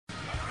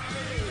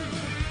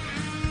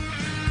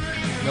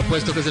Me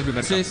apuesto que es el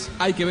primer cambio.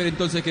 Hay que ver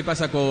entonces qué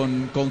pasa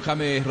con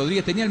James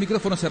Rodríguez. Tenía el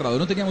micrófono cerrado,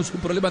 no teníamos un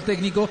problema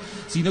técnico,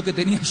 sino que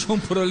tenía yo un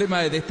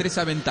problema de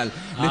destreza mental.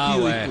 Les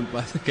pido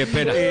disculpas. Qué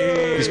pena.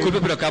 Disculpe,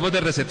 pero acabamos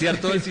de resetear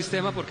todo el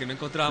sistema porque no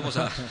encontrábamos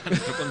a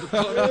nuestro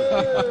conductor.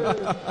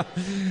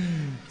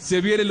 Se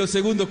vienen los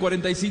segundos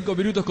 45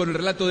 minutos con el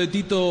relato de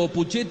Tito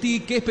Puchetti.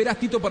 ¿Qué esperás,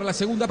 Tito, para la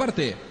segunda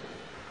parte?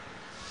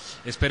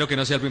 Espero que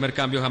no sea el primer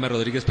cambio James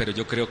Rodríguez, pero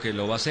yo creo que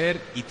lo va a hacer.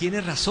 Y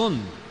tiene razón,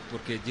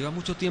 porque lleva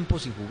mucho tiempo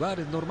sin jugar,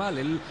 es normal.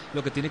 Él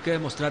lo que tiene que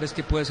demostrar es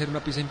que puede ser una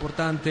pieza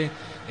importante,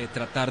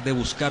 tratar de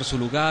buscar su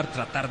lugar,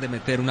 tratar de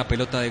meter una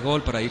pelota de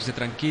gol para irse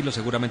tranquilo.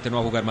 Seguramente no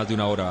va a jugar más de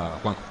una hora,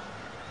 Juanjo.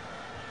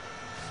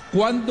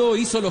 ¿Cuándo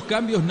hizo los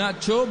cambios,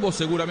 Nacho? Vos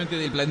seguramente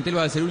del plantel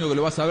vas a ser el único que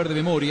lo vas a ver de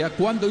memoria.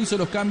 ¿Cuándo hizo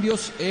los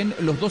cambios en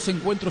los dos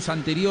encuentros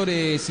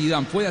anteriores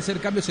Zidane? ¿Fue de hacer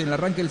cambios en el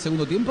arranque del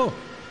segundo tiempo?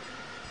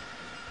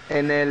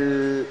 En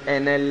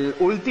el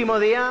último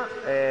día,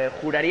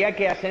 juraría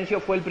que Asensio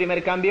fue el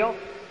primer cambio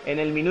en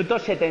el minuto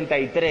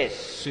 73.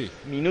 Sí.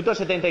 Minuto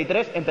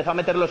 73 empezó a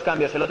meter los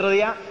cambios. El otro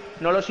día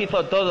no los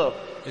hizo todo.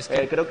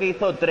 Creo que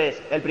hizo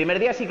 3. El primer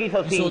día sí que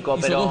hizo 5.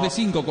 Hizo 2 de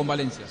 5 con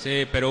Valencia.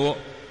 Sí, pero hubo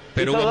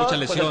muchas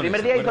lesiones. Pues el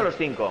primer día hizo los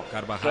 5.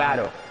 Carvajal.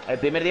 Claro, el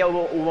primer día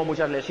hubo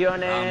muchas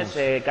lesiones.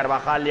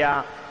 Carvajal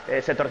ya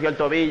se torció el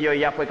tobillo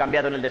y ya fue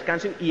cambiado en el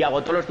descanso y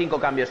agotó los 5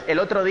 cambios. El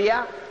otro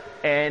día,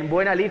 en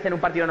buena lid, en un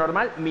partido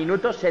normal,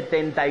 minuto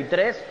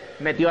 73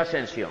 metió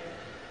Asensio.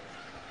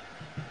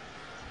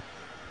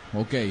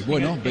 Ok,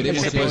 bueno,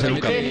 veremos si puede ser un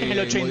cambio. En el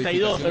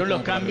 82 fueron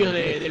los cambios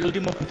del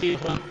último partido,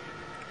 Juan.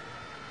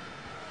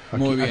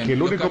 Muy bien. Aquí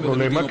el único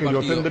problema que yo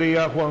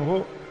tendría,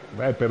 Juanjo...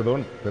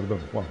 Perdón,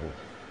 Juanjo.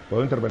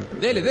 ¿Puedo intervenir?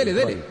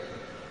 Dele.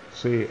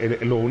 Sí,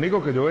 lo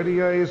único que yo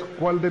vería es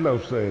cuál de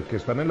los que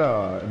están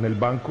en el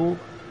banco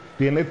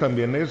tiene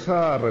también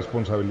esa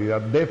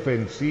responsabilidad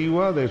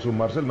defensiva de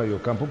sumarse al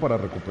mediocampo para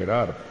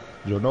recuperar.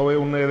 Yo no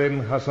veo un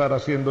Eden Hazard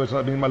haciendo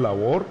esa misma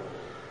labor,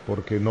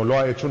 porque no lo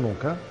ha hecho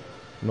nunca.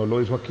 No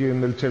lo hizo aquí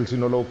en el Chelsea,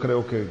 no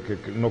creo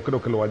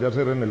que lo vaya a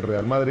hacer en el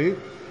Real Madrid.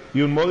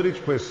 Y un Modric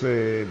pues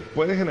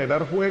puede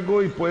generar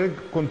juego y puede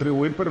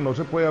contribuir, pero no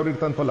se puede abrir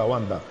tanto a la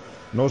banda.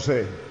 No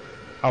sé,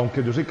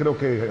 aunque yo sí creo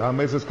que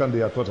James es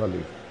candidato a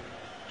salir.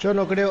 Yo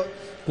no creo.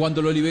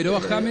 Cuando lo liberó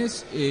a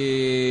James,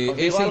 te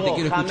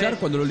quiero escuchar,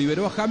 cuando lo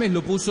liberó a James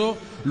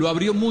lo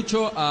abrió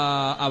mucho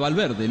a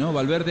Valverde, ¿no?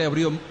 Valverde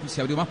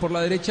se abrió más por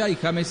la derecha y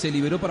James se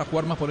liberó para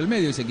jugar más por el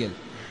medio, Ezequiel.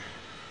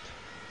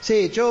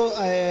 Sí, yo,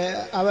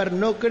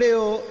 no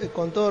creo,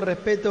 con todo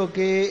respeto,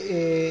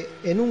 que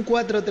en un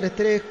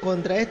 4-3-3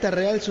 contra esta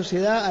Real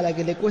Sociedad, a la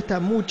que le cuesta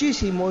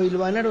muchísimo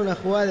hilvanar una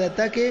jugada de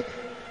ataque,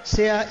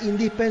 sea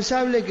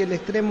indispensable que el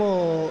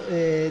extremo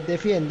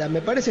defienda.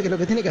 Me parece que lo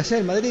que tiene que hacer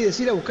el Madrid es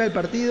ir a buscar el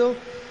partido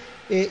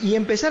y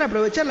empezar a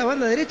aprovechar la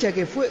banda derecha,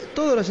 que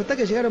todos los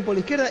ataques llegaron por la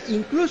izquierda,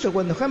 incluso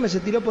cuando James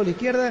se tiró por la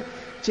izquierda,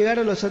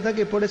 llegaron los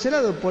ataques por ese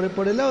lado.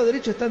 Por el lado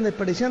derecho están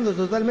desperdiciando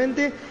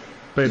totalmente.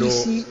 Pero, y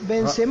si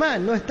Benzema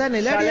no está en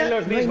el área,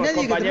 no hay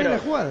nadie que termine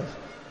las jugadas.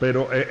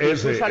 Pero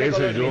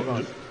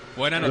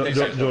buena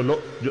noticia.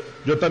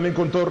 Yo también,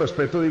 con todo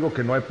respeto, digo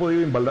que no he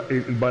podido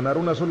hilvanar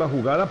una sola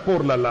jugada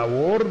por la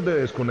labor de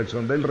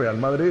desconexión del Real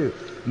Madrid.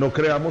 No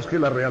creamos que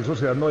la Real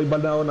Sociedad no ha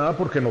hilvanado nada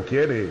porque no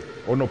quiere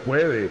o no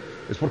puede.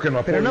 Es porque no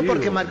ha podido. Pero no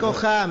porque marcó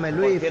James,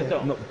 Luis.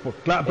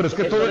 Claro, pero es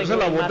que toda esa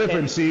labor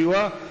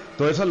defensiva...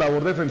 Toda esa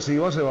labor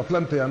defensiva se va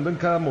planteando en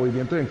cada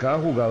movimiento y en cada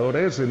jugador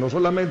ese. No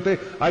solamente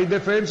hay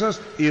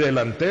defensas y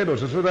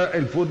delanteros, eso era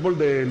el fútbol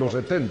de los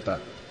 70.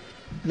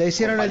 Le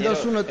hicieron el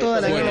 2-1 toda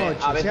la noche.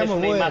 A veces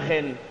una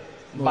imagen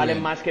vale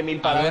más que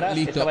 1000 palabras.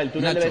 Estaba el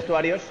túnel de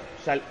vestuarios,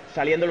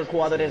 saliendo los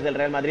jugadores del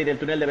Real Madrid del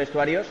túnel de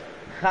vestuarios.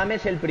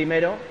 James el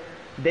primero,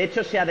 de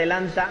hecho se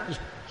adelanta,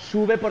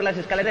 sube por las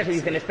escaleras y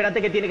dicen: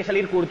 espérate que tiene que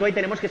salir Courtois y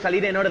tenemos que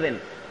salir en orden.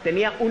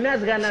 Tenía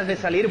unas ganas de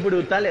salir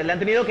brutales, le han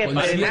tenido que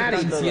frenar y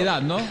todo.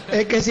 Ansiedad, ¿no?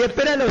 Es que si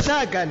espera lo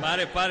sacan.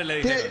 Pare, le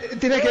dice.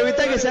 Tienes que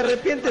evitar que se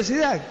arrepiente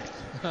Zidane.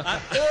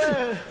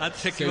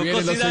 Se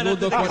vienen los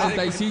segundos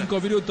 45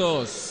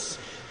 minutos.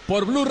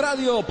 Por Blue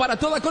Radio, para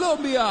toda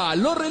Colombia,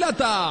 lo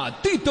relata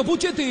Tito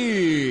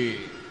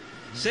Puchetti.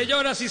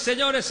 Señoras y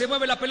señores, se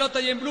mueve la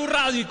pelota y en Blue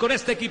Radio, y con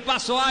este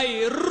equipazo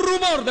hay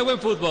rumor de buen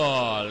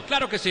fútbol.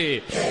 Claro que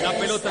sí. La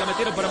pelota la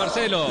metieron para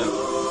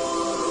Marcelo.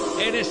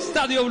 En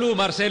Estadio Blue,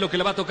 Marcelo que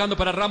le va tocando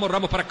para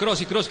Ramos para Kroos,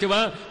 y Kroos que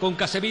va con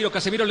Casemiro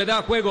le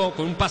da juego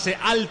con un pase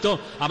alto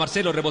a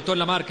Marcelo, rebotó en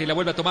la marca y la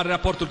vuelve a tomar,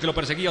 era Portul que lo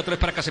perseguía, otra vez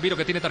para Casemiro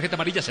que tiene tarjeta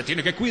amarilla, se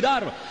tiene que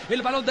cuidar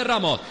el balón de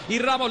Ramos, y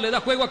Ramos le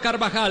da juego a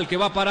Carvajal que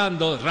va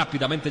parando,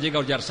 rápidamente llega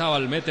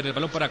Oyarzábal, mete el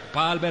balón para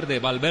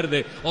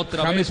Valverde,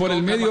 otra James vez por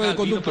el medio del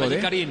conductor,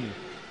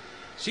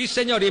 Sí,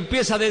 señor, y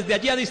empieza desde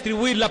allí a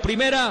distribuir la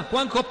primera,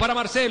 Juanjo, para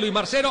Marcelo, y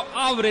Marcelo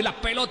abre la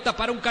pelota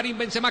para un Karim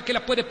Benzema que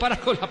la puede parar,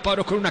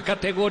 con una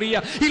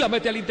categoría y la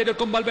mete al interior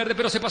con Valverde,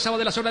 pero se pasaba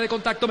de la zona de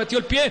contacto, metió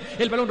el pie,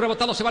 el balón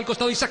rebotado se va al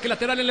costado y saque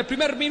lateral en el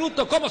primer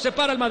minuto. ¿Cómo se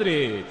para el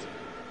Madrid?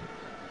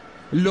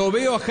 Lo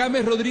veo a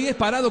James Rodríguez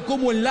parado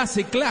como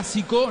enlace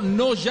clásico,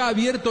 no ya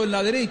abierto en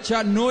la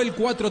derecha, no el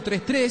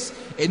 4-3-3,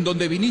 en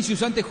donde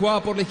Vinicius antes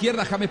jugaba por la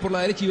izquierda, James por la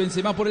derecha y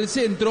Benzema por el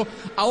centro.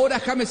 Ahora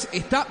James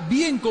está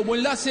bien como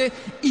enlace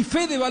y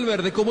Fede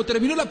Valverde, como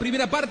terminó la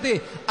primera parte,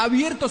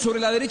 abierto sobre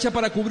la derecha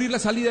para cubrir la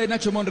salida de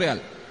Nacho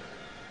Monreal.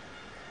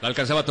 La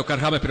alcanzaba a tocar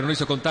James, pero no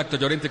hizo contacto.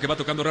 Llorente que va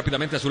tocando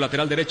rápidamente a su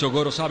lateral derecho.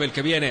 Gorosabel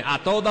que viene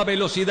a toda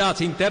velocidad.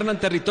 Se interna en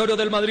territorio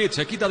del Madrid.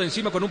 Se quita de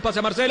encima con un pase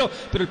a Marcelo,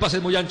 pero el pase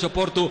es muy ancho.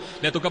 Portu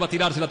le tocaba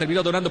tirarse. La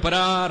terminó donando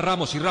para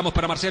Ramos. Y Ramos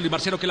para Marcelo. Y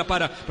Marcelo que la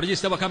para. Pero allí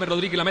estaba James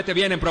Rodríguez. La mete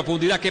bien en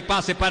profundidad. Qué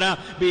pase para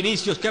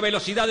Vinicius. Qué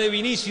velocidad de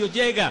Vinicius.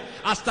 Llega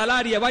hasta el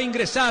área. Va a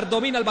ingresar.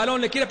 Domina el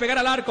balón. Le quiere pegar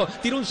al arco.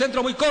 Tira un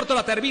centro muy corto.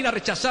 La termina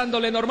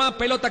rechazándole Norman.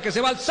 Pelota que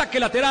se va al saque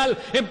lateral.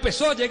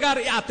 Empezó a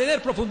llegar a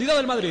tener profundidad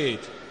el Madrid.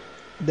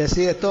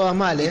 Decides todas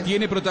mal, ¿eh?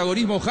 Tiene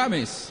protagonismo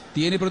James,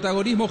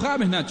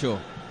 Nacho.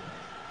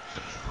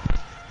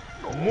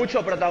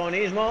 Mucho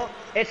protagonismo,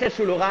 ese es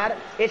su lugar,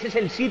 ese es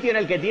el sitio en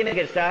el que tiene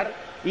que estar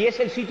y es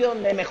el sitio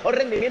donde mejor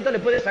rendimiento le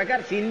puede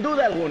sacar, sin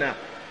duda alguna.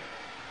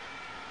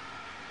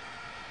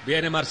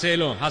 Viene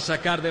Marcelo a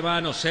sacar de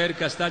mano,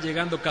 cerca está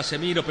llegando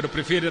Casemiro, pero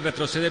prefiere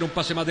retroceder, un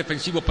pase más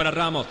defensivo para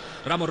Ramos.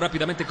 Ramos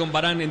rápidamente con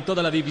Varane en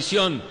toda la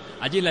división,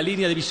 allí en la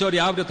línea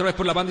divisoria, abre otra vez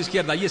por la banda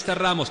izquierda, ahí está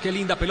Ramos, qué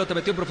linda pelota,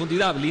 metió en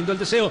profundidad, lindo el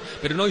deseo,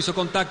 pero no hizo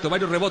contacto,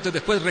 varios rebotes,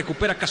 después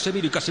recupera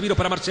Casemiro y Casemiro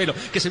para Marcelo,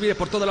 que se viene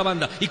por toda la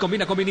banda y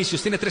combina con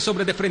Vinicius, tiene 3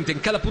 hombres de frente, en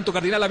cada punto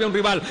cardinal había un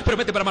rival, pero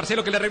mete para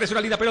Marcelo que le regresa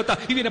una linda pelota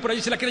y viene por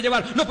allí, se la quiere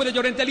llevar, no puede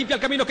Llorente, limpia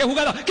el camino, qué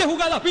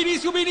jugada,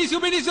 Vinicius,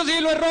 sí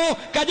lo erró,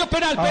 cayó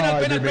penal, penal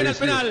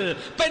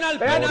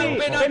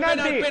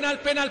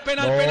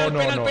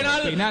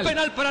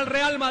para el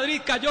Real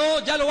Madrid, cayó,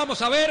 ya lo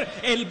vamos a ver,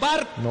 el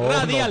VAR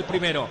radial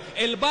primero,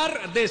 el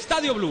VAR de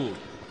Estadio Blue.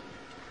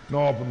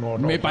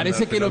 Me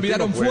parece que lo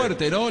miraron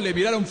fuerte, ¿no? Le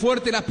miraron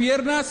fuerte las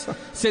piernas,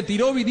 se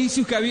tiró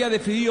Vinicius que había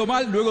defendido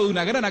mal, luego de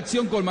una gran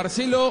acción con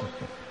Marcelo,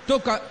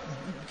 toca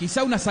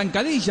quizá una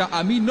zancadilla,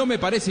 a mí no me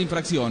parece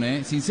infracción,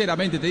 ¿eh?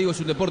 Sinceramente te digo, es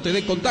un deporte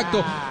de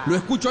contacto, lo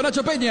escucho a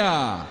Nacho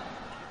Peña.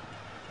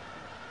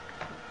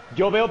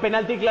 Yo veo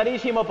penalti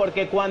clarísimo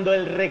porque cuando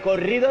el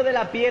recorrido de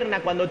la pierna,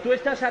 cuando tú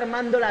estás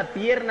armando la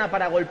pierna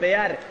para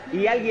golpear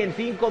y alguien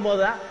te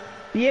incomoda,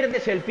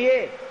 pierdes el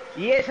pie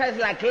y esa es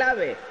la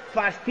clave.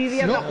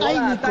 Fastidias la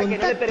jugada de ataque,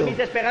 no le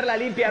permites pegarla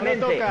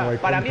limpiamente.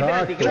 Para mí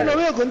penalti claro. Yo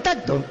no veo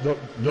contacto.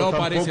 Yo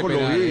parece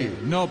penal.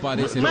 No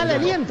parece mal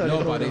aliento. No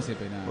parece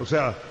penal. O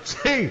sea,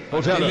 sí.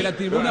 O sea, de la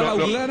tribuna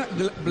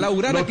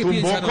blaugrana que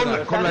piensa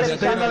con la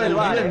estela del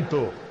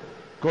viento.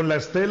 Con la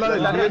estela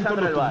del viento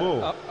lo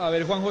tumbó. A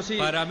ver, Juan José.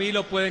 Para mí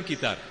lo pueden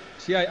quitar.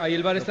 Sí, ahí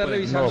el VAR está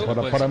revisando.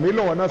 No, para mí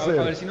lo van a hacer.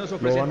 A ver si nos lo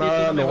ofrecen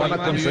van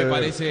a conceder. Me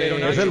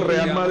parece es el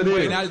Real Madrid. Un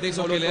penal de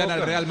esos que le dan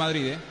al Real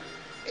Madrid, ¿eh?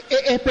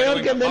 Es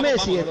peor que el de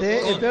Messi, es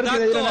peor que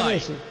le dieron a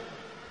Messi.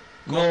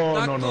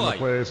 No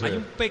puede ser. Hay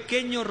un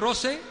pequeño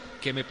roce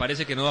que me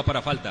parece que no va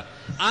para falta.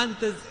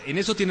 Antes, en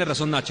eso tiene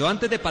razón Nacho,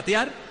 antes de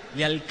patear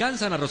le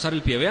alcanzan a rozar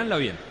el pie, véanla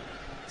bien.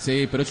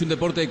 Sí, pero es un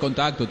deporte de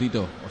contacto,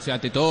 Tito. O sea,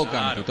 te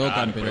tocan,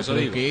 pero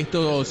que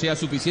esto sea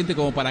suficiente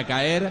como para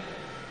caer,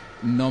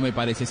 no me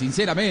parece,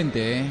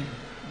 sinceramente, ¿eh?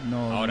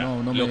 Ahora,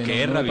 lo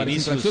que erra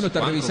Vinicius, lo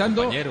está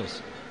revisando. Compañeros.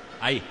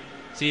 Ahí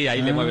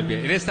le mueve el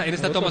pie. En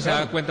esta toma se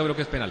da cuenta de lo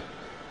que es penal.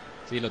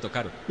 Sí, lo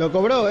tocaron. Lo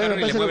cobró, me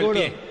parece que lo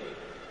cobró.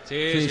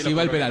 Sí,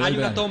 va el penal. Hay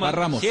una toma,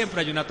 siempre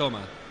hay una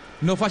toma.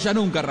 No falla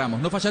nunca, Ramos,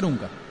 no falla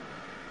nunca.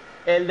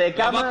 El de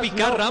Camas va a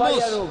picar no Ramos.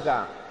 Falla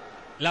nunca.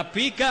 La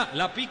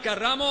pica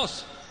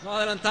Ramos. No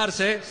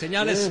adelantarse,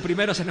 señales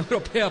primeros en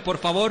europea, por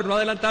favor, no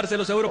adelantarse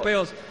los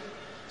europeos.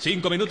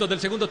 5 minutos del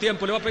segundo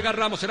tiempo, le va a pegar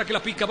Ramos, ¿será que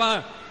la pica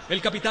va? El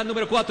capitán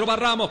número 4 va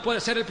Ramos, puede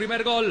ser el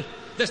primer gol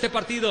de este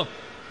partido.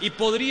 Y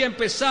podría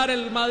empezar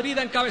el Madrid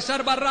a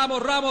encabezar, va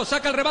Ramos,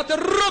 saca el remate,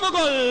 Ramos,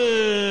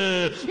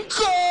 gol.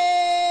 ¡Gol!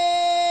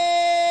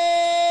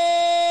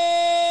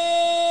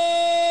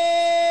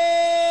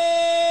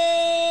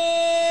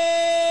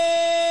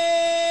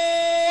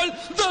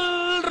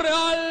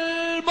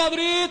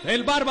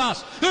 El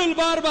Barbas,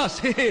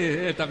 sí,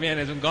 también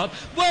es un gol.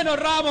 Bueno,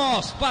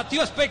 Ramos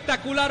pateó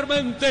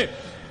espectacularmente,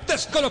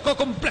 descolocó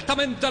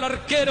completamente al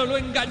arquero, lo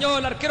engañó,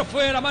 el arquero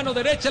fue a la mano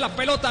derecha, la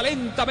pelota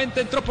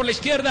lentamente entró por la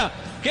izquierda.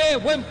 Qué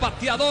buen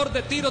pateador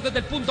de tiros desde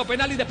el punto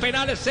penal y de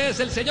penales es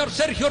el señor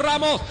Sergio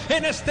Ramos.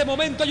 En este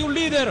momento hay un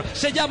líder,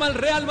 se llama el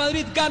Real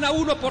Madrid, gana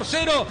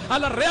 1-0 a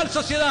la Real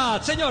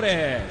Sociedad,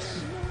 señores.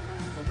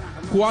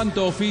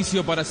 Cuánto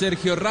oficio para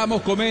Sergio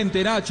Ramos,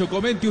 comente Nacho,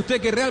 comente usted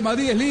que Real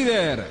Madrid es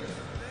líder.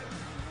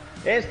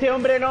 Este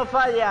hombre no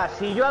falla.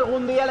 Si yo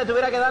algún día le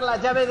tuviera que dar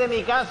las llaves de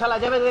mi casa,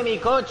 las llaves de mi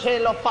coche,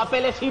 los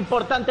papeles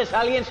importantes a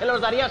alguien, se los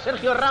daría a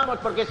Sergio Ramos,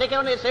 porque sé que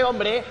con ese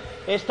hombre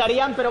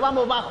estarían, pero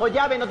vamos, bajo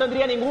llave, no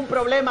tendría ningún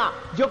problema.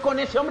 Yo con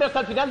ese hombre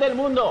hasta el final del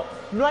mundo.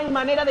 No hay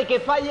manera de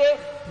que falle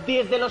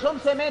desde los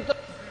 11 metros.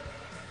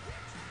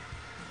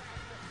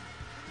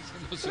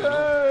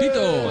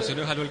 Tito. Se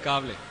nos jaló el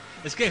cable.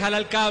 Es que jala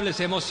el cable,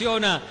 se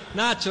emociona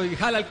Nacho y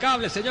jala el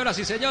cable, señoras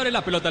y señores.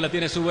 La pelota la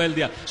tiene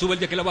Zubeldia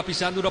que lo va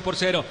pisando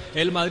 1-0.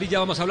 El Madrid, ya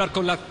vamos a hablar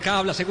con la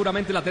tabla,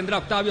 seguramente la tendrá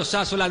Octavio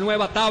Sasso, la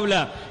nueva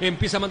tabla.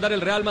 Empieza a mandar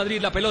el Real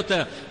Madrid, la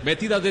pelota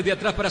metida desde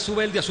atrás para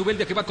Zubeldia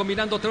que va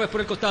combinando otra vez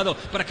por el costado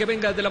para que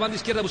venga desde la banda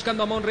izquierda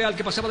buscando a Monreal,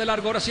 que pasaba de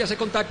largo, ahora sí hace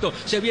contacto,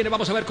 se viene,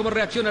 vamos a ver cómo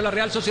reacciona la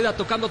Real Sociedad,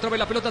 tocando otra vez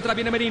la pelota, atrás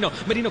viene Merino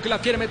que la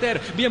quiere meter,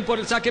 bien por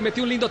el saque,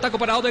 metió un lindo taco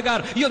para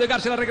Odegaard, y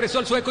Odegaard se la regresó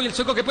al sueco, y el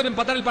sueco que puede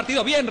empatar el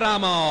partido, bien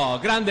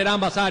Ramos, grande en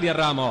ambas áreas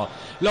Ramos,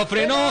 lo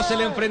frenó, se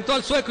le enfrentó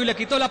al sueco y le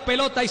quitó la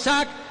pelota a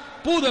Isaac,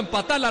 pudo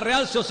empatar la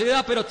Real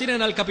Sociedad, pero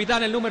tienen al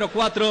capitán, el número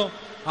 4,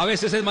 a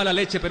veces es mala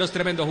leche, pero es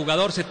tremendo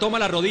jugador, se toma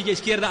la rodilla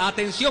izquierda,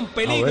 atención,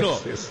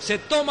 peligro, se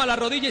toma la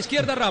rodilla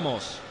izquierda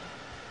Ramos.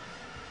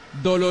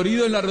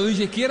 Dolorido en la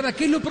rodilla izquierda.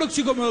 ¿Qué es lo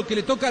próximo que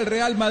le toca al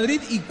Real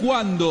Madrid y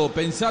cuándo?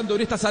 Pensando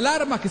en estas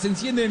alarmas que se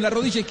encienden en la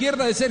rodilla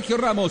izquierda de Sergio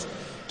Ramos.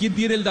 ¿Quién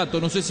tiene el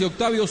dato? No sé si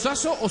Octavio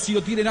Sasso o si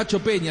lo tiene Nacho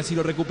Peña, si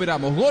lo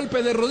recuperamos.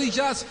 Golpe de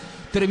rodillas,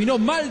 terminó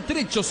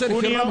maltrecho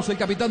Sergio Ramos, el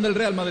capitán del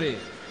Real Madrid.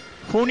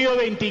 Junio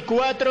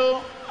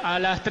 24 a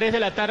las 3 de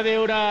la tarde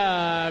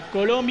hora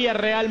Colombia,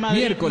 Real Madrid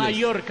miércoles.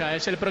 Mallorca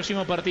es el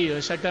próximo partido,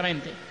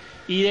 exactamente.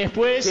 Y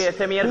después,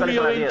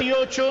 junio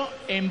 28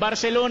 en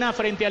Barcelona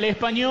frente al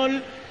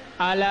Español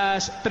a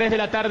las 3 de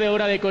la tarde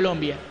hora de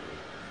Colombia.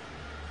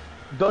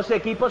 Dos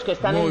equipos que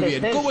están en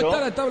descenso. ¿Cómo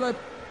está la tabla?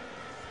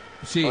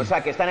 Sí. O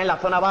sea, que están en la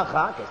zona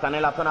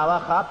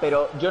baja,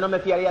 pero yo no me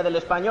fiaría del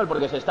Español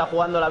porque se está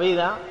jugando la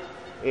vida.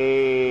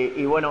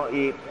 Y bueno,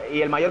 y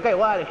el Mallorca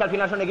igual, es que al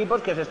final son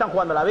equipos que se están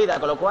jugando la vida,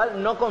 con lo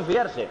cual no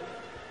confiarse.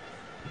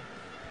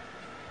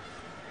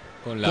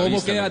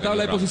 ¿Cómo queda la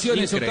tabla de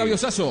posiciones, increíble. Octavio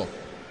Sasso?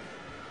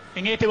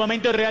 En este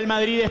momento el Real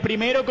Madrid es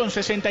primero con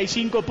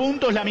 65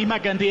 puntos, la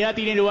misma cantidad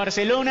tiene el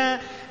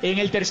Barcelona. En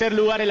el tercer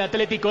lugar el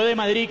Atlético de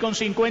Madrid con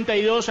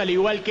 52, al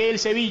igual que el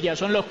Sevilla.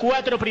 Son los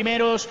 4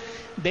 primeros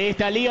de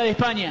esta Liga de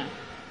España.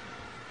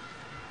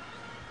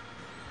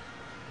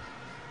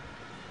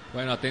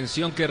 Bueno,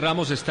 atención que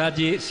Ramos está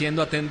allí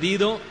siendo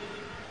atendido.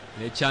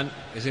 Le echan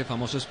ese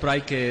famoso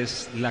spray que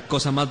es la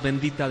cosa más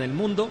bendita del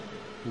mundo.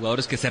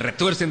 Jugadores que se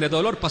retuercen de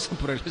dolor pasan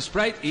por el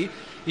Sprite y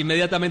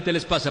inmediatamente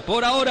les pasa.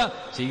 Por ahora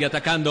sigue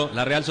atacando.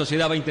 La Real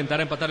Sociedad va a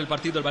intentar empatar el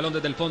partido. El balón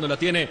desde el fondo la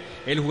tiene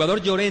el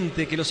jugador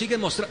Llorente, que lo sigue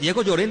mostrando.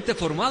 Diego Llorente,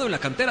 formado en la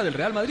cantera del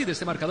Real Madrid,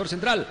 este marcador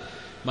central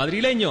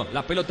madrileño.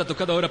 La pelota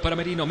tocada ahora para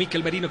Merino.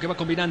 Mikel Merino que va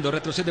combinando.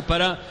 Retrocede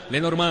para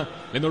Lenormand.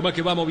 Lenormand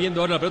que va moviendo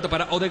ahora la pelota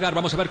para Odegaard.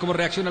 Vamos a ver cómo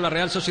reacciona la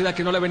Real Sociedad,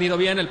 que no le ha venido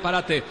bien el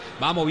parate.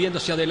 Va moviendo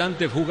hacia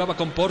adelante. Jugaba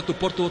con Portu.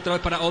 Portu otra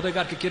vez para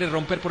Odegaard, que quiere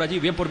romper por allí.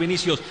 Bien por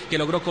Vinicius, que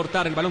logró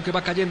cortar el balón, que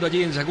va cayendo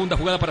allí en segunda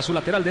jugada para su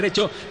lateral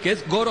derecho, que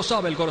es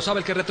Gorosabel.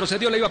 Gorosabel que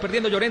retrocedió. Le iba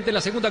perdiendo Llorente. En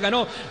la segunda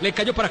ganó. Le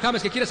cayó para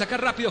James, que quiere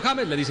sacar rápido.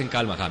 James le dicen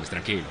calma, James.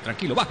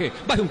 Tranquilo. Baje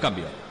un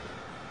cambio.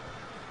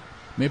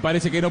 Me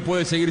parece que no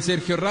puede seguir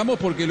Sergio Ramos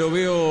porque lo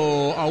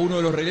veo a uno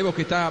de los relevos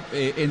que está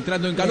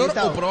entrando en calor,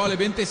 o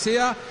probablemente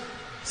sea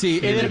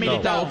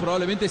o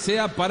probablemente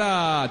sea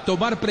para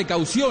tomar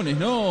precauciones,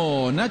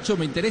 ¿no? Nacho,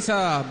 me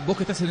interesa, vos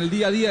que estás en el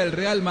día a día del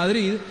Real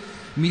Madrid,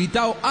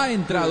 Militao ha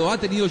entrado, ha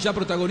tenido ya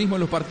protagonismo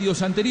en los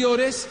partidos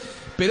anteriores,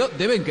 pero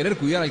deben querer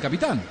cuidar al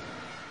capitán.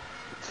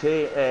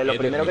 Sí, lo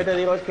primero que te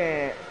digo es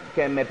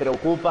que me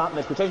preocupa.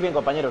 ¿Me escucháis bien,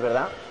 compañeros,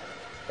 verdad?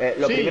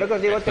 Lo primero que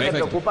os digo es que me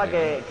preocupa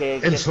que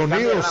el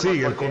sonido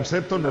sí, el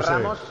concepto no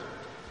Ramos,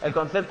 sé. El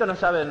concepto no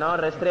sabes, ¿no,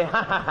 Restre?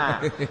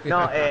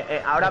 No,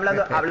 ahora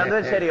hablando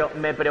en serio,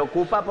 me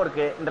preocupa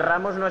porque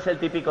Ramos no es el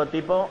típico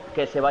tipo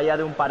que se vaya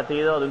de un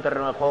partido, de un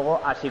terreno de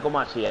juego, así como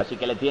así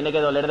que le tiene que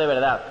doler de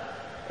verdad.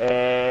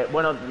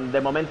 Bueno,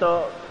 de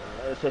momento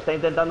se está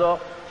intentando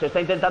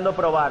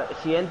probar.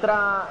 Si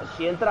entra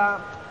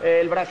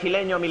el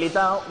brasileño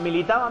Militao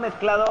ha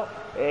mezclado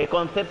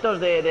conceptos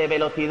de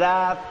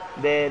velocidad,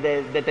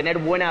 de tener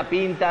buena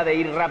pinta, de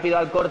ir rápido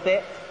al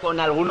corte, con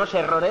algunos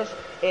errores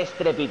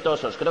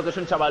estrepitosos. Creo que es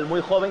un chaval muy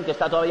joven que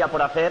está todavía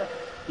por hacer,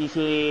 y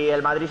si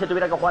el Madrid se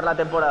tuviera que jugar la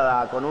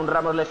temporada con un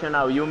Ramos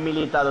lesionado y un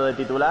Militao de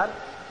titular,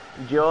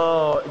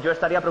 yo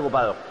estaría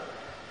preocupado.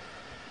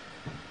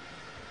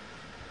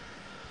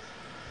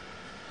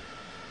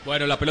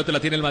 Bueno, la pelota la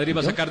tiene el Madrid,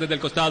 va a sacar desde el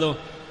costado.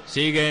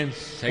 Seguimos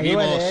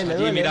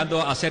allí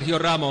mirando a Sergio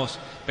Ramos.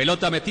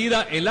 Pelota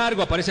metida en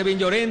largo, aparece bien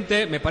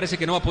Llorente. Me parece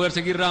que no va a poder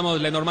seguir Ramos.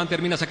 Lenormand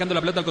termina sacando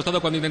la pelota al costado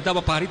cuando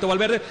intentaba Pajarito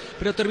Valverde,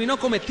 pero terminó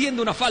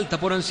cometiendo una falta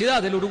por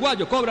ansiedad del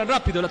uruguayo. Cobran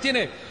rápido, la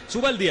tiene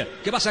Zubeldia,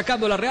 que va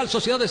sacando la Real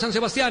Sociedad de San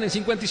Sebastián. En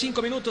 55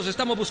 minutos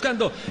estamos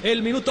buscando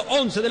el minuto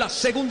 11 de la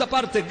segunda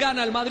parte.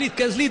 Gana el Madrid,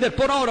 que es líder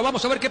por ahora.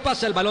 Vamos a ver qué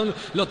pasa. El balón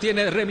lo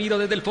tiene Remiro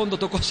desde el fondo,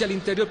 tocó hacia el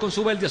interior con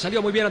Zubeldia.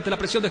 Salió muy bien ante la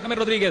presión de James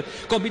Rodríguez.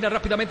 Combina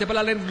rápidamente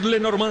para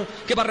Lenormand,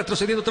 que va va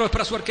retrocediendo otra vez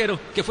para su arquero,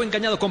 que fue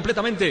engañado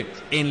completamente.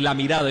 En la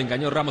mirada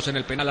engañó Ramos en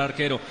el penal al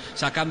arquero,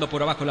 sacando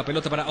por abajo la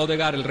pelota para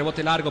Odegaard, el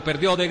rebote largo,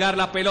 perdió Odegaard,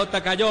 la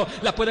pelota cayó,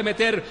 la puede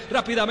meter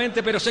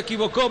rápidamente, pero se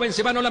equivocó.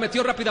 Benzema no la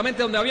metió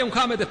rápidamente donde había un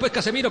James. Después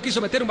Casemiro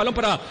quiso meter un balón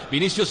para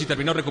Vinicius y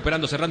terminó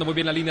recuperando, cerrando muy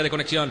bien la línea de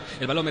conexión.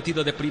 El balón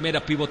metido de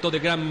primera, pivotó de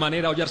gran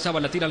manera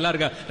Oyarzábal, la tira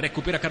larga,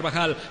 recupera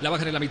Carvajal, la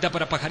bajan en la mitad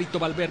para Pajarito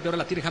Valverde. Ahora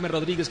la tiene James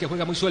Rodríguez, que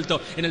juega muy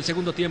suelto en el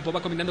segundo tiempo,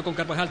 va combinando con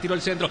Carvajal, tiró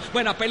el centro,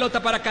 buena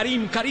pelota para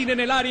Karim en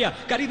el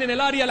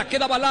área, la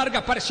quedaba larga,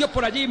 apareció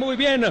por allí muy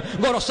bien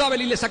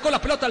Gorosabel y le sacó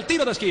la pelota al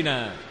tiro de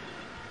esquina.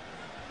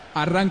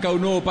 Arranca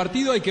un nuevo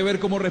partido, hay que ver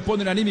cómo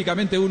responden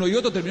anímicamente uno y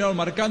otro. Terminaron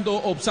marcando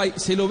offside,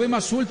 se lo ve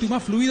más suelto y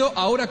más fluido,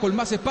 ahora con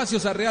más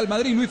espacios a Real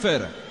Madrid. Luis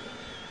Fer.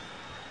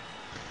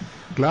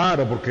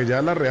 Claro, porque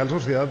ya la Real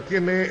Sociedad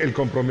tiene el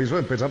compromiso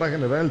de empezar a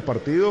generar el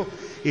partido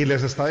y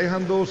les está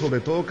dejando sobre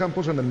todo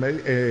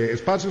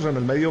espacios en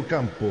el medio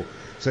campo.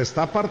 Se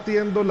está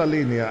partiendo la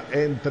línea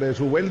entre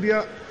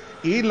Zubeldia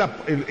y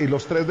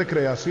los tres de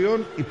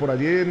creación, y por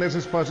allí en ese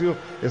espacio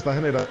está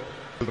generando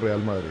el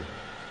Real Madrid.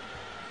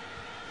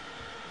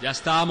 Ya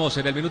estamos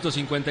en el minuto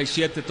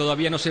 57,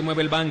 todavía no se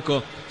mueve el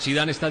banco.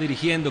 Zidane está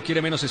dirigiendo,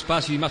 quiere menos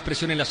espacio y más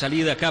presión en la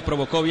salida. Acá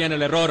provocó bien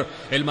el error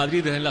el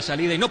Madrid en la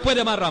salida y no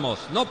puede más Ramos,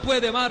 no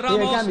puede más Ramos.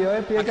 Pide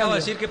cambio, Acaba de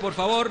decir que por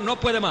favor no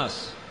puede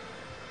más.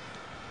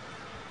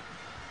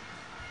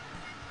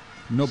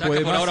 No saca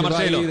puede por más, ahora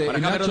Marcelo, para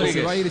James Rodríguez.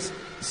 Se va a ir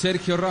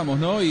Sergio Ramos,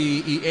 ¿no?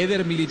 Y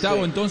Eder Militao,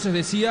 sí. Entonces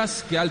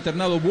decías que ha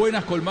alternado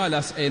buenas con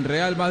malas en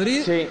Real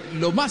Madrid. Sí.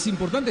 Lo más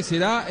importante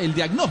será el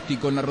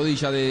diagnóstico en la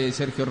rodilla de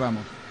Sergio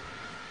Ramos.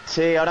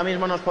 Sí, ahora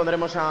mismo nos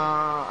pondremos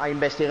a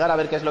investigar a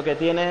ver qué es lo que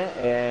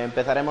tiene.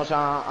 Empezaremos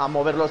a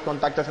mover los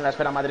contactos en la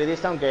esfera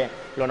madridista, aunque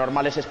lo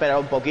normal es esperar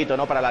un poquito,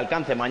 ¿no?, para el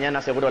alcance.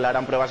 Mañana seguro le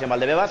harán pruebas en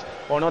Valdebebas,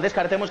 o no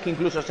descartemos que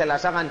incluso se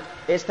las hagan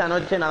esta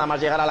noche nada más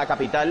llegar a la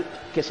capital,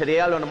 que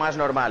sería lo más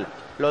normal.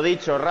 Lo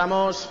dicho,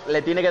 Ramos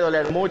le tiene que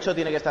doler mucho,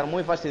 tiene que estar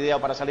muy fastidiado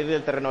para salir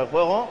del terreno de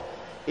juego,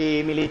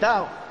 y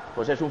Militao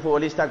pues es un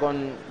futbolista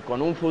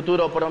con un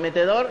futuro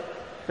prometedor,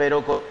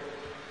 pero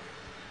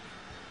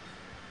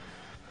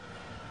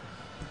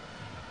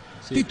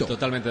Sí,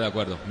 totalmente de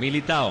acuerdo.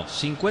 Militao,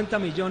 50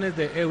 millones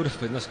de euros,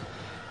 pues no,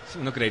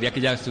 uno creería que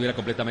ya estuviera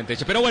completamente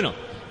hecho. Pero bueno,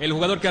 el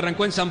jugador que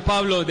arrancó en San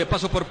Pablo, de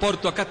paso por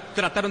Porto, acá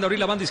trataron de abrir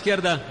la banda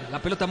izquierda, la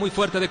pelota muy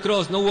fuerte de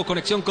Kroos, no hubo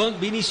conexión con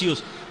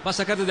Vinicius, va a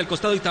sacar desde el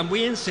costado y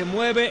también se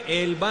mueve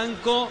el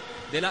banco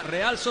de la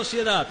Real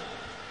Sociedad.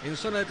 En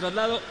zona de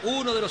traslado,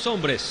 uno de los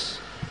hombres.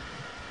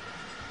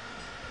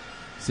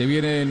 Se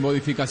vienen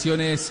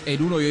modificaciones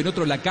en uno y en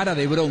otro. La cara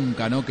de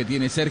bronca, ¿no?, que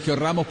tiene Sergio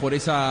Ramos por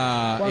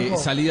esa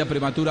salida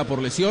prematura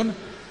por lesión.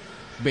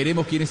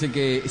 Veremos quién es el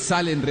que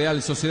sale en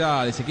Real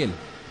Sociedad, Ezequiel.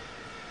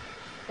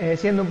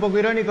 Siendo un poco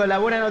irónico, la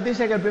buena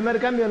noticia es que el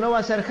primer cambio no va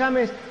a ser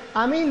James.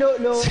 A mí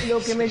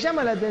lo que me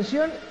llama la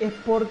atención es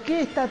por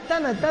qué está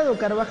tan atado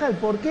Carvajal.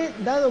 ¿Por qué,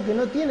 dado que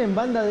no tienen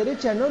banda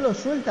derecha, no lo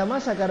suelta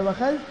más a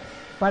Carvajal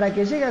para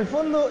que llegue al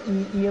fondo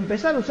y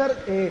empezar a usar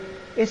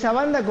esa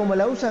banda como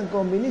la usan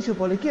con Vinicius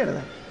por la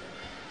izquierda?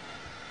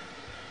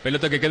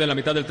 Pelota que queda en la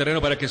mitad del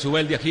terreno para que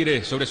Zubeldia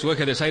gire sobre su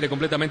eje, desaire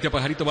completamente a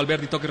Pajarito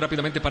Valverde y toque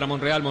rápidamente para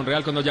Monreal.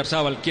 Monreal con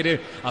Oyarzábal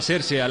quiere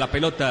hacerse a la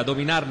pelota,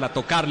 dominarla,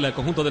 tocarla, el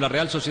conjunto de la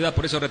Real Sociedad,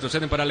 por eso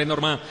retroceden para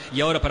Lenormand y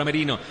ahora para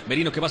Merino.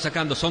 Merino que va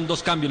sacando, son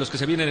dos cambios los que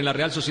se vienen en la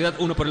Real Sociedad,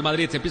 uno por el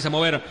Madrid, se empieza a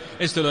mover,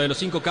 esto es lo de los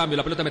 5 cambios,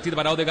 la pelota metida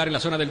para Odegaard en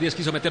la zona del 10,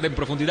 quiso meterla en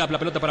profundidad, la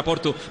pelota para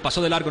Porto,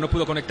 pasó de largo, no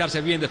pudo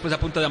conectarse bien, después a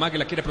punta de amague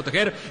la quiere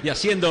proteger y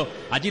haciendo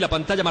allí la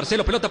pantalla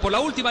Marcelo, pelota por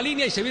la última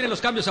línea y se vienen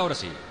los cambios ahora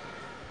sí.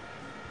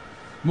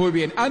 Muy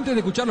bien, antes de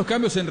escuchar los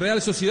cambios en Real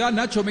Sociedad,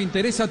 Nacho, me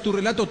interesa tu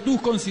relato, tus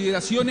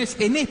consideraciones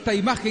en esta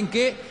imagen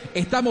que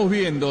estamos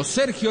viendo.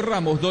 Sergio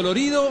Ramos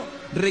dolorido,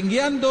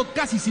 rengueando,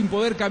 casi sin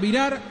poder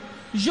caminar.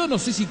 Yo no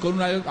sé si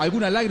con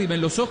alguna lágrima en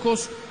los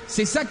ojos,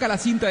 se saca la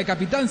cinta de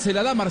capitán, se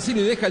la da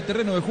Marcelo y deja el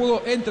terreno de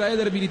juego, entra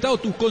Eder Militao.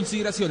 Tus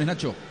consideraciones,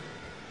 Nacho.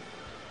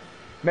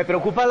 Me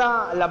preocupa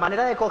la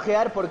manera de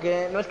cojear,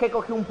 porque no es que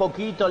coge un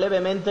poquito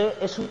levemente,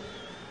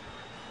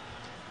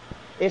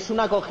 es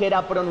una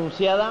cojera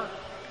pronunciada.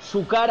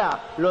 Su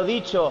cara, lo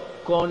dicho,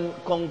 con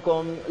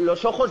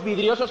los ojos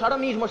vidriosos. Ahora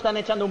mismo están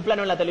echando un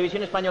plano en la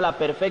televisión española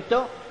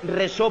perfecto.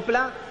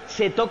 Resopla,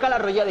 se toca la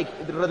rodilla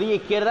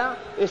izquierda.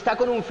 Está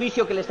con un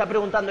fisio que le está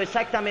preguntando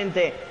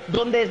exactamente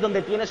dónde es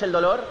donde tienes el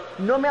dolor.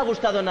 No me ha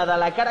gustado nada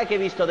la cara que he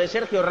visto de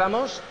Sergio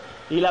Ramos.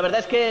 Y la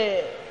verdad es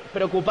que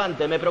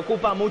preocupante, me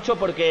preocupa mucho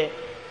porque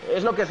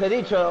es lo que os he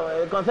dicho.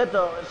 El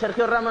concepto,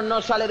 Sergio Ramos no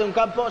sale de un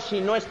campo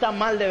si no está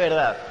mal de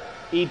verdad.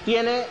 Y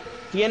tiene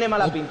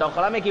mala pinta,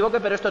 ojalá me equivoque,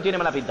 pero esto tiene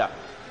mala pinta.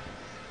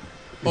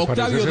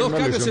 Octavio, dos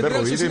cambios en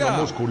Real Sociedad.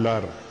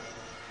 Muscular.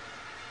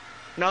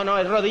 No,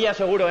 es rodilla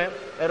seguro, Es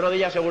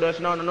rodilla seguro,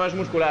 no es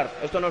muscular.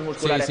 Esto no es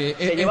muscular. Sí,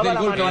 Se llevaba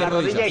la mano a la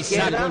rodilla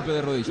izquierda golpe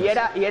de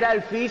rodillas. y era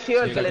el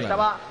fisio el que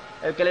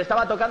le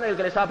estaba tocando y el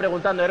que le estaba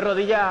preguntando. Es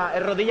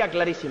rodilla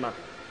clarísima.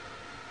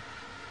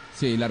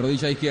 Sí, la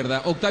rodilla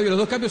izquierda. Octavio, los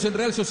dos cambios en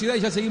Real Sociedad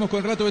y ya seguimos con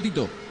el relato de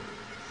Tito.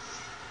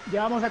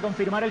 Ya vamos a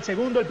confirmar el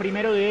segundo. El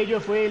primero de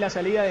ellos fue la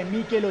salida de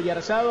Mikel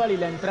Oyarzábal y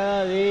la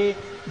entrada de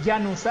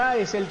Januzaj.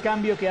 Es el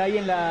cambio que hay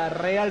en la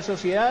Real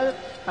Sociedad.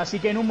 Así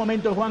que en un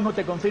momento, Juanjo,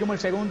 te confirmo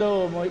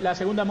la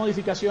segunda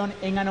modificación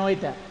en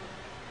Anoeta.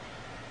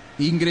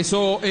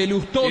 Ingresó el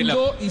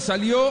Ustondo y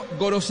salió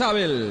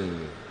Gorosabel.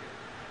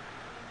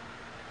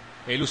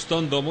 El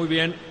Ustondo, muy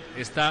bien,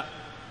 está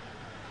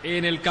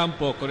en el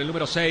campo con el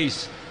número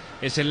 6.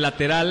 Es el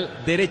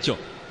lateral derecho.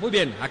 Muy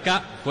bien,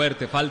 acá,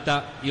 fuerte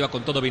falta, iba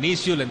con todo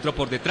Vinicius, le entró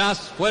por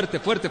detrás,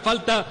 fuerte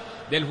falta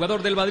del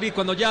jugador del Madrid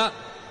cuando ya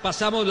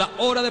pasamos la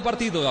hora de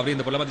partido.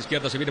 Abriendo por la banda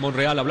izquierda se viene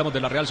Monreal, hablamos de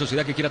la Real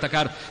Sociedad que quiere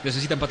atacar,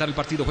 necesita empatar el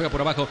partido, juega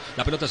por abajo,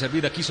 la pelota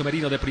servida, quiso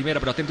Merino de primera,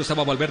 pero atento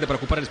estaba Valverde para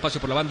ocupar el espacio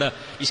por la banda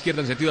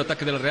izquierda en sentido de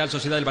ataque de la Real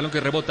Sociedad, el balón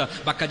que rebota,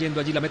 va cayendo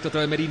allí, la mete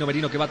otra vez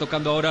Merino que va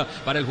tocando ahora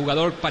para el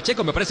jugador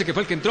Pacheco, me parece que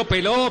fue el que entró,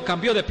 peló,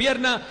 cambió de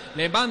pierna,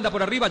 le manda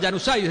por arriba,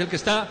 Januzaj es el que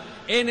está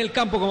en el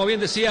campo, como bien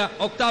decía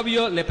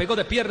Octavio, le pegó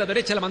de pierna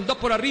derecha, la mandó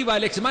por arriba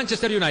el ex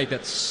Manchester United.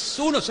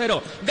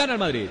 1-0, gana el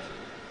Madrid.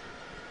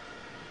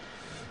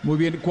 Muy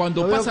bien,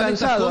 cuando pasan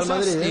estas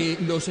cosas,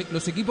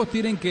 los equipos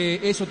tienen que,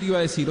 eso te iba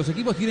a decir, los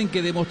equipos tienen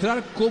que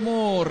demostrar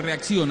cómo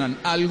reaccionan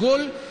al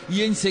gol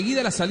y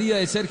enseguida la salida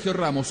de Sergio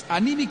Ramos.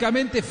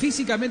 Anímicamente,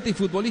 físicamente y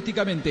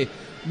futbolísticamente,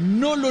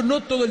 no lo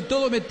noto del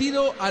todo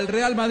metido al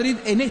Real Madrid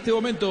en este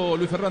momento,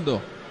 Luis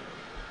Fernando.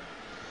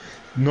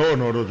 No,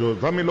 yo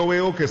también lo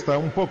veo que está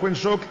un poco en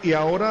shock y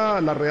ahora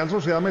la Real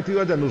Sociedad ha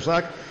metido a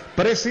Januzaj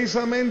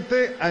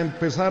precisamente a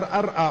empezar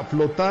a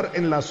flotar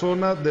en la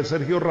zona de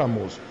Sergio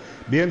Ramos,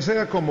 bien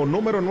sea como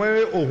número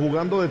 9 o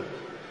jugando de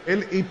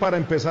él y para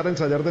empezar a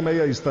ensayar de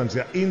media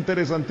distancia.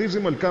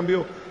 Interesantísimo el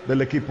cambio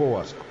del equipo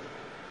vasco.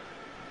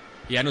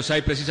 Y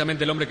Januzaj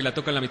precisamente el hombre que la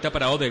toca en la mitad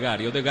para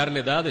Odegaard, y Odegaard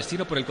le da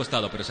destino por el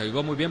costado, pero se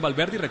ayudó muy bien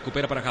Valverde y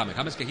recupera para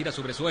James que gira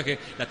sobre su eje,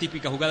 la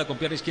típica jugada con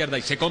pierna izquierda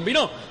y se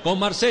combinó con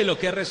Marcelo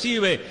que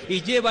recibe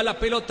y lleva la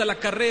pelota, la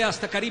carrea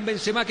hasta Karim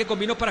Benzema que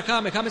combinó para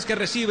James que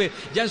recibe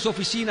ya en su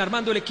oficina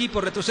armando el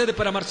equipo, retrocede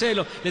para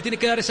Marcelo, le tiene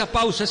que dar esa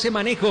pausa, ese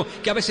manejo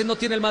que a veces no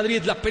tiene el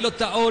Madrid, la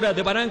pelota ahora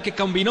de Varane que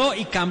combinó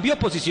y cambió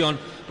posición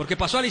porque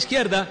pasó a la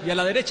izquierda y a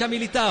la derecha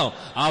Militao,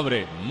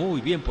 abre muy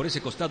bien por ese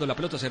costado la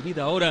pelota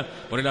servida ahora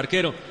por el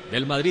arquero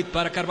del Madrid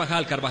para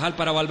Carvajal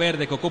para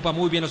Valverde que ocupa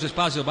muy bien los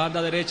espacios,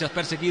 banda derecha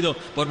perseguido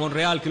por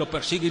Monreal que lo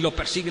persigue,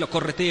 lo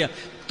corretea,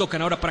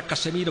 tocan ahora para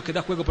Casemiro que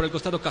da juego por el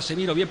costado,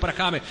 Casemiro bien para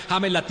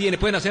James la tiene,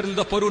 pueden hacer el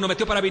 2-1,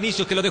 metió para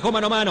Vinicius que lo dejó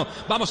mano a mano,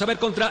 vamos a ver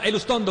contra el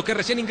Ustondo que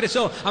recién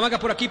ingresó, amaga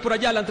por aquí por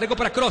allá, la entregó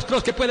para Kroos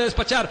que puede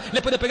despachar,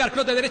 le puede pegar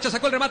Kroos de derecha,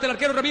 sacó el remate el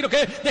arquero Ramiro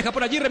que deja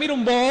por allí, Ramiro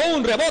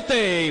un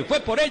rebote y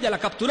fue por ella, la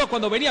capturó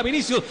cuando venía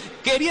Vinicius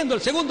queriendo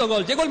el segundo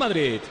gol, llegó el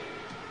Madrid.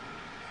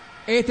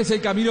 Este es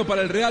el camino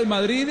para el Real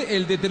Madrid,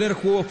 el de tener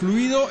juego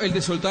fluido, el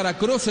de soltar a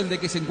Kroos, el de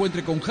que se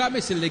encuentre con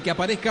James, el de que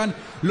aparezcan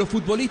los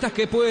futbolistas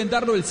que pueden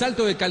darle el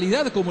salto de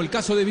calidad, como el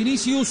caso de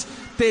Vinicius.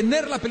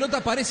 Tener la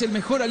pelota parece el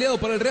mejor aliado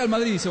para el Real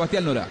Madrid,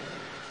 Sebastián Nora.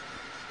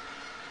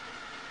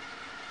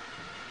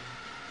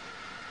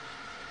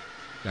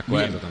 De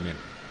acuerdo también.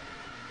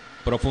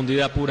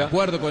 Profundidad pura. De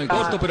acuerdo con el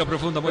corto, pero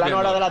profundo. Muy la bien.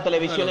 hora de la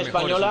televisión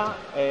española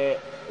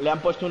le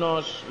han puesto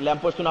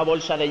una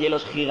bolsa de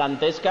hielos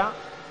gigantesca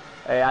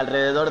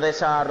alrededor de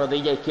esa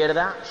rodilla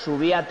izquierda.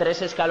 Subía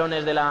 3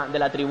 escalones de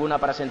la tribuna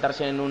para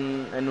sentarse en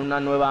una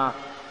nueva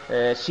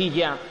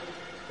silla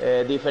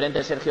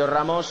diferente Sergio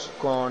Ramos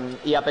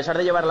y a pesar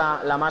de llevar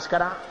la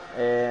máscara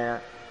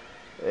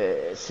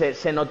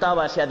se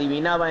notaba, se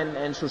adivinaba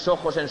en sus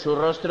ojos, en su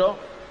rostro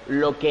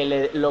lo que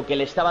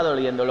le estaba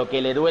doliendo, lo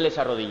que le duele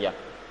esa rodilla.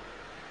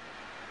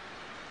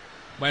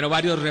 Bueno,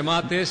 varios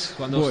remates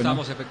cuando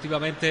estamos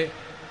efectivamente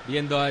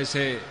viendo a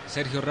ese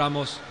Sergio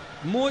Ramos.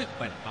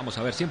 Vamos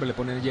a ver, siempre le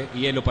ponen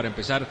hielo para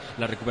empezar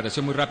la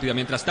recuperación muy rápida.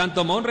 Mientras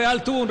tanto,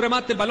 Monreal tuvo un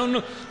remate, el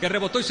balón que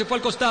rebotó y se fue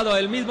al costado.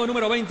 El mismo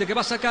número 20 que va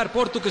a sacar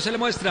Portu, que se le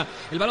muestra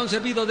el balón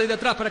servido desde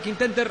atrás para que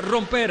intente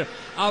romper.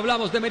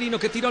 Hablamos de Merino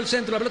que tiró al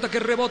centro, la pelota que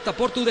rebota.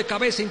 Portu de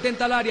cabeza,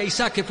 intenta el área.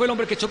 Isaac, que fue el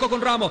hombre que chocó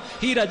con Ramos,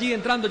 gira allí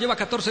entrando, lleva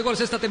 14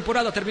 goles esta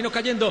temporada. Terminó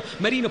cayendo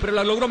Merino, pero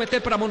la logró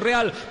meter para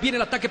Monreal. Viene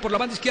el ataque por la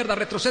banda izquierda,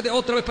 retrocede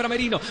otra vez para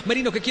Merino.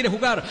 Merino que quiere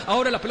jugar,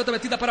 ahora la pelota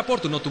metida para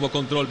Portu. No tuvo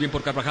control, bien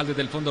por Carvajal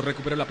desde el fondo,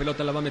 recuperó la pelota,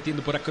 la va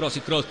metiendo para Kroos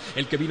y Kroos,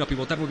 el que vino a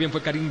pivotar muy bien fue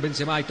Karim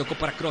Benzema y tocó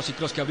para Kroos y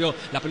Kroos que abrió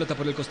la pelota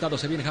por el costado,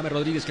 se viene James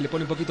Rodríguez que le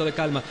pone un poquito de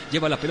calma,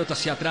 lleva la pelota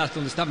hacia atrás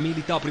donde está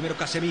Militao, primero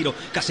Casemiro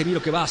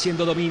que va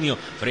haciendo dominio,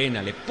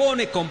 frena, le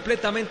pone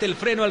completamente el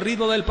freno al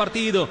ritmo del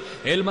partido,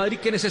 el Madrid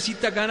que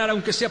necesita ganar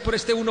aunque sea por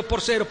este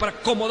 1-0 para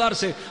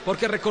acomodarse,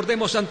 porque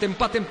recordemos ante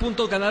empate en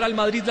puntos ganará el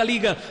Madrid la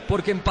Liga,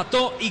 porque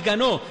empató y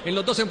ganó en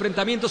los 2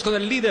 enfrentamientos con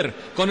el líder,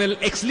 con el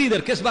ex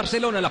líder que es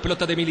Barcelona, la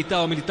pelota de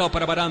Militao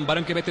para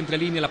Varane que mete entre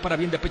líneas, la para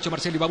bien de pecho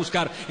Marcelo y va a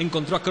buscar,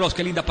 encontró a Kroos,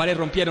 qué linda pared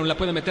rompieron, la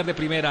puede meter de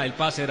primera, el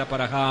pase era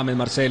para James,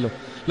 Marcelo,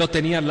 lo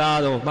tenía al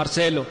lado,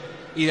 Marcelo,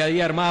 y de ahí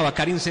armaba,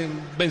 Karim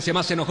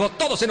Benzema se enojó,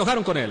 todos se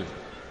enojaron con él.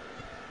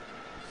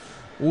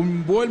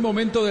 Un buen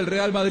momento del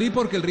Real Madrid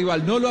porque el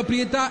rival no lo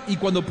aprieta y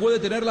cuando puede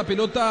tener la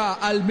pelota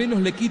al menos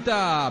le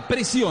quita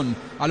presión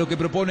a lo que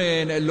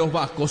proponen los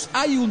vascos.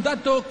 Hay un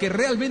dato que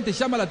realmente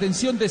llama la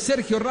atención de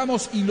Sergio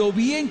Ramos y lo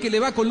bien que le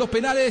va con los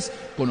penales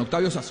con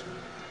Octavio Sasso.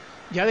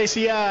 Ya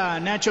decía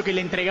Nacho que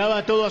le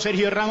entregaba todo a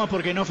Sergio Ramos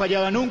porque no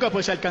fallaba nunca,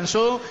 pues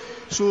alcanzó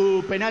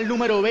su penal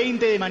número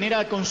 20 de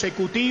manera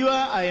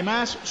consecutiva.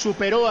 Además,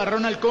 superó a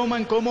Ronald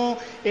Koeman como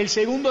el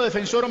segundo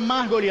defensor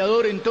más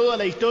goleador en toda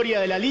la historia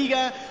de la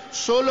Liga,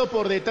 solo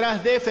por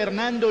detrás de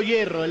Fernando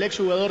Hierro, el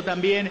exjugador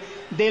también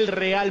del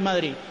Real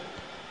Madrid.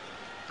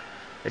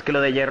 Es que lo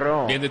de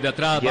Hierro, bien desde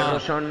atrás,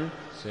 son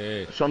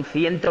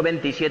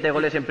 127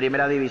 goles en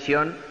primera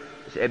división.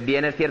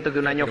 Bien es cierto que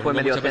un año fue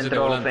medio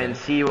centro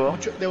ofensivo,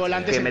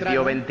 que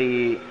metió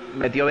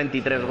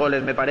 23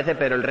 goles me parece,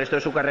 pero el resto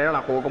de su carrera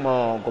la jugó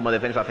como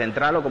defensa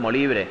central o como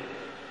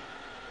libre.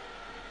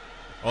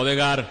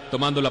 Odegaard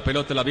tomando la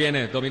pelota, la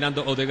viene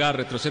dominando Odegaard,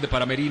 retrocede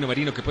para Merino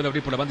que puede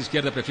abrir por la banda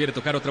izquierda, prefiere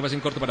tocar otra vez en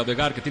corto para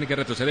Odegaard, que tiene que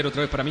retroceder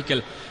otra vez para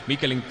Mikel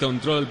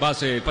encontró el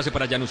pase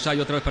para Januzaj,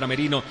 otra vez para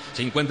Merino,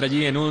 se encuentra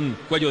allí en un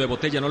cuello de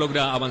botella, no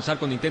logra avanzar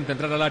cuando intenta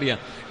entrar al área,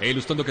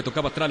 Lustondo que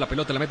tocaba atrás, la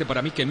pelota la mete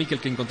para Mikel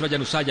que encontró a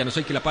Januzaj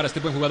que la para, este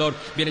buen jugador,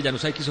 viene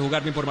Januzaj, quiso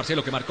jugar bien por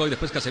Marcelo que marcó y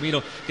después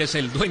Casemiro, que es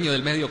el dueño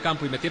del medio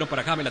campo y metieron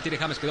para James, la tiene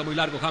James, quedó muy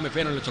largo, James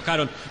Feno le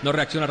chocaron, no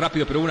reacciona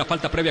rápido, pero hubo una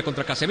falta previa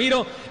contra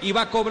Casemiro y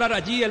va a cobrar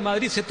allí el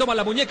Madrid, se toma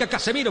la muñeca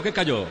Casemiro que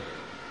cayó.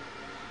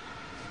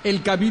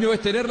 El camino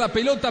es tener la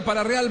pelota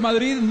para Real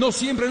Madrid, no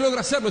siempre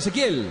logra hacerlo,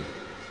 Ezequiel.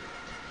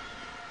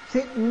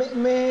 Sí,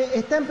 me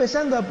está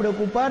empezando a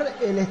preocupar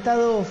el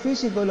estado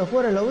físico de los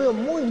jugadores, lo veo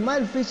muy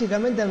mal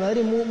físicamente al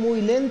Madrid, muy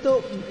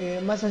lento,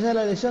 más allá de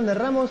la lesión de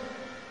Ramos.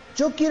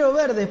 Yo quiero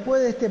ver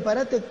después de este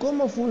parate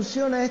cómo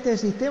funciona este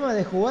sistema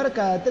de jugar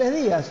cada 3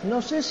 días.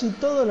 No sé si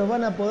todos lo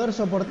van a poder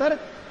soportar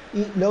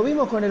y lo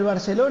vimos con el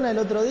Barcelona el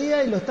otro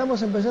día y lo estamos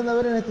empezando a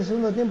ver en este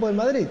segundo tiempo del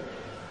Madrid.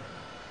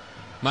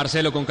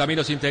 Marcelo con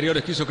caminos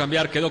interiores quiso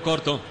cambiar, quedó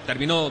corto,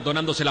 terminó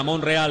donándose la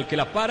Monreal que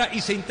la para y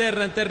se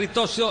interna en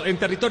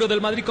territorio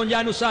del Madrid con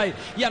Januzaj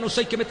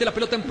que mete la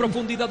pelota en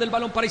profundidad del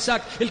balón para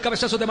Isaac, el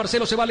cabezazo de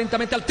Marcelo se va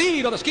lentamente al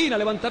tiro de esquina,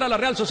 levantará la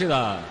Real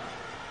Sociedad.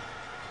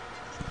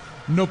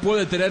 No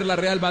puede tener la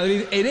Real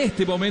Madrid en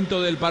este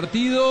momento del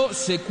partido,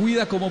 se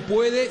cuida como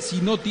puede, si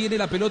no tiene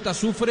la pelota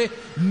sufre,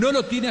 no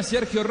lo tiene a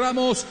Sergio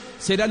Ramos,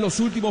 serán los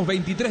últimos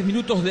 23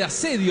 minutos de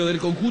asedio del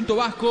conjunto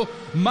vasco,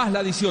 más la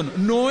adición.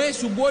 No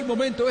es un buen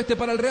momento este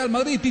para el Real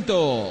Madrid,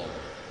 Tito.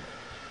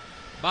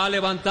 Va a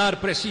levantar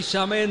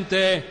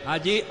precisamente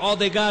allí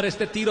Odegaard,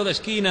 este tiro de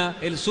esquina,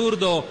 el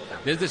zurdo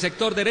desde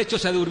sector derecho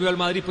se durmió el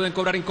Madrid, pueden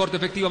cobrar en corto,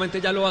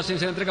 efectivamente ya lo hacen,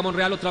 se le entrega a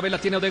Monreal, otra vez la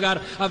tiene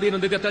Odegaard,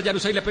 abrieron desde atrás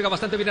Januzaj, le pega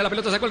bastante bien a la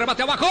pelota, sacó el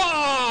remate abajo.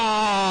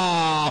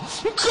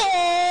 ¡Gol!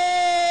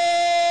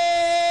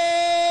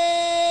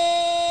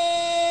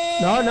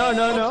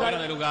 No.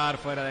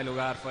 Fuera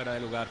de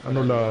lugar.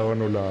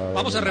 Anulado.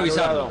 Vamos a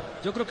revisarlo.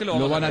 Yo creo que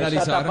lo van a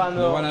analizar.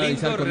 Lo van a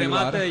analizar con el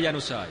remate de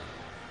Januzaj.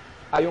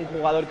 Hay un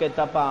jugador que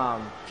tapa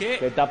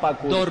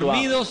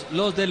dormidos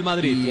los del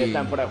Madrid. Y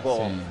están fuera de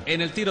juego. Sí.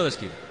 En el tiro de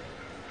esquina.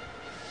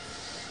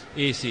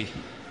 Y sí.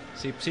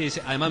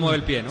 Además mueve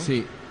el pie, ¿no?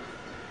 Sí.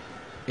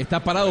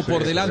 Está parado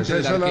por delante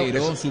del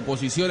arquero. Su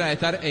posición al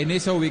estar en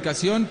esa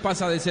ubicación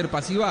pasa de ser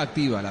pasiva a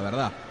activa, la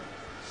verdad.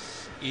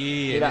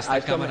 Y en esta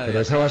cámara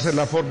pero esa va a ser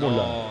la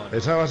fórmula.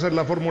 Esa va a ser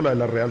la fórmula de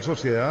la Real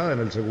Sociedad en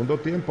el segundo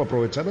tiempo.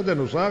 Aprovechar a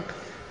Januzaj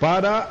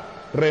para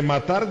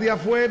rematar de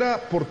afuera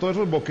por todos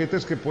esos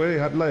boquetes que puede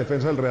dejar la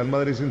defensa del Real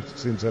Madrid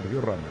sin Sergio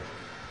Ramos.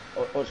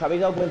 Os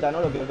habéis dado cuenta, ¿no?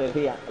 Lo que os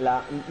decía.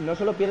 No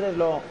solo pierdes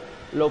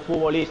lo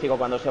futbolístico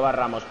cuando se va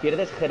Ramos,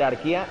 pierdes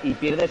jerarquía y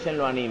pierdes en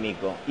lo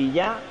anímico. Y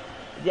ya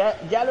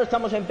lo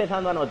estamos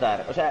empezando a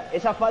notar. O sea,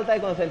 esa falta de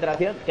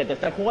concentración que te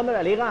estás jugando en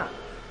la Liga,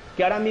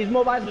 que ahora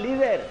mismo vas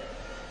líder,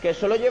 que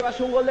solo llevas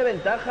un gol de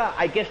ventaja.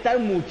 Hay que estar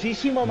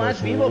muchísimo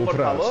más vivo, por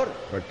favor.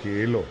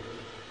 Tranquilo.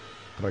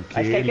 Es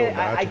que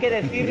hay que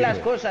decir las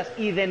cosas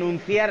y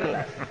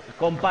denunciarlas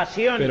con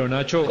pasión. Pero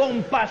Nacho,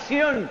 con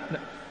pasión.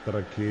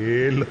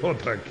 Tranquilo.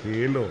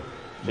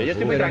 Yo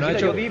estoy muy tranquilo,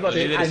 Nacho,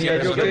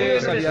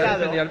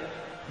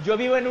 yo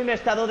vivo en un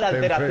estado de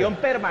alteración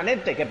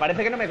permanente, que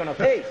parece que no me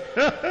conocéis.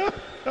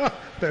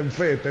 Ten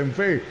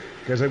fe,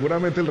 que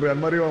seguramente el Real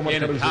Madrid va a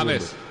marcar el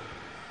segundo.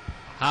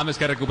 James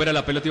que recupera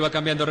la pelota y va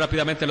cambiando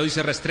rápidamente, lo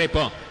dice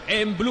Restrepo.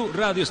 En Blue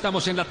Radio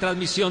estamos en la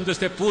transmisión de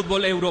este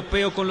fútbol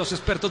europeo con los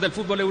expertos del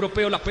fútbol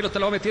europeo. La pelota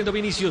la va metiendo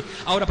Vinicius.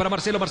 Ahora para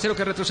Marcelo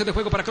que retrocede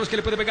juego para Kroos que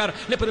le puede pegar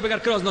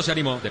Kroos, no se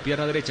animó. De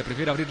pierna derecha,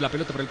 prefiere abrir la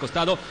pelota por el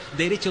costado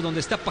derecho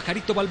donde está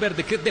Pajarito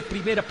Valverde, que de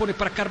primera pone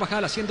para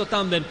Carvajal haciendo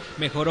tándem.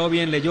 Mejoró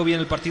bien, leyó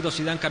bien el partido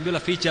Zidane, cambió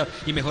las fichas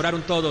y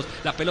mejoraron todos.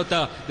 La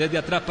pelota desde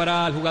atrás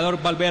para el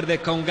jugador Valverde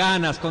con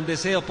ganas, con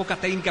deseo, poca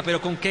técnica, pero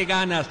con qué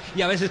ganas.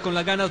 Y a veces con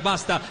las ganas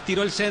basta.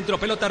 Tiró el centro,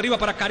 pelota arriba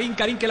para Karim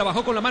que la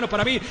bajó con la mano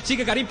para mí,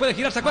 sigue Karim, puede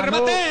girar, sacó el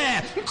remate,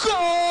 ¡gol!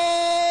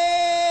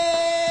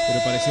 Pero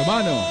pareció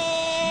mano.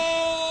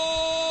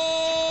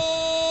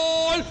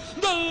 ¡Gol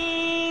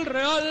del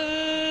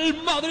Real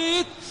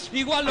Madrid!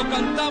 igual lo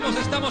cantamos,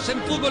 estamos en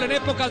fútbol en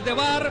épocas de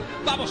VAR.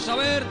 Vamos a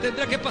ver,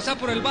 tendrá que pasar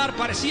por el VAR.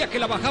 Parecía que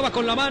la bajaba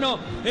con la mano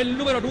el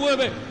número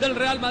 9 del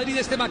Real Madrid,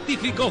 este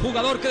magnífico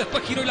jugador que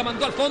después giró y la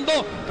mandó al fondo.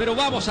 Pero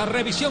vamos a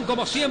revisión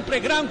como siempre,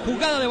 gran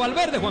jugada de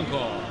Valverde, Juanjo.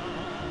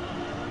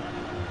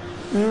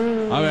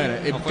 A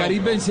ver,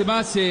 Karim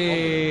Benzema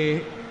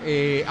se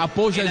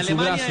apoya en su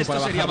brazo para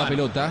bajar la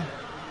pelota.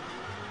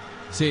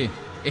 Sí,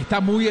 está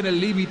muy en el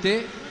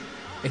límite.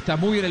 Está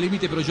muy en el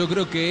límite, pero yo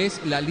creo que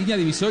es la línea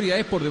divisoria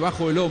es por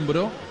debajo del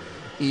hombro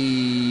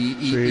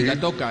y la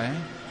toca,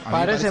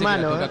 Parece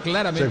mano, toca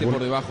claramente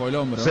por debajo del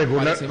hombro.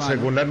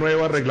 Según la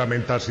nueva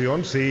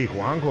reglamentación, sí,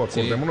 Juanjo,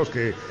 acordémonos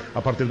que a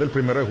partir del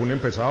 1 de junio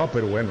empezaba,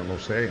 pero bueno, no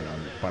sé,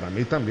 para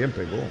mí también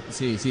pegó.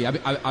 Sí,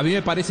 a mí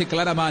me parece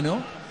clara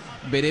mano.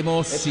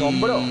 Veremos si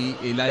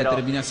la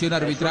determinación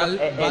arbitral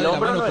va de la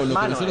mano con lo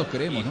que nosotros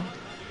queremos, ¿no?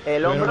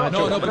 El hombro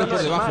no, pero es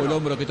por debajo del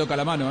hombro que toca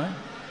la mano,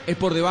 Es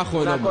por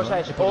debajo del hombro. Una cosa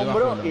es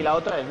hombro y la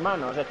otra es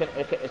mano. O sea,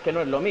 es que no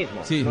es lo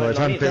mismo. Sí, no es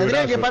antebrazo.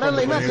 Tendría que parar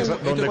la imagen.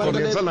 Donde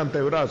comienza el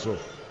antebrazo.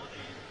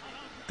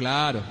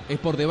 Claro, es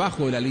por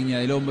debajo de la línea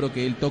del hombro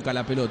que él toca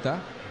la pelota.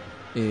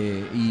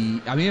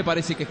 Y a mí me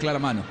parece que es clara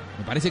mano.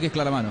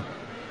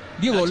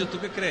 Dio gol. ¿Tú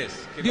qué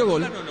crees? Dio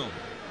gol.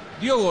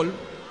 Dio gol.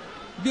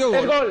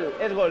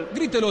 Es gol.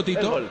 Grítelo,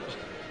 Tito. Gol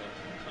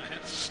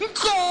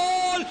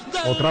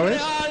del ¿Otra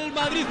vez? Real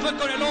Madrid. Fue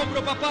con el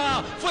hombro,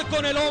 papá. Fue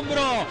con el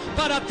hombro.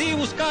 Para ti,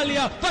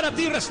 Buscalia. Para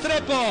ti,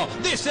 Restrepo.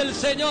 Dice el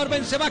señor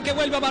Benzema que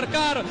vuelve a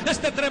marcar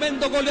este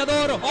tremendo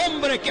goleador.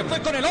 Hombre, que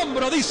fue con el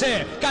hombro,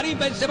 dice Karim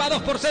Benzema.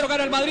 2-0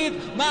 gana el Madrid.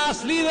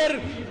 Más líder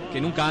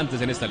que nunca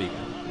antes en esta liga.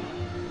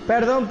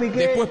 Perdón,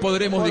 Piqué. Después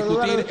podremos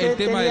discutir el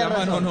tema de la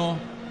mano o no.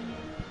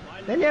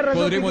 Tenía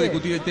razón, Podremos Piqué.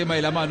 discutir el tema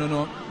de la mano o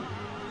no.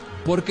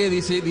 ¿Por qué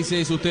dice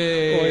eso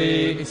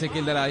usted,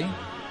 Ezequiel Daray?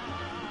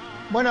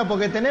 Bueno,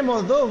 porque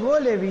tenemos 2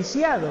 goles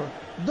viciados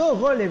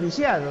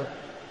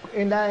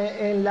en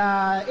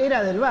la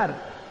era del VAR.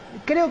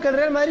 Creo que el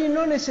Real Madrid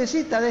no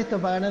necesita de esto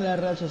para ganar la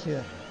Real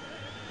Sociedad.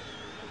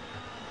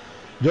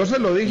 Yo se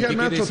lo dije a qué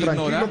Nacho, quiere decir,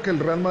 tranquilo, Nora? que el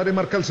Real Madrid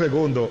marca el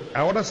segundo.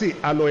 Ahora sí,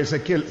 a lo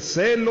Ezequiel,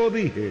 se lo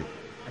dije.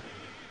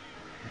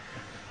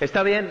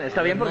 Está bien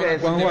porque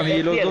Juanjo, a mí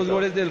es los cierto. 2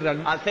 goles del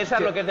Real Al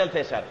César lo que es del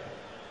César.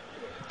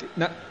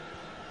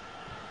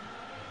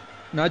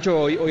 Nacho,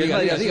 hoy el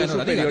Madrid ha sido Nora,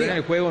 superior en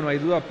el juego, no hay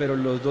duda, pero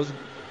los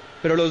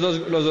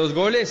dos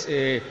goles,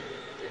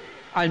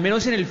 al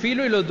menos en el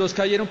filo, y los dos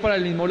cayeron para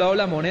el mismo lado de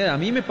la moneda. A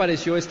mí me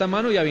pareció esta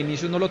mano y a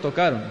Vinicius no lo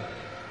tocaron,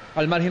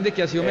 al margen de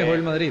que ha sido mejor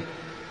el Madrid.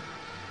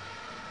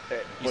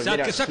 Pues Isaac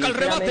mira, que saca el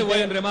remate,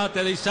 buen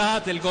remate de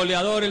Isaac, el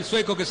goleador, el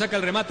sueco que saca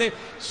el remate,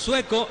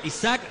 sueco,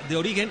 Isaac de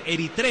origen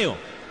eritreo,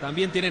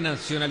 también tiene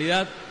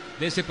nacionalidad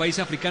de ese país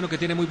africano que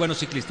tiene muy buenos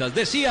ciclistas.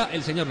 Decía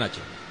el señor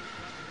Nacho.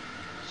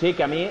 Sí,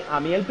 que a mí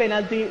el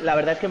penalti, la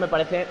verdad es que me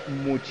parece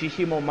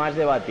muchísimo más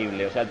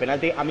debatible. O sea, el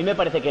penalti, a mí me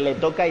parece que le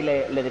toca y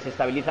le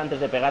desestabiliza antes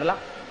de pegarla,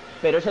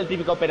 pero es el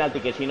típico penalti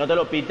que si no te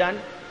lo pitan,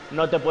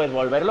 no te puedes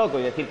volver loco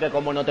y decir que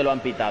como no te lo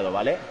han pitado,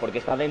 ¿vale? Porque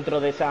está dentro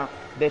de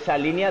esa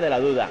línea de la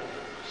duda.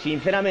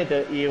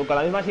 Sinceramente, y con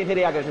la misma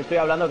sinceridad que os estoy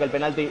hablando, que el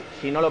penalti,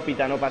 si no lo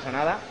pita, no pasa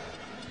nada,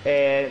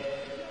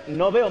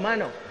 no veo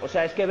mano. O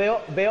sea, es que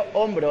veo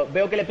hombro,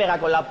 veo que le pega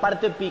con la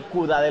parte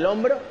picuda del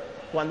hombro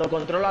cuando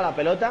controla la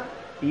pelota.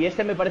 Y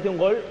este me parece un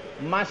gol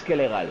más que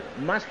legal.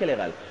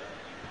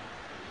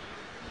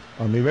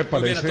 A mí me Muy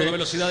parece... bien, a toda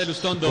velocidad de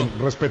Lustondo.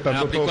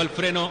 Respetando aplicó todo. el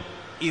freno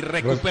y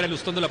recupera el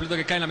Lustondo la pelota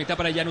que cae en la mitad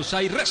para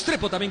Januzaj.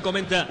 Restrepo también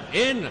comenta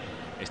en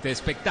este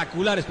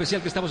espectacular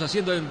especial que estamos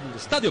haciendo en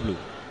Estadio Blue.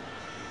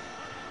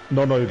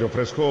 No, y le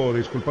ofrezco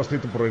disculpas,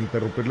 Tito, por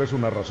interrumpirle su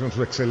narración,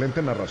 su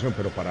excelente narración,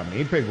 pero para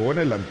mí pegó en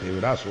el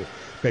antebrazo.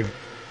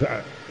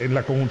 En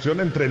la conjunción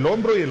entre el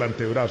hombro y el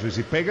antebrazo, y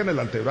si pega en el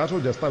antebrazo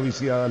ya está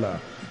viciada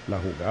la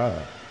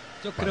jugada.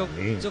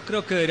 Yo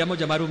creo que deberíamos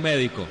llamar a un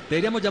médico,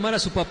 deberíamos llamar a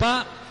su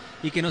papá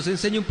y que nos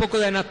enseñe un poco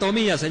de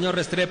anatomía, señor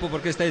Restrepo,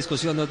 porque esta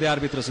discusión no es de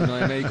árbitros sino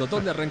de médicos.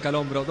 ¿Dónde arranca el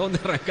hombro? ¿Dónde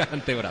arranca el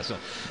antebrazo?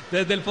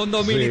 Desde el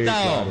fondo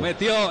Militao, claro.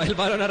 Metió el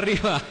balón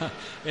arriba,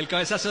 el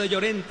cabezazo de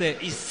Llorente,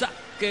 Isaac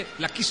que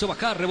la quiso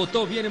bajar,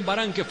 rebotó bien en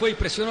Varane, que fue y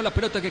presionó la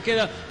pelota que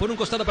queda por un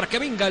costado para que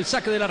venga el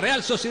saque de la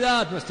Real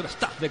Sociedad. Nuestro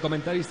staff de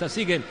comentaristas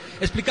siguen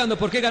explicando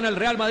por qué gana el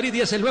Real Madrid y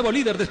es el nuevo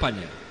líder de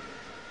España.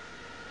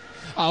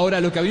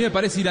 Ahora, lo que a mí me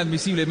parece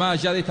inadmisible, más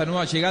allá de esta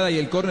nueva llegada y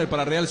el córner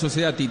para Real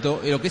Sociedad,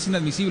 Tito, lo que es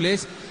inadmisible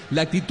es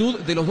la actitud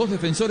de los dos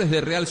defensores de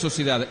Real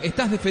Sociedad.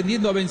 Estás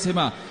defendiendo a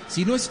Benzema,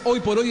 si no es hoy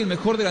por hoy el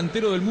mejor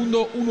delantero del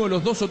mundo, uno de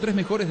los 2 o 3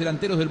 mejores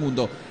delanteros del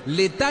mundo,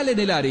 letal en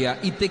el área,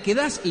 y te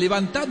quedás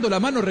levantando la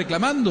mano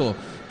reclamando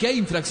que hay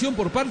infracción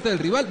por parte del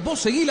rival.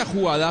 Vos seguís la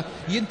jugada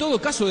y en todo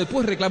caso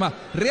después reclamás.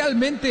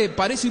 Realmente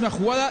parece una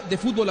jugada de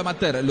fútbol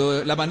amateur,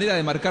 la manera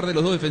de marcar de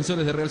los dos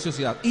defensores de Real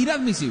Sociedad.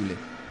 Inadmisible.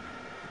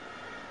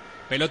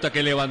 Pelota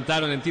que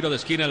levantaron en tiro de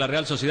esquina. La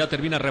Real Sociedad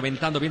termina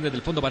reventando bien desde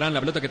el fondo Varane.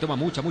 La pelota que toma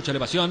mucha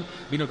elevación.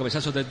 Vino el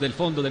cabezazo desde el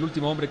fondo del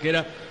último hombre que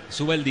era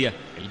Zubeldia.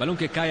 El balón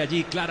que cae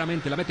allí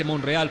claramente la mete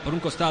Monreal por un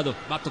costado.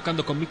 Va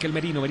tocando con Mikel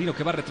Merino. Merino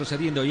que va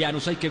retrocediendo.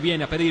 Januzaj que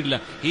viene a pedirla.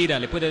 Gira,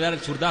 le puede dar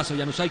el zurdazo.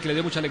 Januzaj que le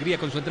dio mucha alegría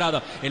con su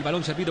entrada. El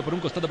balón servido por un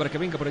costado para que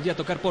venga por allí a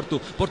tocar Portu.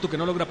 Portu que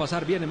no logra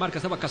pasar. Viene, marca,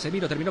 estaba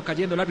Casemiro. Terminó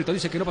cayendo. El árbitro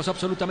dice que no pasó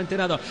absolutamente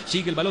nada.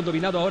 Sigue el balón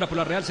dominado ahora por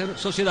la Real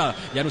Sociedad.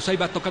 Januzaj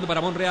va tocando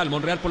para Monreal.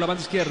 Monreal por la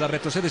banda izquierda.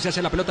 Retrocede, se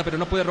hace la pelota, pero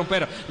no puede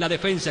romper la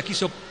defensa.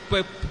 Quiso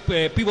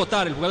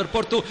pivotar el jugador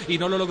Portu y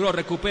no lo logró.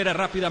 Recupera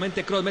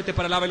rápidamente Kroos, mete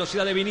para la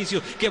velocidad de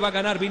Vinicius, que va a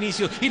ganar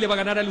Vinicius y le va a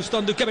ganar a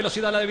Lustondo. Y qué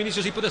velocidad la de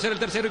Vinicius, y puede ser el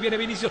tercero. Y viene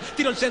Vinicius,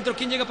 tiro el centro.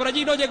 ¿Quién llega por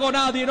allí? No llegó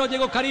nadie, no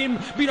llegó Karim.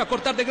 Vino a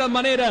cortar de gran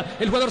manera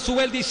el jugador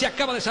Zubeldia y se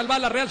acaba de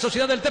salvar la Real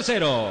Sociedad del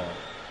tercero.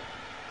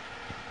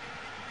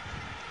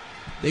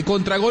 De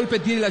contragolpe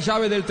tiene la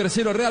llave del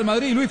tercero Real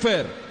Madrid, Luis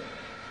Fer.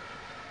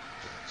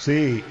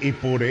 Sí, y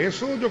por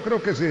eso yo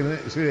creo que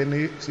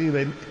Zinedine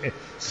Zidane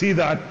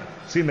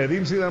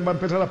va a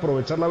empezar a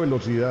aprovechar la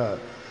velocidad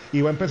y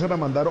va a empezar a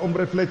mandar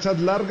hombres flechas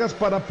largas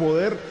para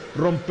poder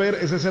romper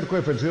ese cerco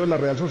defensivo de la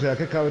Real Sociedad,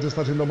 que cada vez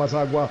está haciendo más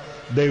agua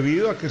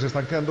debido a que se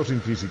están quedando sin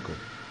físico.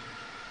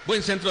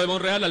 Buen centro de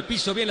Monreal al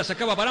piso, bien la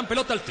sacaba Varane,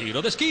 pelota al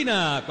tiro de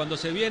esquina. Cuando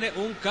se viene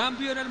un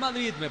cambio en el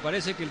Madrid, me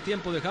parece que el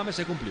tiempo de James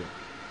se cumplió.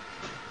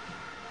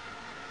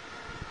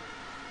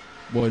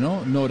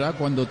 Bueno, Nora,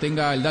 cuando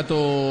tenga el dato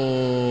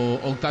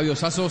Octavio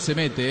Sasso, se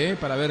mete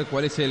para ver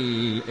cuál es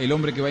el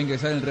hombre que va a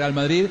ingresar en el Real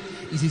Madrid.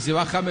 Y si se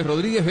va James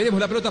Rodríguez, veremos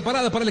la pelota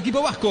parada para el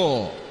equipo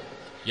vasco.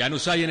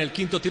 Januzaj en el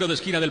quinto tiro de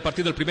esquina del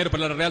partido, el primero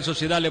para la Real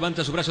Sociedad,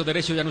 levanta su brazo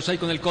derecho, Januzaj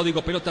con el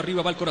código, pelota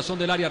arriba, va al corazón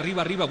del área,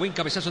 arriba, buen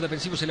cabezazo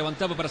defensivo, se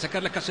levantaba para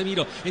sacarle a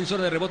Casemiro, en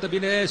zona de rebote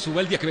viene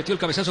Zubeldia que metió el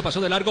cabezazo, pasó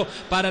de largo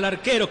para el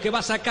arquero que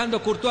va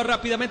sacando Courtois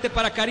rápidamente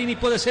para Karim y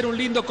puede ser un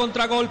lindo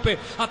contragolpe.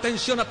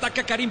 Atención,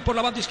 ataca Karim por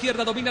la banda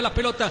izquierda, domina la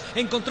pelota,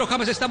 encontró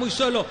James, está muy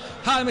solo,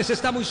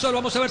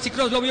 vamos a ver si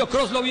Kroos lo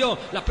vio,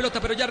 la pelota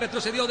pero ya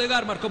retrocedió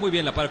Odegaard, marcó muy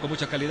bien la par con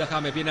mucha calidad,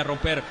 James viene a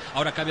romper,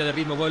 ahora cambia de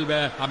ritmo,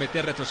 vuelve a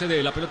meter,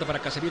 retrocede la pelota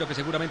para Casemiro que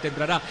seguramente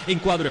entrará en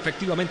cuadro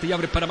efectivamente y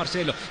abre para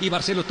Marcelo y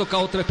Marcelo toca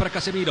otra vez para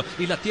Casemiro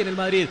y la tiene el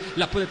Madrid,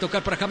 la puede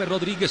tocar para James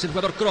Rodríguez, el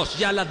jugador Kroos,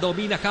 ya la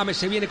domina James,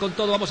 se viene con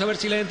todo, vamos a ver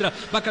si le entra,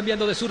 va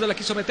cambiando de zurda, la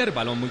quiso meter,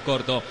 balón muy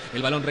corto,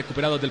 el balón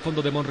recuperado del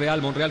fondo de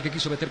Monreal que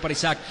quiso meter para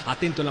Isaac,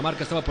 atento en la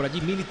marca, estaba por allí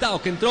Militao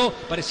que entró,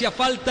 parecía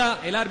falta,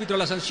 el árbitro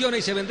la sanciona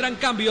y se vendrán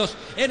cambios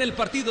en el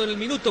partido en el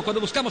minuto,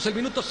 cuando buscamos el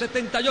minuto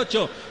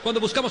 78,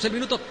 cuando buscamos el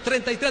minuto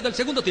 33 del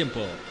segundo tiempo.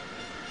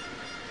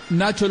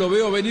 Nacho, lo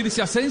veo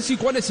venirse a Asensio.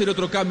 ¿Cuál es el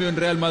otro cambio en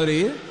Real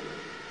Madrid?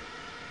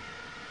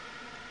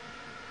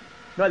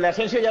 No, el de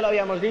Asensio ya lo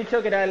habíamos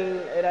dicho, que era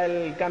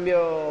el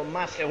cambio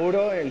más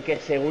seguro, el que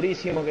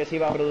segurísimo que se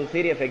iba a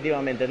producir y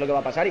efectivamente es lo que va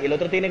a pasar. Y el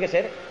otro tiene que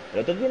ser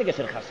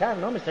Hazard,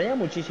 ¿no? Me extraña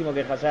muchísimo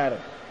que Hazard...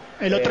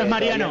 El otro es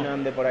Mariano.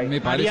 Me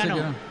parece que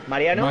no.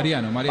 ¿Mariano?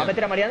 ¿Va a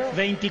meter a Mariano?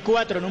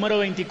 24, número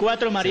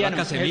 24,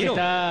 Mariano. El que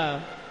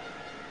está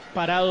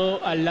parado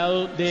al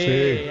lado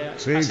de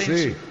Asensio.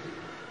 Sí.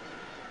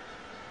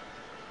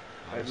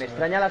 Me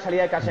extraña la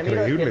salida de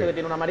Casemiro, es cierto que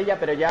tiene una amarilla,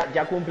 pero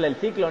ya cumple el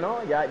ciclo, ¿no?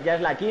 Ya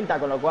es la quinta,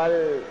 con lo cual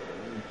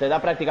te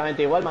da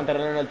prácticamente igual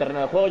mantenerlo en el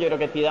terreno de juego. Yo creo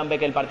que Zidane ve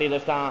que el partido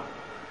está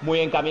muy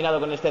encaminado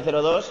con este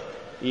 0-2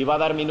 y va a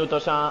dar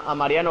minutos a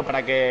Mariano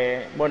para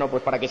que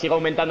siga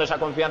aumentando esa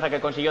confianza que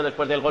consiguió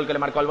después del gol que le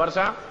marcó al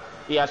Barça,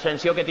 y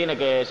Asensio que tiene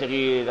que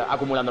seguir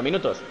acumulando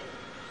minutos.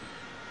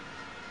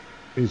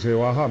 Y se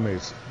va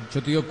James.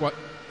 Yo te digo,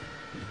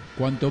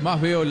 cuanto más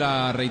veo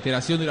la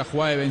reiteración de la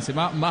jugada de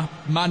Benzema, más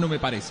mano me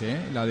parece,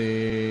 la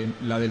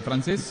del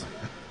francés,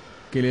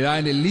 que le da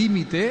en el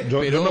límite,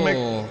 pero no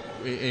me...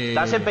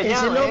 Estás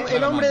empeñado,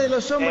 el hombre de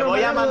los hombros. Te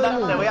voy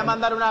a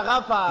mandar una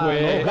gafa,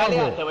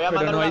 Galia, te voy a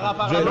mandar una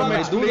gafa. Yo no me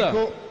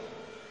explico.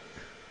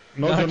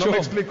 Yo no me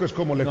explico, es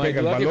como le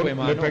pega el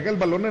balón, le pega el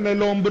balón en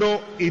el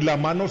hombro y la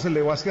mano se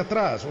le va hacia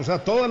atrás, o sea,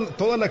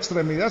 toda la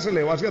extremidad se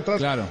le va hacia atrás,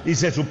 claro. Y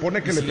se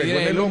supone que le pegó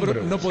en el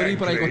hombro. No podría ir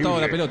por ahí costado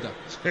de la pelota.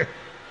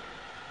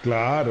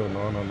 Claro,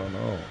 no.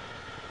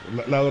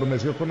 La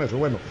adormeció con eso.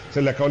 Bueno,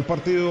 se le acabó el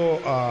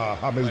partido a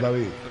James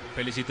David.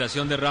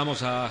 Felicitación de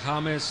Ramos a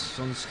James.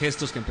 Son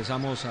gestos que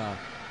empezamos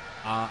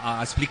a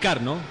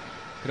explicar, ¿no?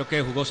 Creo que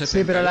jugó 78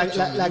 Sí, pero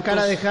la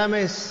cara de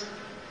James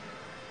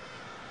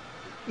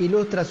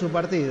ilustra su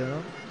partido, ¿no?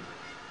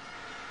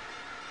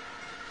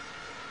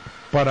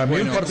 Para mí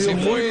un partido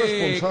muy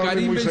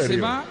responsable y muy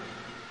serio.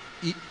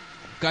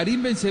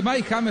 Karim Benzema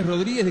y James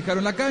Rodríguez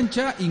dejaron la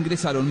cancha,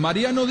 ingresaron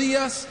Mariano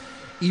Díaz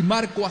y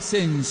Marco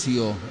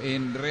Asensio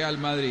en Real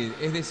Madrid,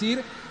 es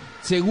decir,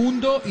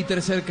 segundo y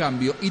tercer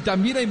cambio. Y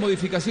también hay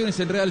modificaciones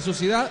en Real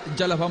Sociedad,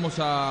 ya las vamos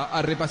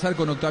a repasar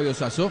con Octavio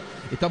Sasso.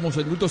 Estamos en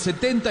el minuto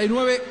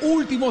 79,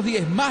 últimos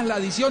 10 más la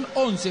adición,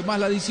 11 más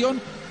la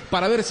adición,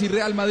 para ver si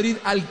Real Madrid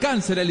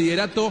alcanza el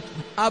liderato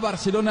a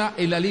Barcelona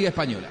en la Liga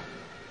Española.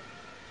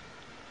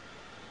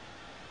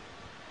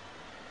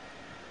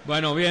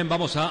 Bueno, bien,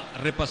 vamos a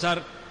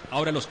repasar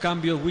Ahora los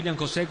cambios, William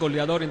José,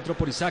 goleador, entró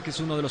por Isaac, es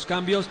uno de los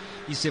cambios,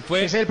 y se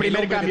fue. Ese es el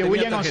primer cambio,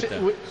 William José,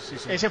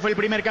 ese fue el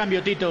primer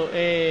cambio, Tito.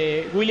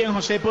 William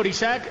José por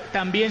Isaac,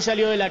 también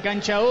salió de la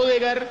cancha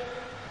Odegaard,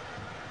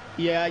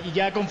 y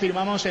ya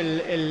confirmamos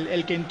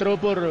el que entró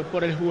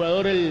por el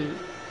jugador,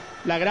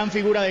 la gran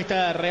figura de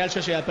esta Real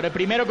Sociedad. Pero el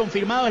primero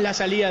confirmado es la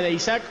salida de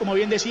Isaac, como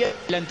bien decía,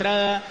 la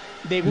entrada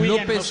de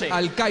William José. López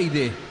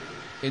Alcaide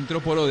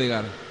entró por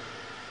Odegaard.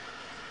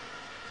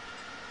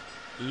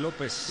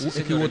 López, sí,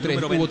 señor,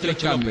 hubo tres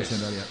cambios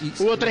en realidad.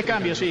 Hubo tres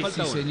cambios, sí.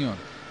 Sí, señor.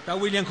 Está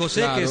William José,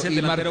 claro, que es el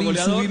delantero Martín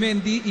goleador.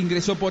 Zubimendi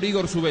ingresó por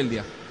Igor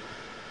Zubeldia.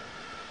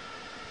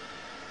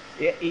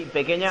 Y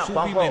pequeña,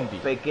 Juanjo,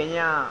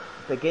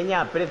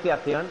 pequeña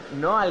apreciación,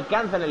 no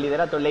alcanza en el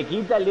liderato, le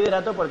quita el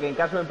liderato porque en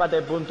caso de empate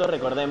de puntos,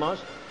 recordemos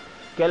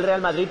que el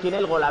Real Madrid tiene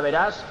el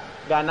golaverás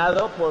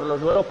ganado por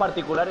los duelos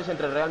particulares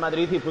entre Real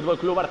Madrid y Fútbol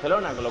Club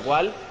Barcelona, con lo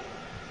cual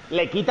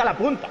le quita la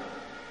punta.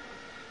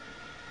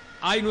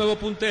 Hay nuevo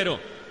puntero,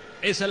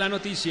 esa es la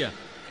noticia.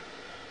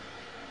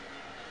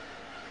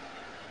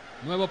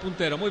 Nuevo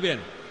puntero, muy bien.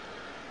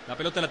 La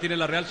pelota la tiene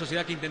la Real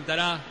Sociedad, que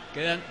intentará,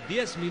 quedan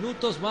 10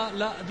 minutos más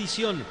la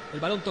adición. El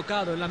balón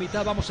tocado en la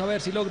mitad, vamos a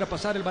ver si logra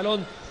pasar el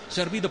balón,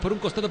 servido por un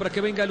costado para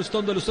que venga el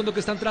Ustondo que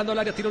está entrando al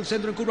área, tira un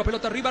centro en curva,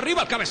 pelota arriba,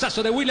 el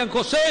cabezazo de William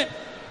José.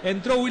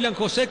 Entró William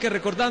José, que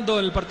recordando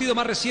el partido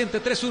más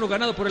reciente, 3-1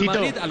 ganado por el Tito.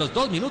 Madrid, a los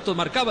 2 minutos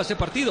marcaba ese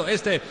partido,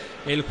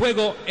 el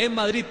juego en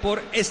Madrid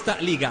por esta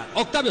liga.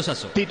 Octavio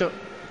Sasso. Tito,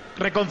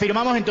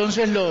 reconfirmamos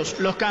entonces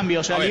los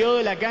cambios. Salieron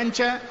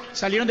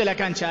de la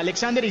cancha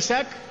Alexander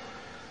Isaac,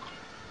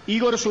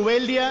 Igor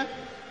Zubeldia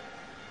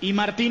y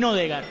Martín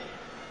Odegaard.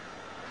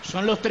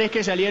 Son los tres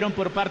que salieron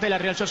por parte de la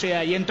Real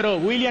Sociedad. Y entró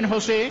William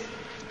José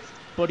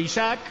por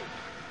Isaac,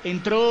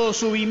 entró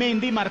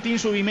Martín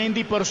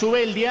Zubimendi por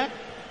Zubeldia,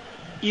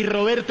 y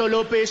Roberto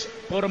López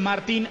por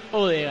Martín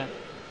Odegaard.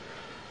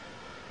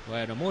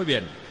 Bueno, muy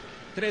bien.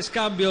 3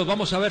 cambios.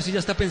 Vamos a ver si ya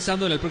está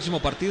pensando en el próximo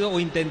partido o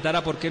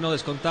intentará, por qué no,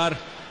 descontar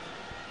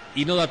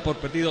y no dar por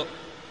perdido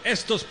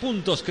estos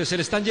puntos que se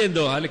le están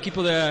yendo al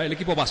equipo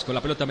vasco. La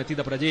pelota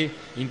metida por allí,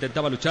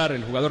 intentaba luchar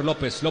el jugador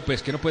López,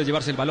 que no puede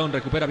llevarse el balón,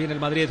 recupera bien el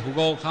Madrid,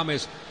 jugó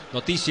James,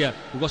 noticia,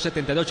 jugó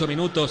 78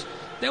 minutos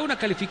de una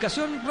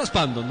calificación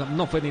raspando,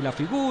 no fue ni la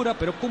figura,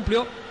 pero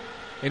cumplió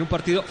en un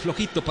partido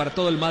flojito para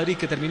todo el Madrid,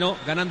 que terminó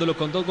ganándolo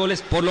con 2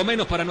 goles, por lo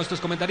menos para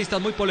nuestros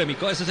comentaristas, muy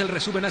polémico. Ese es el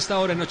resumen hasta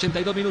ahora. En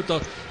 82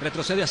 minutos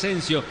retrocede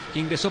Asensio, que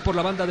ingresó por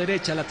la banda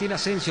derecha, la tiene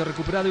Asensio,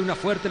 recuperado de una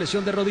fuerte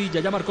lesión de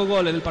rodilla, ya marcó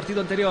gol en el partido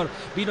anterior,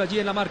 vino allí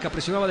en la marca,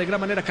 presionaba de gran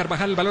manera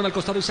Carvajal, el balón al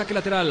costado y saque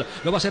lateral,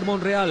 lo va a hacer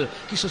Monreal,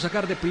 quiso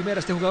sacar de primera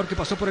este jugador que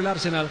pasó por el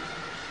Arsenal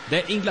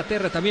de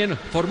Inglaterra, también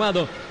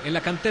formado en la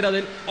cantera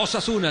del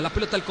Osasuna. La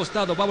pelota al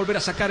costado, va a volver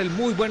a sacar el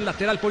muy buen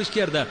lateral por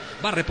izquierda,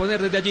 va a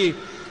reponer desde allí.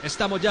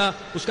 Estamos ya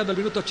buscando el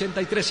minuto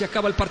 83 y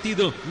acaba el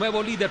partido.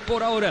 Nuevo líder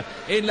por ahora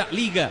en la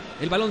liga.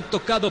 El balón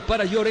tocado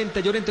para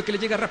Llorente, que le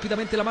llega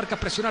rápidamente la marca a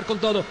presionar con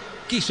todo.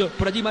 Quiso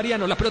por allí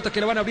Mariano, la pelota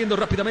que la van abriendo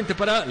rápidamente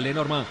para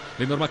Lenormand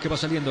que va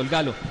saliendo, el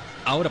galo.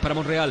 Ahora para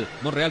Monreal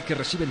que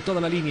recibe en toda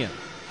la línea.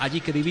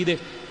 Allí que divide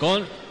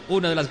con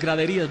una de las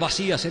graderías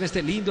vacías en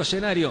este lindo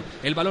escenario.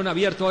 El balón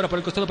abierto ahora por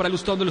el costado para el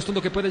Ustondo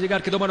que puede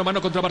llegar, quedó mano a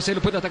mano contra Barcelo,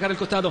 puede atacar el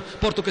costado,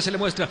 Porto que se le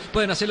muestra,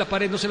 pueden hacer la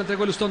pared, no se la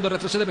entregó el Ustondo,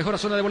 retrocede mejor a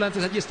zona de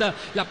volantes, allí está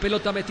la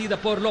pelota metida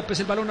por López,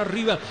 el balón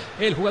arriba,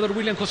 el jugador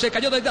William José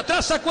cayó desde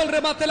atrás, sacó el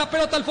remate, la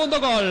pelota al fondo,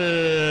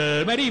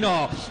 gol,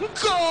 Merino,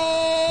 gol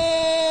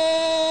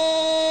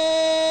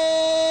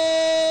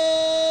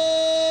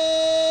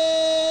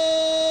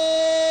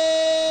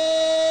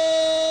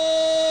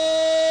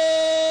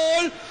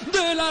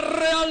de la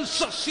Real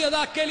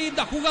Sociedad. Qué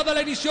linda jugada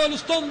la inició el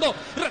Ustondo,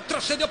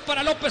 retrocedió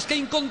para López, que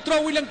encontró a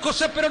William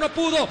José pero no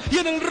pudo, y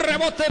en el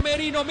rebote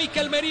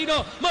Mikel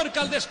Merino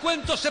marca el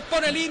descuento, se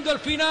pone lindo el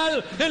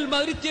final. El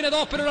Madrid tiene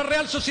 2, pero la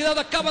Real Sociedad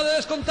acaba de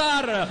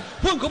descontar.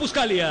 Juanjo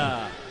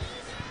Buscalia.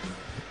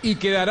 Y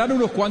quedarán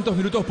unos cuantos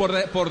minutos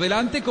por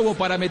delante como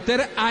para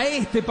meter a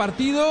este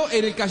partido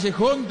en el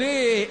callejón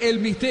del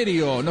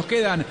misterio. Nos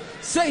quedan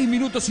 6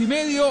 minutos y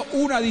medio,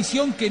 una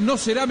adición que no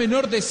será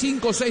menor de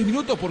 5 o 6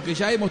 minutos porque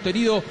ya hemos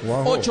tenido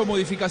 8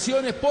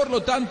 modificaciones, por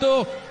lo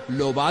tanto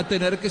lo va a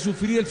tener que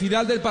sufrir el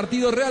final del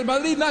partido Real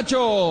Madrid,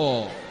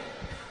 Nacho.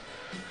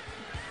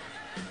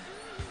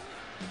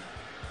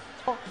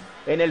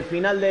 En el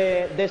final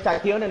de esta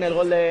acción, en el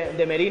gol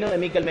de Merino, de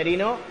Mikel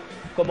Merino,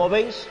 como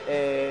veis,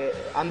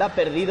 anda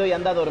perdido y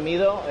anda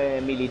dormido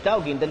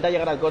Militao, que intenta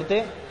llegar al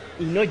corte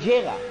y no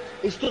llega.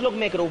 Esto es lo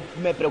que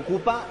me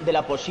preocupa de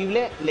la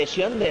posible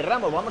lesión de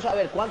Ramos. Vamos a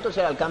ver cuánto es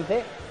el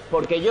alcance,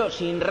 porque yo,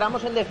 sin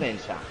Ramos en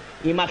defensa,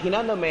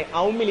 imaginándome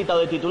a un Militao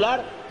de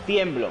titular,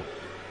 tiemblo.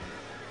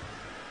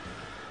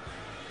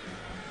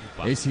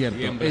 Es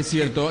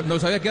cierto.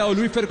 Nos había quedado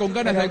Luisfer con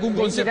ganas de algún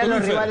concepto. Mirá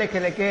los rivales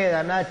que le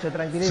quedan, Nacho,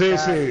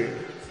 tranquilidad. Sí.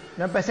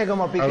 No empecé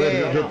como Piqué. A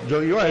ver,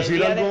 yo iba a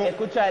decir algo.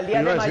 Escucha, el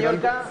día de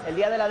Mallorca, el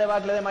día de la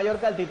debacle de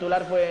Mallorca, el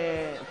titular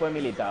fue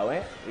Militao,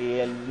 ¿eh? Y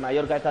el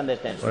Mallorca está en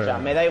descenso. O sea,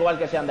 me da igual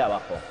que sean de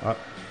abajo.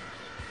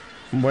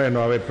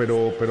 Bueno, a ver,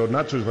 pero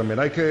Nacho, también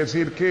hay que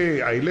decir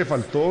que ahí le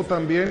faltó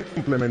también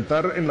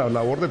complementar en la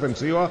labor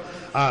defensiva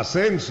a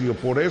Asensio.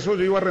 Por eso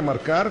yo iba a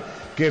remarcar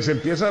que se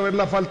empieza a ver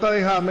la falta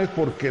de James,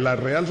 porque la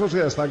Real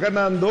Sociedad está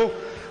ganando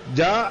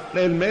ya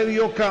el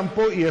medio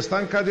campo y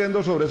están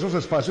cayendo sobre esos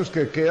espacios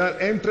que quedan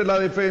entre la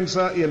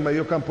defensa y el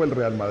medio campo del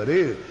Real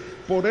Madrid.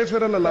 Por eso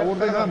era la labor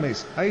de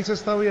James. Ahí se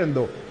está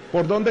viendo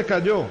por dónde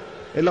cayó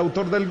el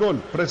autor del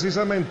gol,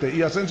 precisamente,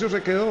 y Asensio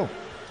se quedó.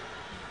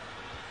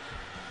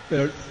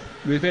 Pero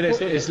Luis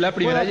Pérez, es la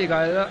primera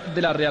llegada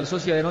de la Real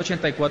Sociedad en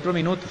 84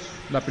 minutos,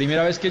 la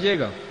primera vez que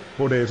llega.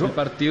 Por eso. El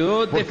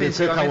partido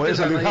defensivamente acabó de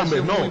salir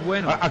James, muy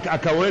bueno.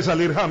 Acabó de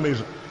salir James,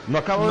 no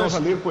acabó de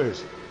salir,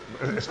 pues.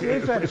 Es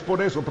que es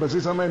por eso,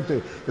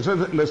 precisamente.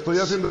 Eso le estoy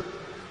haciendo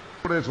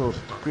por eso,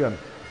 Julián.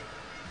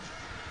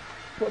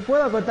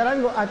 ¿Puedo contar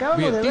algo?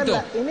 Acabamos de ver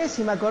la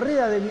enésima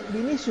corrida de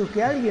Vinicius,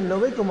 que alguien lo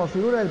ve como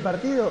figura del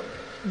partido.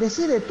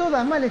 Decide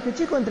todas mal, este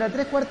chico entra a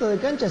 3/4 de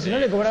cancha, si no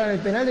le cobraban el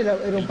penal era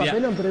un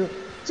papelón, pero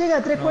llega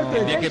a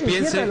 3/4 de cancha y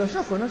cierra los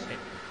ojos, ¿no?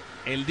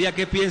 El día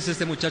que piense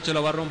este muchacho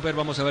lo va a romper,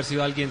 vamos a ver si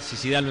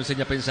Zidane lo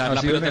enseña a pensar.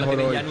 La pelota la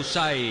tiene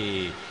Januzaj.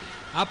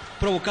 Ha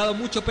provocado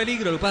mucho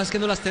peligro, lo que pasa es que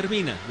no las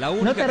termina. La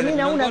única no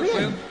termina una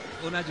bien.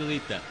 Fue una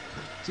ayudita.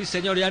 Sí,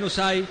 señor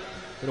Januzaj,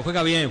 pero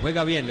juega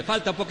bien. Le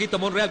falta un poquito a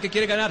Monreal, que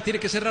quiere ganar, tiene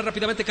que cerrar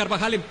rápidamente.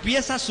 Carvajal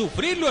empieza a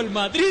sufrirlo el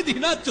Madrid y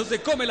Nacho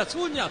se come las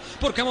uñas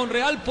porque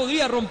Monreal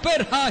podría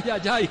romper.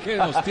 Ay, ¿qué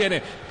nos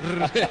tiene?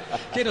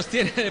 ¿Qué nos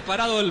tiene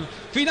deparado el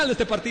final de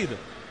este partido?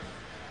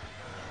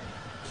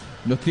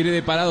 Nos tiene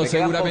deparado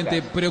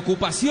seguramente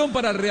preocupación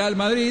para el Real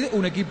Madrid,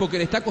 un equipo que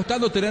le está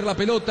costando tener la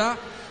pelota,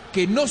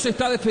 que no se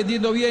está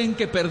defendiendo bien,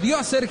 que perdió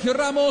a Sergio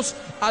Ramos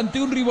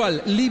ante un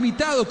rival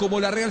limitado como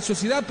la Real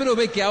Sociedad, pero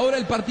ve que ahora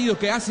el partido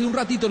que hace un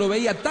ratito lo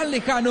veía tan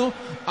lejano,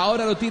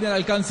 ahora lo tiene al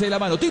alcance de la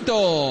mano.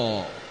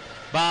 ¡Tito!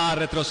 Va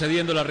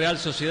retrocediendo la Real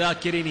Sociedad,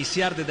 quiere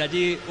iniciar desde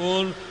allí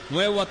un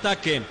nuevo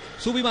ataque.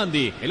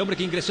 Subimandi, el hombre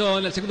que ingresó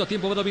en el segundo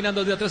tiempo, va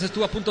dominando desde atrás,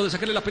 estuvo a punto de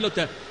sacarle la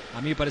pelota.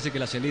 A mí me parece que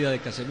la salida de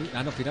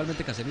Casemiro...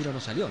 finalmente Casemiro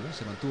no salió, ¿no?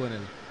 Se mantuvo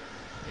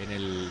en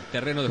el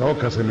terreno de juego. No,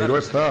 Casemiro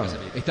está.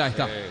 Está.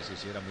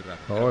 Sí, era muy raro.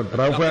 No, el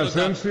trago fue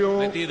Asensio,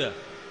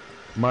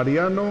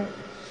 Mariano.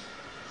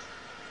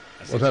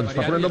 O sea,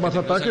 está poniendo más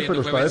ataque,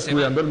 pero está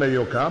descuidando el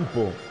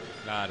mediocampo.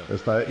 Claro.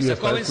 Y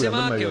sacó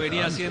Benzema, que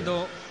venía haciendo,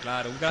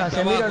 un gran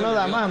Casemiro trabajo. no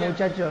da más,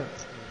 muchachos.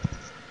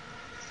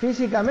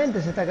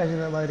 Físicamente se está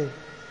cayendo el Madrid.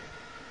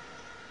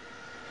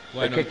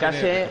 Bueno, es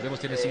que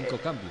tiene 5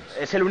 cambios.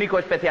 Es el único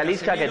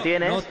especialista Casemiro que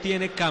tiene. No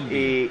tiene cambio.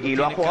 Y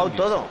lo ha jugado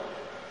todo.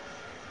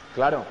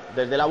 Claro,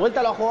 desde la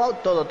vuelta lo ha jugado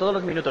todos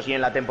los minutos. Y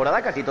en la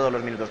temporada casi todos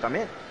los minutos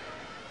también.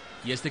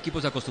 Y este equipo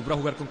se acostumbró a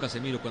jugar con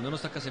Casemiro. Cuando no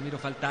está Casemiro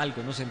falta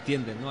algo, no se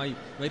entiende, no hay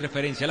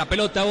referencia. La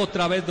pelota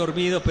otra vez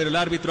dormido, pero el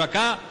árbitro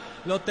acá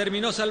lo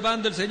terminó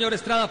salvando el señor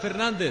Estrada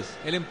Fernández,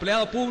 el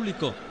empleado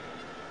público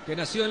que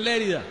nació en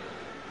Lérida.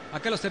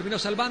 Acá los terminó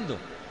salvando,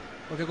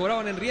 porque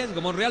cobraban en riesgo.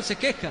 Monreal se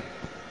queja.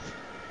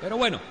 Pero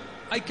bueno,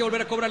 hay que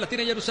volver a cobrar. La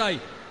tiene Januzaj.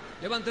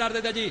 Le va a entrar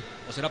desde allí.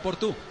 O será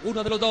Portu,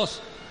 uno de los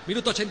dos.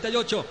 Minuto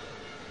 88.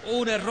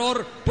 Un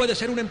error puede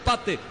ser un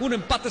empate. Un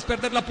empate es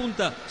perder la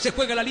punta. Se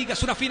juega la liga,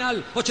 es una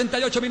final.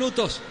 88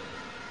 minutos.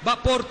 Va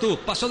Portu,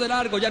 pasó de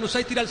largo.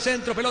 Januzaj tira al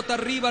centro, pelota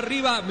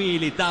arriba.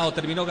 Militao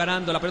terminó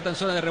ganando la pelota en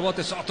zona de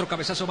rebotes. Otro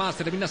cabezazo más,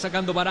 termina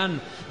sacando Varane.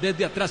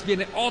 Desde atrás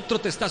viene otro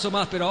testazo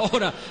más, pero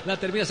ahora la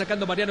termina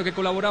sacando Mariano, que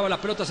colaboraba. La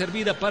pelota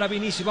servida para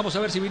Vinicius. Vamos a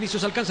ver si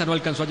Vinicius alcanza. No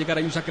alcanzó a llegar.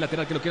 Hay un saque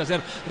lateral que lo quiere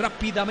hacer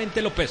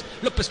rápidamente López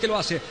que lo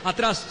hace.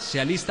 Atrás se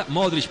alista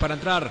Modric para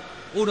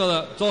entrar. Uno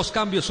de los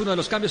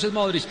cambios es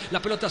Modric. La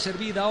pelota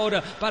servida ahora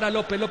para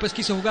López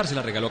quiso jugar, se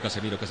la regaló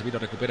Casemiro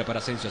recupera para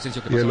Asensio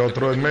que y el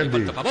otro es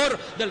Mendy. A favor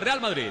del Real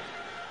Madrid.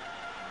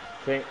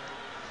 Sí.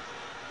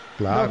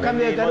 Claro. Dos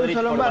cambios de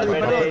Caruso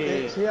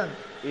Lombardi,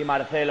 y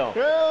Marcelo.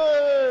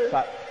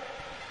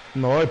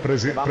 No,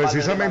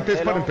 precisamente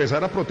es para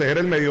empezar a proteger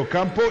el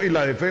mediocampo y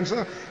la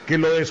defensa, que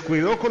lo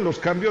descuidó con los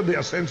cambios de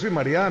Asensio y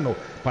Mariano.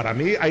 Para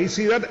mí, ahí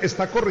Zidane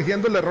está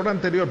corrigiendo el error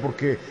anterior,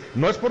 porque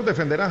no es por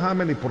defender a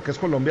James ni porque es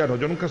colombiano,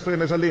 yo nunca estoy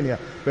en esa línea,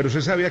 pero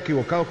sí se había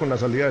equivocado con la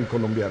salida del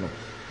colombiano.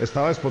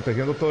 Estaba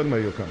desprotegiendo todo el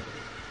mediocampo.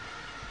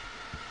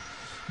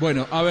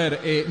 Bueno, a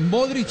ver,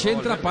 Modric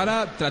entra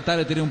para tratar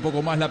de tener un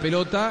poco más la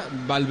pelota,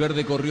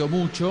 Valverde corrió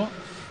mucho.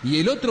 Y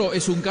el otro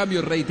es un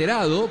cambio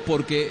reiterado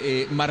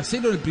porque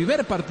Marcelo el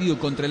primer partido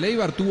contra el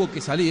Eibar tuvo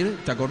que salir,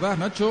 ¿te acordás,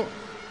 Nacho?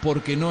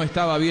 Porque no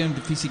estaba bien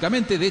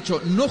físicamente, de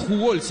hecho no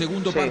jugó el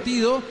segundo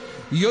partido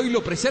y hoy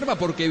lo preserva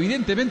porque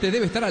evidentemente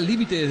debe estar al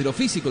límite desde lo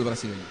físico el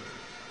brasileño.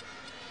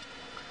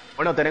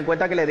 Bueno, ten en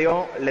cuenta que le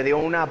dio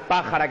una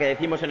pájara que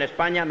decimos en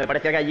España, me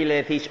parece que allí le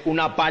decís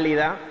una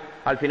pálida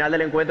al final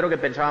del encuentro, que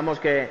pensábamos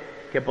que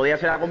podía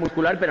ser algo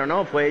muscular, pero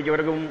no, fue yo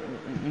creo que un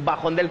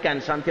bajón del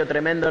cansancio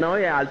tremendo, ¿no?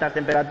 Y a altas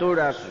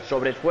temperaturas,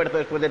 sobreesfuerzo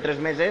después de 3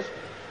 meses,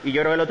 y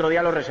yo creo que el otro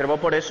día lo reservó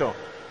por eso.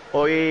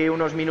 Hoy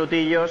unos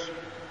minutillos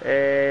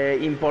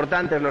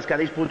importantes los que ha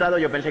disputado,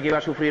 yo pensé que iba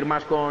a sufrir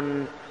más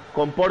con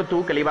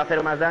Portu, que le iba a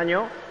hacer más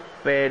daño,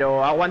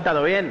 pero ha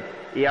aguantado bien,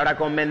 y ahora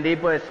con Mendy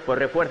pues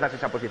refuerzas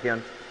esa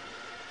posición.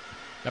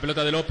 La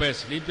pelota de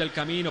López, limpia el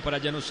camino para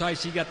Januzaj,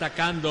 sigue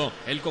atacando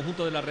el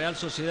conjunto de la Real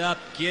Sociedad,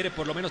 quiere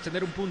por lo menos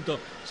tener un punto,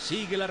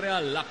 sigue la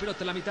Real, la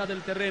pelota en la mitad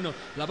del terreno,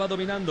 la va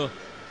dominando.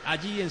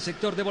 Allí en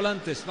sector de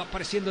volantes, va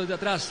apareciendo desde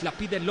atrás, la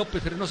pide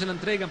López, pero no se la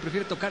entregan,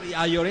 prefiere tocar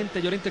a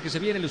Llorente que se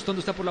viene,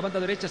 Lustondo está por la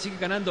banda derecha, sigue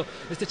ganando,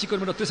 este chico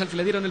número 3 al que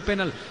le dieron el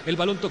penal, el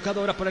balón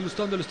tocado ahora para el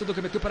Lustondo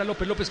que metió para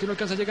López que no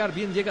alcanza a llegar,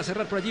 bien llega a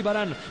cerrar por allí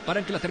Varane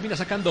que la termina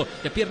sacando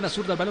de pierna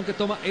zurda, el balón que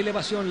toma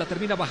elevación, la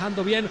termina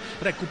bajando bien,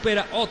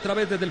 recupera otra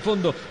vez desde el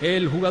fondo,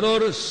 el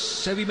jugador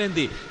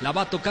Sevimendi, la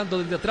va tocando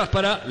desde atrás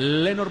para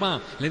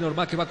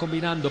Lenormand que va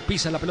combinando,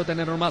 pisa la pelota en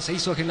Lenormand, se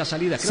hizo en la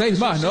salida. Creo 6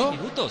 más, ¿no? 6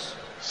 minutos.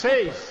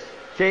 6.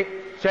 Sí,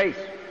 6.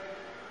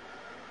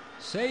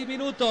 6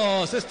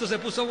 minutos, esto se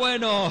puso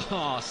bueno.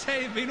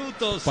 6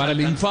 minutos. Para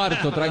el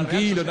infarto,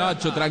 tranquilo,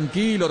 Nacho,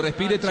 tranquilo,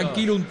 respire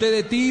tranquilo, un té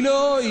de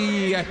tilo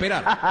y a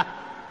esperar.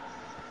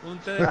 Un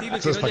té de tilo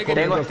y si no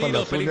llega el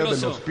tiro, peligroso.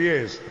 De los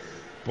pies.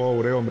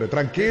 Pobre hombre.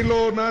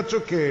 Tranquilo,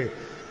 Nacho, que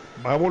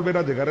va a volver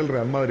a llegar el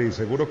Real Madrid,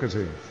 seguro que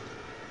sí.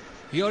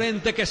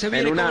 Llorente que se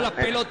viene con la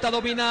pelota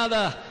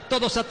dominada.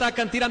 Todos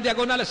atacan, tiran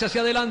diagonales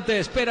hacia adelante.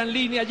 Espera en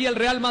línea allí el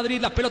Real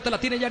Madrid. La pelota la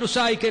tiene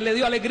Januzaj, que le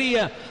dio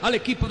alegría al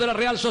equipo de la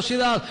Real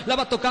Sociedad. La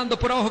va tocando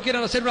por abajo.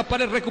 Quieren hacer una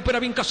pared. Recupera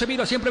bien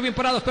Casemiro. Siempre bien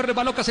parado. Espera el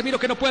balón Casemiro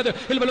que no puede.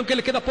 El balón que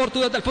le queda a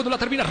Porto desde el fondo. La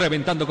termina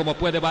reventando como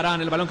puede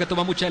Varane. El balón que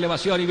toma mucha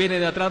elevación y viene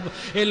de atrás.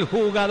 El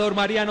jugador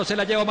Mariano se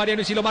la lleva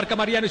Mariano. Y si lo marca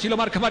Mariano.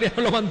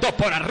 Lo mandó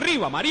por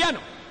arriba Mariano.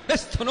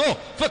 Esto no.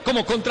 Fue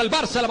como contra el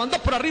Barça. La mandó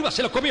por arriba.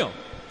 Se lo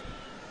comió.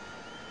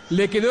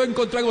 Le quedó en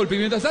contragolpe.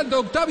 Mientras tanto,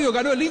 Octavio,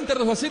 ganó el Inter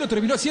 2-0.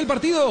 ¿Terminó así el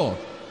partido?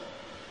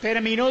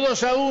 Terminó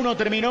 2-1.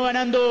 Terminó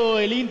ganando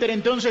el Inter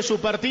entonces su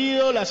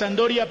partido. La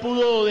Sampdoria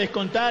pudo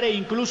descontar e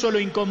incluso lo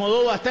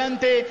incomodó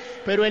bastante.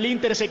 Pero el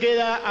Inter se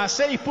queda a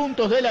 6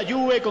 puntos de la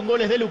Juve con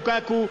goles de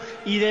Lukaku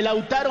y de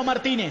Lautaro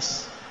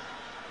Martínez.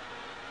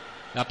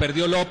 La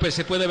perdió López,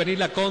 se puede venir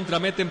la contra,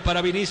 meten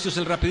para Vinicius,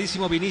 el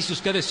rapidísimo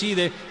Vinicius que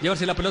decide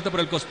llevarse la pelota por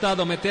el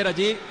costado, meter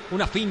allí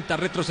una finta,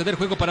 retroceder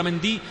juego para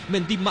Mendy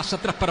más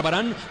atrás para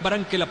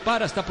Varane que la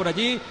para, está por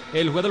allí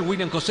el jugador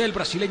William José, el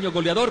brasileño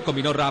goleador,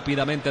 combinó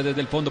rápidamente desde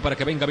el fondo para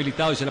que venga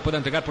habilitado y se la pueda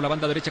entregar por la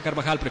banda derecha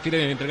Carvajal,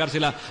 prefiere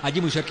entregársela allí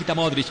muy cerquita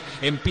Modric,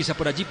 empieza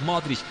por allí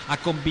Modric a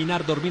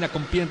combinar, domina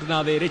con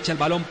pierna derecha el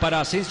balón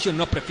para Asensio,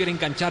 no prefiere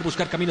enganchar,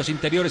 buscar caminos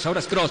interiores, ahora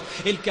es Kroos,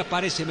 el que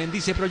aparece,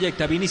 Mendy se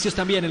proyecta, Vinicius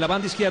también en la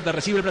banda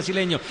izquierda, recibe el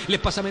brasileño, le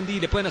pasa a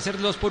Mendy, le pueden hacer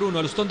 2-1,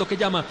 a Lustondo que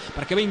llama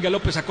para que venga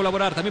López a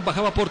colaborar, también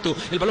bajaba Porto,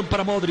 el balón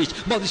para Modric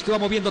que va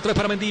moviendo otra vez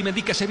para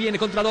Mendy que se viene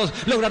contra 2,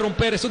 logra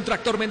romper, es un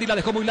tractor, Mendy la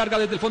dejó muy larga,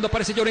 desde el fondo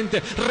aparece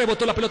Llorente,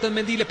 rebotó la pelota en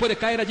Mendy, le puede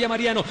caer allí a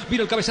Mariano,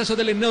 vino el cabezazo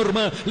de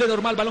Lenormand,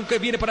 el balón que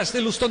viene para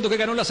Lustondo que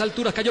ganó en las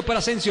alturas, cayó para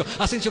Asensio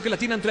que la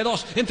tiene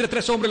entre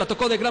 3 hombres, la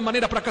tocó de gran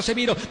manera para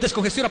Casemiro,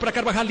 descongestiona para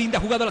Carvajal,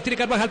 linda jugada, la tiene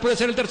Carvajal, puede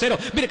ser el tercero,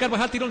 viene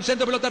Carvajal, tiró un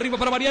centro, pelota arriba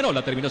para Mariano,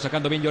 la terminó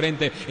sacando bien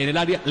Llorente, en el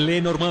área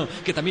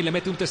Lenormand, que también le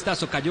mete un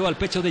testazo, cayó al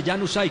pecho de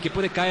Januzaj, que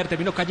puede caer,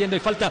 terminó cayendo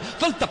y falta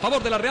a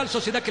favor de la Real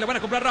Sociedad, que la van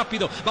a comprar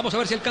rápido, vamos a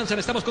ver si alcanzan,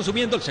 estamos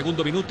consumiendo el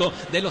segundo minuto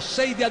de los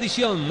 6 de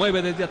adición,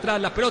 mueve desde atrás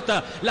la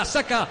pelota, la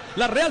saca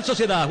la Real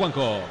Sociedad,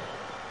 Juanjo.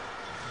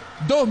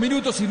 2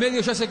 minutos y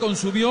medio ya se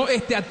consumió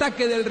este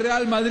ataque del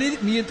Real Madrid,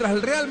 mientras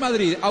el Real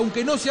Madrid,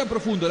 aunque no sea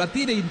profundo, la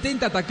tiene,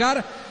 intenta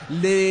atacar,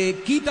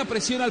 le quita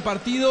presión al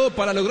partido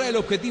para lograr el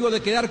objetivo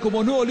de quedar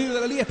como nuevo líder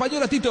de la Liga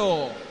Española,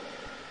 Tito.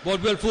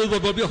 Volvió el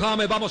fútbol, volvió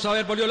James, vamos a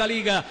ver, volvió la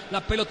liga,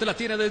 la pelota la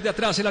tiene desde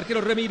atrás, el arquero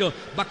Remiro,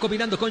 va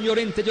combinando con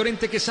Llorente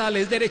que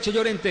sale, es derecho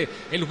Llorente,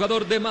 el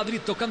jugador de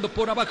Madrid tocando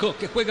por abajo,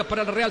 que juega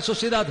para la Real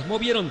Sociedad,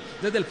 movieron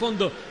desde el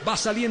fondo, va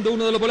saliendo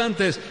uno de los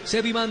volantes,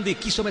 Sebimandi,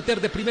 quiso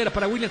meter de primera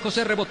para William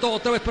José, rebotó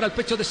otra vez para el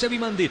pecho de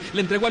Sebimandi,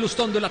 le entregó a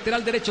Lustondo, el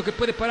lateral derecho que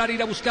puede parar,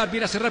 ir a buscar,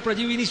 viene a cerrar por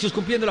allí Vinicius,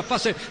 cumpliendo la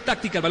fase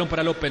táctica, el balón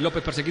para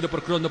López perseguido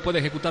por Kroos, no puede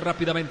ejecutar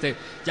rápidamente,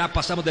 ya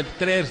pasamos de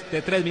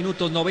 3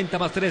 minutos, 90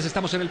 más 3,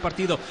 estamos en el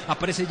partido,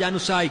 aparece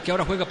Januzaj, que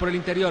ahora juega por el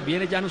interior,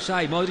 viene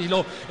Januzaj, Modric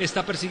lo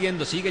está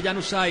persiguiendo, sigue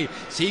Januzaj,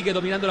 sigue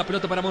dominando la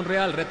pelota para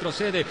Monreal,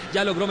 retrocede,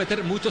 ya logró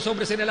meter muchos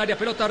hombres en el área,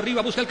 pelota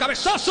arriba, busca el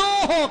cabezazo,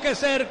 que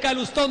cerca,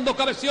 Lustondo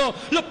cabeció,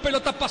 la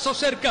pelota pasó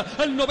cerca,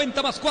 al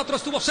 90 más 4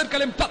 estuvo cerca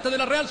el empate de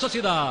la Real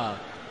Sociedad.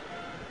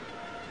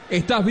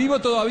 ¿Estás vivo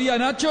todavía,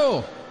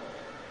 Nacho?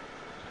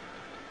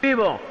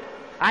 Vivo,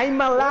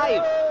 I'm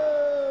alive,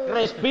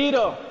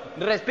 respiro,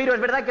 es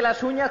verdad que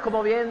las uñas,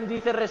 como bien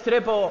dice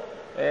Restrepo,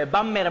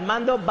 van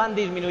mermando, van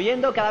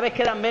disminuyendo, cada vez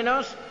quedan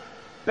menos,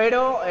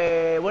 pero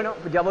bueno,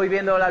 ya voy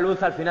viendo la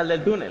luz al final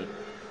del túnel.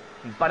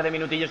 Un par de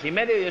minutillos y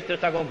medio y esto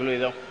está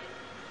concluido.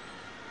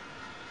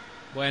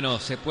 Bueno,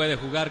 se puede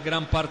jugar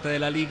gran parte de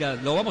la liga,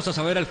 lo vamos a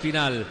saber al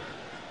final,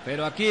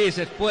 pero aquí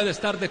se puede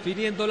estar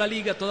definiendo la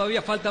liga,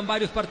 todavía faltan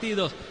varios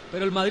partidos,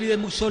 pero el Madrid es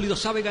muy sólido,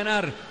 sabe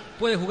ganar,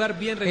 puede jugar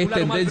bien, regular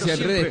es o mal, tendencia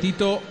pero en redes,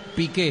 Tito,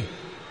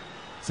 Piqué.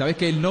 Sabés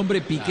que el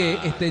nombre Piqué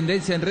es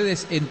tendencia en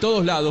redes en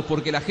todos lados,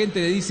 porque la gente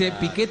le dice,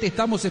 Piqué, te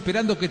estamos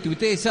esperando que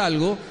tuitees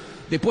algo,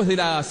 después de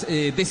las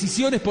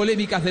decisiones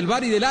polémicas del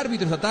VAR y del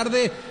árbitro esta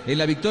tarde en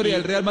la victoria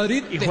del Real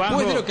Madrid,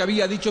 después de lo que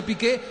había dicho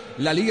Piqué,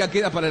 la liga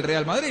queda para el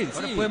Real Madrid.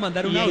 Ahora puede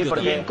mandar un audio.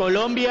 Porque en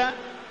Colombia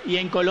y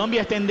en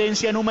Colombia es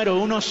tendencia número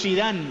 1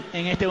 Zidane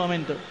en este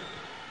momento.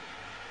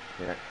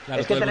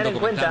 Claro, es que tener en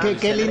cuenta...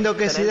 Qué lindo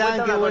que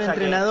Zidane, qué buen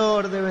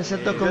entrenador, deben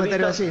ser todos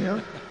comentarios así, ¿no?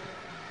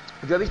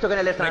 Yo he visto que en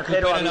el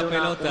extranjero ha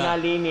habido una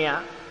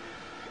línea...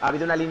 Ha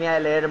habido una línea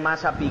de leer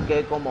más a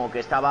Piqué como que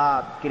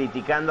estaba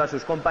criticando a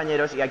sus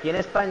compañeros, y aquí en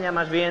España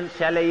más bien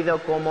se ha leído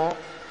como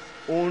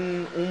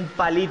un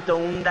palito,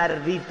 un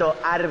dardito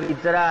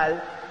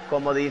arbitral,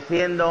 como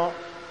diciendo,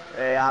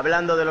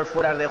 hablando de los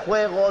fueras de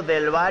juego,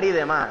 del VAR y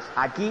demás.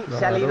 Aquí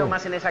se ha leído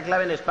más en esa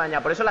clave en España.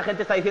 Por eso la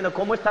gente está diciendo,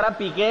 ¿cómo estará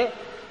Piqué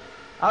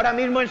ahora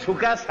mismo en su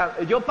casa?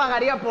 Yo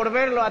pagaría por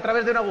verlo a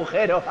través de un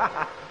agujero.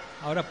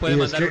 Ahora puede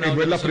mandar una...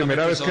 No es la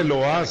primera vez que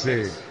lo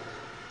hace.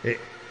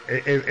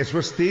 Es su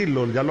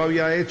estilo, ya lo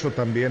había hecho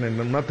también en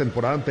una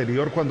temporada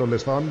anterior cuando le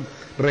estaban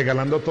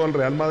regalando todo al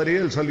Real Madrid.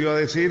 Él salió a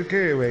decir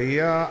que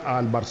veía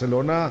al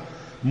Barcelona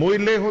muy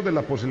lejos de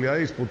la posibilidad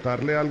de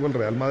disputarle algo al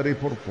Real Madrid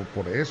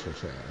por eso. O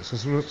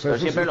sea, pero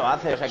siempre lo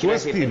hace, o sea, quiere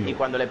decir, y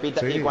cuando le pita,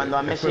 sí, y cuando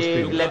a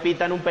Messi le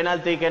pitan un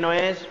penalti que no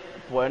es,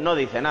 pues no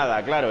dice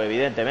nada, claro,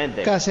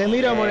 evidentemente.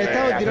 Casemiro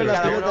amonestado, tiró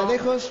la pelota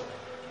lejos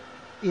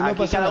y no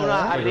pasó nada.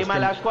 Cada uno arrima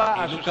el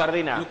ascua a su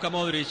sardina. Luka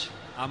Modric.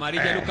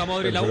 Amarilla Luka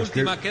Modric, la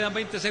última, quedan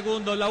 20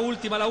 segundos, la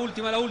última,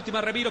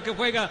 Remiro que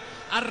juega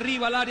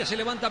arriba al área, se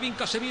levanta bien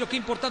Casemiro, qué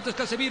importante es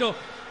Casemiro,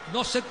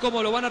 no sé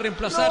cómo lo van a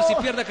reemplazar si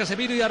pierde a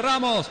Casemiro y a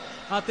Ramos.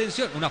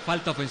 Atención, una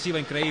falta ofensiva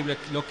increíble,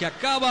 lo que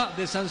acaba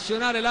de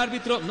sancionar el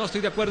árbitro, no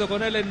estoy de acuerdo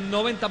con él, en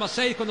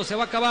 90+6, cuando se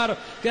va a acabar,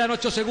 quedan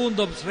 8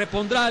 segundos,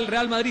 repondrá el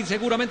Real Madrid,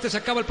 seguramente se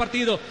acaba el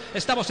partido.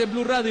 Estamos en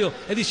Blue Radio,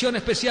 edición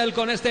especial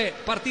con este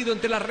partido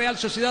entre la Real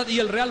Sociedad y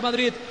el Real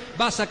Madrid.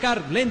 Va a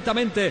sacar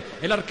lentamente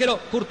el arquero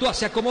Courtois,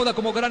 se acomoda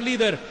como gran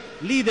líder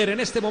en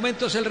este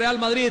momento es el Real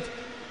Madrid.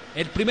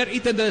 El primer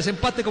ítem de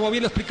desempate, como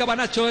bien lo explicaba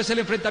Nacho, es el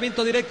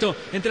enfrentamiento directo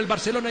entre el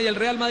Barcelona y el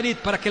Real Madrid.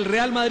 Para que el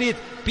Real Madrid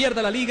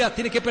pierda la Liga,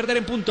 tiene que perder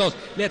en puntos.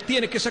 Le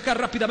tiene que sacar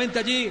rápidamente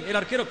allí el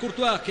arquero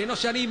Courtois, que no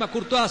se anima.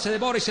 Courtois se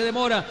demora y se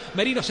demora.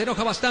 Merino se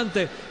enoja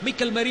bastante.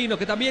 Mikel Merino,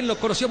 que también lo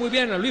conoció muy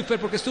bien a Luisfer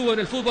porque estuvo en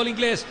el fútbol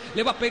inglés,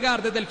 le va a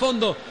pegar desde el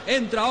fondo.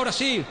 Entra ahora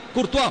sí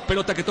Courtois,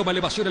 pelota que toma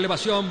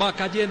elevación, va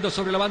cayendo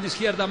sobre la banda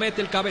izquierda,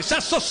 mete el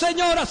cabezazo.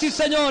 Señoras y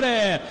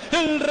señores,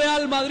 el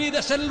Real Madrid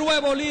es el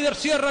nuevo líder.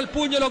 Cierra el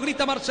puño, lo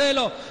grita Marcelo.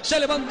 Se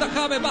levanta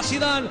James, va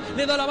Zidane,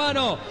 le da la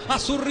mano a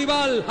su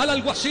rival, al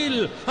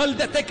alguacil, al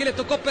DT que le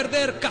tocó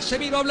perder.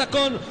 Casemiro habla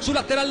con su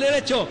lateral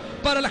derecho.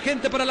 Para la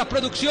gente, para la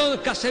producción,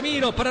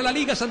 Casemiro, para la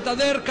Liga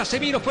Santander,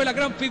 Casemiro fue la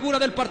gran figura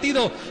del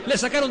partido. Le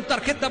sacaron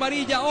tarjeta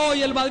amarilla.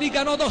 Hoy el Madrid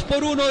ganó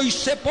 2-1 y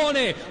se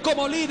pone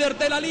como líder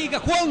de la Liga.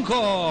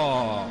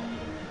 Juanjo.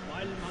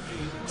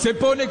 Se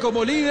pone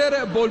como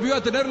líder, volvió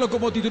a tenerlo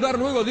como titular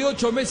luego de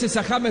 8 meses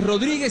a James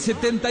Rodríguez.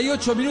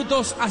 78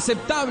 minutos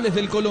aceptables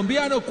del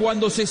colombiano.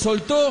 Cuando se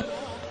soltó,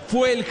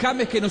 fue el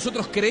James que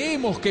nosotros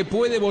creemos que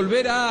puede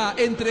volver a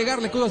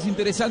entregarle cosas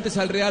interesantes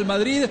al Real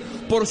Madrid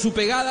por su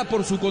pegada,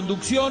 por su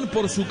conducción,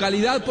 por su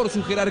calidad, por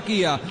su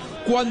jerarquía.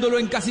 Cuando lo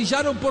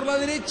encasillaron por la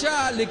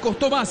derecha, le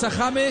costó más a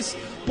James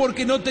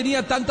porque no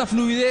tenía tanta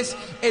fluidez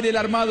en el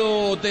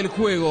armado del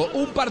juego.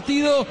 Un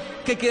partido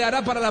que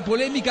quedará para la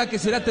polémica, que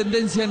será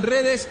tendencia en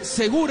redes,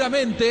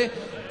 seguramente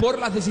por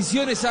las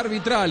decisiones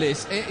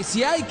arbitrales.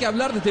 Si hay que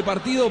hablar de este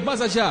partido, más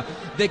allá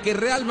de que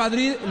Real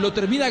Madrid lo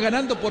termina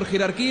ganando por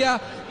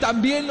jerarquía,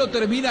 también lo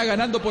termina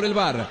ganando por el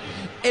VAR.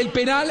 El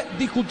penal,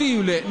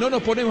 discutible, no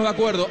nos ponemos de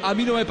acuerdo. A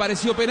mí no me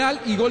pareció penal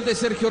y gol de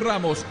Sergio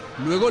Ramos.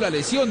 Luego la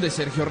lesión de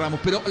Sergio Ramos.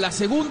 Pero la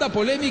segunda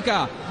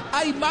polémica,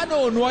 ¿hay mano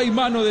o no hay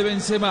mano de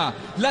Benzema?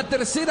 La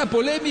tercera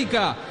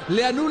polémica,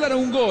 le anulan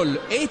un gol.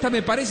 Esta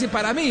me parece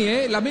para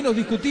mí la menos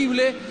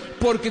discutible,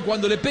 porque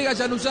cuando le pega a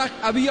Januzaj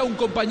había un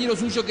compañero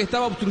suyo que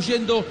estaba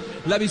obstruyendo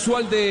la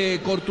visual de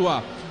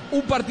Courtois.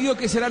 Un partido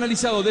que será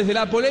analizado desde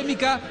la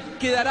polémica,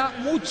 quedará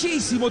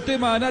muchísimo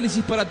tema de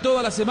análisis para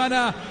toda la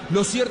semana.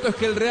 Lo cierto es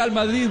que el Real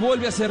Madrid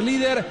vuelve a ser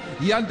líder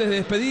y antes de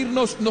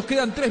despedirnos nos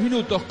quedan 3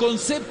 minutos.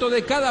 Concepto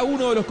de cada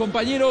uno de los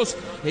compañeros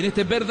en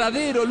este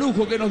verdadero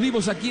lujo que nos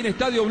dimos aquí en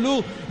Estadio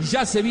Blue.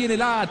 Ya se viene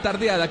la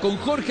tardeada con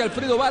Jorge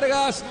Alfredo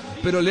Vargas,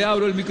 pero le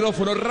abro el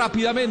micrófono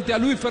rápidamente a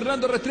Luis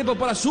Fernando Restrepo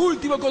para su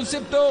último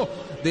concepto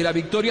de la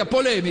victoria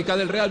polémica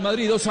del Real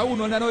Madrid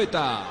 2-1 en la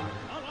Anoeta.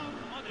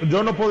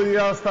 Yo no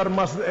podría estar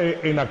más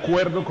en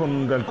acuerdo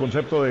con el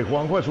concepto de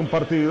Juanjo. Es un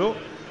partido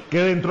que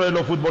dentro de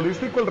lo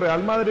futbolístico el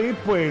Real Madrid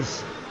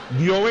pues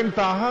dio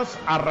ventajas,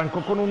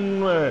 arrancó con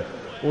un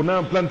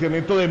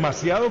planteamiento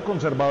demasiado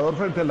conservador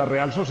frente a la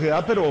Real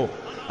Sociedad, pero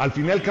al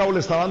fin y al cabo le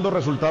estaba dando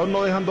resultados,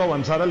 no dejando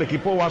avanzar al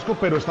equipo vasco,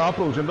 pero estaba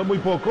produciendo muy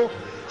poco.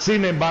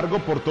 Sin embargo,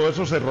 por todos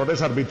esos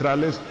errores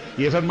arbitrales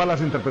y esas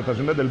malas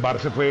interpretaciones del VAR,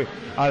 se fue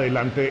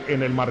adelante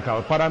en el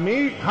marcador. Para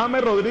mí,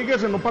 James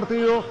Rodríguez en un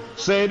partido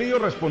serio,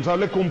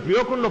 responsable,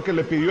 cumplió con lo que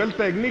le pidió el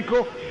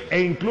técnico, e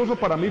incluso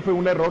para mí fue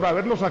un error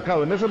haberlo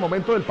sacado en ese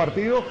momento del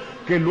partido,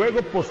 que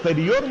luego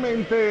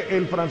posteriormente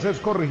el francés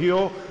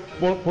corrigió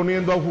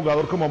poniendo a un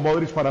jugador como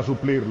Modric para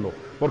suplirlo,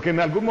 porque en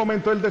algún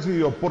momento él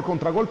decidió por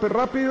contragolpe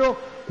rápido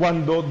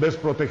cuando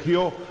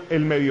desprotegió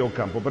el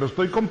mediocampo. Pero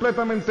estoy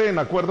completamente en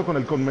acuerdo con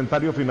el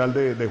comentario final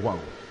de Juan.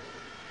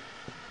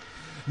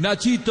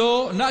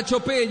 Nacho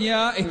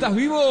Peña, ¿estás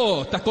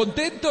vivo? ¿Estás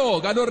contento?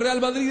 Ganó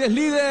Real Madrid, es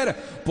líder.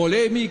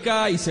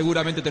 Polémica y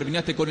seguramente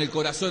terminaste con el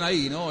corazón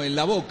ahí, ¿no? En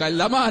la boca, en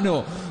la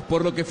mano,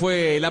 por lo que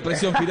fue la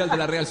presión final de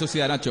la Real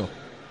Sociedad, Nacho.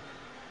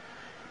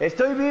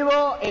 Estoy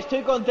vivo,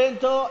 estoy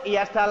contento y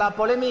hasta la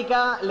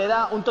polémica le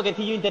da un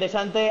toquecillo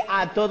interesante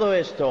a todo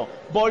esto.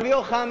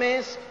 Volvió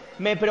James,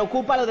 me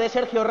preocupa lo de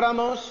Sergio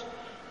Ramos.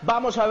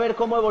 Vamos a ver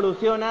cómo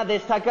evoluciona.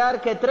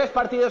 Destacar que 3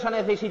 partidos ha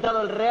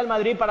necesitado el Real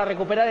Madrid para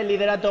recuperar el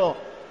liderato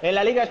en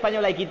la Liga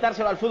Española y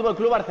quitárselo al Fútbol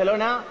Club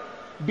Barcelona.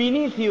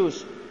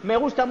 Vinicius, me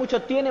gusta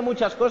mucho, tiene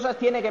muchas cosas,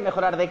 tiene que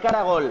mejorar de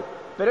cara a gol.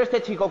 Pero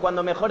este chico,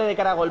 cuando mejore de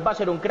cara a gol, va a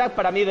ser un crack,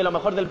 para mí de lo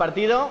mejor del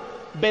partido.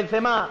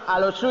 Benzema a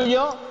lo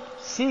suyo,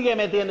 sigue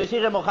metiendo y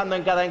sigue mojando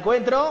en cada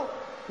encuentro.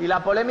 Y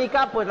la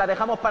polémica, pues la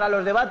dejamos para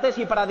los debates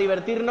y para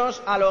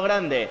divertirnos a lo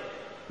grande.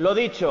 Lo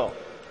dicho.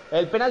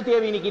 El penalti de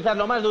Vini quizás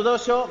lo más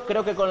dudoso,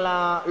 creo que con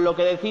lo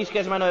que decís que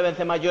es mano de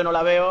Benzema yo no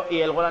la veo,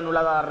 y el gol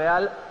anulado a la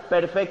Real,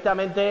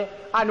 perfectamente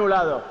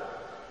anulado.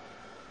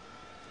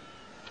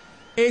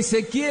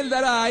 Ezequiel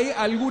Daray,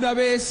 alguna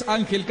vez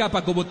Ángel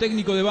Capa como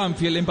técnico de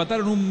Banfield, le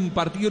empataron un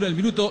partido en el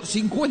minuto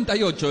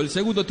 58 del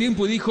segundo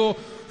tiempo y dijo,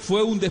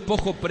 fue un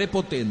despojo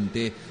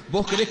prepotente.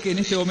 ¿Vos creés que en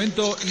este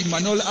momento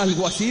Imanol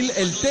Alguacil,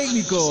 el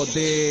técnico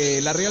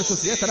de la Real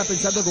Sociedad, estará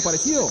pensando algo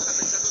parecido?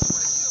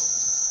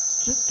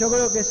 Yo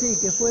creo que sí,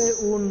 que fue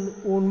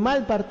un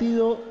mal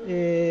partido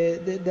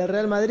de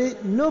Real Madrid,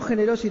 no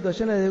generó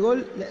situaciones de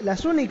gol,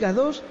 las únicas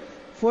dos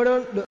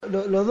fueron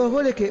los 2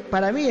 goles que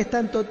para mí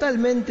están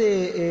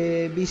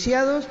totalmente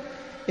viciados.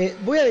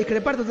 Voy a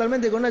discrepar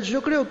totalmente con Nacho,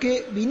 yo creo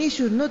que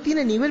Vinicius no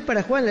tiene nivel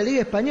para jugar en la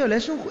Liga Española,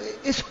 es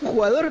un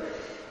jugador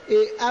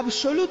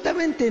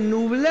absolutamente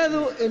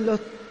nublado en los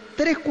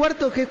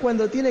 3/4, que es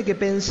cuando tiene que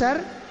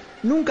pensar.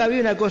 Nunca vi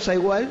una cosa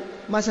igual,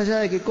 más allá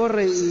de que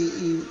corre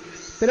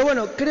pero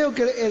bueno, creo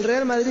que el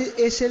Real Madrid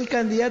es el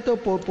candidato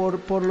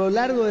por lo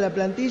largo de la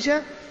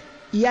plantilla.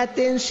 Y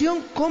atención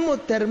cómo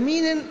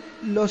terminen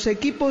los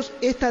equipos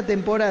esta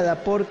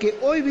temporada, porque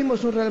hoy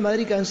vimos un Real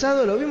Madrid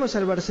cansado, lo vimos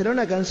al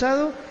Barcelona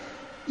cansado,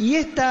 y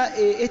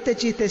este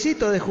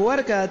chistecito de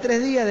jugar cada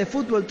 3 días de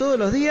fútbol todos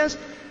los días,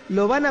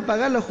 lo van a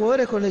pagar los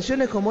jugadores con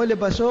lesiones, como hoy le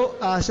pasó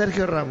a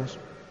Sergio Ramos.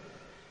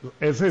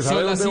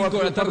 Son las 5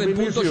 de la tarde en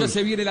punto, ya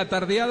se viene la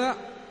tardeada.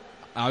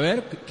 A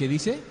ver, ¿qué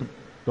dice?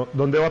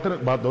 ¿Dónde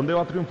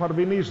va a triunfar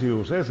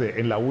Vinicius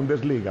ese? En la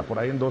Bundesliga, por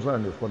ahí en 2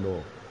 años,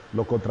 cuando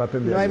lo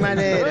contraten de No hay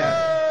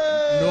manera.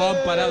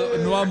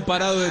 No han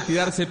parado de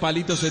tirarse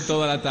palitos en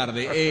toda la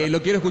tarde.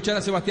 Lo quiero escuchar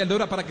a Sebastián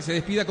Dora para que se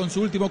despida con su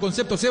último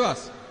concepto.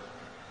 Sebas.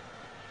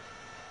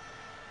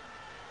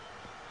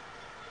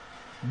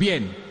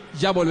 Bien,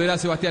 ya volverá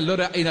Sebastián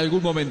Lora en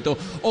algún momento.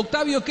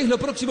 Octavio, ¿qué es lo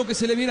próximo que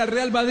se le viene al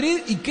Real Madrid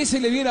y qué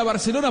se le viene a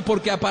Barcelona?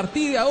 Porque a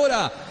partir de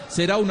ahora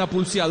será una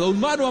pulseada, un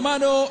mano a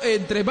mano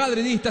entre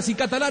madridistas y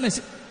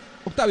catalanes.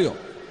 Octavio.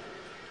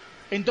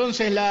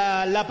 Entonces,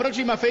 la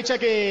próxima fecha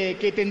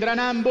que tendrán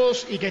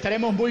ambos y que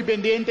estaremos muy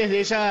pendientes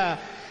de esa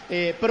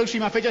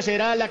próxima fecha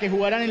será la que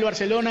jugarán el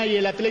Barcelona y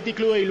el Athletic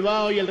Club de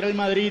Bilbao y el Real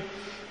Madrid,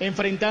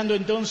 enfrentando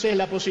entonces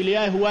la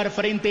posibilidad de jugar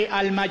frente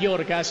al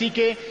Mallorca. Así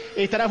que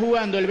estará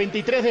jugando el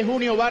 23 de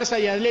junio Barça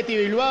y Athletic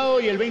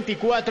Bilbao y el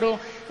 24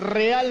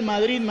 Real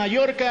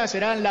Madrid-Mallorca.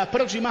 Serán las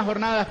próximas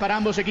jornadas para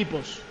ambos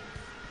equipos.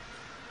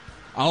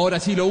 Ahora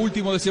sí, lo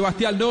último de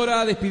Sebastián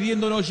Dora,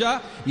 despidiéndonos ya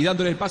y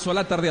dándole el paso a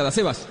la tardeada.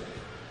 Sebas.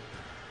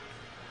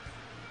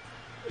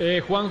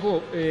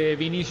 Juanjo,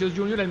 Vinicius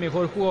Junior, el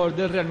mejor jugador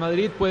del Real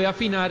Madrid, puede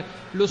afinar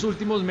los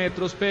últimos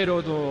metros,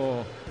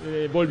 pero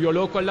volvió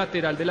loco al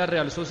lateral de la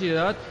Real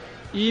Sociedad.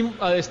 Y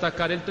a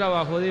destacar el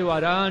trabajo de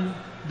Varane,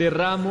 de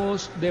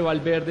Ramos, de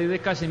Valverde y de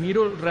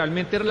Casemiro.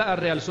 Realmente la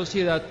Real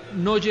Sociedad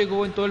no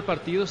llegó en todo el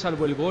partido,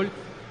 salvo el gol,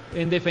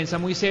 en defensa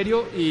muy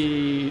serio,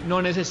 y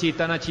no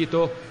necesita,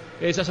 Nachito,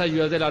 esas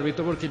ayudas del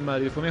árbitro porque el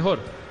Madrid fue mejor.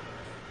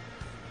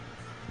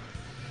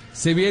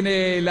 Se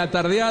viene la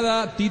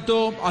tardeada.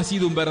 Tito, ha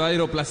sido un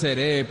verdadero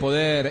placer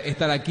poder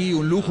estar aquí,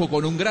 un lujo,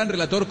 con un gran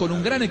relator, con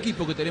un gran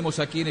equipo que tenemos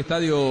aquí en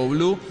Estadio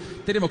Blue.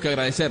 Tenemos que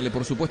agradecerle,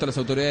 por supuesto, a las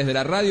autoridades de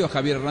la radio, a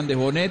Javier Hernández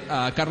Bonet,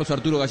 a Carlos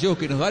Arturo Gallegos,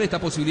 que nos dan esta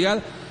posibilidad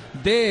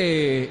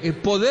de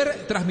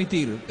poder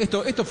transmitir.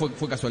 Esto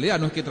fue casualidad,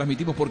 no es que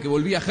transmitimos porque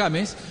volvía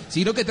James,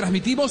 sino que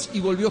transmitimos y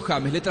volvió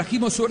James. Le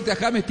trajimos suerte a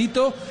James,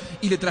 Tito,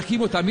 y le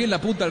trajimos también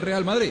la punta al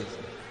Real Madrid.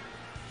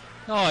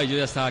 No, yo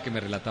ya estaba que me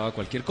relataba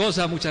cualquier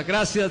cosa. Muchas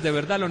gracias, de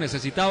verdad lo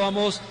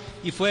necesitábamos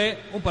y fue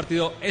un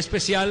partido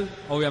especial.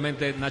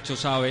 Obviamente Nacho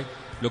sabe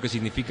lo que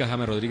significa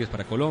James Rodríguez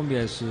para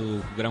Colombia, es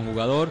su gran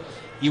jugador.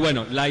 Y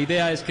bueno, la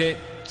idea es que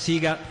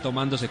siga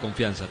tomándose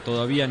confianza.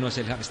 Todavía no es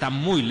está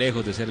muy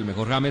lejos de ser el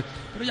mejor James,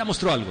 pero ya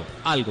mostró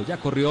algo, ya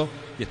corrió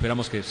y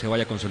esperamos que se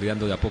vaya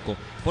consolidando de a poco,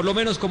 por lo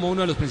menos como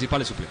uno de los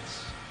principales suplentes.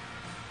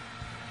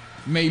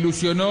 Me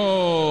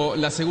ilusionó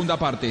la segunda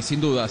parte, sin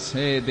dudas,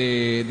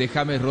 de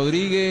James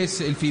Rodríguez,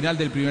 el final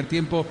del primer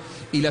tiempo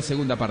y la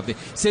segunda parte.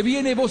 Se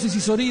viene Voces y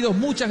Sonidos,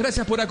 muchas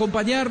gracias por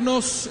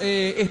acompañarnos.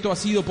 Esto ha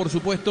sido, por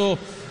supuesto,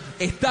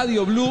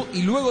 Estadio Blue,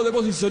 y luego de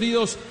Voz y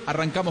Sonidos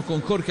arrancamos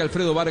con Jorge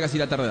Alfredo Vargas y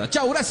La Tardera.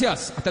 Chau,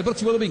 gracias, hasta el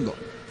próximo domingo.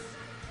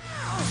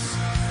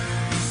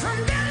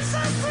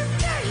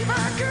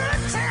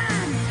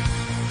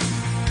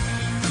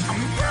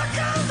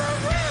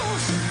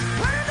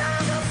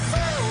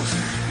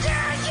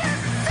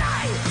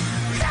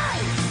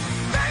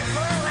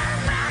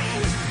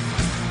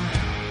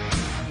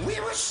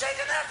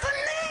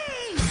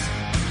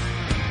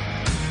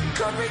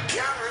 Could we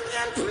come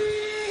again,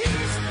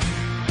 please?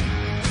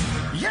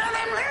 Yeah,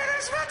 them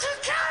haters were too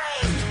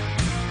kind.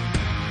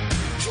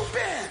 Too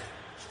bad.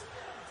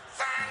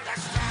 Find the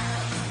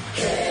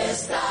style.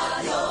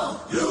 Estadio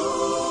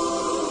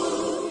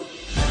Blue.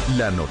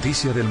 La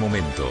noticia del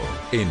momento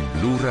en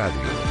Blue Radio.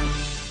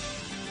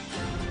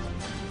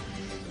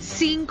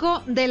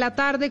 5 de la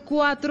tarde,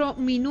 4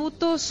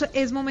 minutos.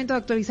 Es momento de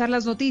actualizar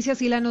las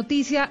noticias, y la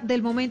noticia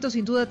del momento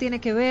sin duda tiene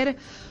que ver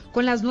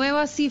con las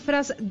nuevas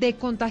cifras de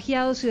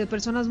contagiados y de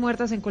personas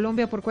muertas en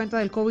Colombia por cuenta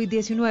del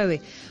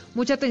COVID-19.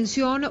 Mucha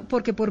atención,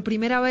 porque por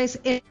primera vez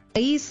el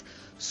país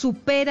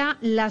supera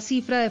la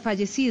cifra de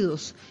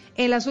fallecidos.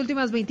 En las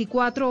últimas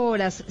 24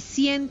 horas,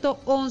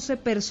 111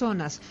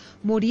 personas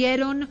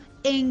murieron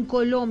en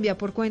Colombia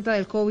por cuenta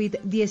del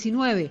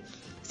COVID-19.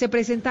 Se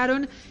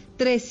presentaron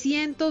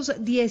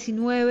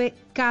 319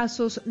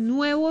 casos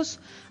nuevos.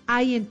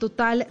 Hay en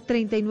total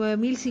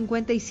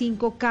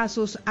 39.055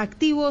 casos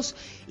activos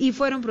y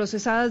fueron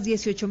procesadas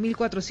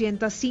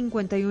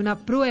 18.451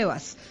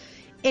 pruebas.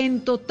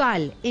 En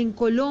total, en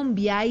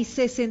Colombia hay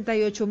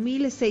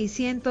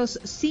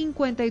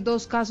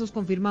 68.652 casos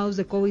confirmados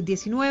de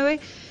COVID-19.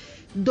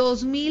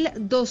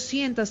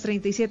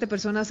 2.237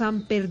 personas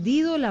han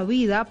perdido la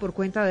vida por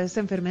cuenta de esta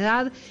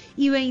enfermedad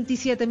y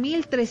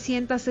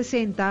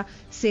 27.360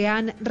 se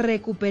han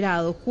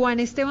recuperado.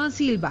 Juan Esteban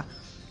Silva,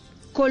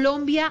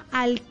 Colombia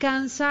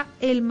alcanza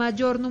el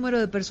mayor número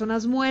de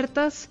personas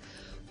muertas.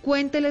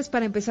 Cuénteles,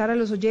 para empezar, a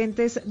los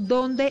oyentes,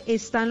 ¿dónde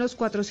están los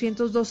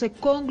 412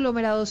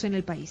 conglomerados en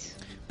el país?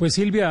 Pues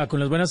Silvia, con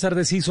las buenas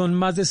tardes, sí, son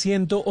más de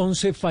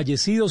 111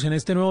 fallecidos en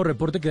este nuevo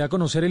reporte que da a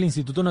conocer el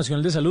Instituto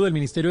Nacional de Salud, el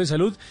Ministerio de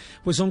Salud,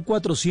 pues son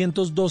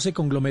 412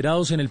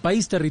 conglomerados en el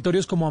país,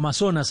 territorios como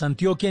Amazonas,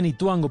 Antioquia,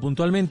 Nituango,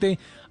 puntualmente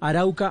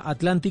Arauca,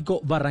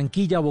 Atlántico,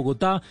 Barranquilla,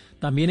 Bogotá,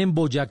 también en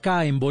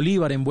Boyacá, en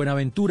Bolívar, en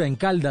Buenaventura, en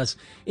Caldas,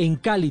 en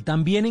Cali,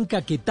 también en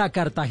Caquetá,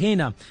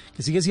 Cartagena,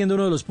 que sigue siendo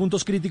uno de los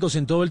puntos críticos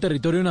en todo el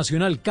territorio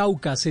nacional,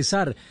 Cauca,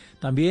 Cesar,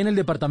 también el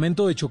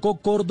departamento de Chocó,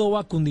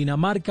 Córdoba,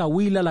 Cundinamarca,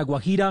 Huila, La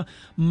Guajira,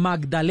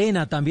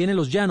 Magdalena, también en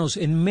los Llanos,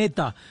 en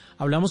Meta,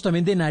 hablamos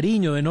también de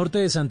Nariño, de norte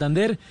de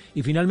Santander,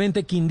 y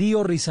finalmente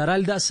Quindío,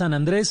 Risaralda, San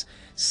Andrés,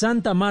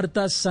 Santa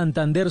Marta,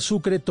 Santander,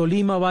 Sucre,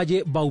 Tolima,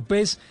 Valle,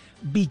 Vaupés,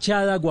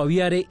 Bichada,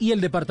 Guaviare y el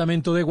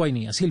departamento de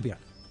Guainía. Silvia.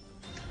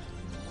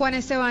 Juan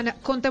Esteban,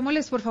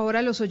 contémosles por favor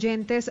a los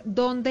oyentes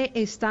dónde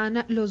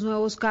están los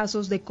nuevos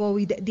casos de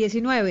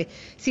COVID-19.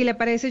 Si le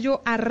parece,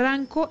 yo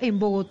arranco en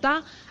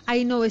Bogotá,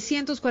 hay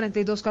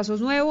 942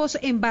 casos nuevos,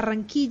 en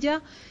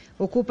Barranquilla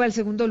ocupa el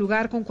segundo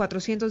lugar con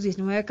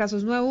 419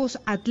 casos nuevos,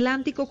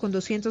 Atlántico con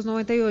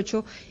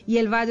 298 y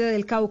el Valle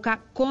del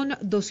Cauca con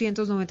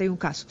 291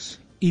 casos.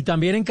 Y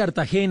también en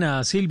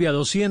Cartagena, Silvia,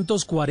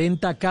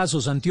 240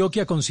 casos,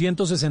 Antioquia con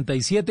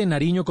 167,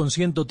 Nariño con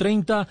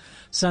 130,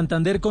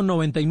 Santander con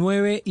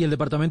 99 y el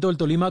departamento del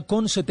Tolima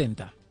con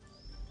 70.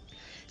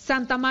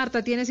 Santa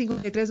Marta tiene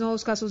 53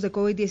 nuevos casos de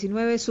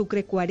COVID-19,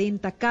 Sucre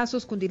 40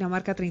 casos,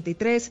 Cundinamarca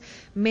 33,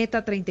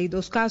 Meta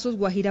 32 casos,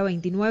 Guajira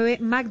 29,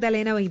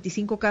 Magdalena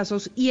 25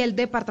 casos y el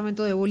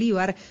departamento de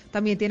Bolívar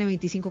también tiene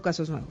 25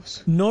 casos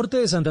nuevos. Norte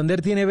de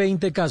Santander tiene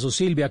 20 casos,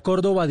 Silvia,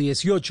 Córdoba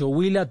 18,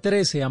 Huila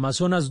 13,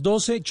 Amazonas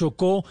 12,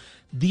 Chocó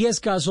 10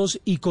 casos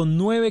y con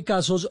 9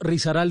 casos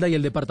Risaralda y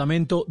el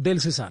departamento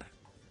del Cesar.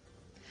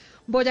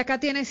 Boyacá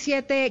tiene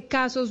 7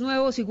 casos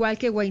nuevos, igual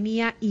que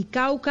Guainía y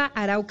Cauca,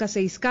 Arauca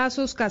 6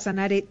 casos,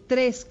 Casanare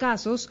 3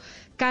 casos,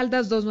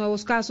 Caldas 2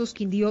 nuevos casos,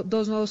 Quindío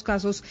 2 nuevos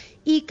casos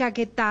y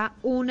Caquetá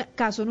 1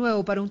 caso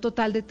nuevo, para un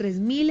total de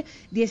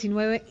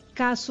 3.019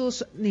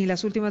 casos en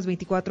las últimas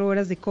 24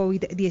 horas de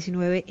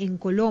COVID-19 en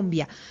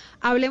Colombia.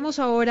 Hablemos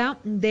ahora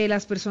de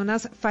las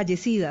personas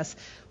fallecidas.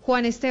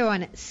 Juan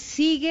Esteban,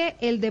 sigue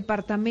el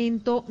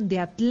departamento de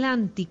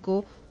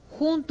Atlántico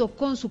junto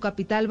con su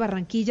capital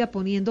Barranquilla,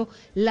 poniendo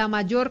la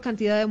mayor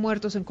cantidad de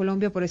muertos en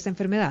Colombia por esta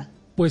enfermedad.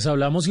 Pues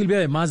hablamos, Silvia,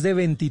 de más de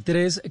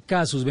 23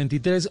 casos,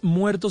 23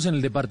 muertos en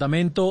el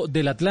departamento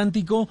del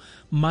Atlántico,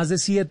 más de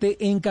 7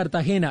 en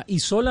Cartagena. Y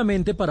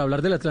solamente para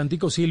hablar del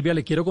Atlántico, Silvia,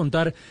 le quiero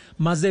contar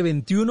más de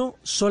 21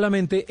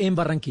 solamente en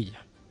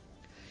Barranquilla.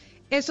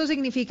 Esto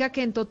significa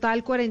que en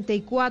total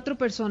 44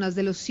 personas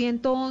de los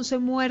 111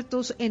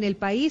 muertos en el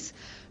país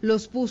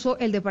los puso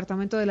el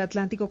departamento del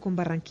Atlántico con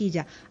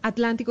Barranquilla.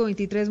 Atlántico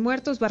 23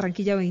 muertos,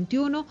 Barranquilla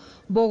 21,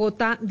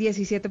 Bogotá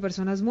 17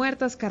 personas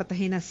muertas,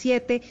 Cartagena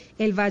 7,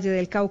 el Valle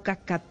del Cauca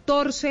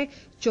 14,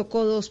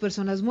 Chocó 2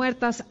 personas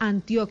muertas,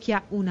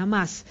 Antioquia 1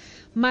 más.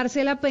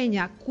 Marcela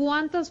Peña,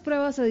 ¿cuántas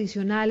pruebas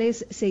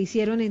adicionales se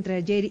hicieron entre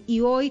ayer y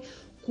hoy?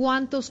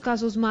 ¿Cuántos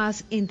casos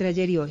más entre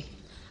ayer y hoy?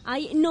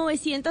 Hay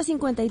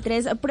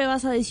 953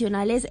 pruebas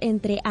adicionales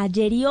entre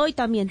ayer y hoy.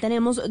 También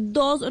tenemos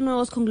 2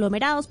 nuevos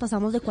conglomerados.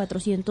 Pasamos de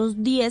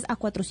 410 a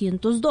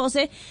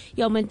 412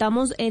 y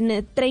aumentamos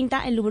en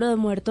 30 el número de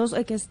muertos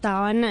que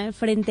estaban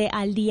frente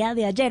al día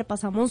de ayer.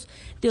 Pasamos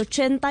de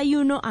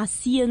 81 a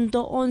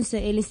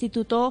 111. El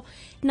Instituto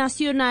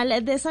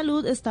Nacional de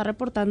Salud está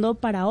reportando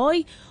para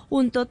hoy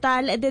un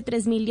total de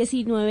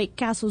 3.019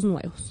 casos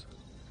nuevos.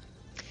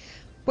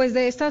 Pues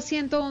de estas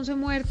 111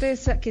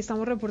 muertes que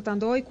estamos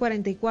reportando hoy,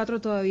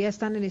 44 todavía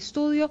están en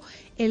estudio,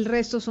 el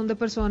resto son de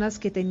personas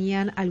que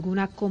tenían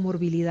alguna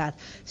comorbilidad.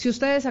 Si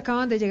ustedes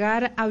acaban de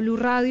llegar a Blue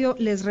Radio,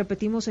 les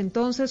repetimos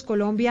entonces,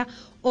 Colombia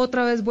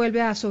otra vez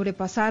vuelve a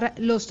sobrepasar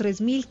los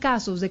 3.000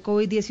 casos de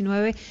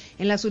COVID-19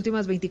 en las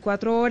últimas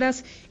 24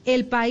 horas.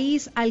 El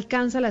país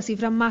alcanza la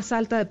cifra más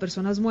alta de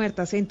personas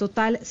muertas, en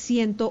total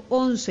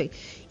 111.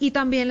 Y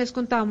también les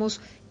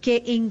contamos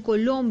que en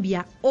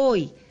Colombia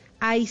hoy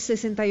hay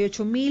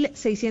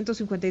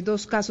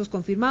 68.652 casos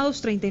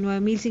confirmados,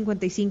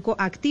 39.055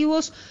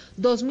 activos,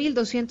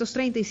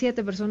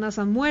 2.237 personas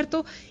han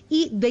muerto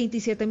y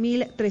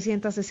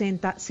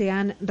 27.360 se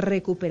han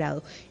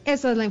recuperado.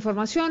 Esta es la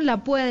información,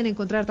 la pueden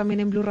encontrar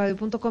también en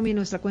blurradio.com y en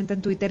nuestra cuenta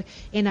en Twitter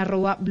en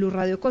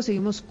 @blurradioco.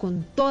 Seguimos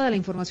con toda la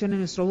información en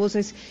nuestro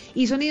Voces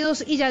y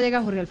Sonidos y ya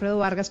llega Jorge Alfredo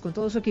Vargas con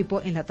todo su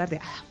equipo en la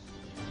tardeada.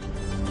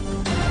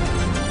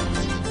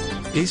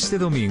 Este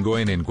domingo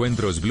en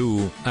Encuentros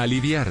Blue,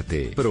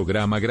 Aliviarte,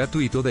 programa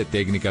gratuito de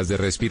técnicas de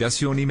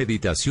respiración y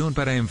meditación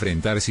para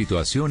enfrentar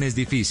situaciones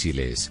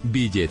difíciles.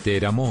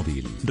 Billetera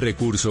móvil,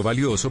 recurso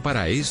valioso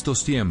para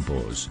estos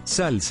tiempos.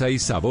 Salsa y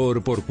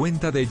sabor por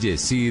cuenta de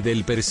Yesí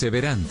del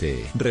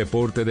Perseverante.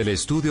 Reporte del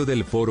estudio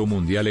del Foro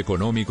Mundial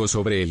Económico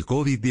sobre el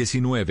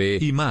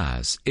COVID-19 y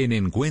más en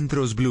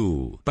Encuentros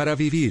Blue. Para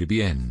vivir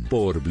bien,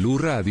 por Blue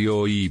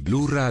Radio y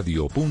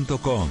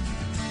bluradio.com.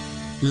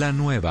 La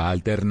nueva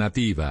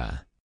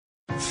alternativa.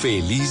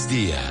 Feliz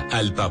día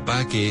al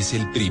papá que es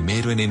el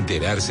primero en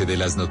enterarse de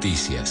las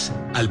noticias,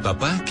 al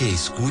papá que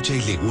escucha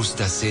y le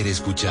gusta ser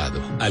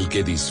escuchado, al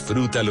que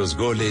disfruta los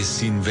goles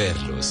sin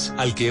verlos,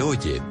 al que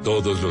oye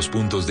todos los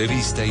puntos de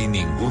vista y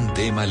ningún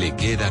tema le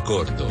queda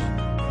corto.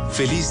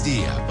 Feliz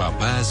día,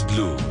 papás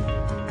Blue.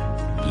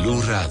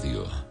 Blue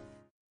Radio.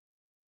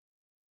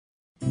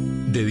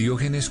 De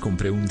Diógenes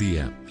compré un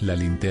día la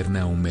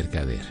linterna a un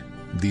mercader.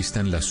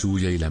 Distan la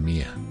suya y la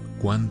mía.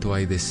 ¿Cuánto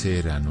hay de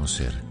ser a no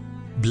ser?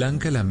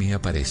 Blanca la mía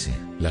parece,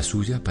 la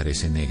suya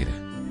parece negra.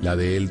 La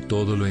de él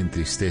todo lo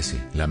entristece,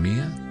 la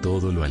mía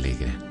todo lo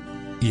alegra.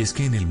 Y es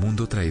que en el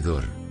mundo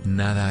traidor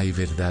nada hay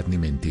verdad ni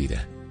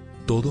mentira.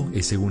 Todo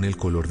es según el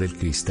color del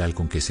cristal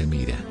con que se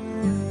mira.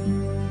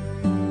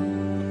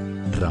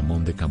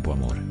 Ramón de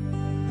Campoamor.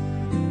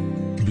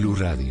 Blue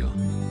Radio,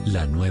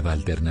 la nueva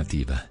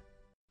alternativa.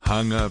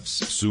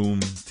 Hangouts, Zoom,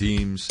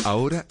 Teams,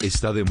 ahora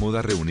está de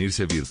moda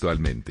reunirse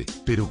virtualmente.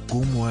 Pero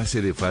 ¿cómo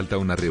hace de falta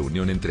una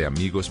reunión entre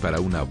amigos para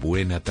una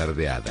buena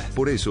tardeada?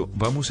 Por eso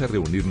vamos a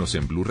reunirnos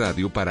en Blue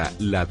Radio para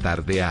La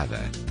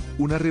Tardeada.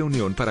 Una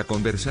reunión para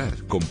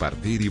conversar,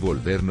 compartir y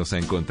volvernos a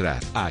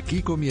encontrar.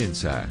 Aquí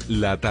comienza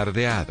La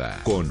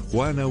Tardeada con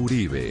Juana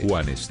Uribe,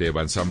 Juan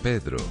Esteban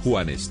Sampedro,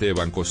 Juan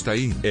Esteban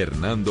Costaín,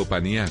 Hernando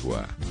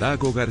Paniagua,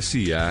 Dago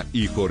García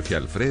y Jorge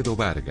Alfredo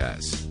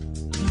Vargas.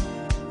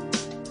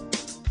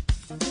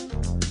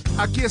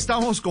 Aquí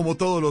estamos como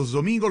todos los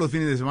domingos, los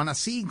fines de semana,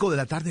 5 de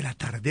la tarde, La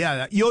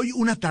Tardeada. Y hoy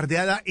una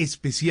tardeada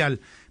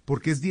especial,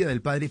 porque es Día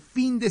del Padre,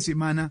 fin de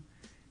semana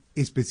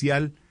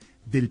especial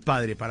del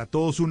Padre. Para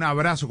todos un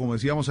abrazo, como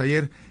decíamos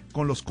ayer,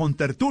 con los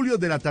contertulios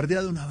de La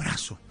Tardeada, un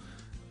abrazo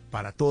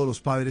para todos los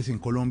padres en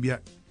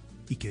Colombia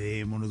y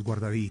quedémonos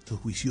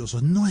guardaditos,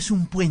 juiciosos. No es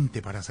un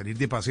puente para salir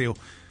de paseo,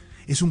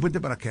 es un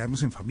puente para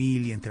quedarnos en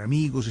familia, entre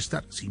amigos,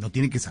 estar, si no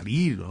tiene que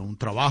salir a un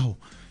trabajo,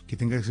 que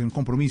tenga que ser un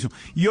compromiso.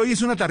 Y hoy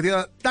es una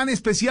tardeada tan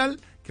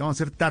especial que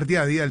vamos a hacer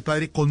tardeada Día del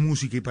Padre con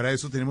música y para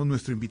eso tenemos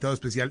nuestro invitado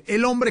especial,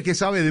 el hombre que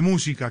sabe de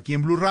música aquí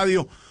en Blue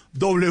Radio.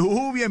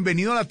 W,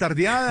 bienvenido a La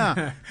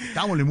Tardeada.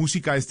 Dámosle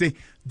música a este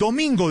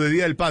domingo de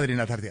Día del Padre en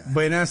La Tardeada.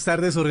 Buenas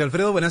tardes, Jorge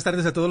Alfredo, buenas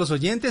tardes a todos los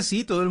oyentes.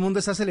 Sí, todo el mundo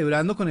está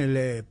celebrando con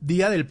el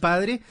Día del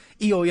Padre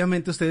y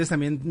obviamente ustedes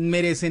también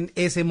merecen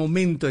ese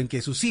momento en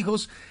que sus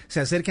hijos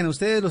se acerquen a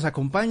ustedes, los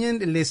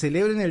acompañen, les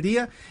celebren el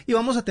día y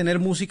vamos a tener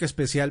música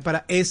especial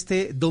para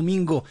este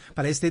domingo,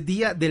 para este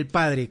Día del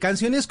Padre.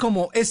 Canciones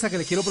como esta que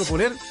le quiero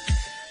proponer,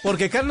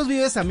 porque Carlos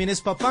Vives también es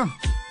papá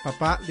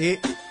de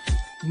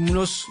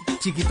unos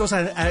chiquitos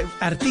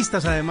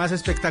artistas además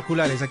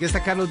espectaculares. Aquí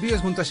está Carlos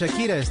Vives junto a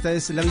Shakira, esta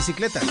es La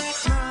Bicicleta.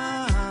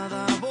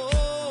 Nada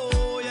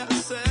voy a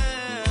hacer,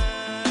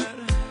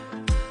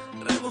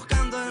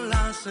 rebuscando en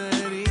las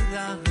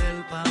heridas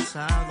del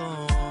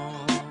pasado.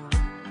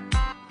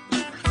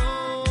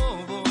 No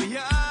voy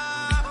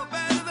a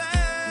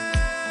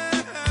perder,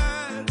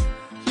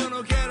 yo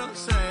no quiero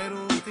ser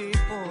un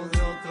tipo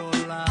de otro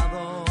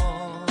lado.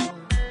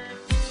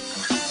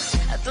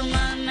 A tu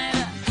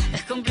manera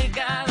es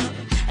complicado,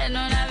 en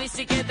una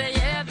bici que te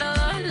lleve a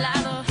todos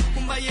lados.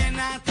 Un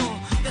vallenato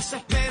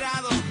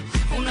desesperado,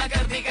 una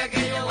cartica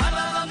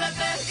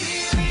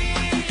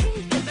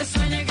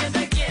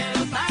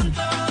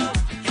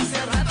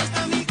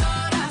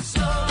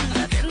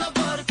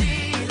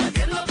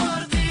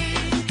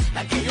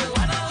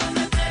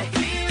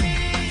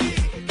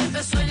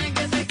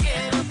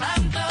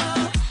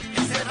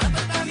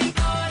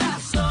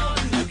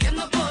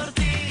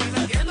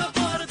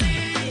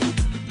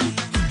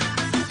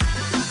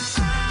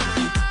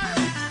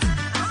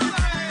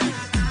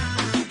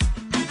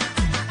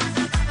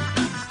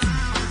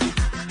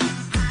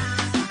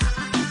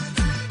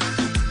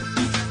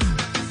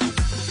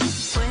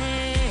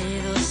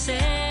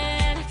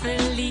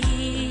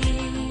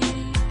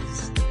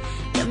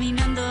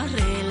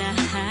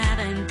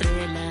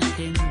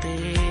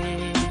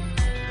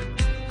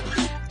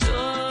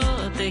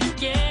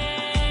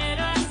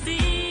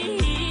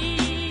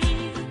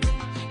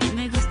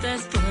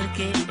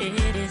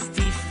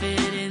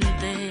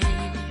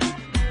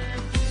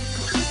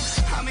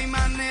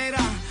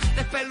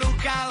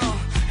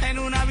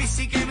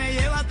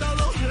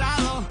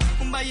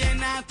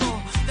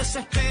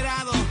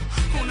desesperado,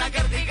 una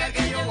cartica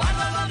que yo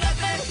guardo donde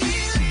te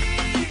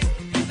escribí,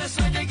 que te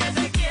sueño y que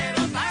te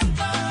quiero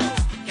tanto,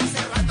 que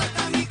hace rato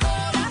está mi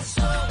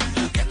corazón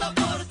latiendo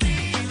por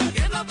ti,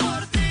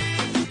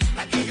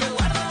 la que yo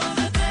guardo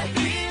donde te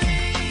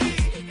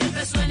escribí, que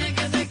te sueño y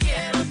que te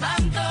quiero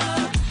tanto,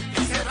 que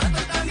hace rato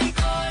está mi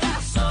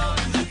corazón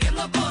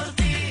latiendo por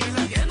ti.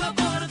 Ella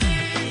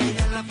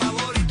es la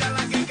favorita,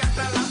 la que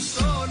canta la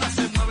sola,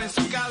 se mueve en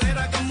su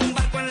cadera como un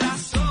barco en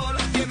las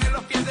olas, tiene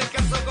los pies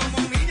descalzos como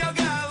un niño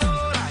que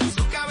adora, y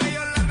sus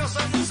cabellos largos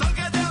son un sol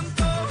que te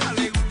antoja.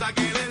 Le gusta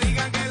que le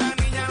digan que la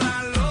niña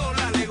la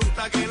Lola, le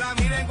gusta que la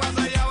miren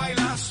cuando ella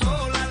baila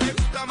sola, le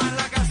gusta más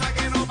la casa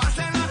que no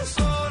pasen las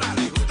horas,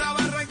 le gusta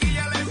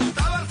Barranquilla, le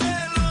gusta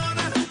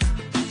Barcelona.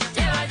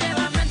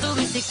 Llévame en tu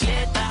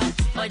bicicleta,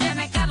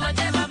 óyeme Carlos,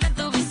 llévame en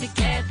tu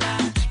bicicleta,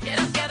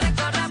 quiero que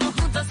recorramos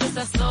juntos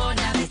esa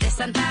zona, desde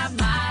Santa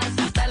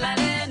Marta hasta la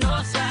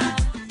Arenosa.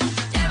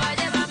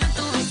 Llévame en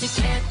tu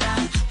bicicleta,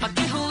 pa'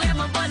 que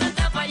juguemos bola,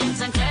 tapa y en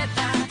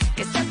chancleta,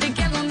 que se te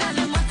que algún día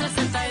le muestres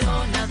el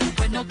Tayrona,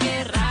 después no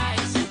querrá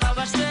irse pa'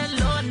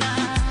 Barcelona.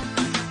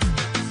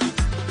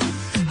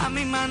 A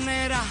mi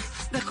manera,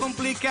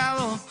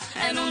 descomplicado,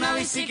 en una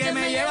bici que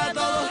me lleva a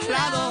todos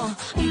lados,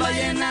 un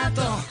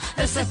vallenato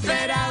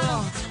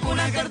desesperado,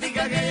 una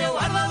cartica que yo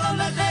guardo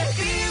donde te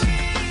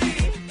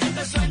escribí, que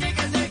te sueño y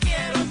que te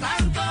quiero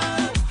tanto,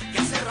 que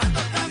hace rato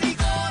está mi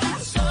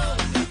corazón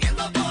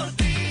latiendo por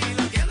ti,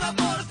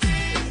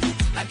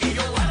 la que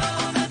yo guardo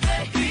donde te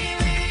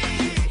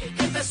escribí,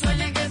 que te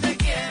sueño y que te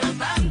quiero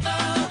tanto,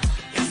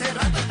 que hace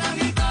rato está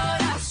mi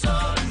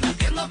corazón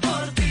latiendo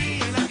por ti.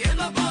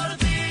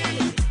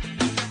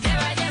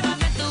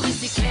 Llévame en tu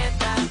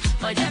bicicleta,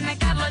 óyeme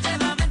Carlos,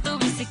 llévame en tu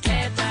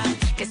bicicleta,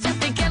 que se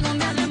te que algún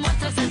día le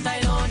muestres el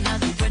Tayrona,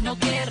 después no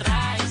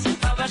querrá irse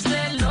pa'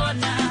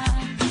 Barcelona.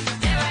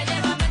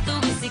 Llévame en tu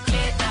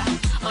bicicleta,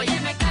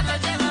 óyeme Carlos,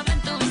 llévame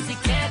en tu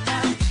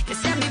bicicleta, que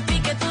sea mi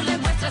pique tú le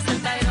muestras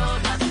el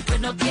Tayrona, después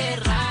no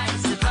querrá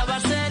irse pa'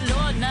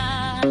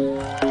 Barcelona.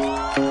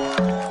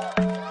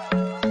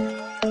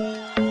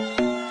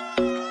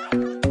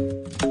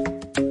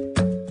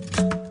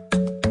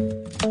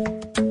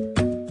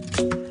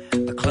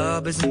 The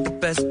club isn't the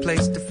best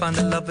place to find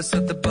the lovers, so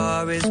the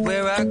bar is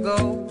where I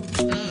go.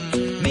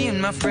 Me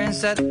and my friends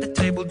sat at the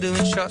table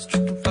doing shots,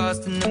 tripping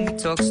fast, and then we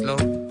talk slow.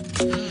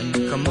 And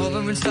you come over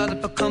and start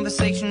up a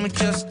conversation with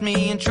just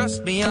me, and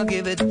trust me, I'll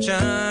give it a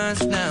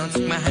chance. Now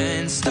take my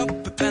hand, stop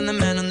it, and the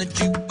man on the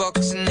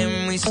jukebox, and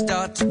then we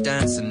start to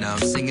dance. And now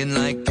I'm singing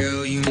like,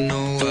 girl, you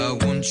know I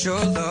want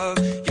your love.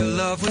 Your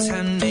love was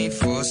handmade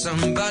for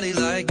somebody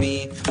like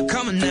me.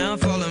 Come on now,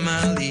 follow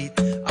my lead.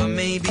 I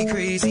may be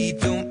crazy,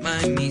 don't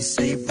mind me.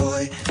 Say,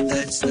 boy,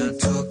 let's not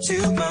talk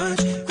too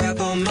much. Grab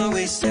on my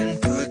waist and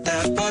put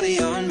that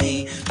body on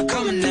me.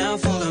 Come on now,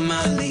 follow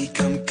my lead.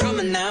 Come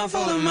on now,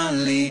 follow my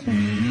lead.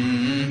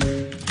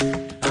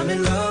 I'm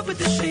in love with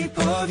the shape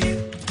of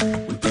you.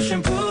 We push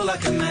and pull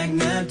like a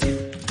magnet do.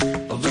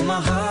 Although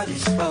my heart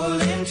is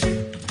falling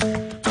too.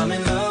 I'm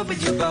in love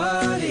with your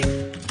body.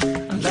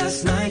 And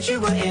last night you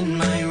were in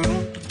my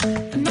room,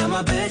 and now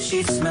my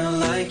bedsheets smell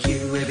like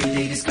you. Every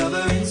day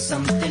discovering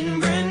something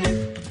brand new.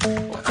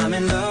 Well, I'm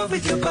in love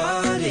with your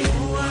body.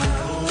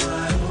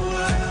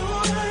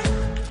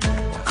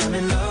 I'm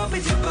in love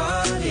with your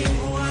body.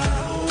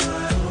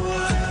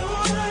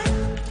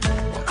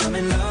 I'm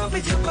in love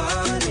with your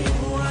body.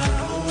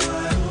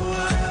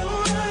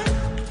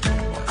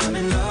 I'm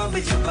in love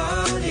with your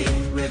body.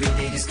 Every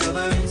day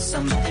discovering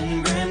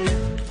something brand new.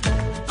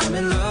 I'm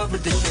in love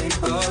with the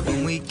shape of you.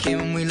 When we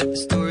came, we let the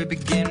story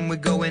begin. We're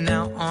going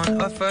out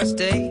on our first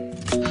date.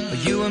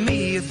 You and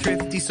me are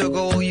thrifty, so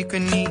go all you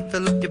can eat.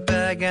 Fill up your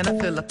bag and I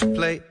fill up the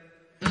plate.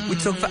 We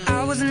talk for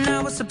hours and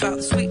hours about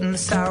the sweet and the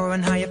sour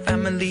and how your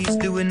family's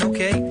doing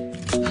okay.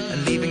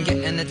 And leaving,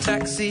 getting a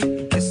taxi,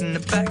 kissing the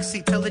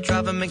backseat, tell the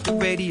driver make the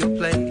radio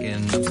play.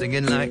 And I'm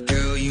singing like,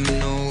 girl, you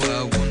know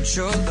I want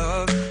your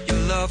love. Your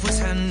love was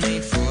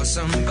handmade for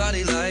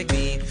somebody like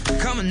me.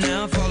 Come on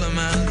now, follow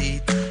my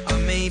lead. I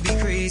may be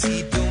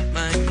crazy, don't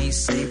mind me.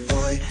 Say,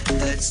 boy,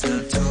 let's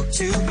not talk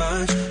too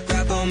much.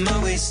 Grab on my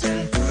waist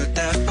and put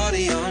that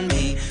body on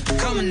me.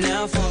 Come on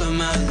now, follow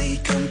my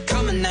lead.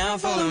 Come on now,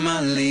 follow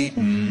my lead.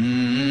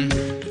 I'm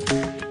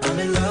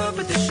in love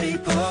with the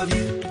shape of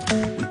you.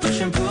 We push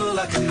and pull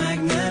like a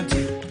magnet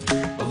do.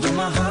 Although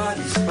my heart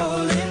is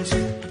falling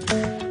too.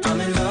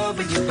 I'm in love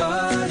with your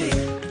body.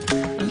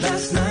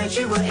 Last night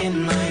you were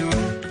in my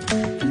room,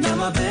 and now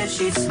my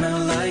bedsheets smell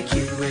like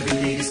you. Every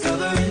day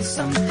discovering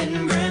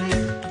something brand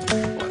new.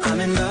 Well, I'm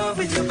in love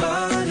with your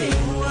body.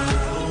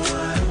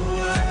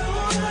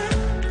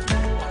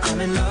 I'm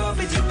in love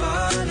with your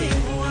body.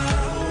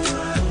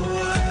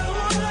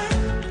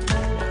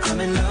 I'm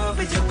in love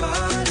with your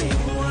body.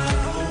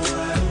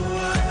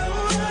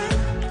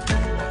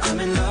 I'm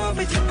in love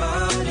with your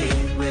body.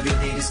 Every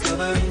day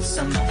discovering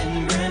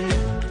something brand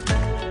new.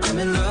 I'm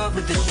in love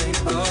with the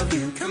shape of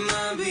you. Come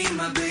on, be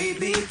my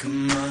baby,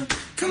 come on.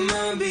 Come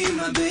on, be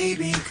my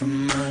baby,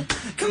 come on.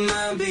 Come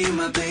on, be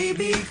my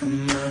baby,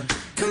 come on.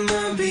 Come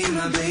on, be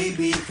my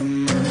baby,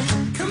 come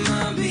on. Come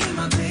on, be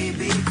my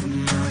baby,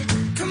 come on.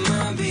 Come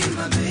on, be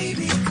my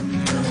baby, come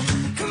on.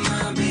 Come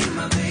on, be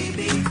my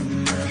baby,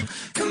 come on.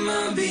 Come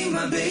on, be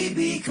my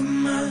baby,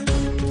 come on.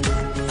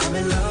 I'm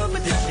in love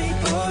with the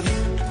shape of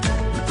you.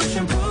 We push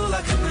and pull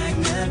like a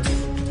magnet do.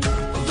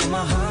 Although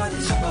my heart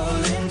is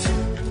falling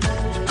too.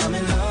 I'm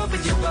in love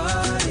with your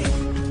body.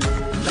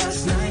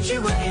 Last night you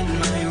were in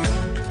my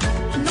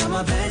room. Now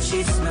my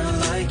bedsheets smell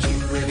like you.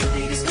 Every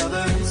day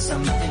discovering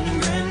something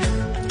brand new.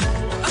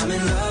 I'm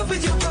in love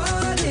with your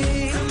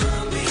body. Come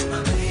on, be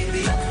my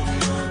baby.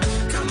 Come on,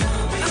 come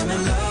on, be I'm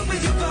in love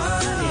with your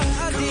body.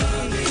 Come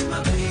on, be my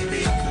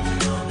baby.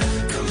 Come on,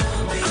 come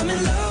on, be I'm in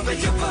love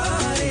with your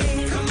body.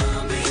 Come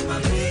on, be my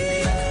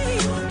baby.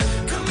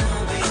 Come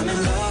on, be I'm in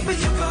love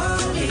with your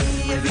body.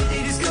 Every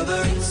day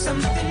discovering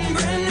something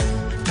brand new.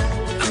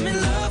 I'm in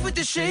love with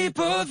the shape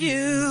of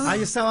you.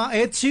 Ahí estaba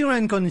Ed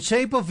Sheeran con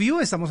Shape of You.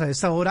 Estamos a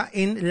esta hora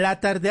en La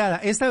Tardeada.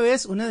 Esta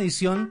vez una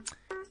edición,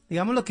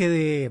 digamos lo que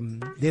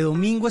de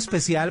domingo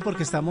especial,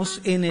 porque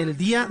estamos en el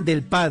Día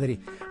del Padre.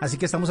 Así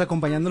que estamos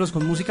acompañándolos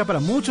con música para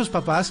muchos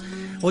papás,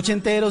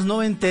 ochenteros,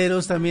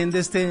 noventeros, también de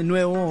este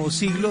nuevo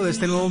siglo, de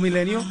este nuevo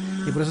milenio.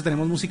 Y por eso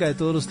tenemos música de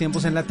todos los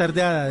tiempos en La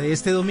Tardeada de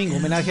este domingo,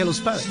 homenaje a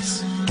los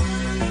padres.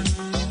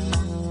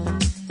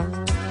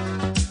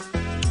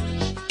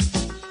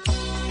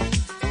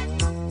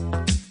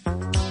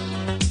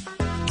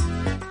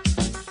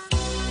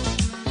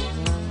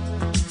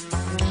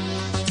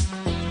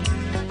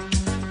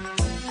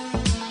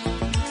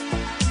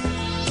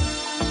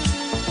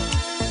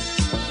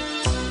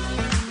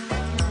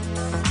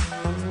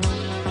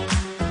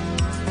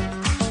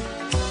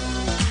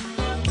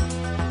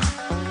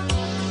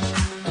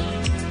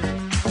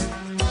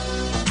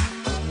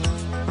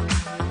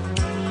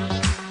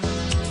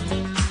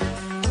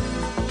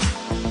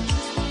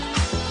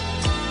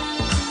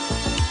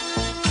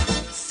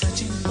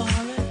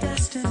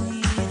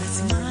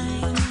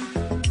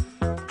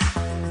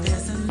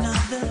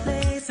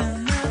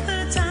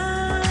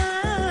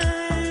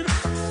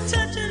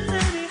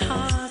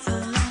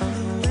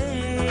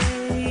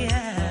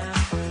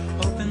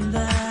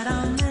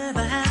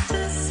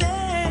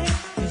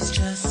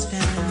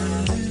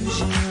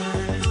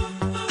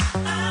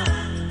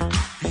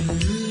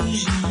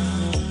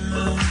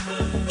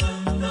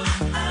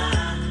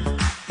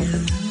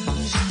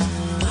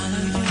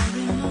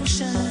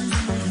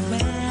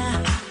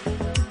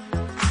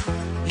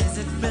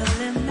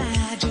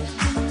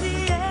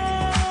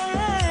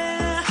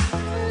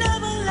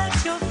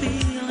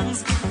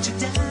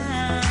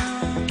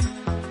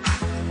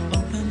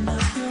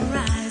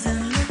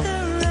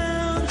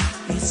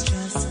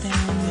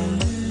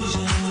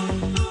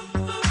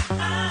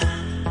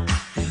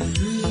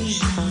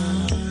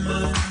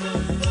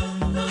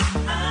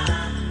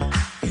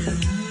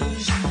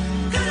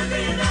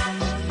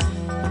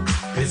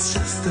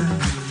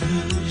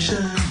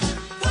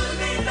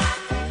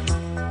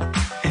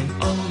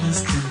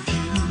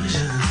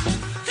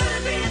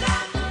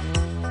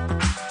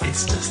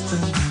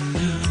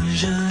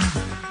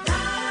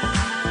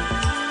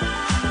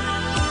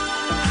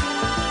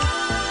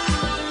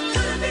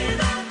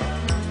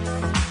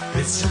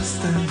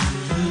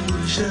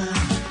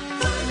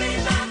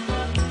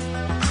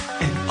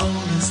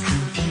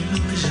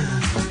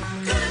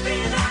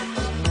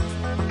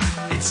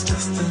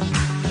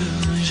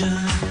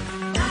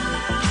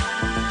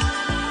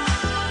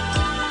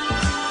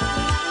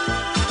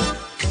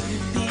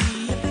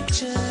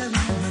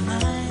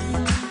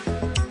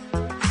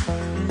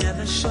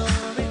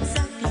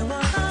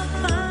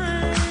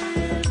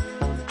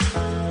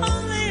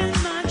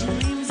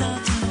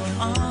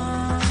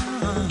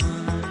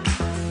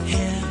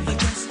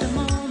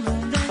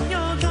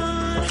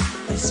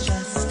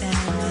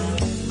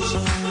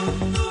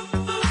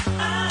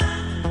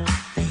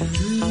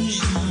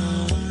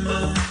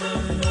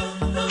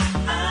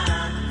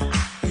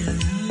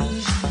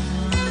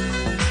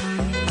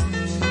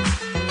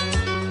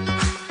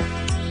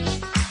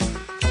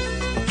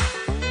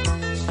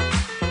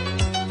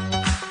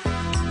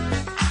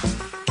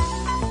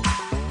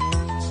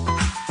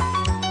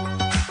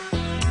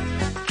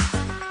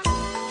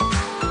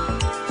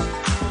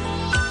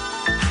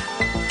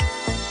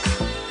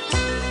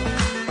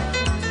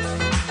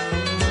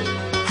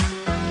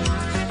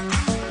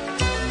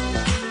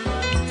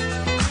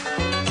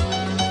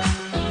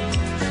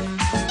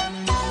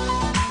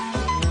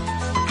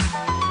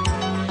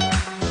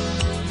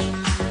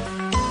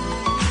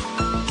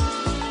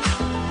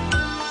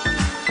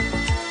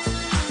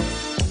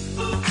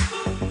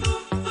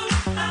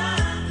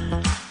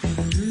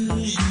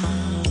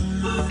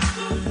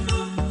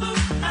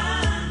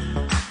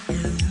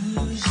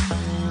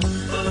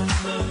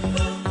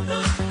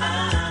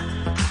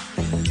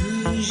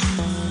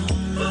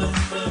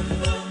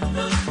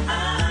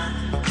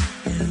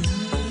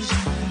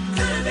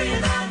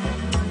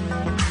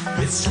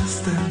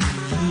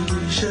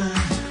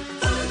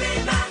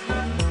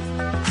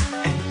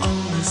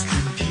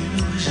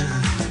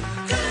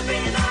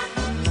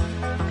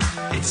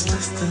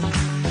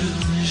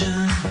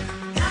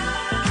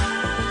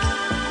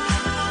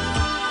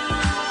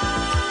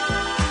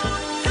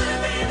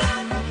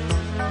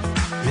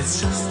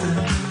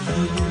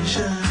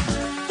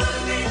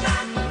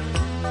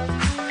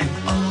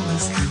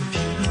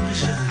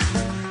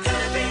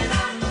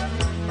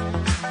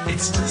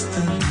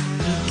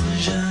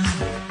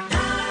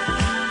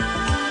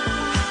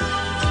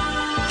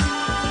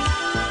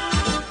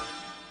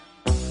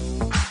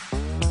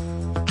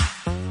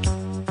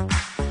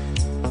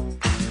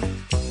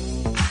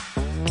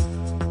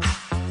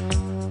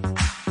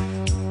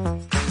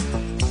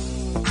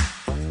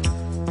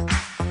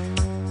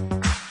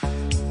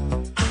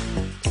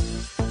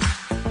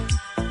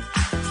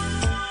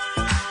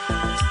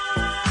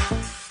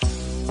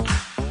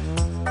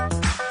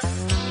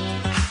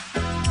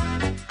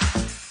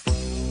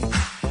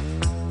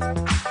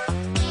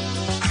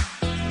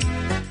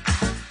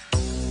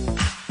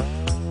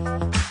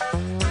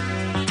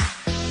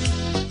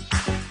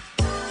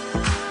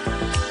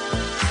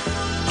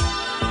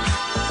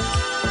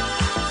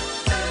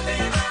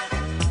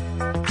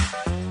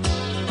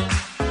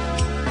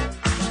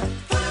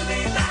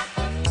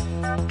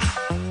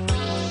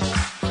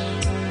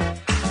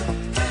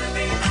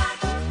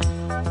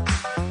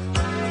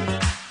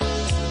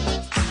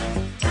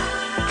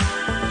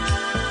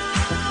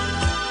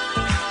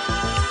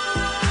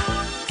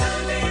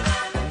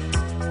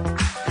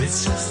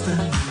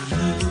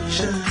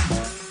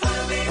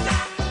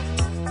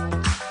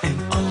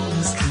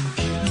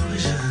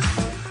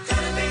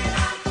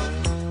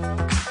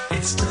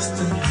 It's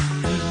just an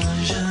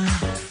illusion.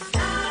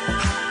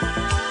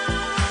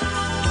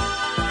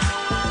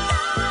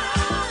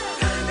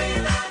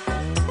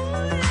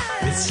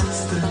 It's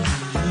just an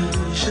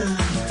illusion.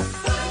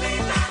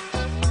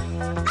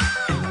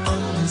 In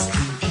all this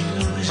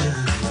confusion.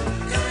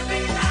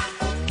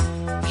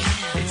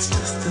 It's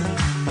just an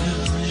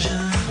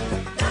illusion.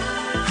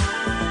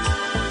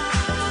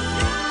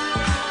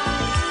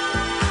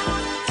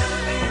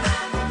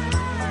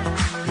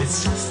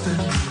 It's just an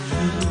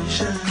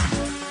illusion.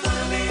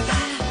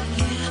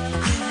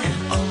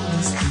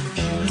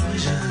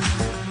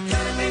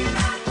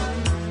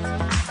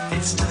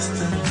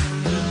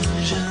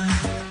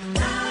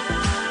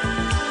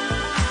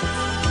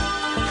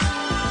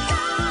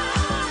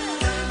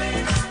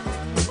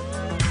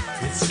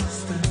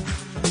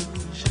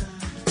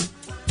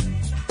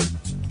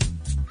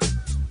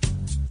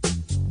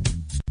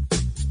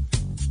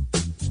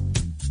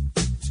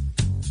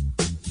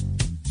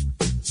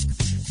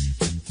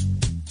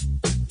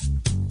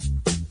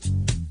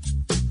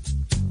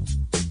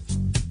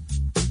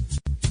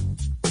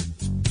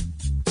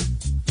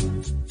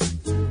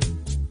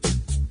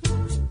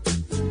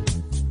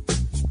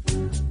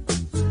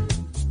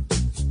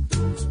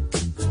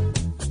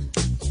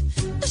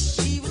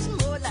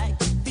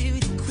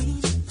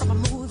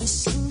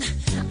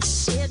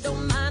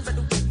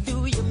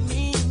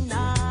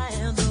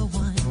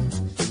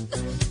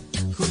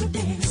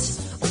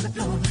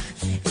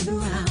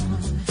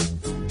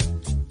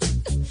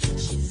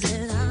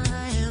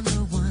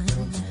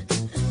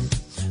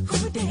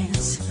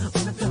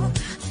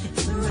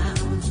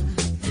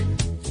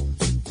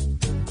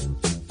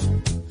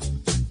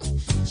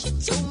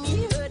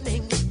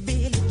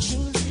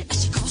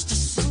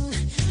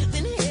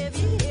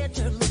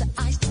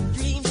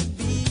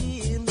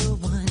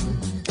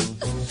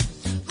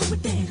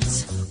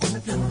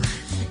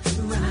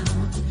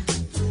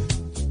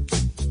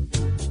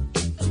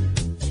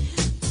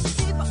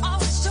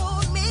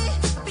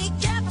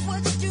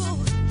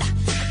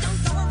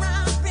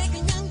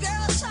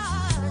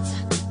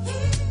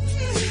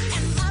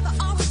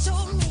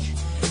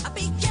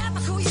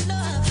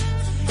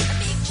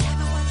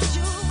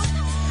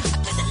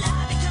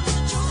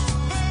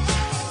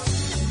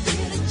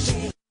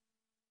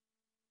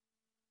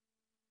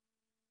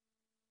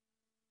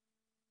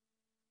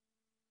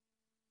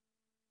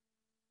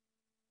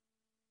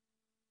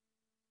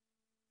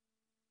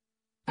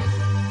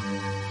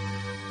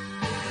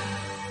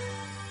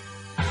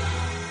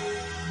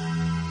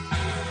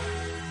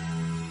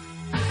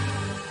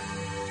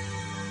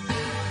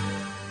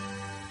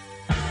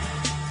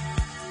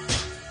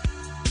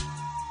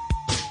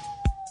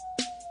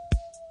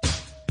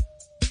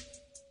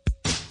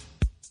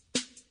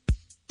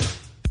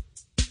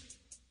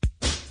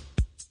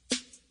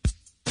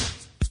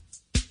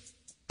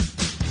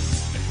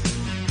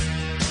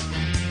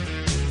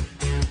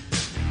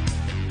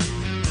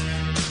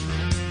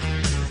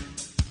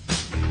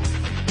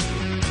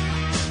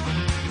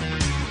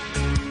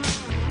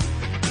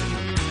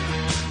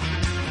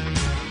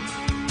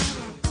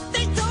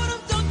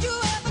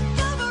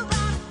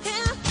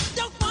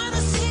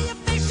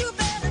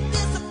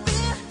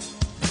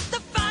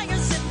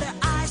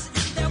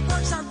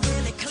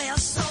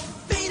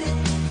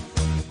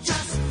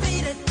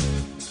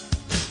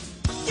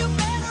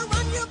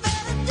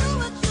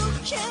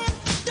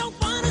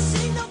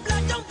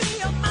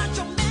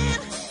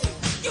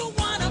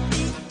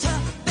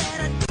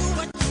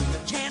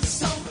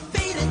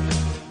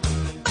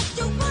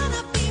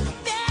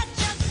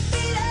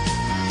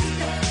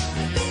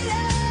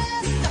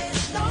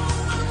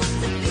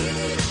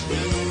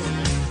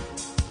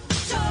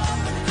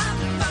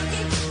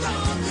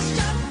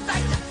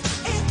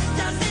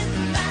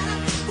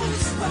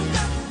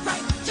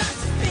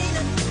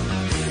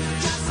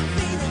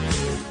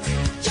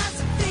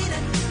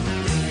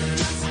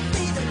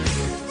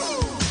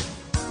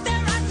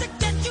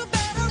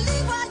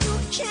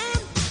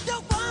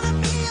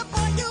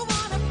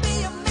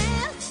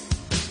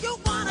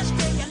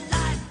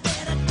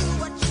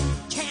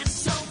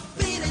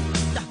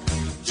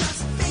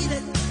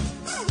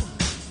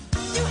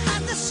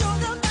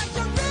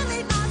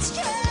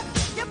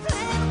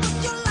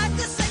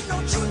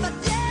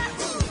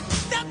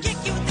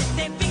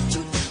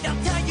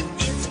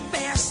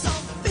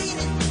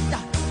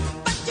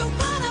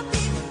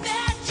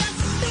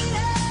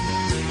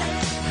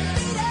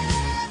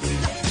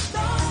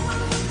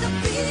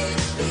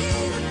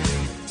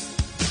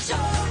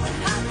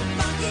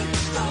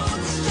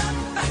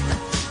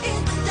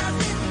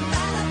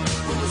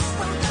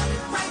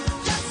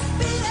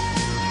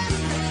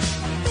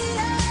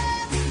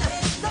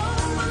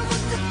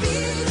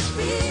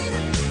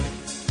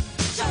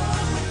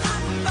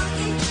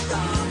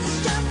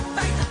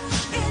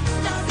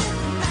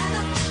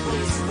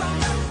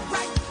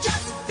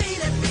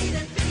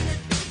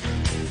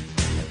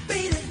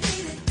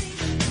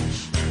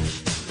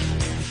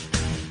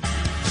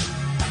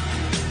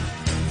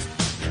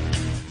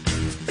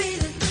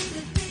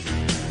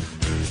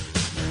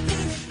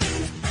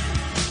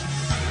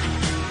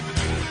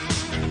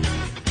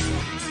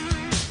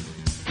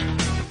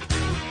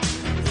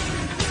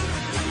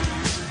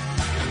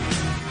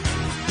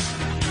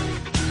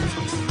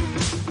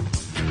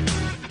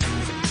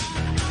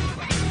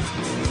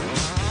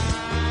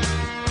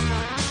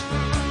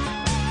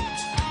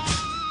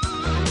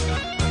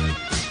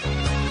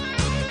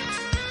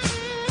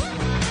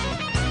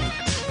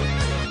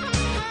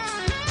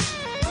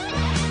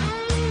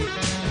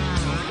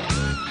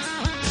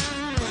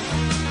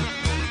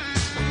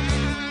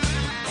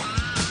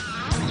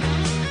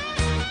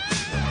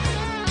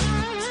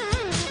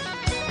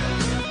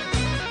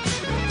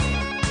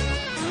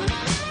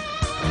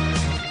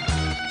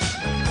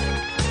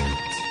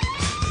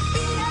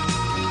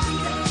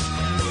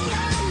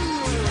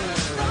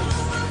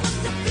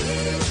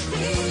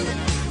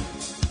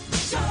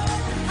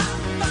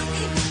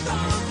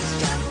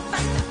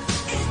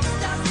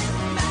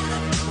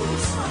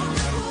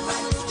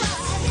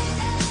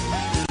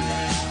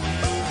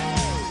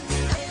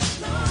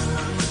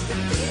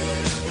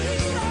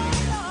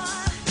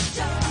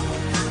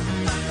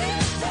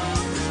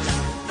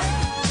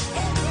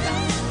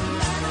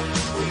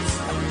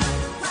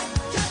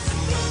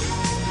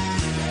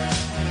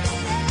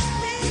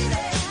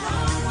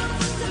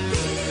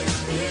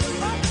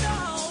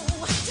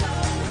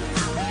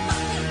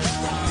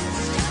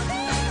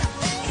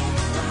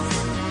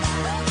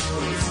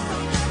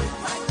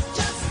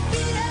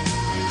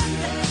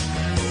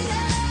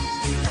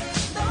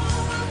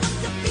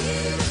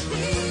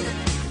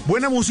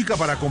 Buena música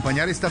para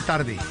acompañar esta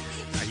tarde.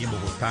 Ahí en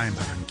Bogotá, en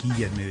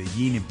Barranquilla, en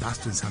Medellín, en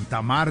Pasto, en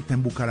Santa Marta,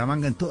 en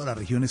Bucaramanga, en todas las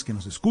regiones que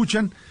nos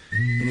escuchan.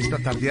 En esta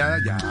tardeada,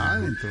 ya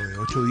dentro de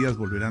 8 días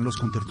volverán los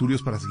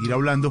contertulios para seguir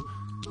hablando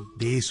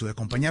de eso, de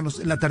acompañarnos.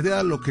 En la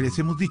tardeada, lo que les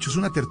hemos dicho, es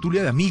una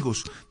tertulia de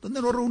amigos,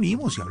 donde nos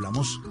reunimos y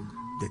hablamos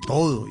de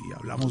todo, y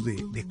hablamos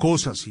de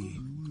cosas,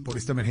 y por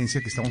esta emergencia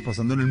que estamos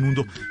pasando en el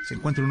mundo, se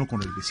encuentra uno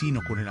con el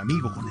vecino, con el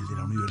amigo, con el de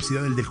la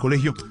universidad, el del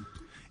colegio.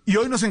 Y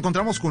hoy nos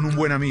encontramos con un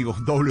buen amigo,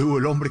 W,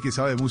 el hombre que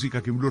sabe de música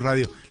aquí en Blue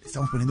Radio. Le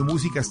estamos poniendo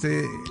música a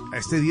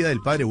este Día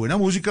del Padre. Buena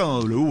música,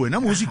 W, buena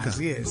música.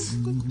 Así es.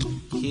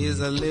 Here's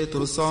a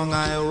little song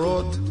I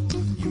wrote.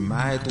 You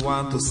might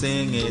want to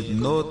sing it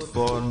note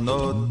for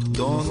note.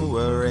 Don't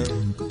worry.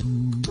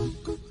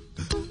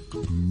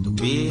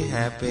 Be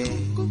happy.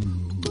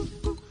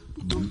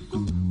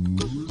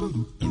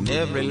 In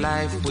every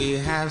life we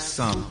have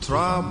some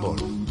trouble.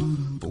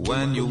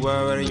 When you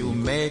worry, you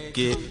make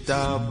it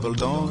double.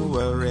 Don't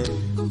worry.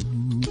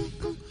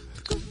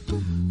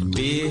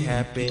 Be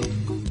happy.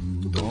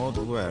 Don't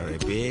worry.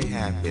 Be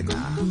happy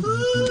now.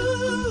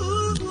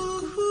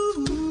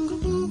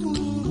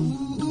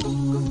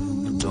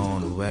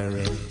 Don't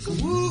worry.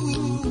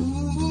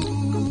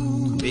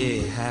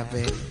 Be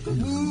happy.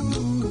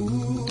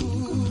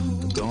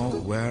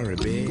 Don't worry.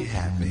 Be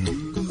happy.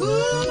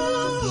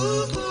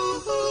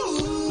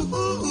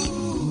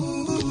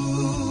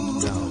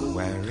 Don't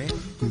worry.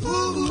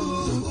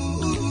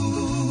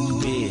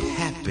 Be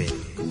happy.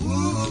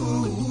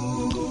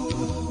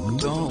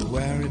 Don't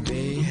worry,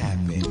 be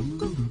happy.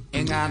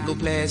 Ain't got no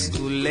place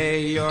to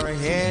lay your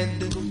head.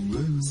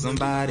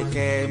 Somebody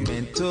came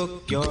and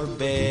took your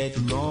bed.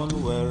 Don't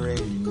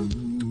worry.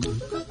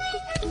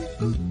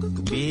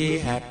 Be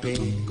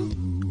happy.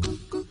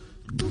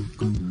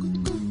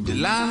 The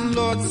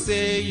landlord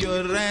say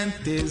your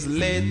rent is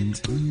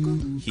late.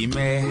 He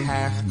may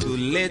have to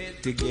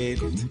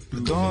litigate.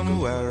 Don't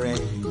worry.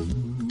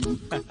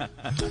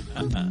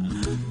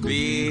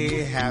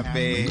 Be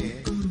happy.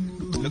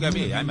 Look at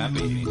me, I'm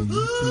happy.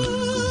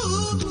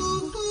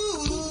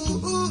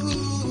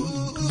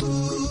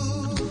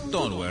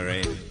 Don't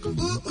worry.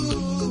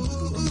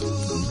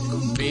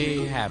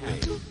 Be happy.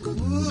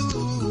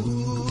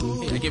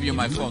 Hey, I give you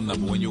my phone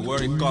number. When you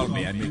worry, call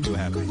me. I make you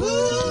happy.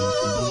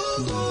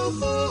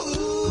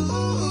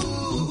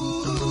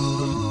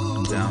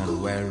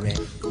 Don't worry.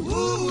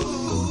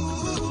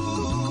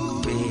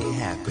 Be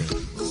happy.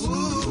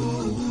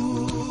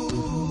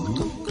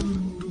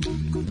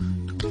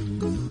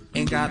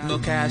 Ain't got no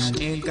cash,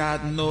 ain't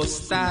got no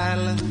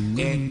style,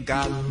 ain't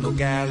got no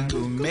gal to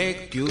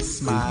make you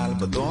smile,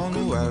 but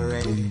don't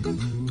worry.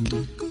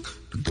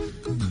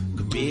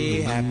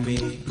 Be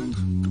happy.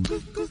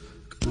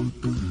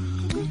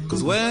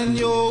 Cause when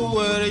you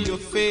worry, your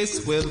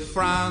face will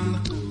frown,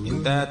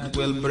 and that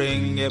will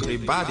bring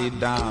everybody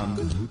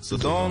down. So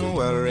don't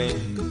worry.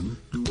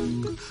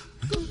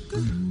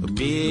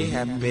 Be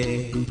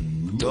happy.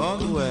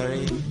 Don't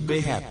worry. Be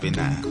happy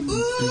now.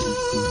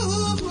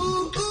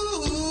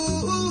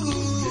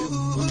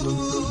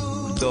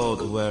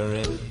 Don't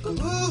worry.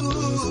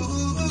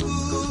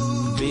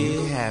 Be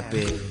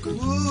happy.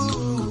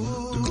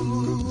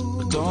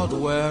 Don't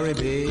worry,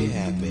 be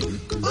happy.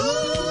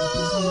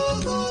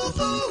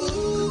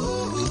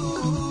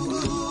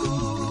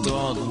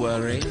 Don't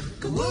worry.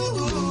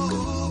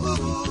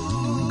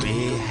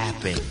 Be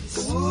happy.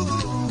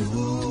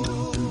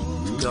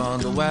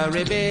 Don't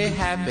worry, be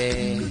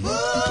happy.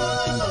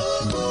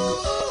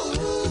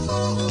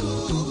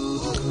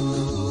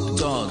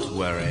 Don't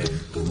worry.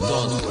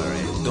 Don't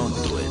worry, don't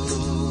do it.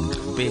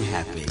 Be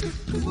happy.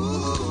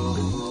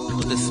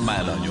 Put a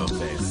smile on your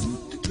face.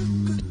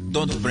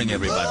 Don't bring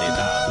everybody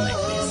down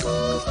like this.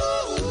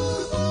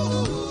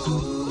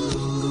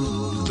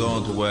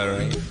 Don't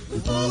worry.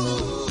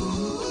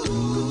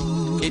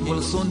 It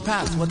will soon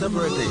pass,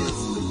 whatever it is.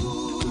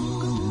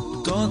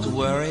 Don't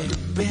worry,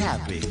 be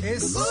happy.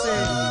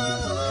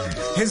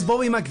 Es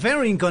Bobby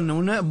McFerrin con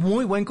un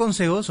muy buen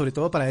consejo, sobre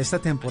todo para esta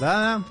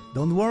temporada.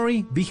 Don't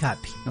worry, be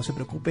happy. No se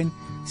preocupen,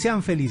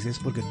 sean felices,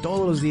 porque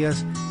todos los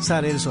días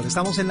sale el sol.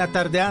 Estamos en la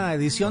tardeada,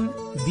 edición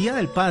Día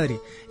del Padre.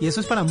 Y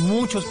eso es para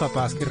muchos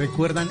papás que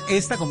recuerdan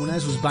esta como una de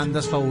sus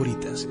bandas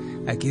favoritas.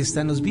 Aquí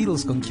están los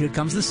Beatles con Here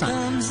Comes the Sun.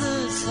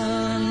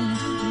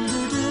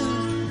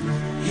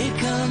 Here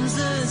comes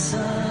the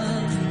sun,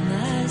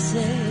 I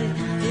say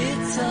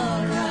it's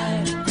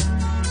alright.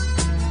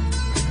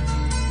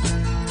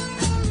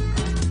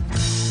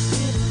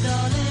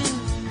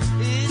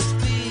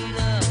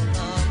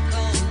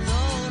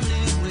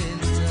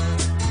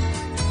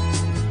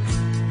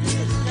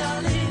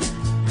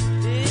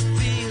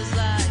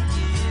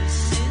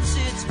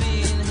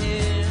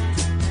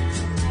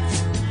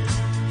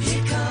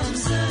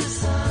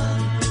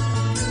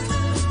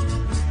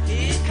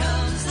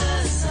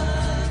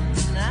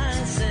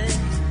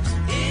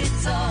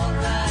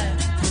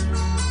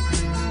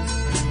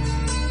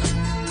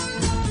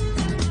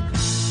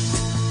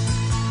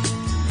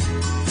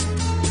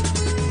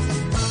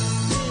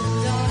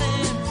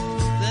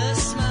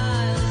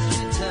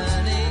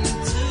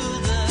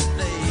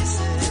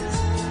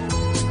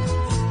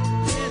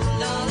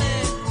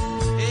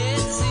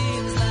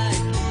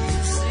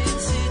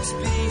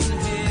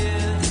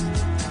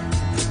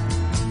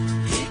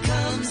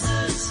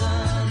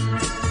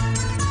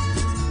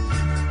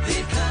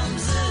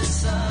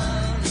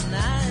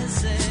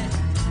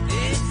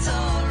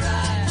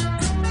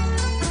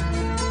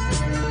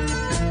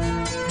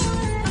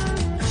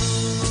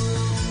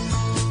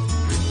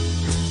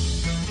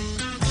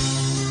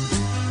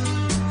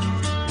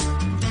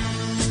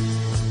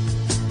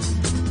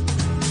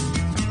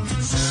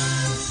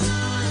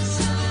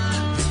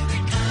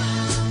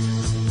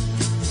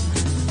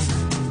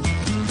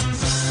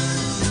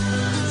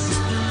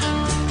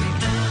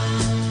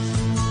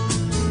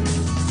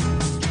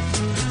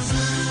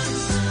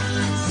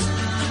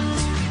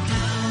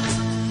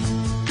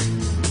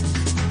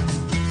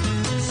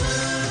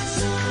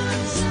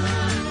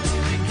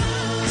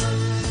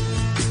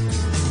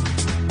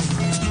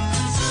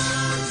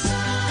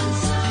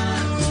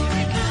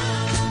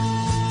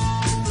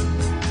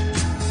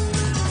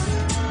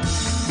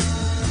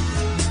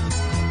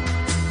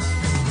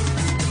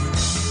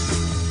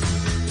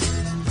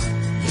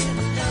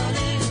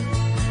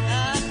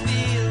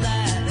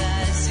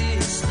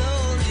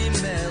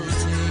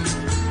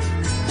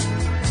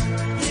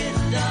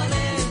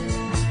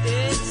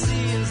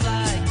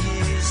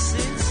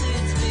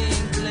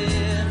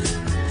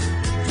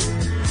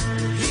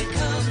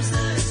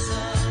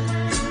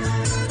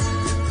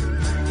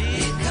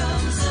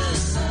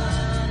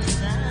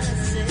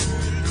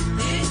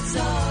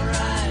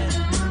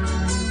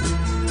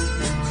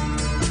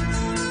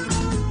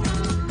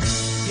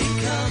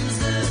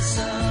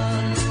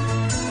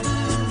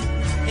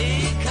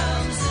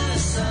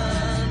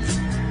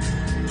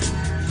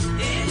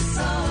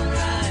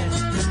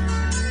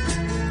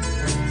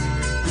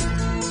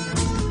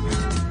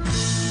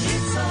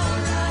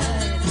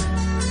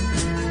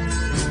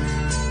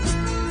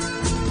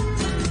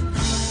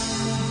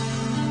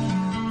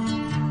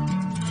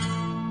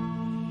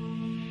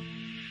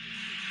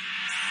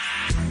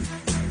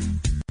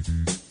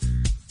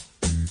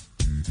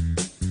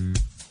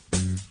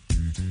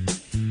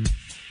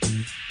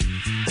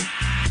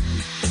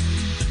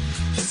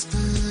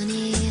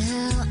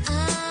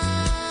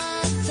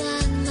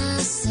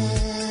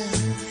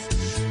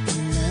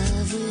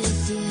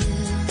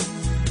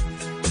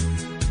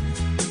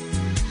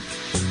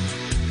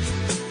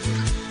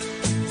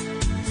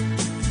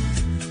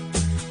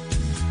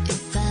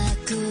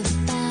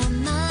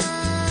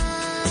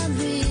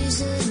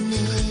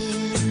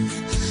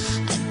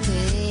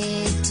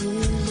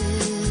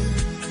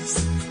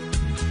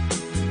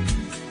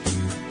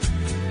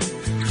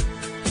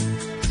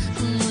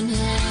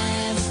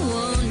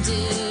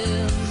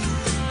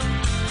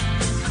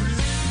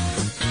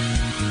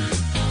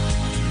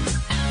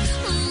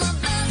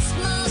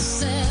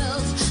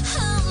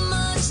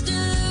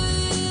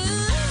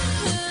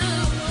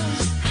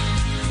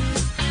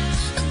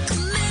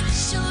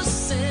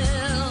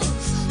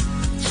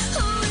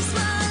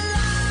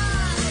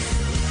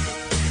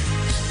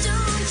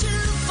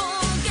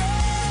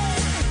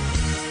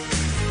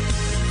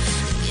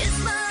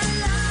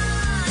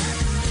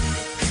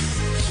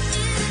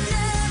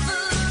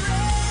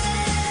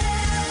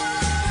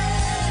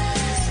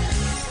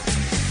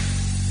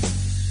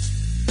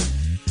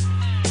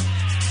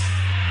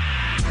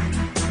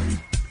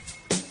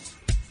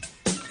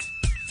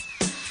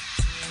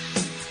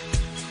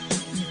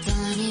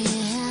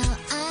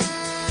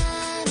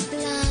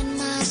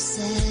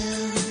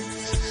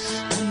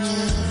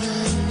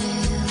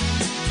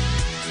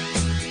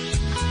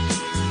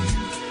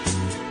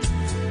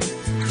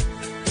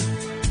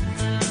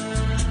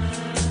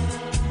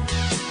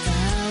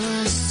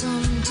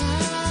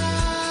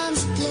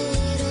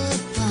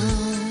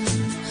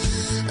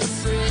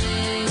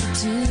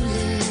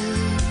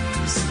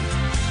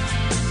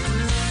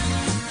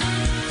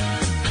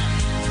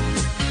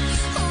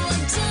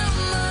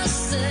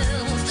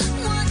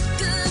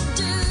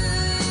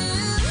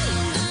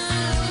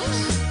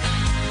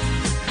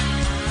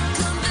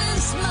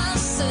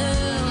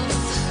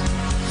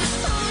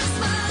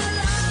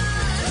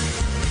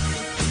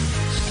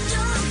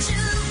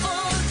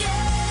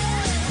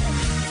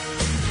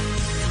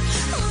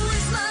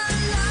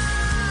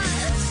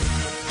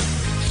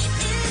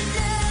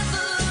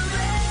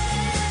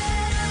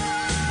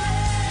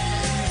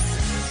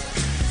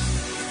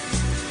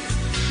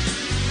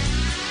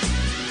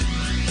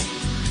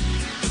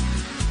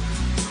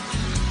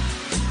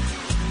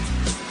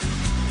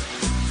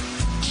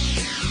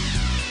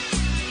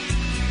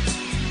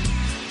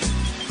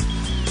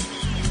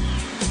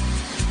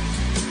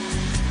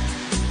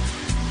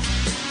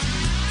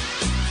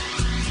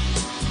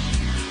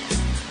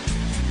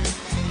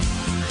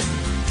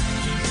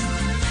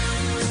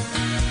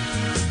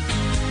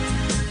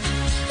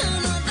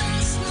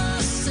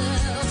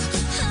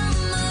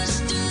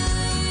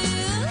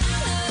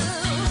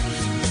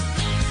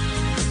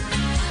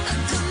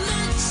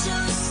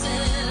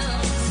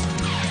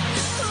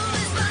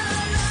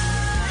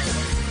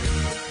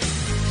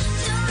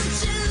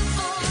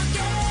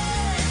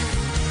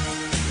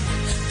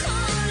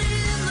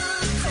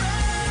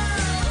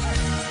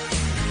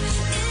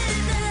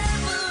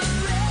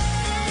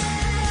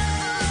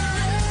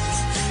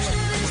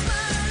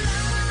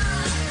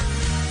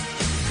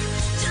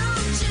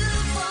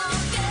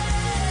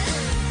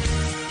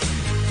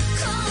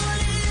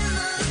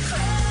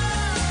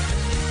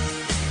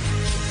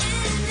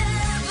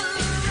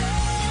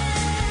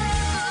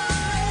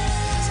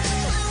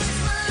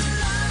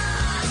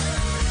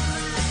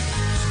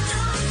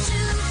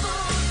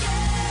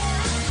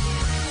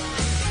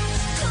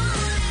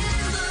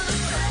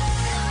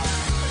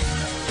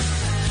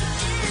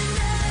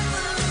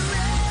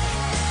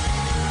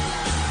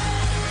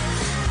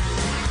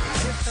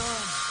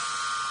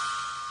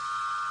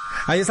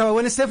 Ahí estaba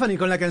Gwen Stefani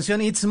con la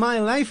canción It's My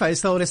Life. A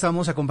esta hora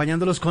estamos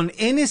acompañándolos con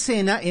En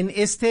Escena en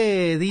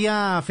este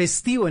día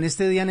festivo, en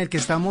este día en el que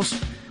estamos,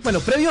 bueno,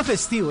 previo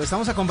festivo.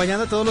 Estamos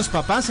acompañando a todos los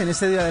papás en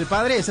este Día del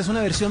Padre. Esta es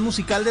una versión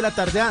musical de La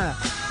Tardeada.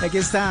 Aquí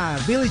está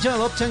Billy Joel,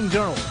 Uptown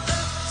Girl.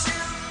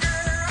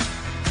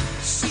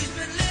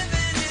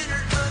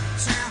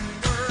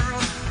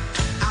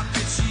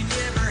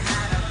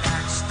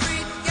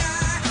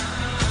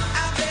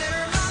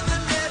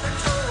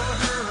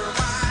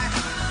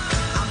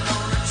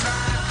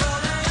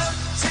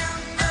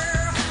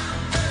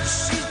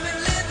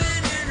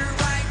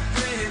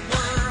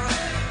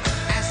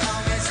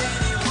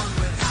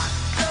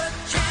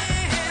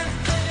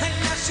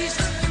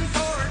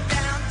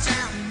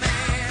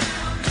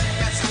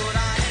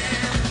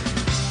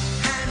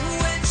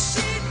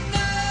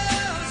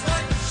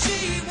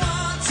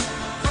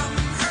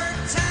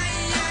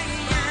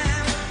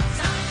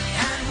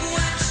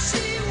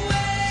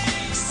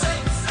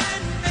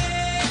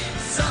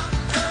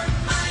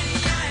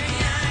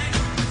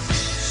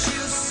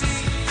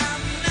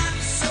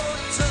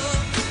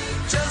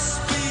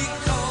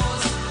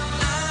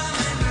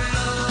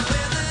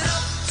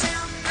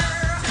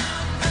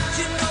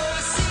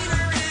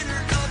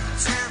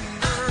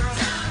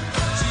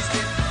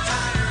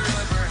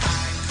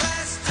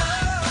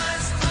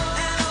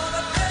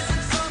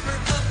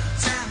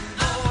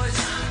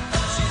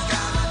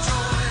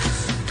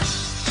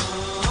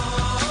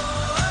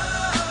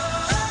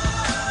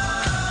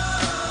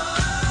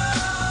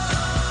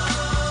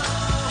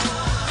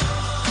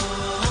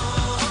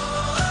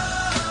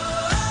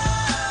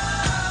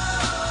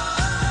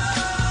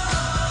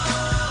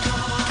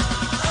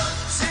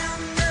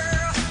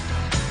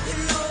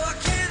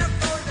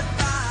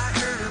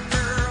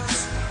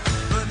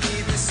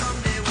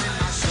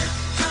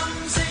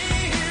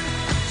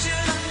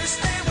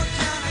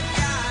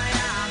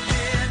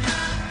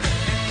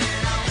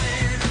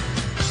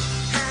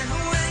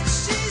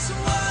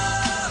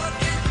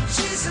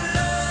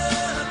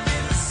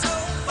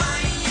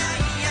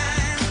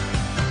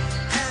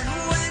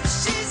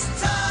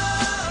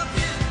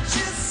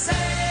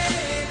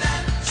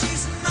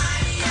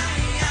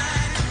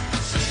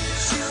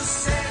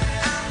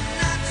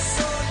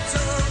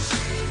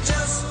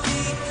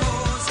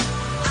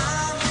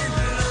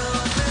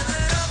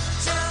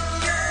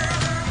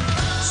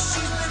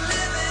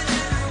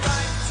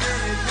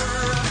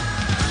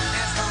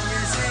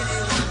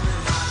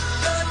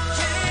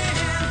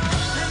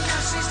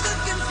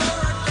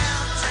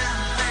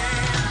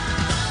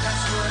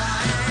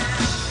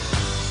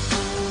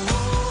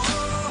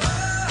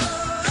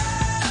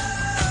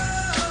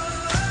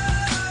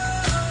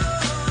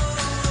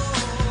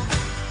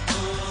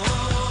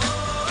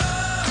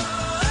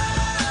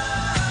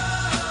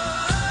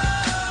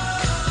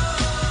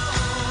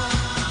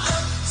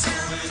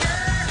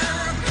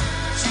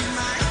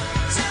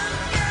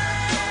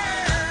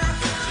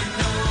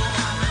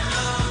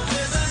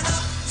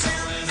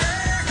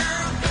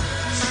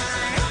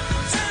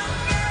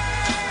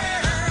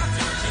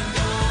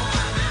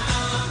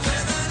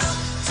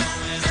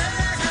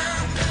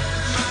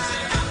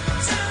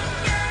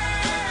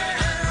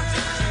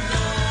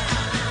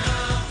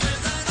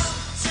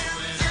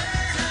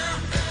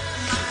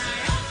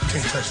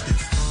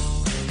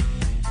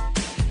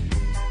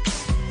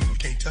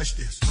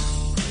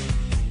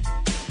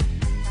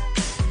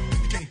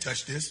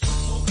 touch this.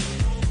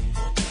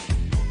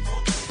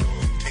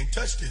 Can't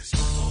touch this.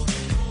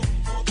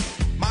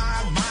 My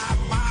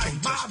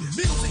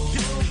music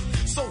hits me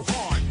so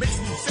hard, makes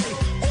me say,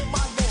 oh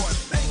my Lord,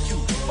 thank you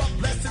for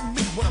blessing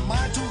me. What am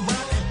I to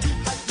rhyme and do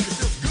like this?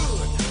 It feels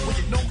good when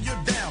you know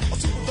you're down. A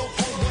super dope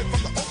homeboy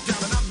from the Oak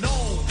Town, and I'm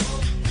known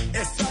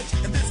as such.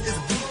 And this is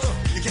a beat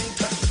you can't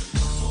touch.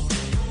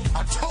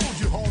 I told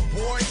you,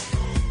 homeboy,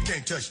 you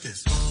can't touch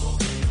this.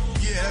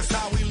 Yeah, that's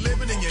how we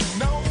living, and you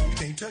know you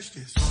can't touch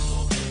this.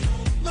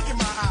 Look in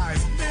my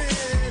eyes,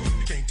 man,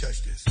 you can't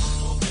touch this.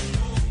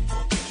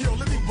 Yo,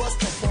 let me bust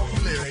the funky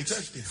lyrics. Can't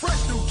touch this.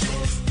 Fresh new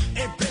kicks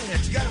and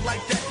bands, you got it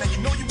like that. Now you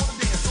know you wanna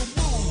dance, so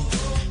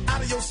move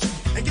out of your seat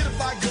and get a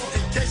fire girl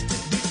and catch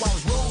this beat while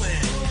it's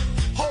rolling.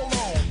 Hold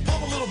on,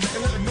 pump a little bit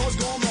and let the noise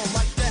go on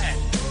like that,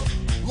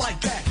 like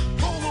that.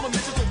 Hold on a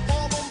minute, so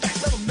fall on back,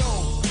 let them know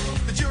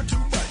that you're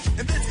too much,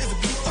 and this is a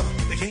beat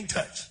they can't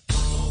touch.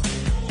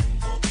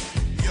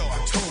 Yo, I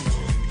told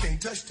you, you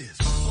can't touch this.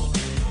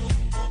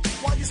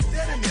 Why you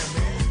standing there,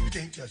 man? You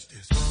can't touch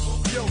this.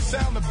 Yo,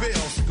 sound the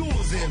bell,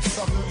 school is in,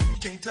 sucker. You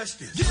can't touch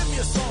this. Give me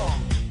a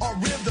song or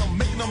rhythm,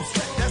 making them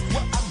sweat. That's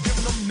what I'm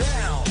giving them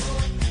now.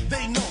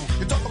 They know.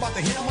 You talk about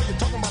the hammer, you're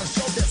talking about a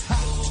show that's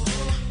hot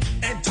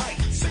and tight.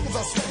 Singles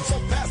are sweating so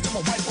fast, them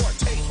a whiteboard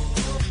tape.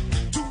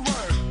 To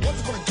learn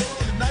what's gonna take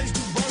in the 90s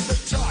to burn the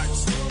charts.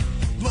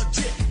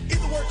 Legit.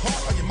 Either work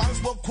hard or you might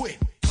as well quit.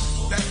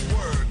 That's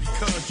word,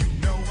 because you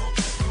know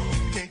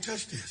you can't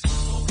touch this.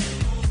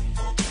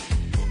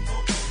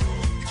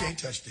 You can't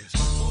touch this.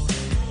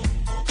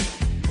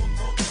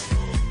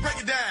 Break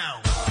it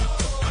down.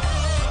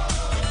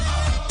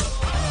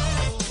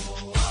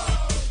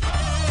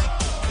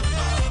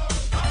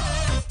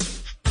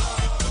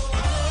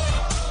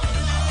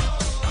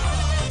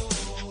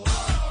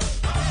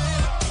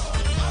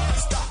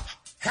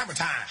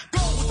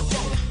 Go with the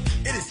flow.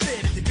 It is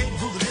said if you can't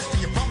do the list,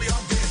 then you probably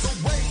are dead. So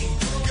wave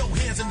your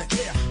hands in the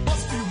air.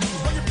 Bust a few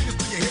moves, run your fingers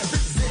through your hair.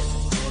 This is it.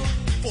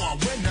 For a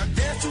winner,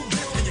 dance to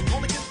this, and you're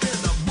gonna get there.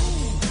 The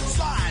move,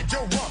 slide,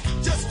 your rump.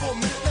 Just for a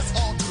minute, let's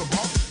all do the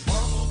bump.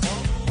 Bump,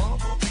 bump, bump.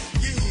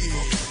 Yeah.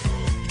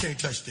 You can't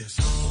touch this.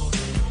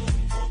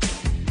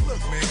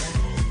 Look, man,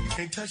 you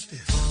can't touch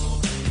this.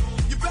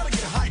 You better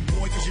get hype,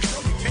 boy, cause you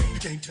know you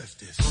can't touch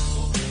this.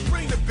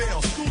 Ring the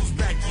bell, school's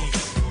back in.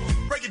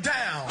 Break it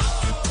down.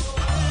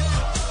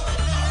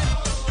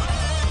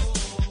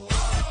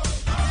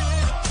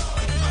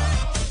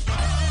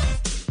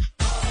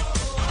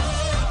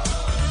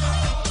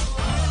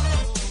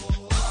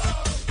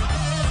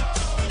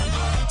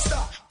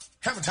 Stop.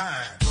 Hammer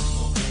time.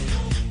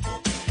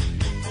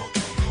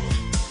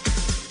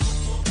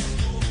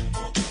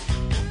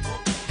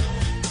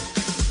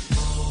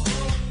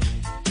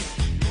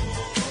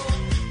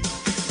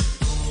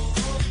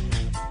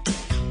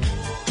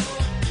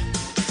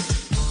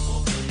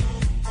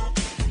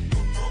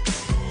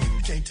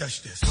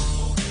 Touch this.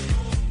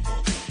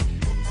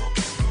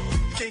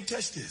 You can't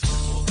touch this.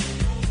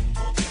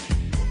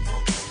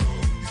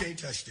 You can't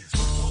touch this.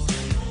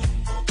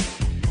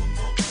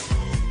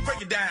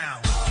 Break it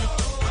down.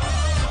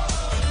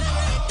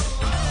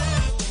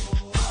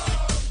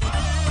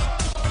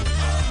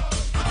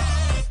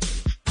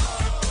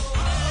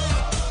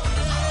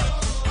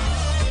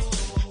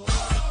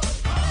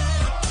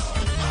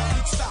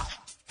 Stop.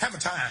 Hammer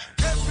time.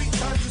 Every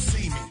time you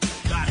see me,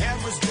 the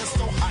hammer's just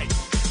so hype.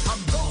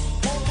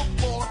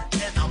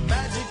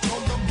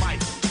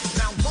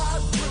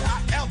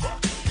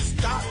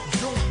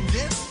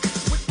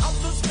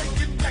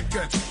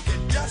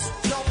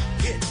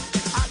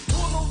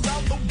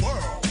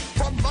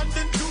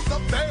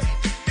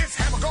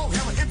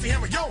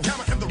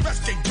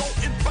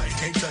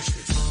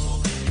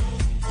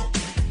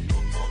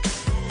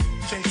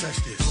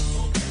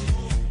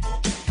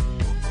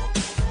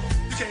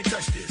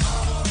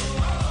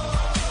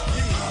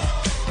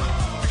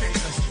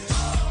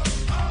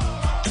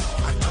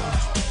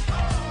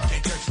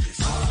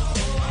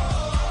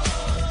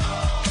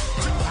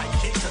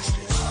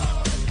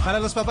 Para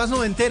los papás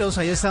noventeros,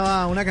 ahí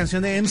estaba una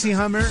canción de MC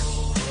Hammer.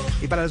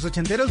 Y para los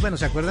ochenteros, bueno,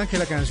 ¿se acuerdan que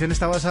la canción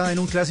está basada en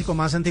un clásico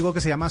más antiguo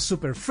que se llama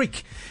Super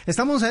Freak?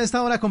 Estamos a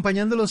esta hora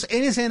acompañándolos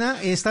en escena,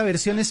 esta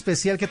versión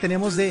especial que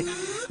tenemos de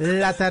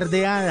La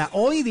Tardeada.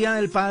 Hoy, Día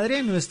del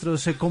Padre,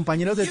 nuestros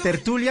compañeros de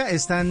tertulia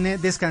están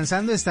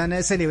descansando,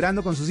 están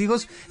celebrando con sus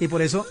hijos y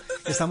por eso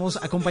estamos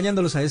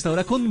acompañándolos a esta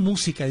hora con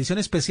música, edición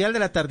especial de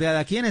La Tardeada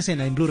aquí en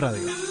escena, en Blue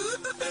Radio.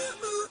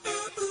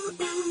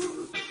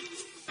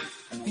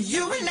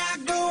 You and I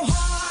go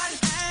hard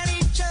at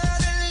each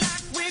other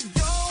like we're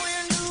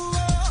going to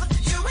war.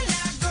 You and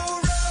I go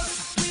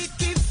rough, we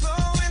keep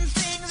throwing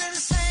things and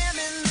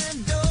slamming the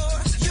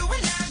doors. You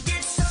and I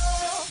get so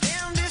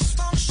damn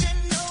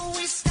dysfunctional,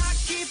 we start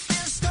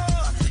keeping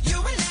score. You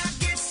and I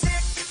get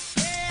sick,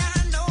 yeah,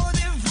 I know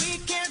that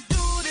we can't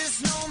do this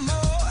no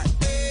more.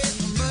 Yeah.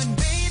 But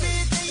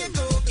baby, there you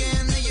go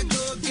again,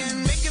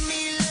 making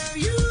me love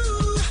you.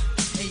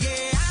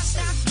 Yeah, I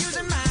stopped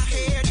using my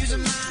head,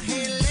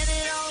 let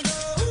it all go.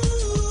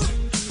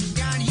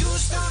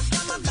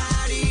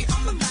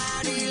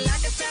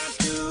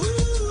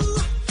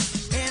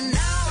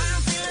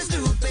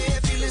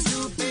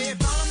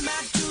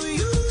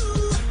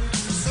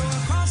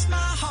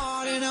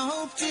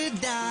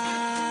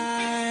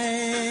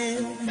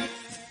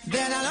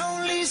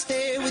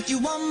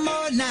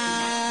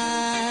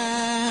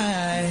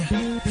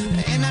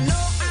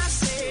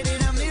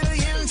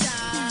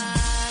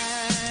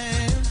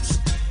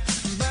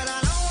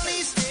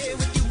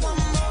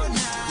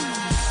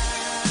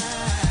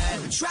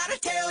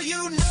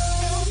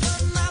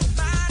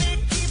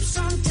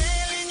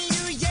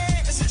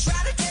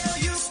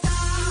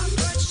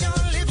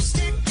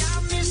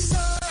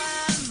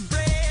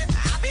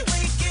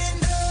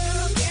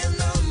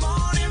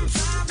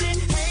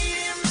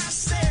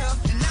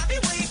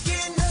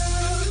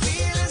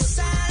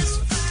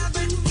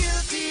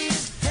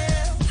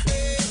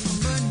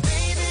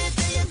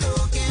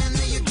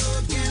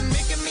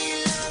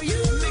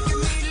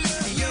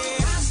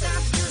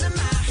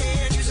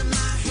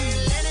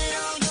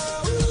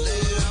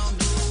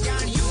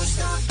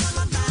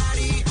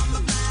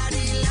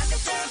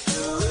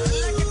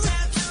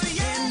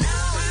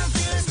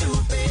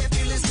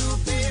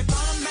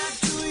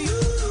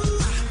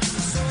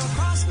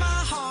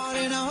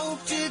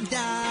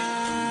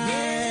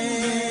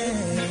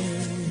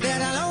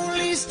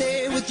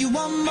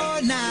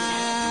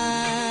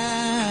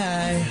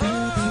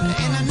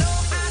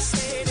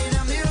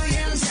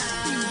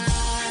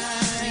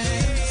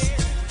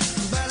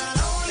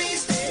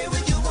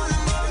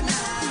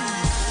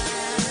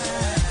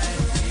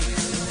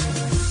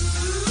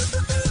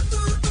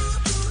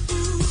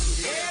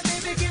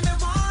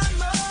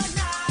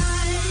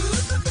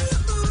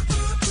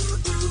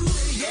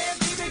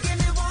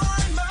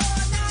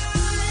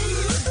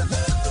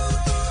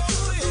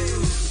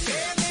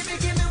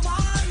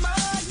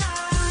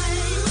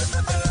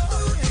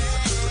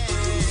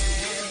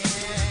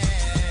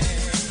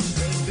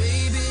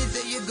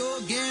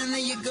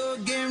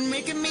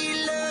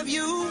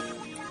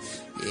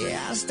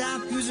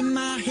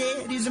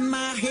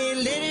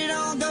 yeah, let it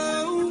all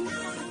go.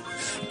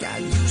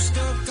 Got you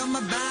stuck on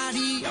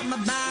my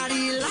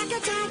body like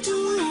a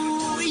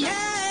tattoo,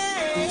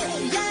 yeah,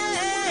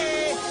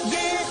 yeah,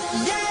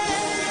 yeah, yeah.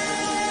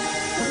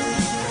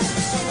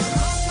 So I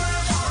broke my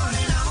heart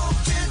and I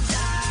hope to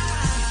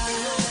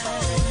die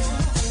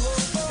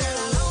that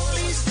I'll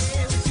only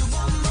stay with you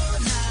one more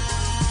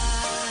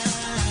night.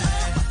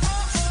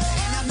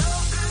 And I know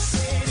I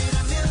said it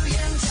a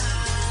million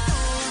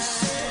times,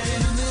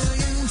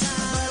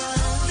 but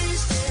I'll only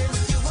stay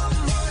with you one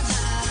more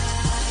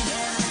night.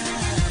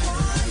 Yeah,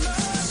 one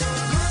more. So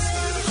I broke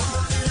my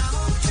heart and I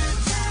hope to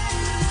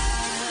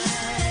die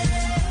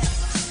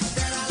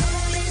that I'll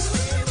only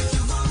stay with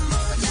you one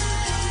more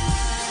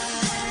night.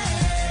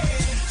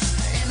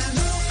 And I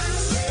know I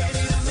said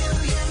it a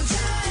million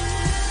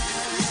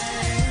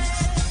times,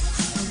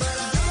 but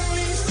I'll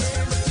only stay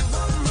with you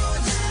one more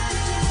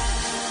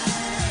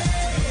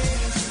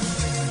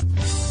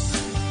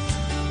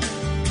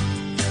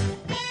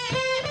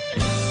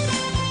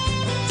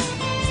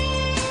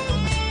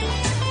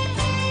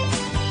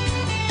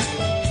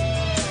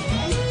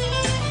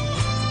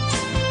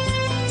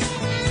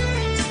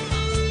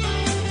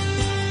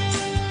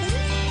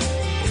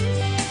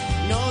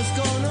Nos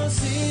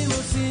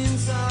conocimos sin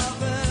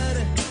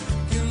saber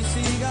que un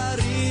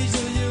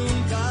cigarrillo y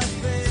un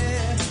café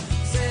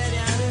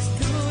serían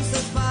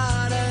excusas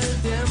para el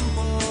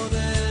tiempo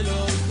de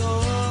los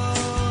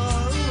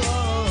dos.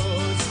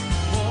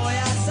 Voy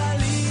a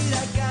salir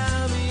a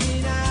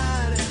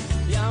caminar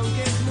y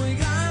aunque es muy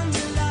grande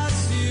la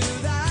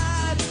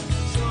ciudad,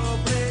 yo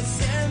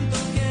presiento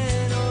que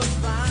nos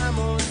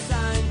vamos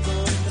a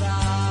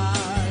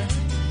encontrar.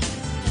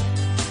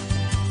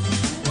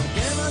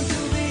 Porque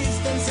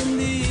mantuviste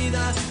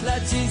encendida la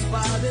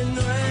chispa de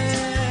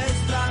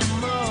nuestro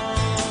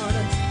amor.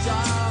 Yo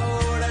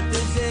ahora te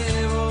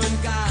llevo en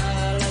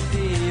cada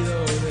latido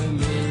de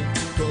mi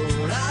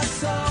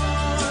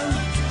corazón.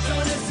 Yo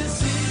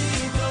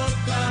necesito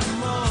tu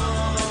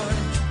amor,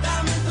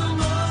 dame tu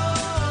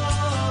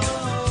amor.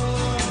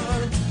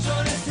 Yo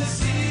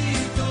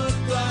necesito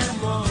tu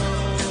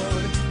amor,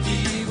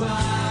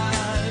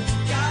 igual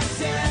que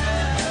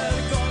ayer.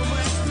 ¿Cómo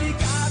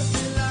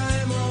explicarte la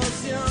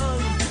emoción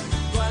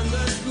cuando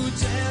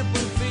escuché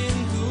por fin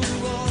tu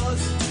voz?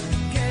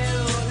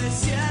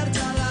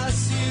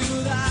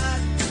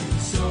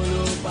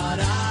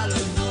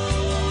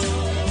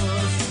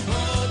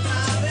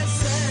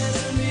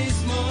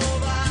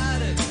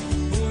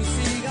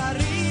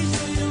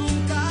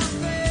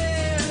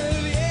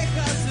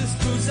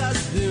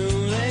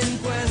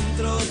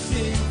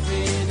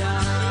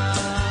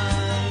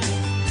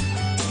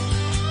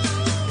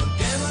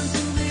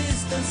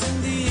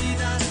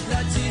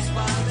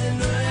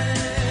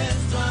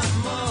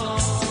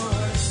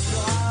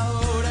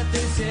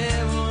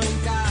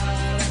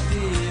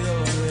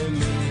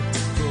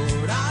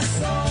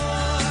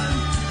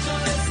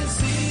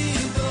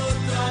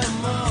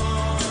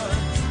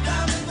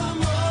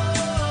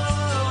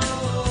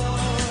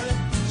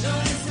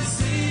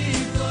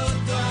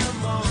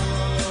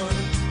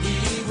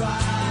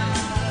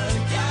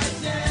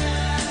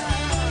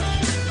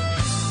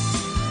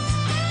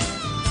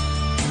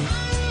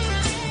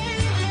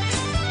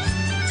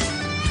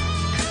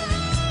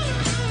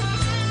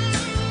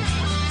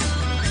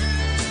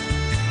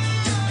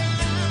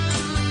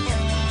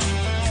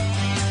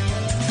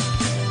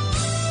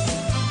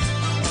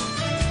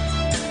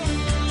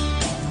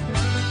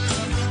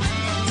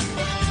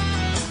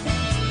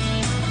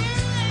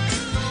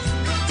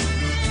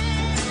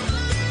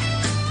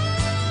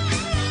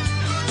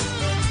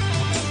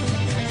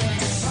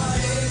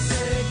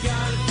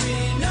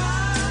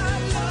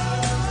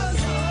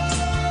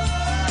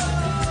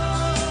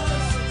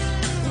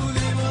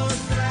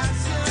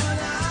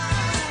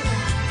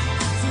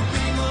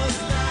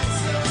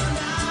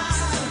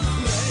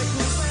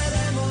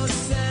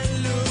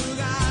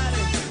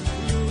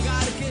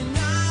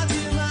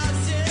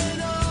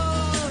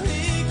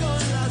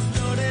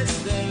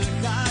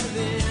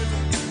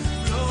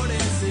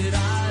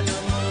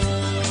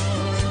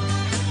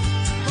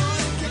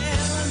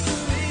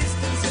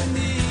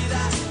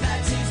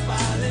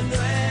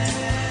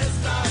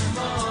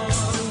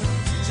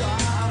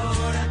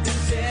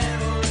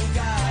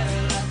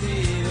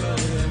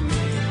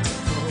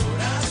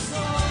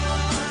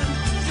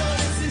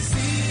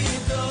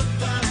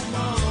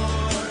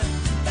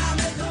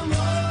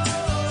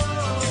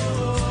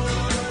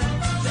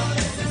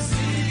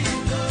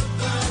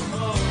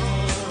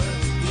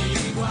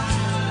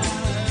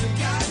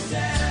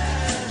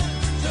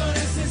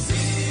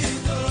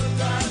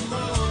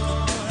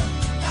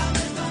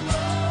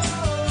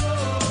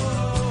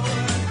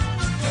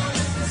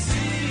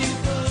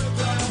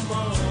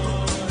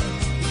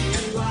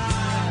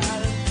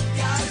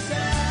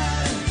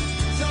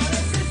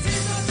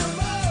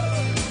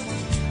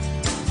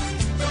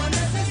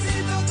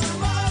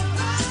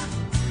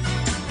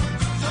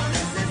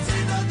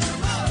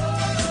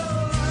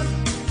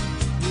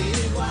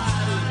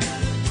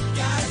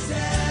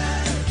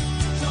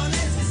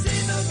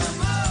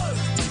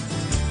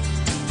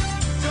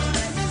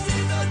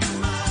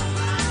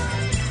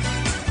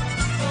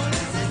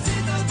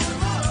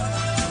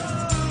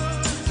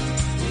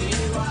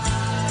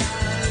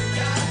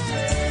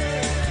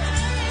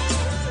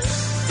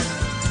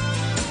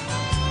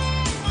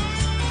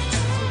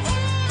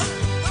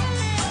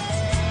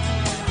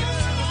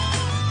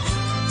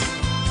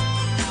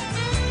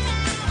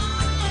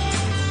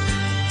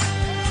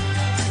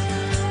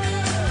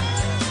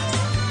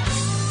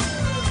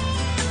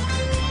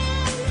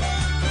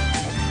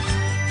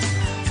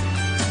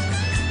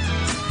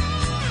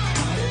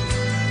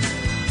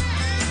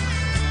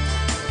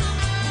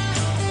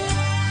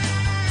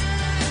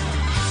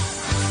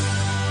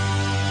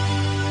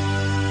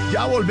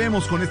 Ya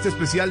volvemos con este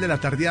especial de la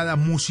tardeada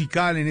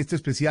musical, en este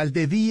especial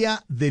de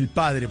Día del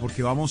Padre,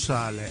 porque vamos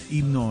al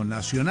himno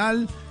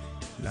nacional,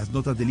 las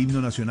notas del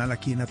himno nacional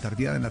aquí en la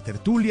tardeada, en la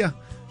tertulia,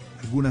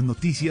 algunas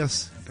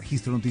noticias,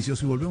 registro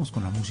noticioso, y volvemos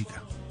con la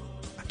música,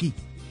 aquí,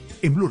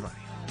 en Blue Radio.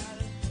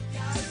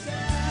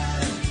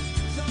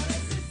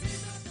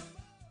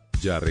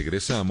 Ya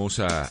regresamos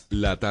a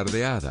La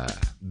Tardeada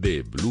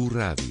de Blue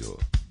Radio.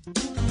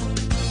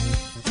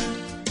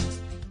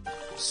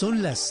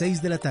 Son las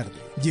 6 de la tarde.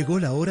 Llegó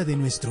la hora de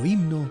nuestro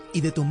himno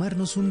y de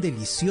tomarnos un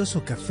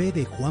delicioso café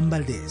de Juan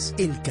Valdés,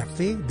 el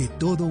café de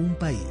todo un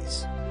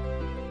país.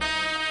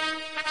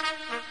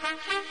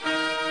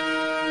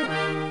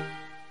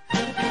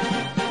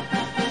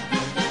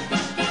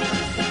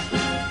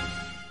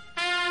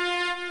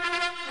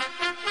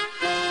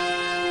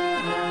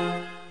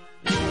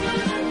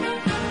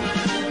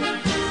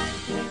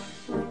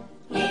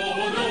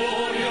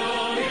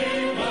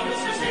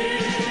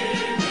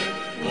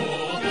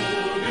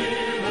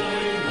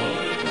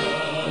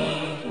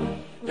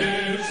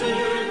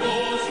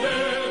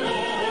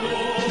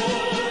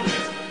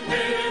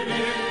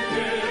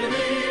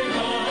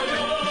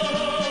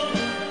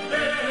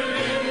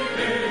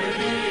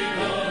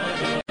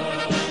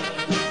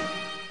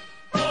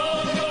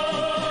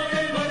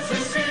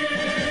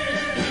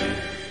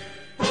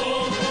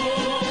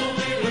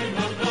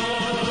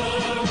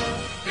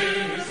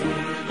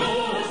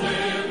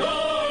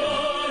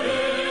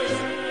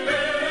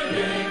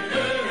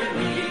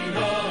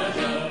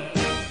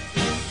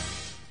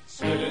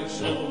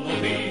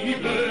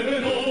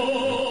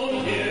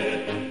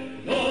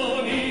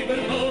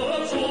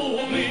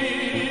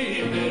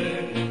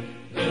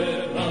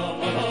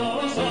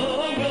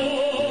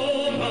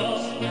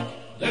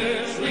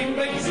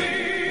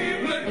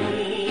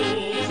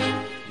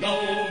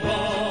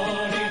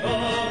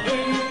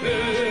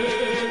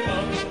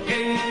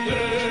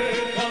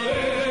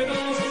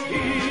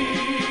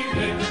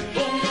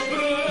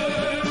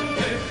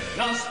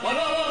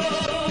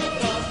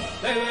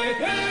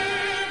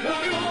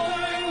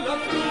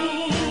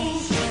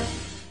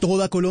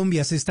 Toda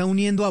Colombia se está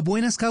uniendo a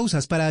buenas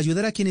causas para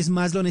ayudar a quienes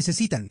más lo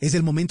necesitan. Es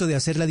el momento de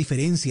hacer la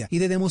diferencia y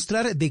de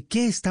demostrar de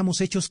qué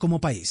estamos hechos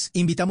como país.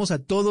 Invitamos a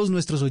todos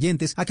nuestros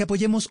oyentes a que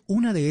apoyemos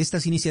una de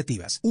estas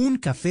iniciativas. Un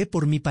café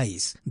por mi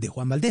país, de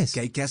Juan Valdés. ¿Qué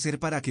hay que hacer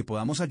para que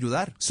podamos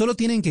ayudar? Solo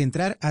tienen que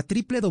entrar a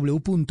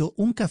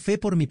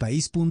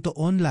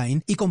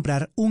www.uncafepormipaís.online y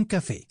comprar un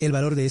café. El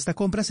valor de esta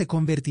compra se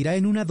convertirá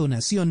en una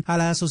donación a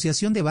la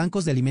Asociación de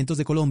Bancos de Alimentos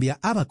de Colombia,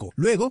 ABACO.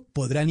 Luego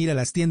podrán ir a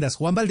las tiendas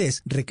Juan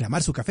Valdés,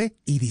 reclamar su café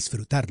y disfrutarlo.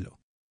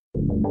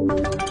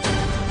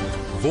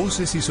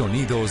 Voces y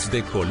sonidos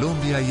de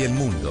Colombia y el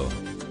mundo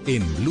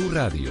en Blue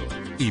Radio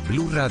y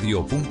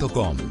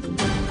bluradio.com,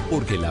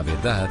 porque la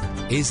verdad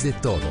es de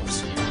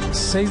todos.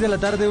 6 de la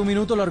tarde, 1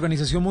 minuto. La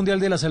Organización Mundial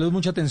de la Salud,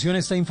 mucha atención,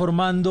 está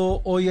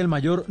informando hoy el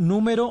mayor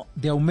número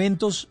de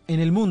aumentos en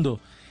el mundo.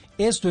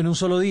 Esto en un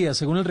solo día.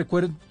 Según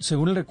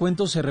el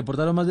recuento, se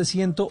reportaron más de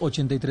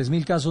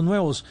 183.000 casos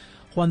nuevos.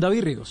 Juan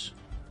David Ríos.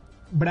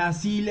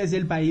 Brasil es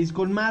el país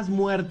con más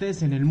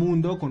muertes en el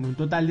mundo, con un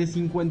total de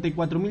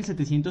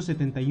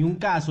 54.771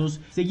 casos,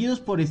 seguidos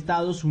por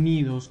Estados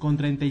Unidos con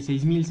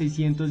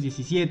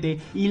 36.617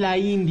 y la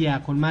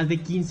India con más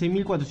de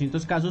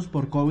 15.400 casos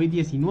por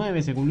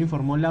COVID-19, según lo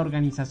informó la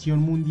Organización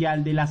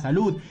Mundial de la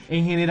Salud.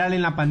 En general,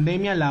 en la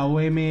pandemia, la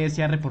OMS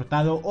ha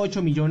reportado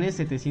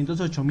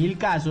 8.708.000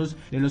 casos,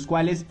 de los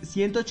cuales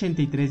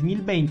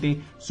 183.020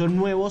 son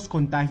nuevos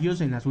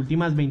contagios en las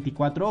últimas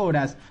 24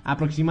 horas.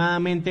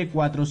 Aproximadamente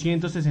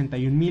 461.715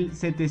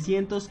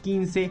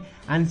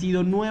 han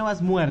sido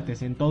nuevas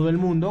muertes en todo el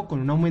mundo, con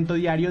un aumento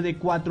diario de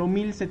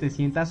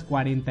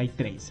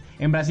 4.743.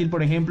 En Brasil,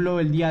 por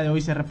ejemplo, el día de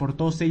hoy se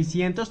reportó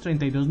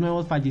 632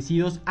 nuevos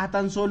fallecidos a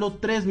tan solo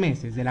 3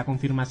 meses de la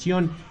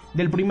confirmación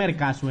del primer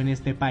caso en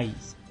este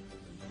país.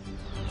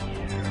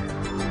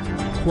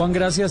 Juan,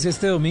 gracias.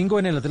 Este domingo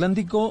en el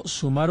Atlántico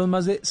sumaron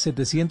más de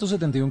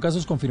 771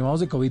 casos confirmados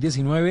de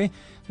COVID-19,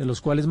 de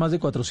los cuales más de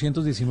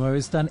 419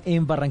 están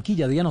en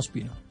Barranquilla. Diana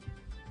Ospino.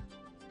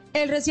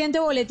 El reciente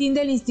boletín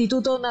del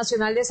Instituto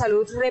Nacional de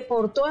Salud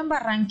reportó en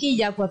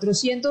Barranquilla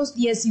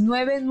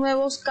 419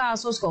 nuevos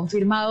casos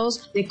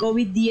confirmados de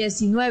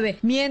COVID-19,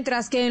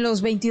 mientras que en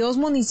los 22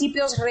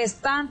 municipios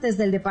restantes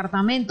del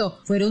departamento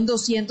fueron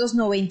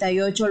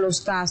 298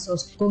 los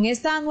casos. Con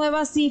esta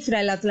nueva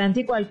cifra, el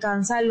Atlántico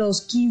alcanza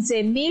los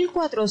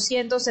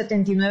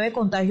 15.479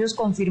 contagios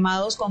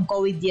confirmados con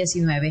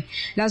COVID-19.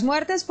 Las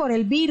muertes por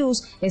el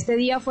virus este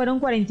día fueron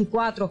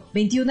 44,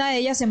 21 de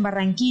ellas en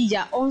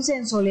Barranquilla, 11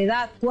 en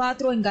Soledad,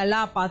 4 en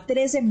Galapa,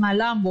 3 en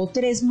Malambo,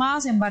 3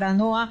 más en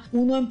Baranoa,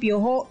 1 en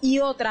Piojó y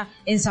otra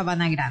en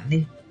Sabana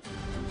Grande.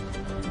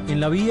 En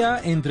la vía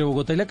entre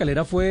Bogotá y La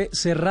Calera fue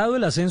cerrado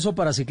el ascenso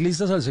para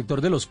ciclistas al sector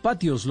de los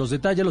patios. Los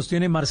detalles los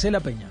tiene Marcela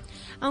Peña.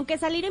 Aunque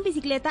salir en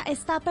bicicleta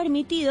está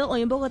permitido,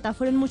 hoy en Bogotá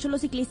fueron muchos los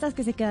ciclistas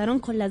que se quedaron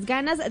con las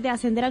ganas de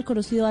ascender al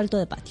conocido Alto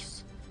de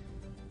Patios.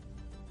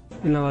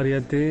 En la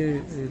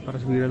variante para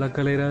subir a La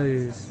Calera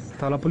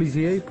estaba la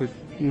policía y pues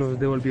nos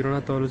devolvieron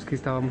a todos los que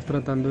estábamos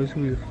tratando de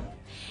subir.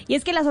 Y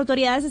es que las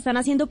autoridades están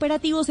haciendo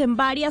operativos en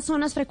varias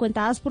zonas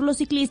frecuentadas por los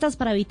ciclistas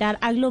para evitar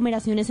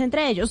aglomeraciones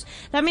entre ellos.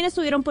 También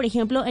estuvieron, por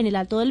ejemplo, en el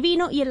Alto del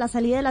Vino y en la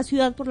salida de la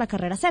ciudad por la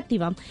carrera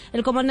séptima.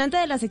 El comandante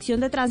de la sección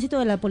de tránsito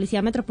de la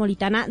Policía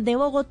Metropolitana de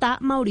Bogotá,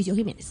 Mauricio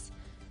Jiménez.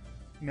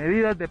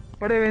 Medidas de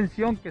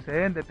prevención que se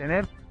deben de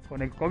tener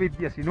con el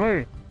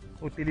COVID-19,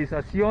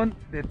 utilización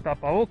de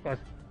tapabocas,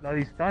 la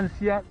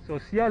distancia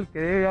social que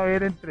debe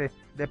haber entre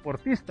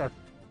deportistas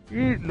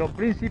y lo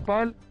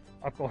principal,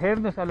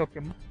 acogernos a lo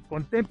que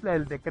contempla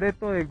el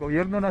decreto del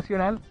gobierno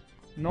nacional.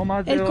 No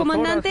más de el 2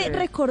 comandante horas,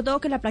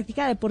 recordó que la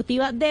práctica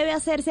deportiva debe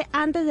hacerse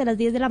antes de las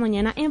 10 de la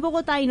mañana en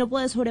Bogotá y no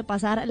puede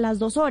sobrepasar las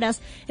 2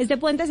 horas. Este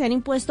puente se han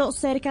impuesto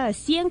cerca de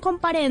 100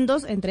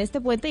 comparendos entre este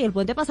puente y el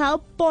puente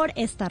pasado por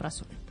esta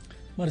razón.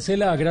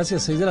 Marcela,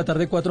 gracias. 6 de la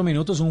tarde, 4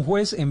 minutos. Un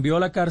juez envió a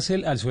la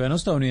cárcel al ciudadano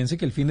estadounidense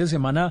que el fin de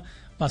semana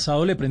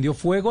pasado le prendió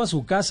fuego a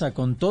su casa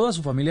con toda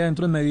su familia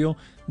dentro en medio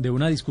de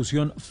una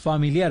discusión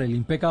familiar. El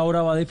INPEC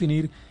ahora va a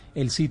definir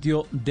el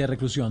sitio de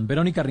reclusión.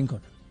 Verónica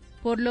Rincón.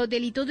 Por los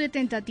delitos de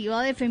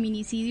tentativa de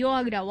feminicidio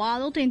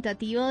agravado,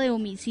 tentativa de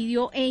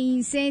homicidio e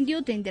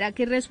incendio, tendrá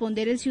que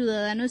responder el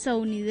ciudadano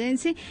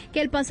estadounidense que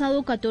el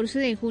pasado 14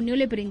 de junio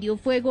le prendió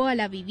fuego a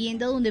la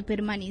vivienda donde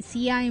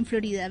permanecía en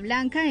Florida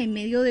Blanca en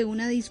medio de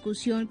una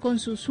discusión con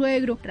su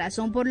suegro,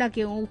 razón por la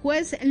que un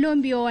juez lo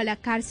envió a la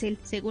cárcel.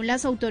 Según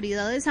las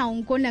autoridades,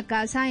 aún con la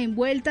casa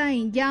envuelta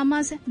en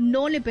llamas,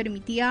 no le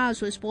permitía a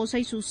su esposa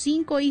y sus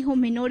 5 hijos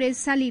menores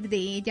salir de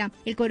ella.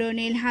 El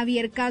coronel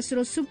Javier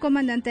Castro,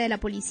 subcomandante de la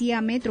Policía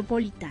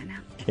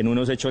Metropolitana. En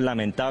unos hechos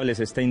lamentables,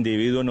 este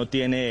individuo no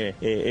tiene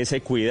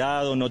ese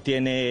cuidado, no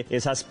tiene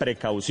esas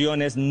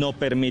precauciones, no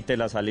permite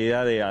la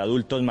salida de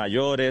adultos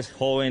mayores,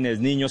 jóvenes,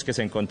 niños que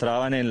se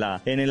encontraban en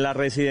la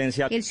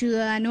residencia. El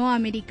ciudadano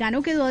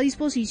americano quedó a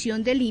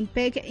disposición del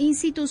INPEC,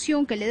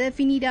 institución que le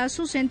definirá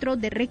su centro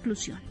de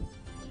reclusión.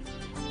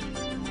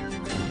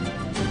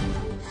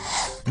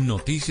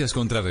 Noticias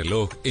contra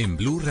reloj en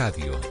Blue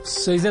Radio.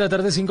 6 de la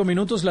tarde, 5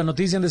 minutos. La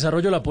noticia en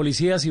desarrollo. La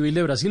Policía Civil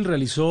de Brasil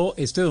realizó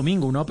este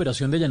domingo una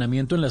operación de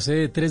allanamiento en la sede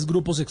de 3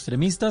 grupos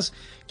extremistas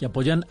que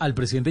apoyan al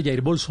presidente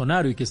Jair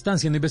Bolsonaro y que están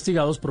siendo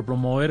investigados por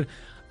promover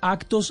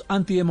actos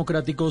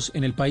antidemocráticos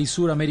en el país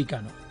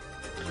suramericano.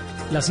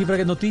 La cifra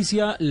que es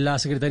noticia, la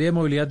Secretaría de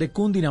Movilidad de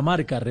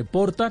Cundinamarca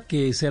reporta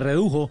que se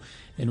redujo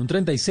en un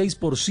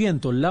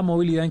 36% la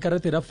movilidad en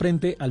carretera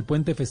frente al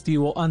puente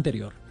festivo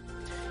anterior.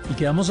 Y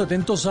quedamos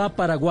atentos a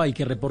Paraguay,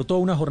 que reportó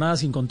una jornada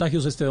sin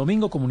contagios este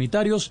domingo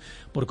comunitarios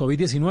por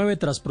COVID-19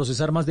 tras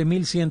procesar más de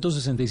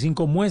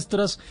 1.165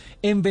 muestras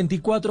en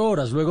 24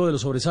 horas, luego de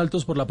los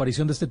sobresaltos por la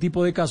aparición de este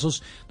tipo de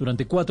casos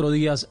durante 4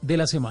 días de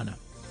la semana.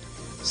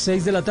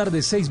 6 de la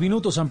tarde, 6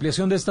 minutos,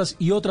 ampliación de estas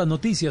y otras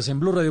noticias en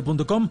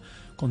bluradio.com.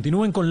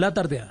 Continúen con la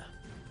tardeada.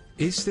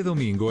 Este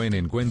domingo en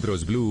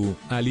Encuentros Blue,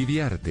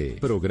 Aliviarte,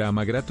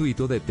 programa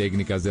gratuito de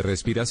técnicas de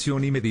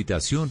respiración y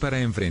meditación para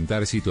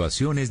enfrentar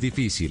situaciones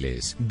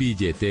difíciles.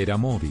 Billetera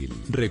móvil,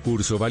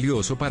 recurso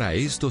valioso para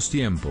estos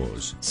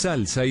tiempos.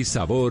 Salsa y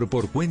sabor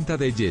por cuenta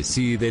de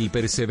Yesid el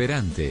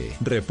Perseverante.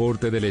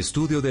 Reporte del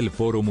estudio del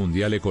Foro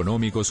Mundial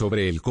Económico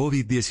sobre el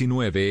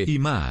COVID-19 y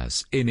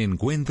más en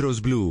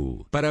Encuentros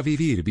Blue. Para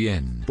vivir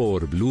bien,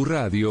 por Blue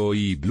Radio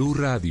y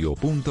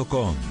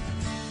bluradio.com.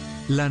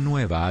 La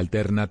nueva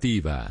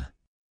alternativa.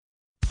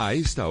 A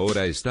esta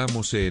hora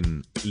estamos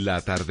en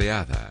La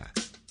Tardeada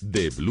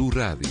de Blue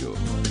Radio.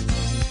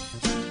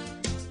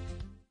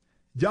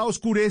 Ya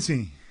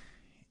oscurece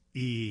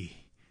y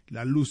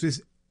las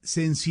luces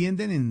se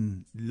encienden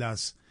en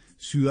las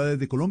ciudades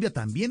de Colombia.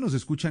 También nos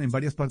escuchan en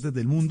varias partes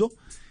del mundo.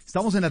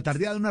 Estamos en la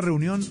tardeada de una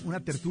reunión,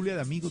 una tertulia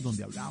de amigos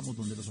donde hablamos,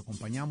 donde los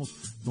acompañamos,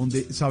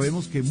 donde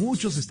sabemos que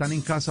muchos están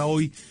en casa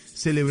hoy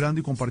celebrando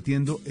y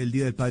compartiendo el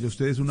Día del Padre.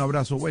 Ustedes un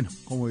abrazo, bueno,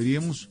 como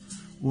diríamos,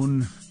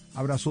 un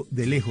abrazo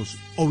de lejos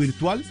o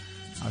virtual,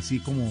 así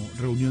como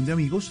reunión de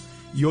amigos.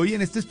 Y hoy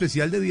en este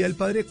especial de Día del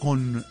Padre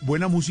con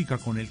buena música,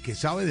 con el que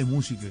sabe de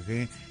música,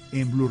 que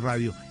en Blue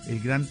Radio, el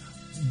gran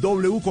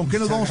W. ¿Con qué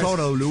nos vamos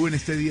ahora, W, en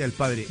este Día del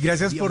Padre?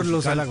 Gracias por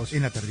los halagos.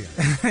 En la tardeada.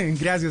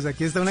 Gracias,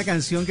 aquí está una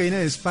canción que viene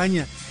de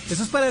España.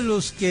 Eso es para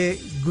los que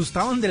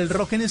gustaban del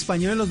rock en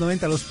español en los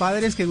 90, los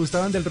padres que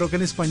gustaban del rock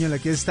en español.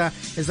 Aquí está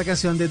esta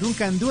canción de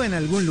Duncan Du, En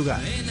algún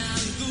lugar. En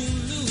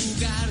algún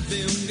lugar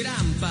de un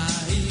gran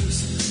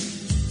país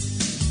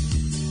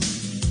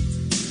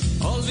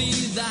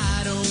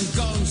olvidaron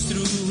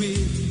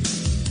construir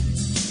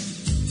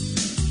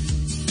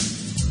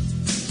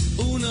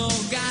un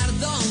hogar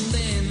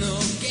donde no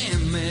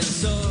queme el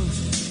sol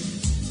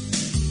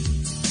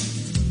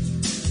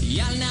y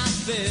al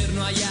nacer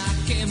no haya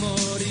que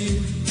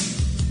morir,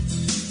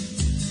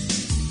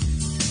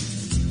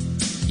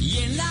 y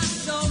en la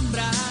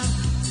sombra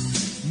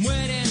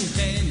mueren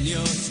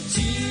genios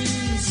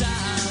sin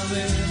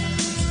saber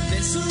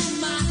de su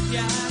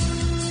magia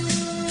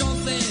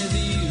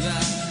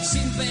concedida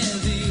sin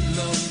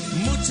pedirlo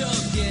mucho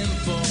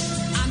tiempo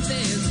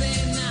antes de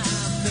nacer.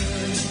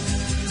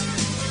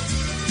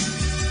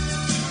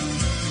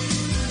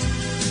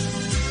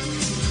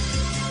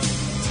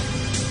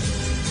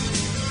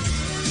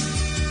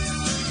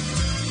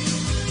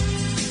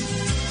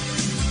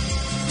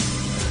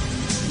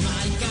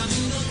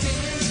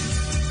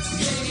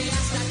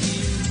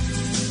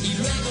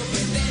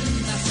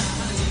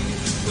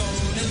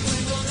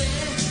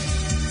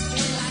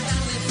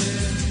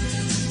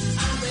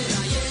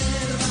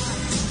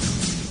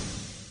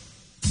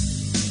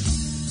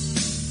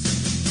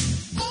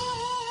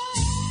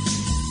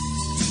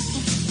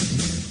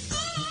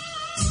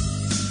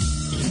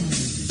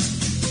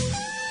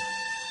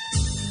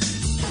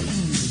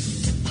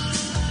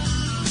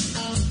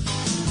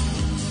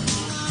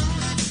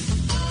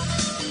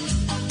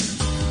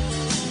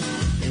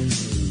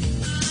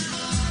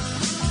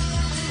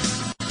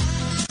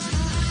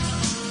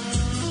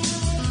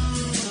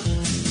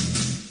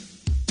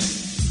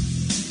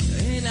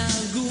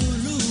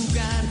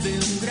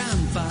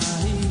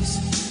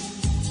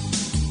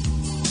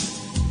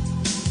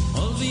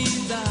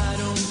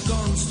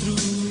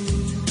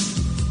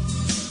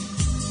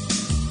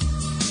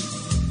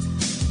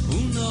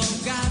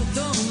 lugar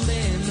donde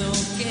no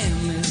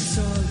queme el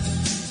sol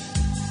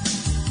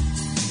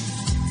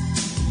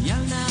y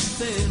al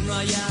nacer no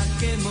haya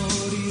que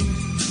morir.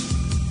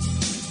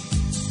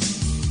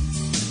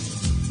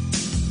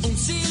 Un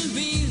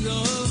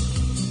silbido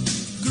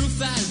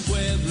cruza el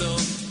pueblo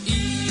y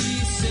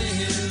se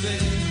ve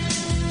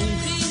un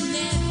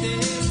jinete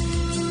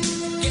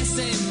que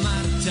se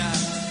marcha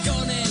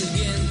con el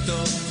viento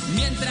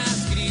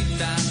mientras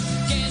grita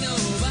que no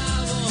va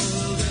a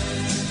volver.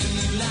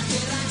 Y la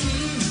tierra aquí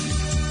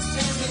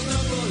es de otro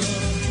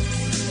color,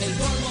 el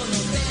polvo no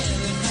te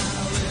deja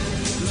ver.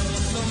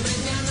 Los hombres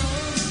ya no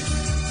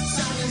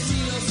saben si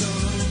lo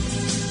son,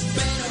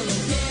 pero lo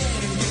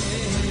quieren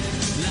ver.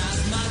 Las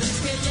madres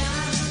que ya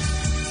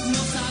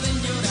no saben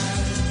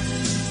llorar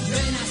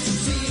ven a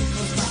sus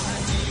hijos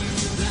partir.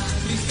 La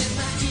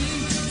tristeza aquí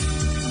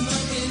no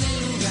tiene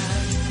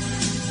lugar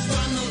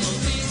cuando lo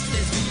triste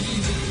es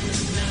vivir.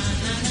 Na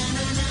na na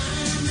na na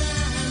na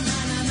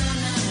na na na na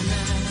na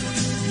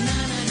na na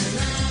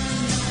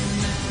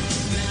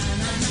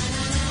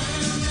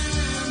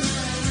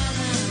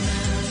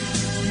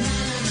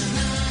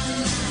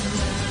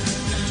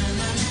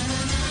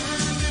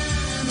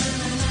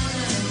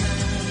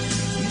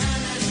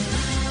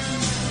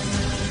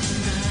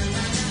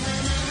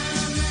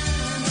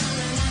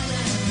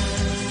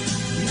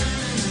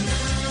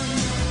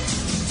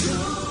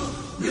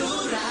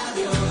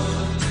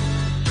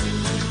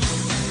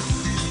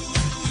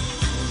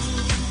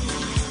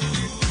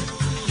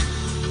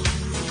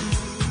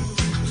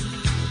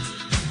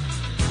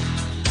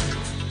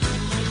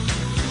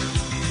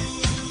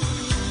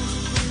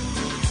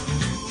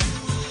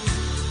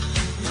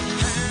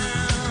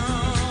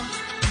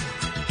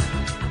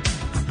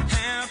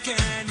How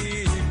can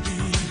it be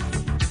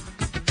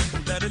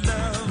that a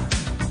love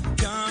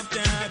carved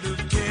out of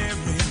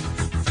caring,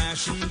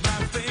 fashioned by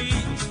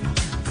fate,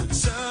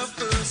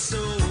 suffers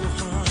so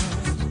hard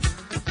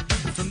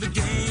from the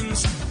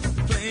games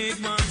played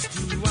once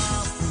too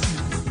often,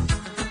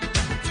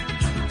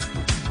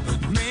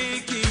 but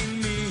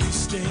making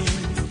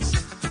mistakes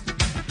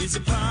is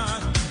a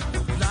part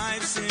of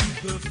life's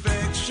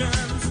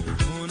imperfections.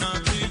 On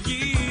all the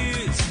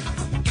years,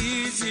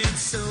 is it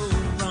so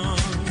wrong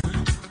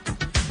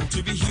to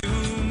be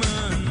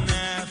human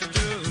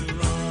after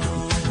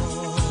all?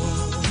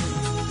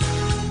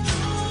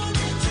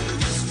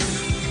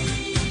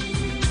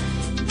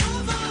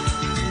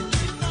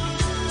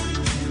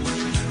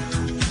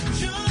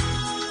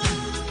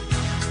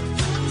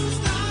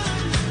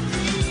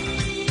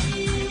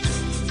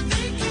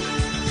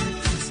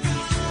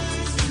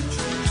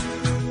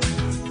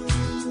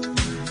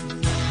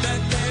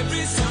 That there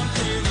is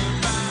something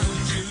about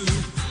you,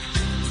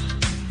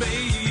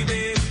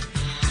 baby,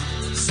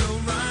 so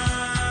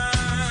right.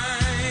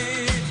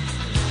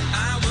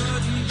 I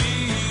wouldn't be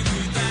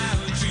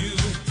without you,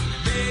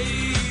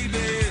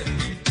 baby,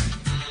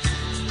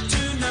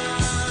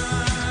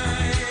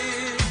 tonight.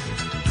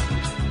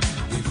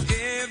 If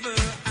ever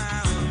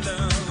our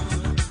love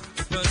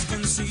was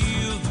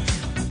concealed,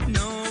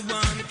 no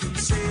one can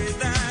say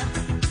that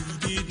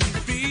you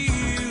didn't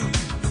feel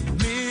a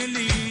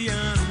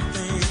million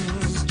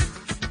things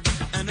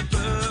and a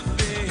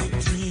perfect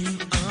dream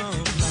of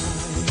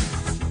life.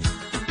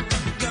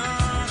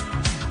 Gone,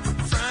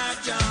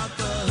 fragile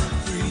but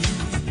free,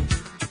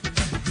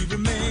 we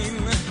remain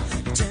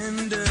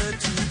tender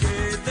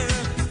together,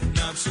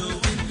 not so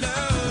in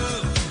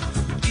love,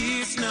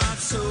 it's not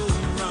so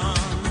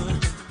wrong,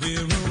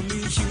 we're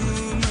only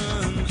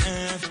human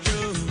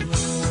after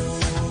all.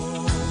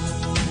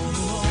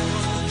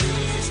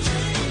 These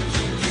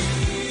changing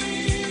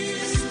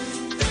years,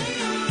 they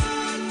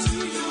add to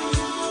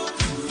your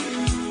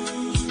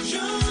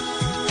confusion.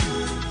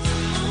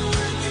 All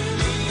you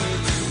need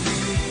to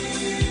feel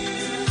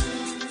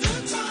the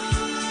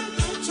time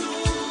that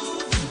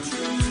told the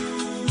truth.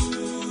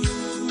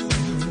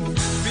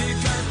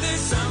 Because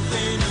there's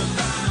something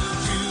about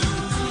you,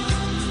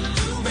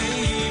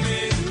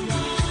 baby,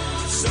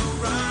 so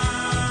right.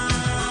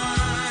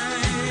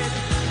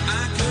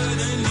 I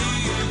couldn't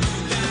live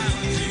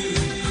without you,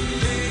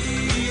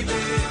 baby,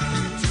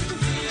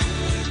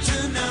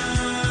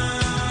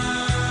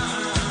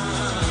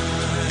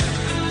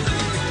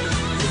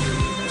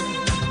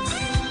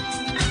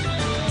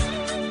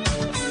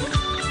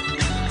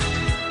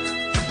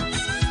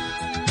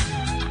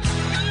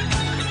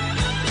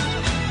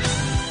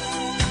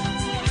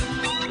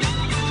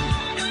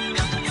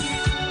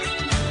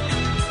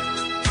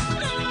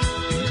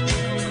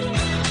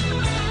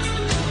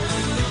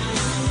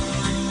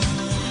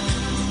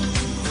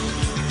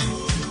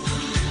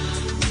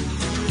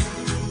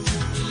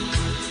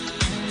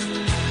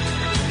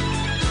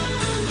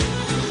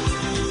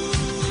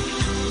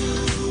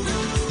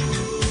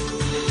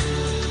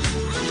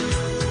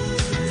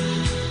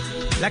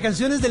 La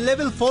canción es de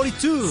Level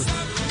 42.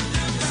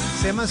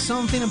 Se llama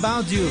Something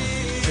About You.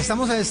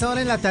 Estamos a esta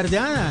hora en la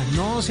tardeada.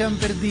 No se han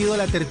perdido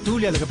la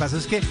tertulia. Lo que pasa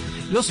es que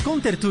los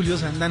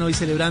contertulios andan hoy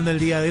celebrando el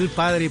Día del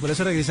Padre y por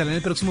eso regresarán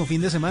el próximo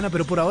fin de semana.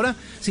 Pero por ahora,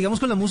 sigamos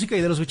con la música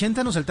y de los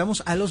 80 nos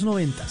saltamos a los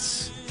 90.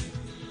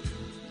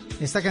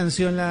 Esta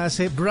canción la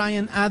hace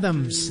Bryan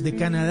Adams de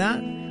Canadá,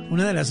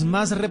 una de las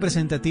más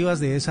representativas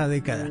de esa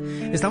década.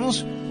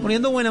 Estamos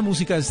poniendo buena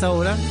música a esta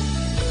hora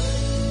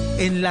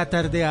en la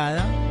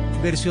tardeada,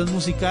 versión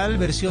musical,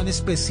 versión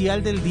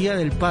especial del Día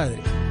del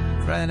Padre.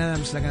 Bryan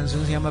Adams, la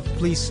canción se llama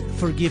Please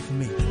Forgive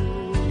Me.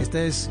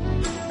 Esta es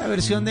la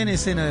versión de en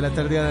escena de la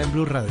tardeada en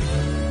Blue Radio.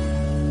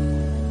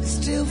 It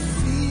still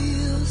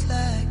feels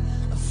like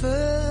a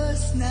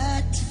first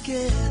night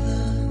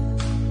together.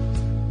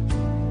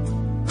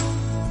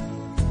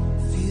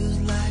 Feels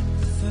like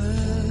the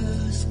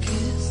first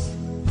kiss,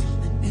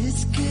 and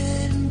it's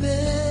getting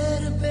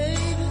better, baby.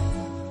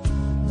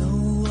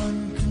 No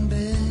one can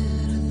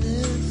better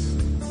this.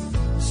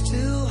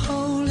 Still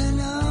holding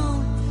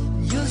on,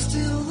 you're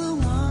still the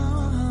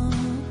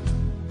one.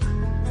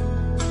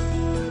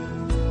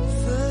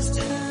 First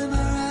time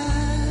our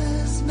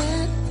eyes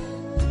met,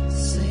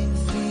 same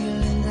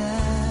feeling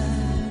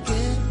I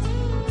get,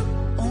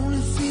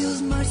 only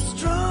feels much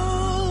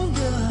stronger,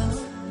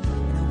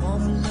 and I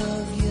wanna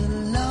love you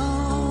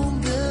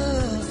longer.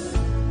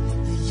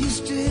 You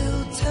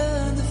still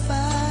turn the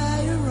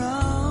fire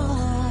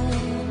on.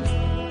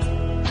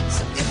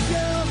 So if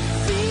you're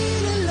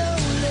feeling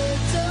lonely,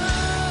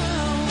 don't.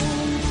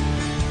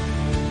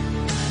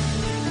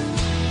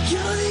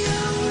 You're the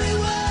only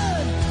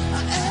one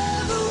I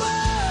ever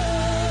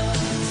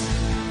was.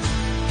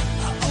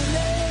 I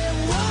only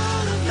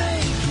wanna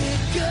make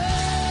it good.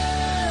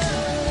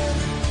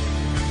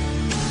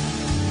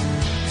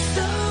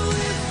 So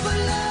if I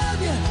love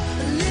you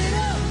a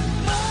little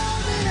more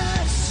than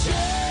I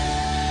should,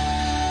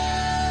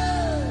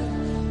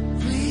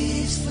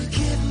 please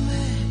forgive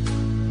me.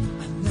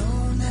 I know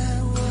now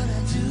what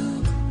I do.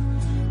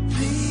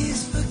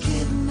 Please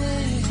forgive me.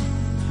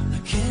 I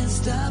can't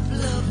stop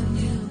loving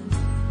you.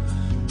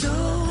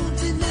 Don't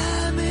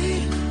deny me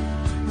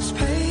this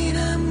pain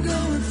I'm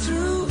going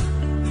through.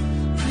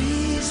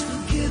 Please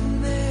forgive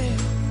me.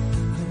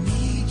 I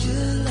need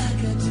you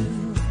like I do.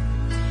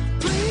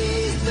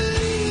 Please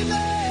believe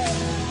me.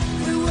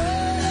 Every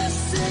word I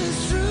say is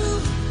true.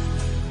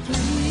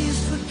 Please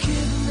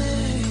forgive me.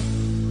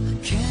 I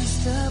can't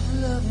stop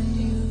loving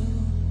you.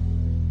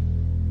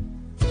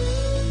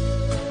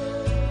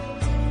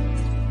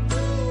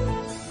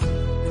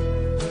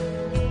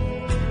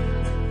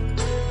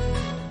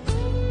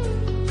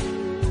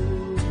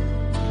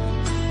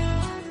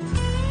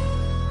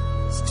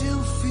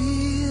 Still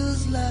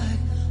feels like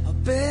our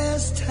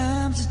best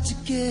times are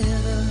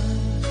together.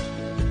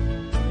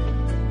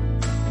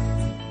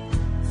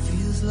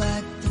 Feels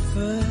like the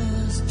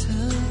first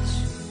touch.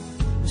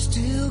 We're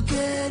still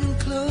getting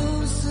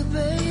closer,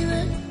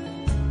 baby.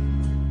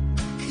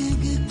 Can't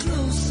get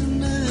closer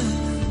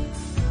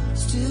now.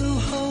 Still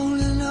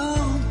holding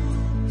on.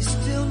 You're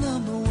still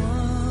number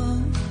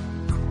one.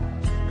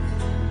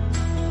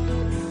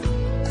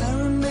 I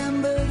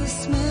remember the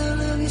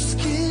smell of your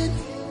skin.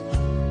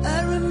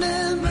 I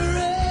remember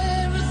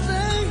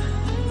everything.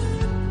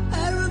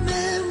 I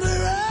remember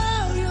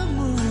all your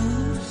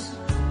moves.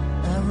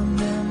 I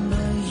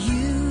remember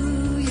you,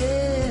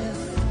 yeah.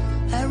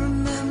 I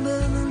remember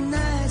the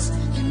nights,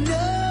 you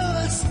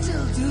know I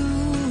still do.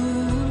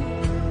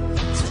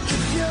 So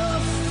if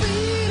you're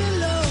feeling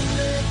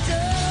lonely,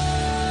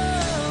 don't.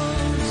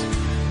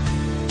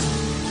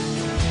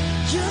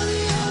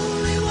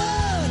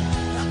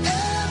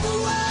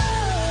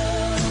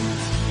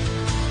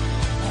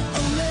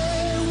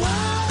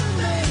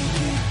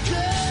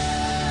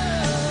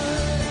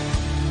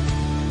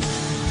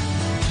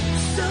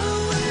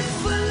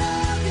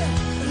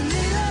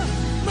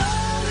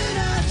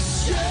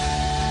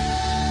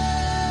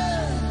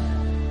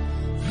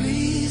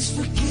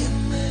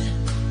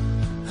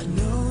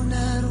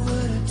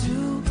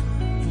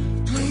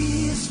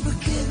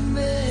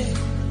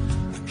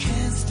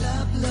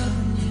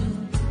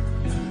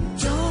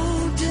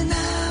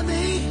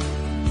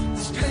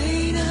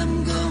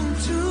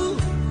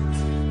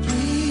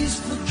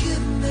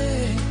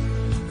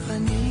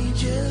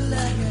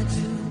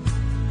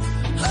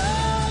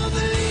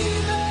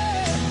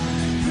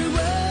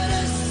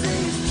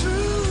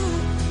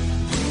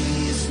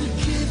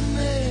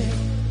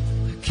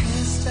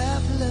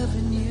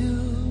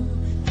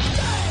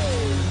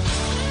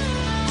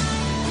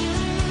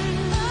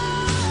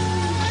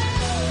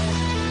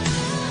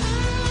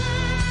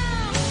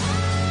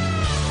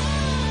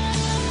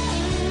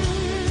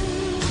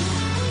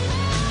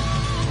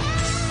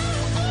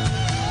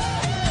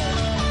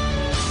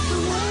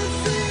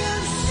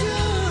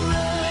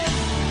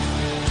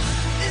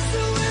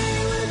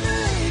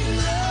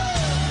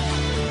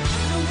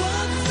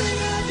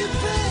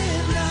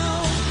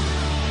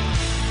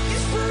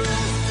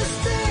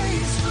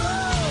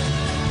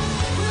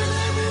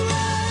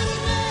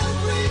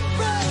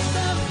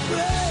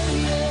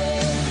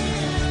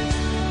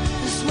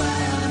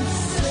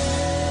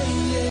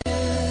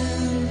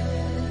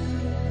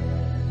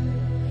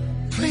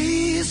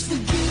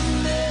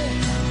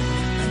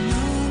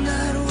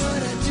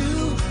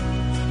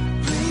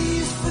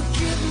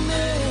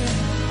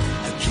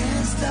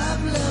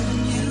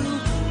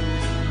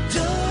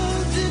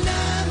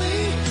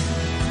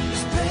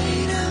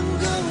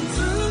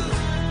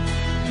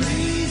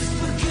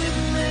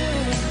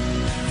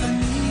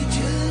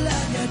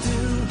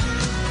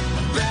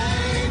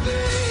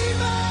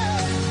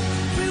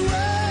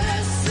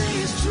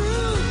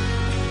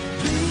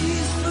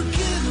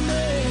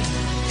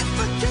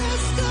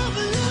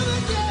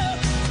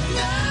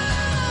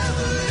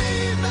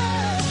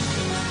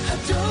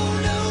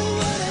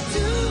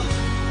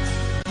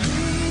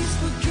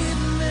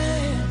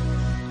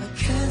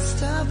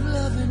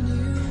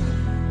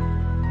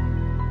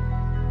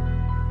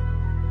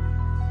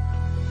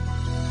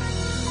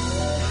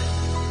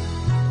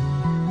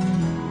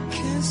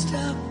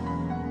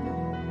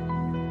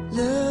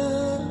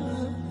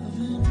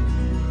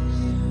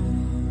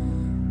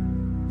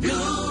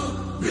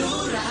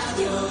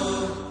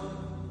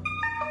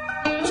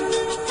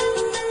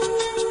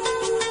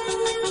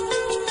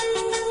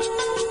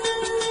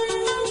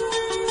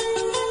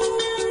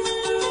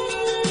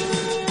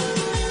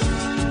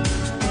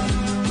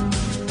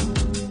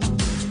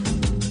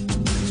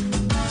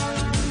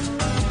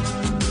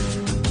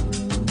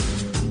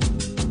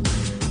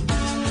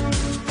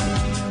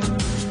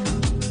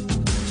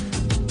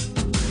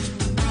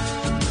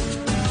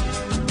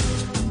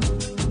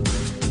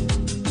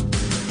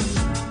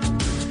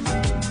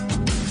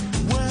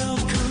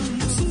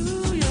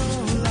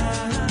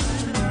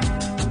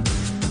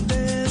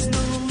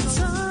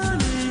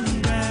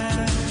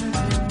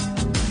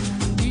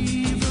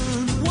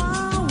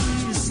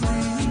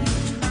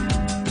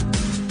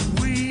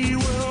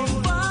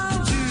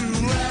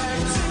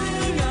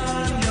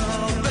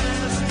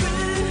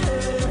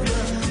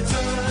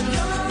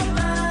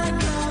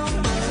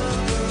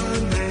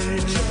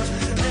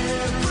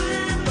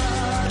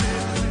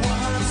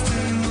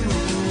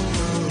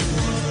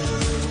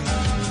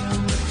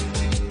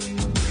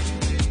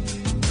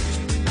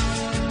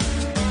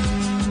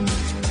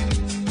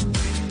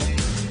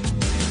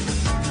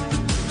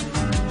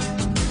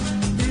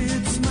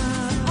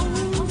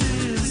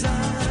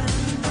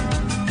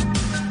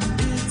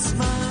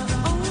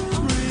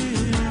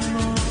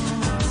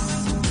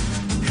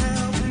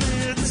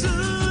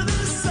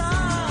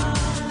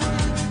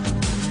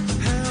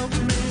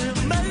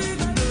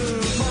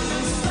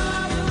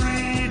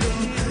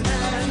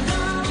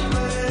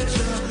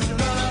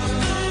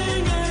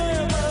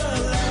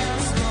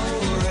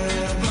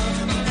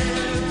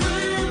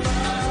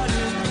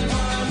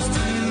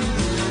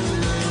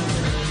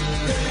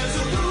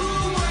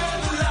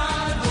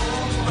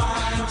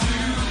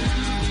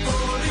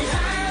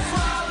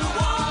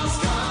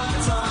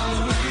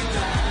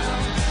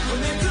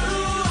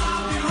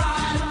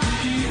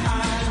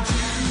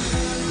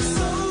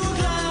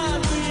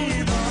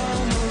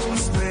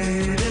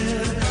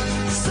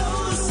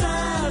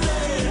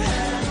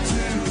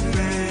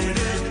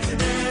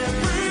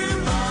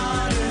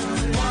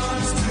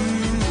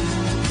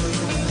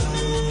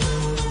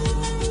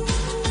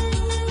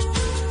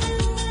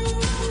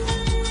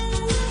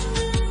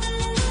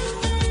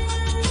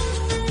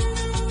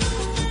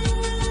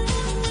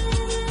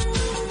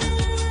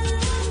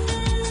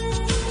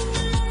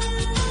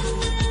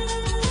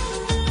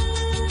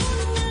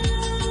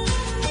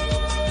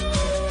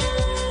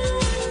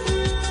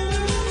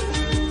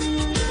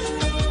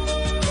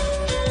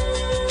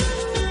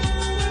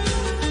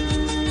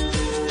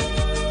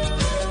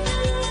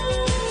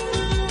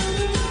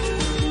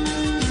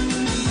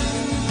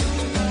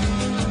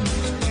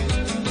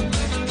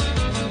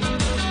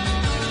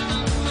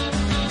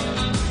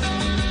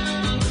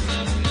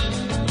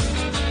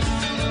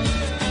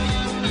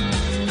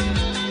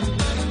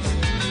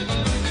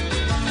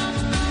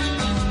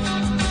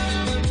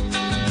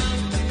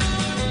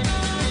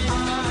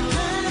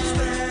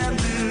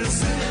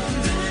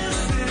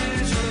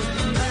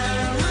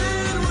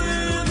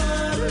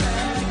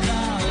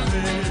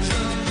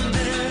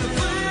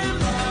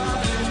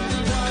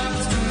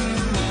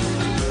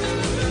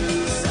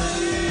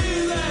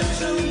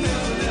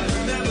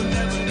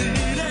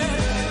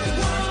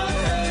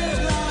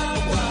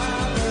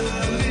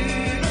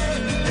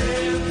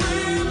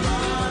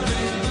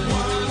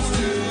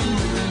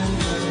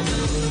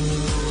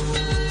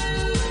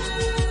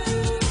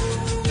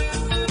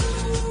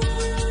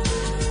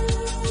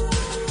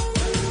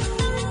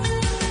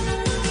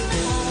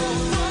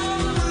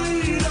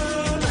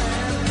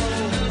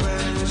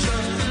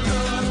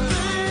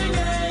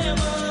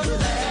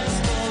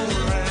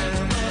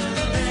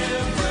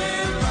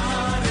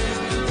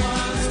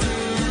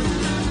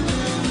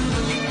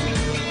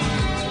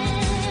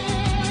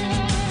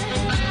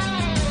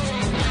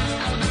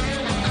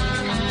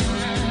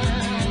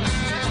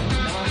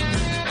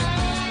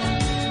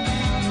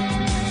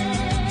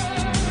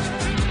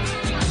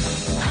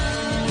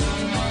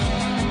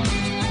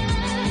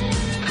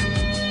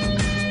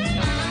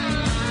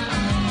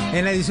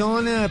 En la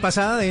edición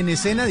pasada de En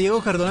Escena,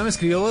 Diego Cardona me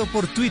escribió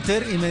por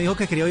Twitter y me dijo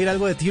que quería oír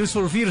algo de Tears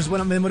for Fears.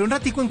 Bueno, me demoré un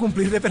ratico en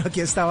cumplirle, pero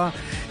aquí estaba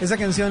esa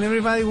canción,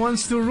 Everybody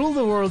Wants to Rule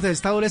the World. A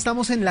esta hora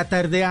estamos en la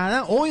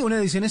tardeada. Hoy una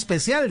edición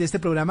especial de este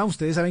programa.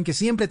 Ustedes saben que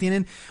siempre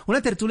tienen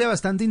una tertulia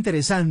bastante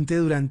interesante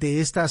durante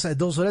estas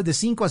 2 horas de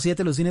 5 a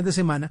 7 los fines de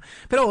semana,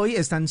 pero hoy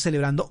están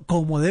celebrando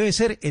como debe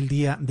ser el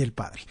Día del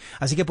Padre.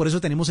 Así que por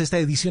eso tenemos esta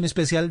edición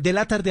especial de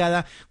la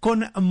tardeada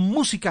con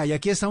música. Y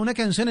aquí está una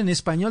canción en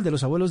español de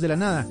Los Abuelos de la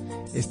Nada.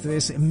 Esto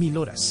es 1000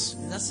 horas.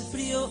 Hace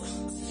frío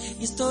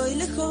y estoy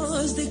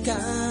lejos de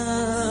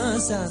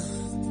casa.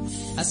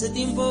 Hace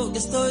tiempo que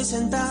estoy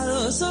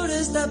sentado sobre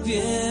esta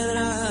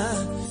piedra.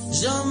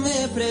 Yo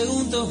me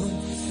pregunto,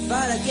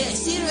 ¿para qué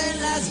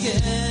sirven las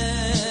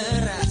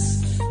guerras?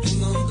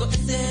 Tengo un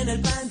cohete en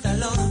el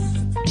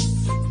pantalón.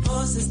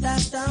 Vos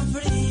estás tan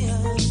fría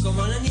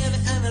como la nieve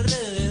a mi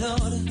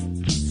alrededor.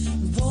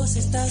 Vos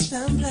estás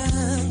tan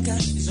blanca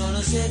y yo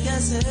no sé qué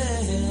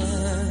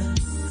hacer.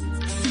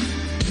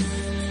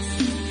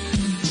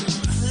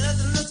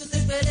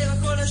 Esperé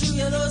bajo la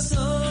lluvia 2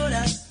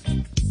 horas,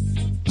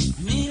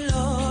 1000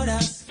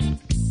 horas,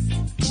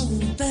 como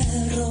un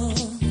perro.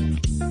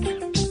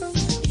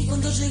 Y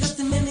cuando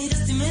llegaste me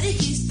miraste y me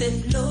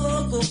dijiste,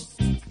 loco,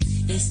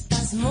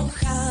 estás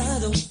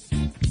mojado,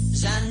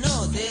 ya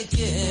no te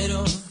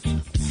quiero.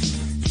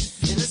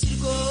 En el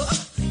circo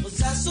vos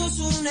ya sos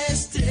una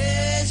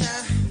estrella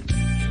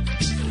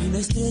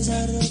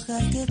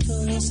roja que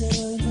todos se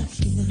lo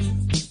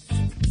imaginan.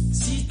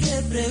 Si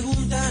te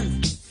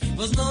preguntan,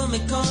 vos no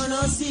me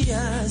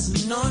conocías,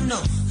 no,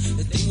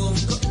 tengo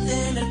un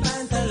cohete en el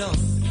pantalón.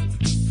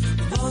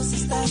 Vos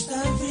estás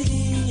tan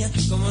fría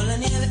como la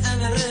nieve a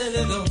mi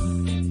alrededor.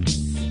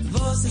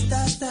 Vos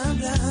estás tan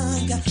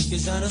blanca que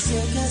ya no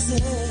sé qué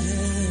hacer.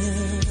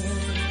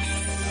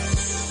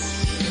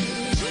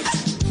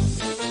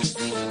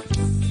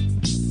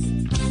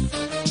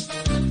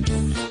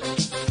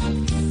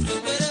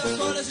 Pero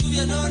bajo la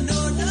lluvia, no.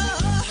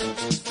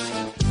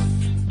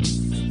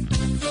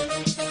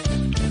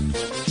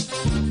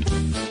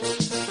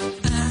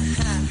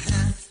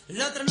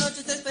 La otra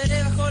noche te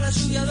esperé bajo la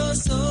lluvia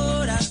 2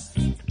 horas,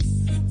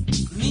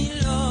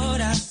 1000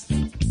 horas,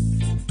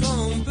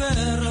 como un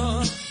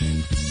perro.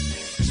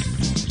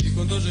 Y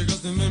cuando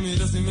llegaste me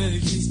miraste y me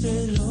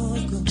dijiste,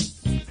 loco,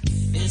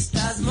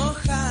 estás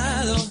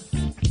mojado,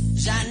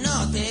 ya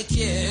no te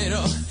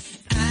quiero.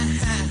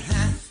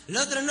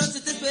 La otra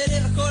noche te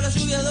esperé bajo la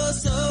lluvia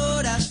 2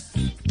 horas,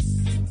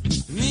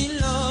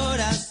 1000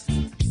 horas,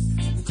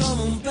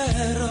 como un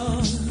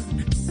perro.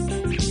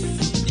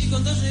 Y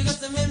cuando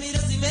llegaste me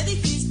miraste y me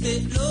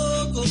dijiste,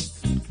 loco,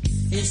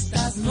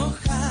 estás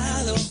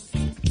mojado,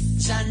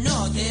 ya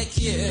no te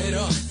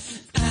quiero.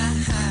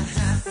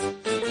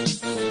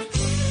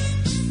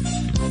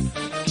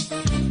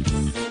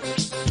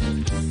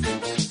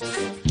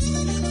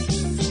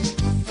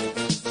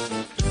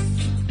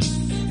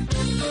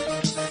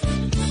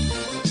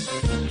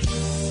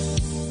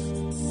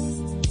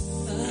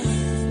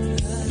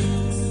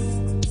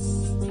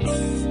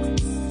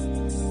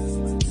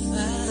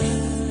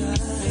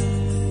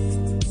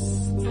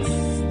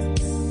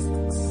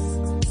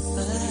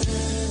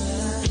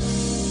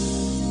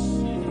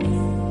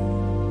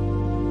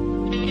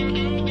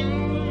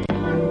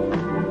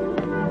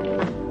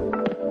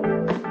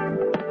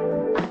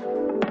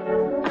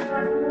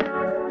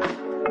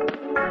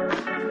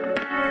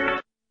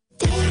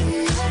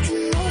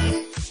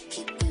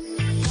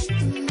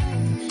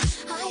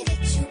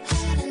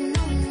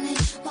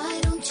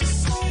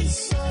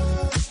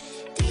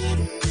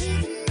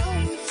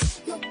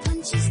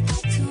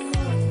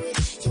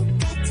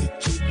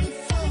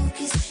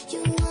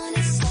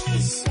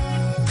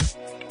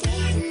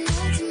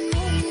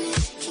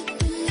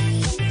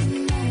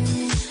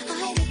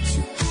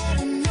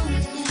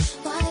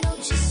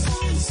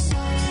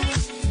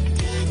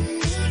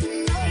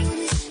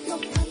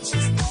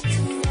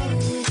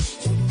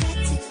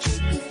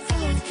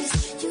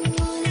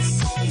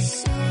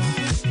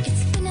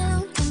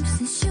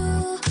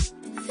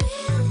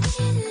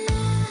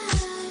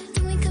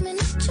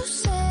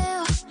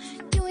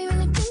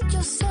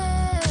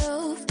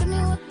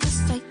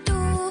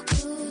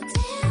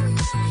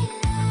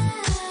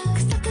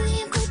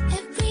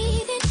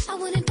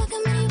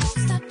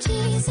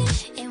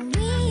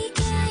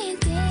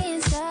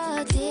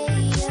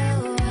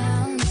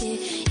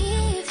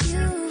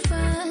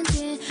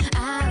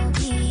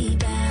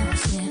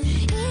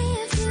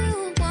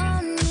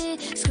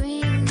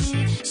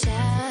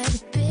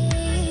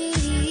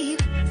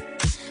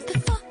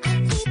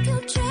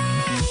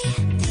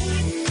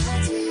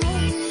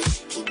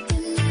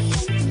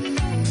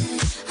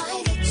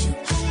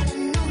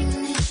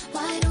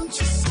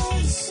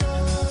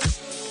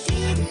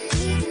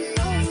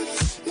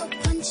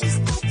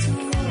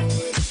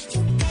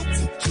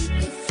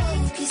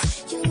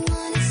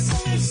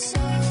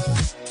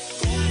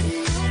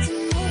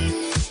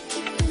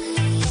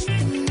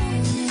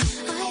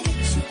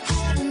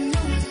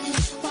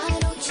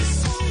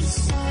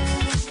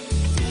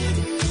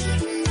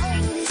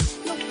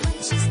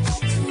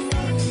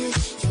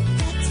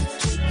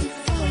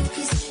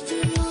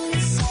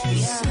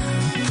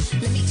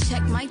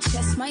 like my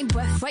chest, my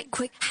breath right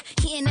quick.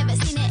 He ain't never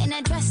seen it in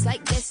a dress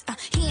like this.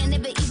 He ain't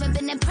never even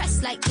been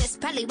impressed like this.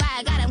 Probably why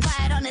I got him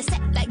quiet on the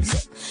set like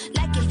zip.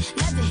 Like it,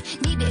 love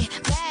it, need it,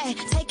 bad.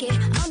 Take it,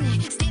 own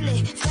it, steal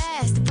it,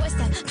 fast. The boy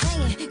stop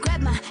playing,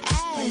 grab my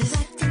ass.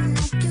 Acting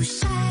like you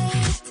shy.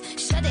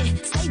 Shut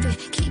it, save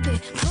it, keep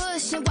it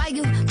pushing while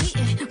you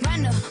beating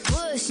round the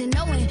bush and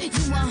knowing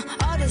you want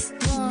all this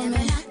woman.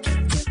 Never knock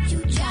it till you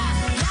try.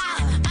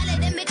 All of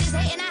them bitches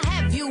hating, I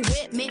have you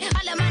with me.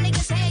 All of my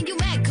niggas saying you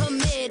mad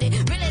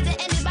committed. Really to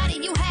anybody,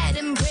 you had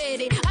them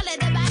pretty. All of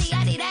the body,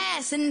 I need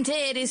ass and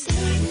titties.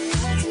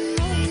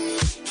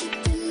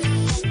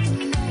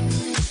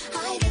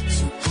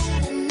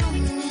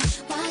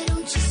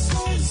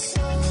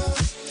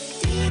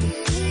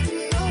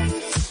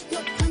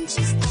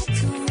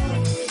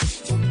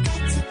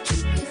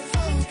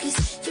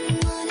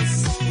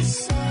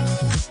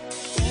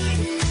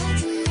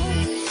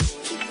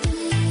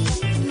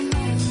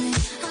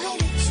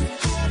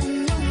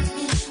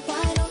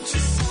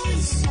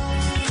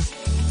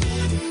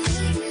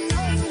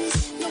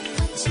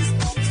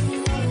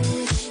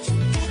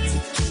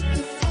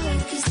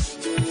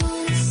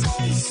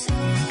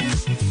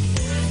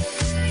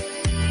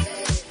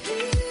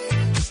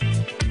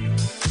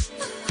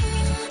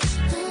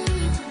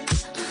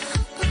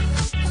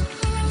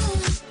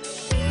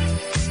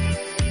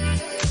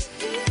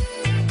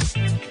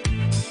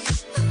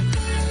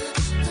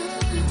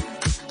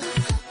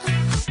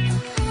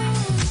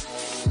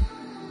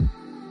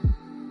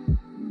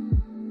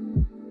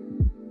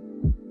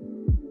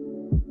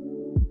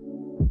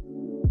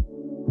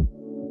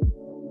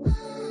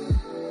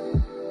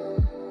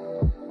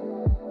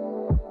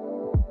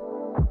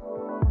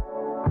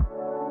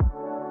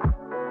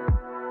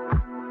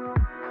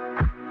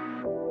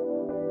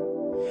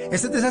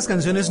 Esta es de esas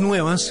canciones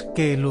nuevas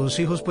que los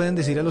hijos pueden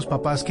decir a los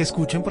papás que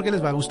escuchen porque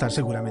les va a gustar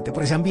seguramente.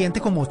 Por ese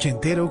ambiente como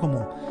ochentero,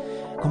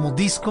 como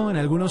disco en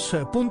algunos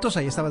puntos.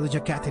 Ahí estaba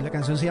Doja Cat y la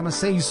canción se llama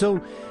Say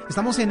So.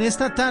 Estamos en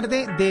esta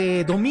tarde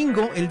de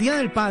domingo, el Día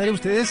del Padre.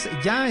 Ustedes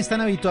ya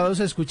están habituados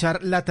a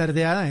escuchar la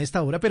tardeada a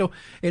esta hora, pero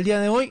el día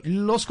de hoy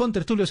los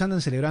contertulios andan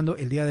celebrando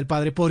el Día del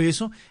Padre. Por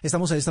eso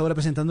estamos a esta hora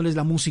presentándoles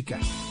la música.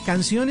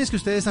 Canciones que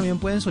ustedes también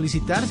pueden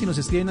solicitar si nos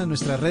escriben a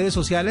nuestras redes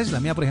sociales. La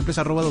mía, por ejemplo, es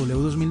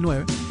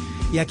 @W2009.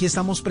 Y aquí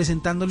estamos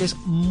presentándoles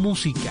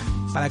música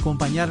para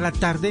acompañar la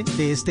tarde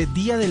de este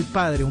Día del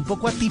Padre, un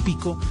poco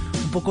atípico,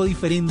 un poco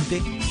diferente,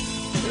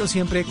 pero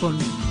siempre con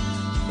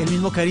el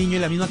mismo cariño y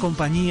la misma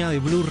compañía de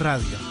Blue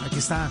Radio. Aquí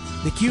está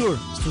The Cure,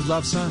 To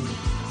Love Song.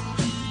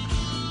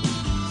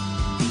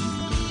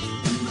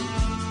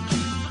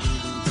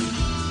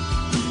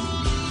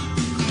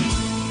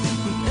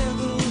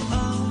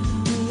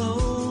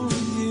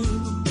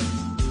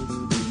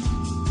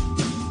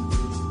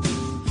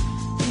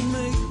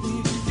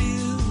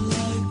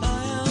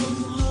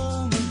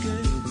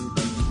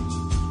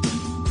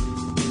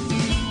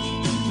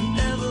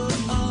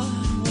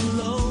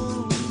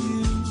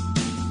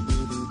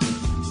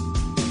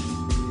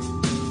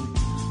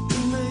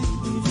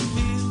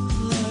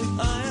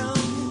 Like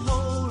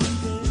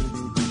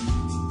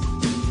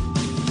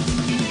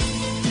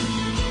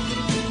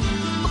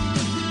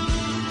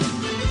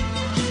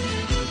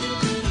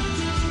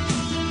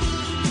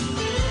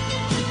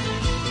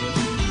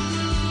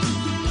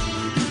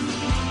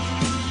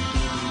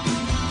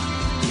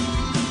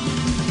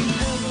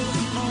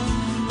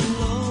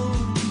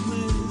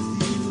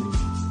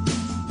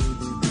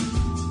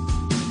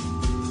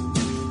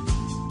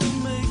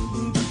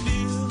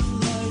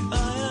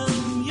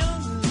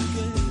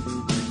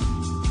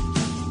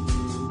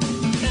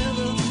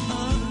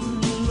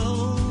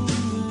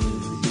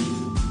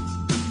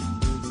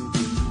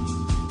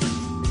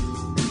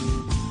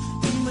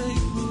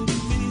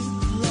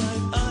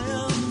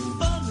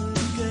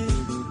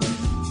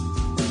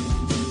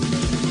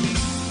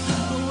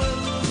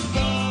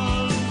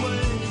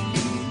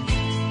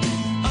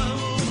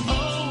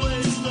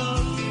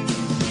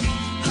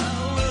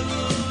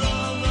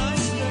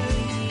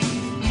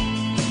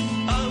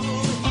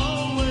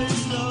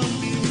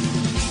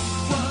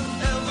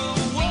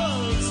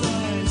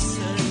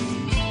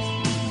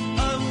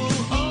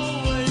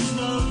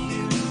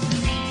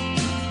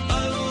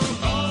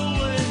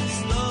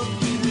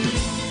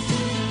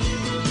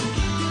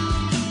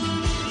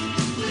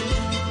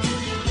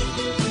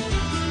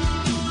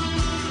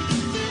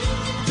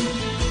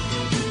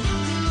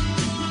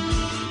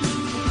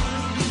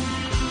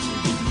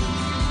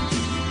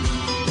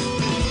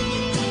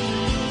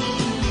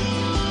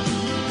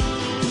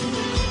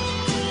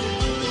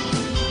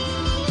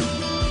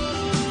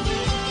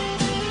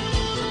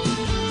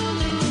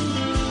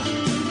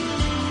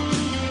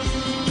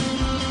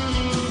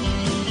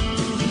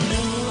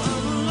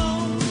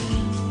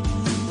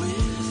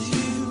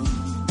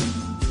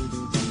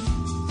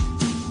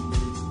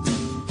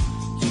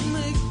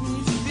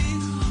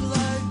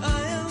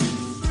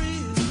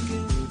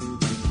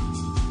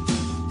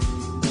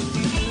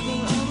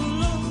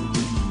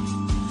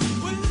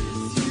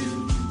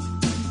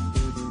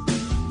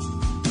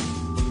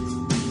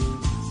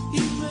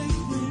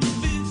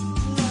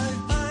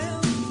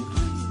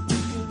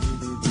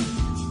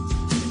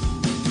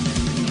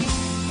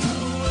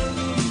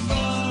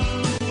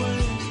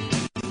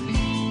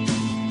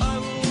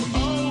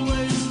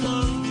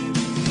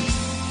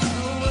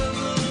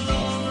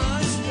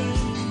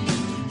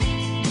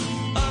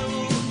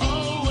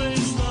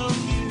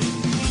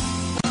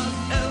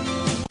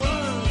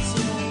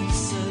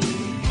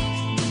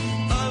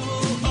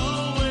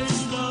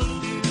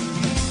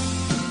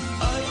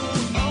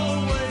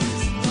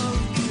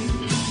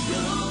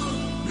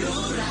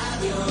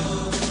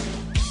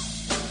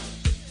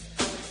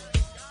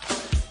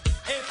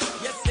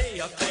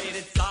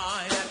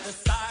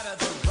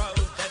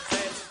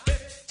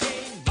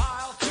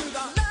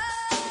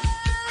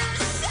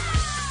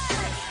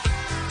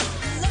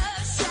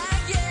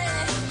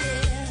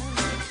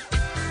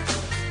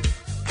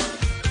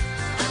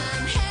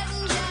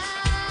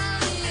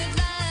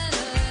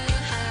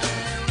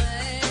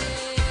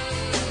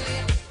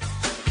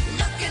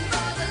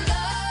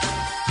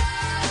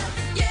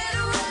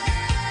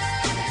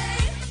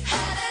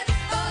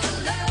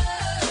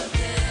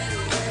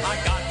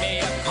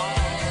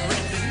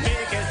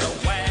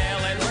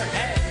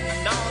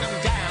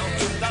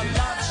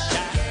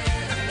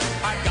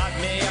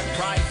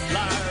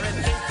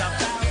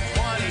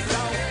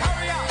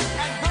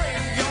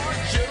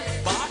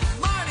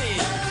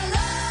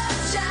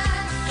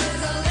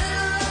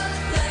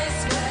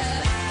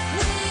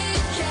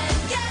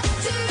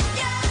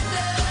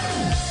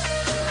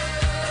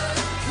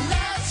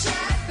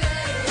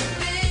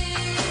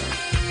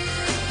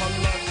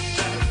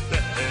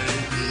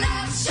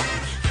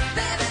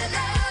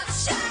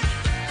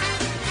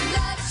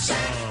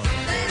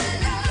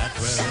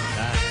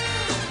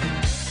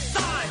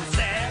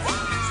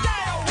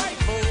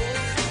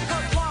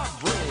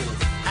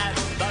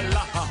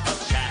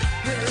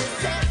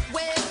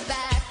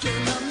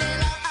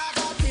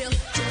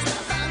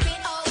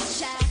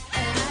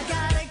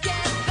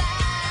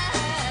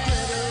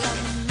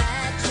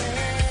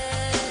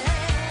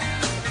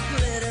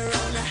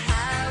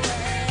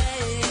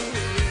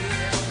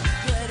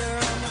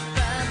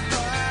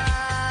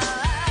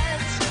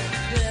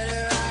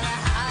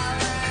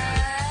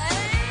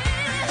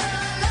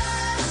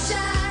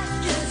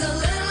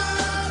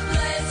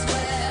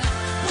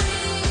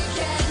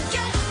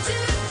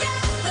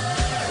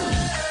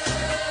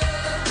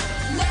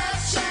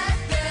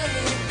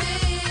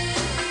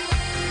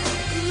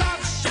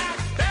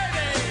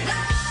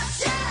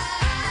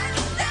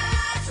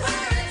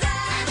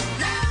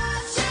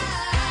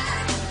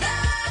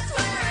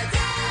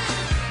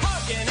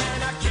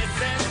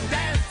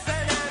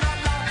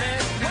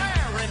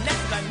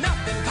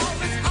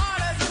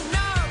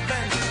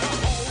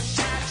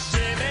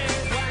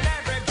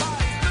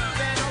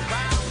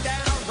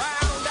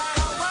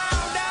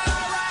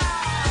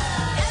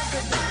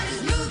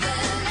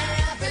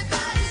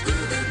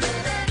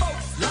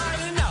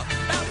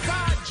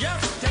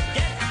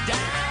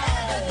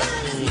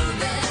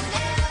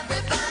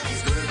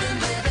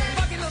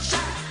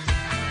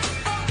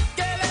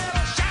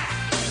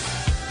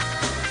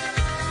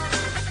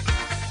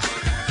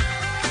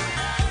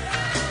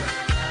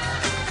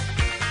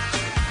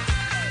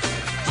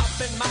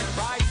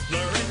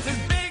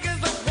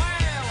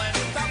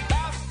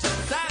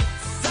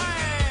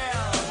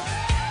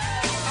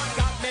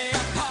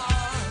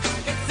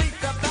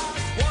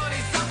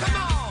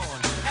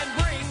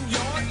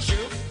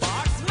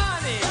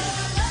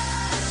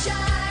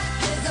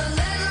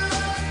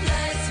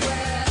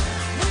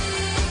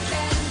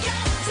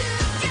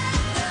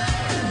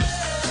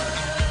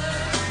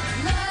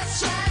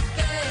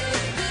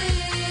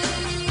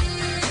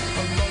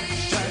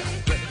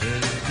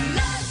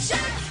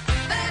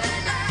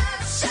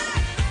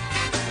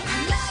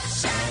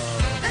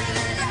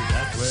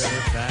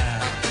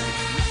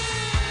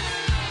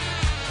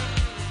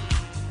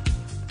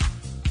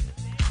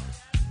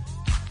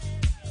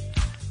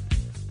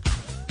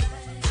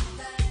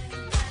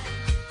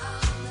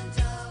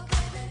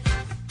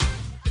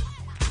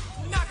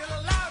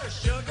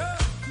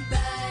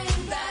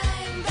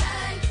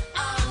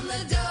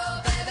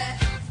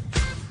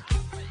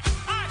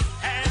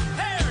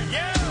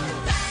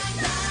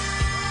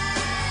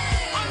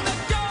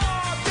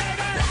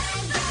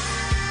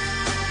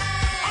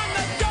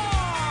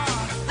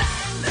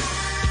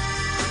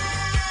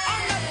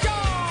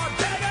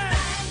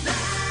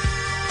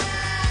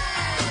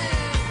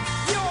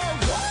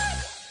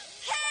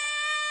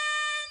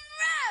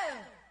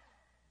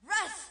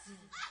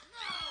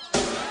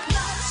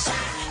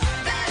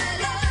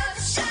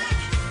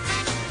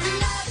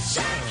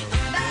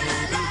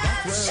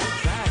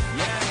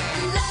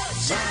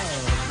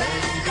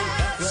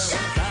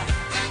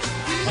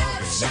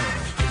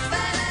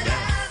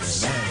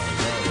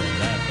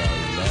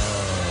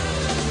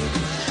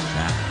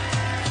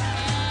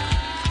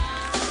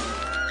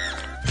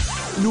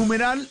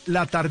Numeral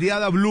la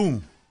tardeada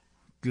blue.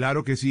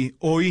 Claro que sí.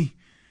 Hoy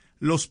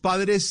los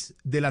padres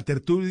de la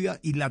tertulia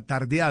y la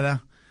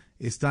tardeada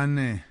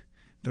están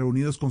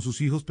reunidos con sus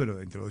hijos, pero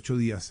dentro de 8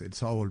 días, el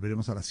sábado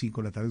volveremos a las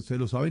 5 de la tarde,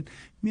 ustedes lo saben.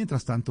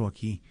 Mientras tanto,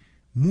 aquí,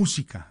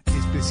 música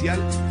especial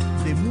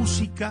de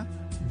música,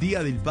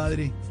 Día del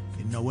Padre,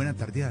 en una buena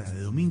tardeada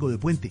de domingo de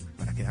puente,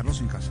 para quedarnos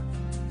en casa.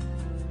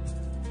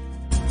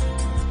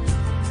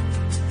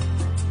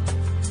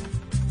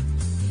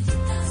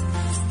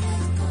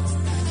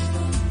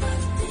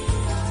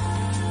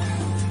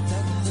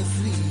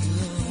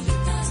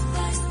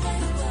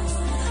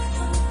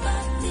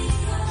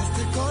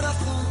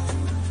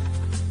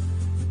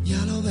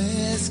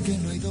 Que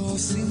no hay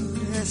dos sin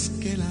tres,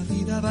 que la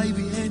vida va y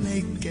viene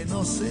y que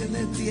no se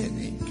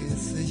detiene, qué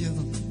sé yo.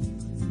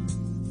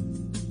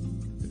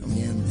 Pero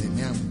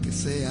miénteme aunque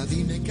sea,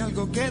 dime que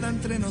algo queda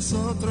entre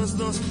nosotros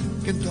dos,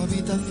 que en tu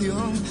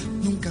habitación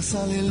nunca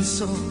sale el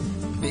sol,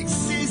 ni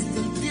existe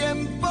el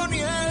tiempo ni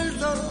el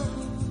dolor.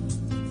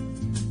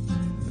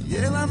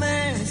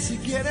 Llévame si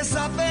quieres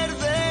a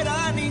perder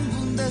a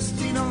ningún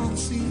destino,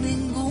 sin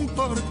ningún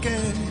porqué.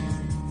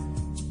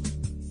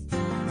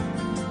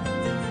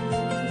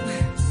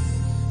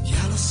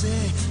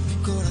 Mi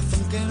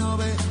corazón que no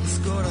ves,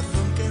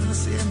 corazón que no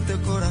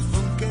siente,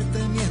 corazón que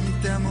te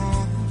miente,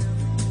 amor.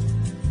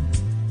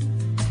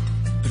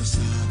 Pero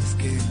sabes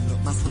que en lo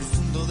más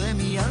profundo de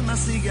mi alma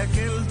sigue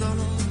aquel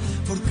dolor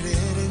por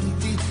creer en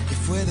ti, que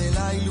fue de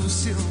la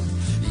ilusión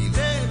y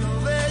de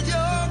lo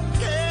bello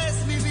que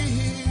es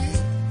vivir.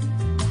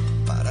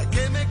 ¿Para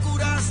qué me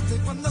curaste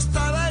cuando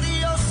estaba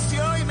herido si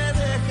hoy me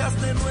dejas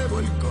de nuevo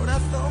el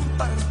corazón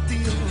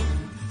partido?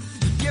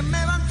 ¿Quién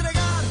me va a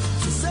entregar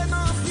sus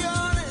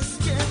emociones?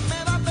 ¿Quién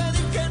me va a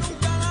pedir que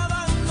nunca la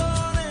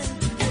abandone?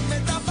 ¿Quién me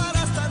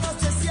tapará esta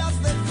noche si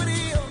hace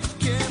frío?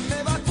 ¿Quién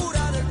me va a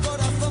curar el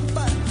corazón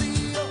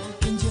partido?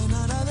 ¿Quién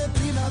llenará de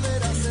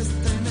primaveras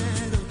este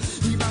enero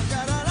y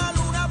bajará la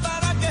luna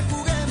para que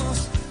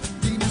juguemos?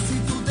 Dime si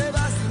tú te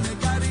vas, dime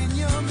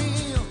cariño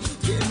mío,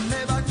 ¿quién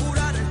me va a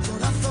curar el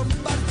corazón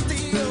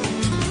partido?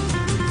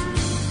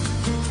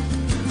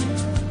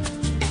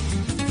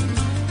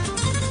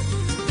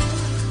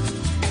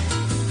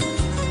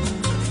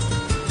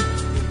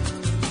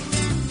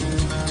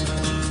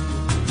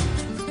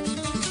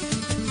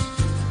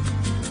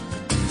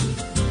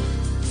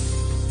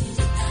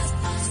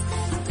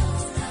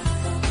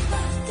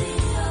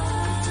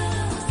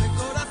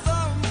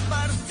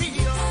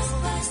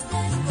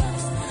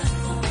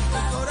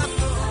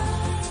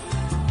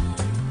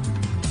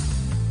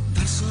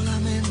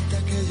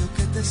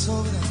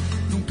 Sobra,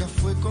 nunca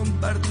fue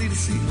compartir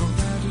sino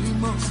dar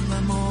limosna,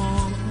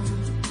 amor.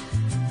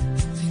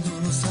 Si no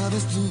lo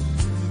sabes tú,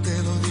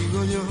 te lo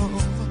digo yo.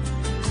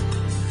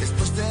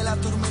 Después de la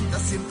tormenta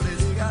siempre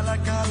llega la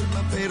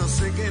calma, pero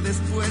sé que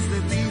después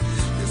de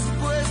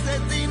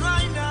ti no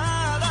hay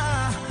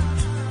nada.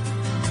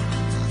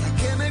 Nada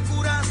que me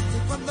curaste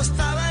cuando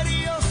estaba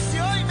herido, si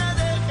hoy me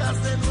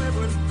dejas de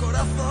nuevo el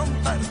corazón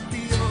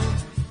partido.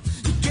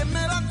 ¿Y quién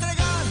me va a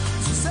entregar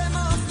sus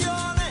emociones?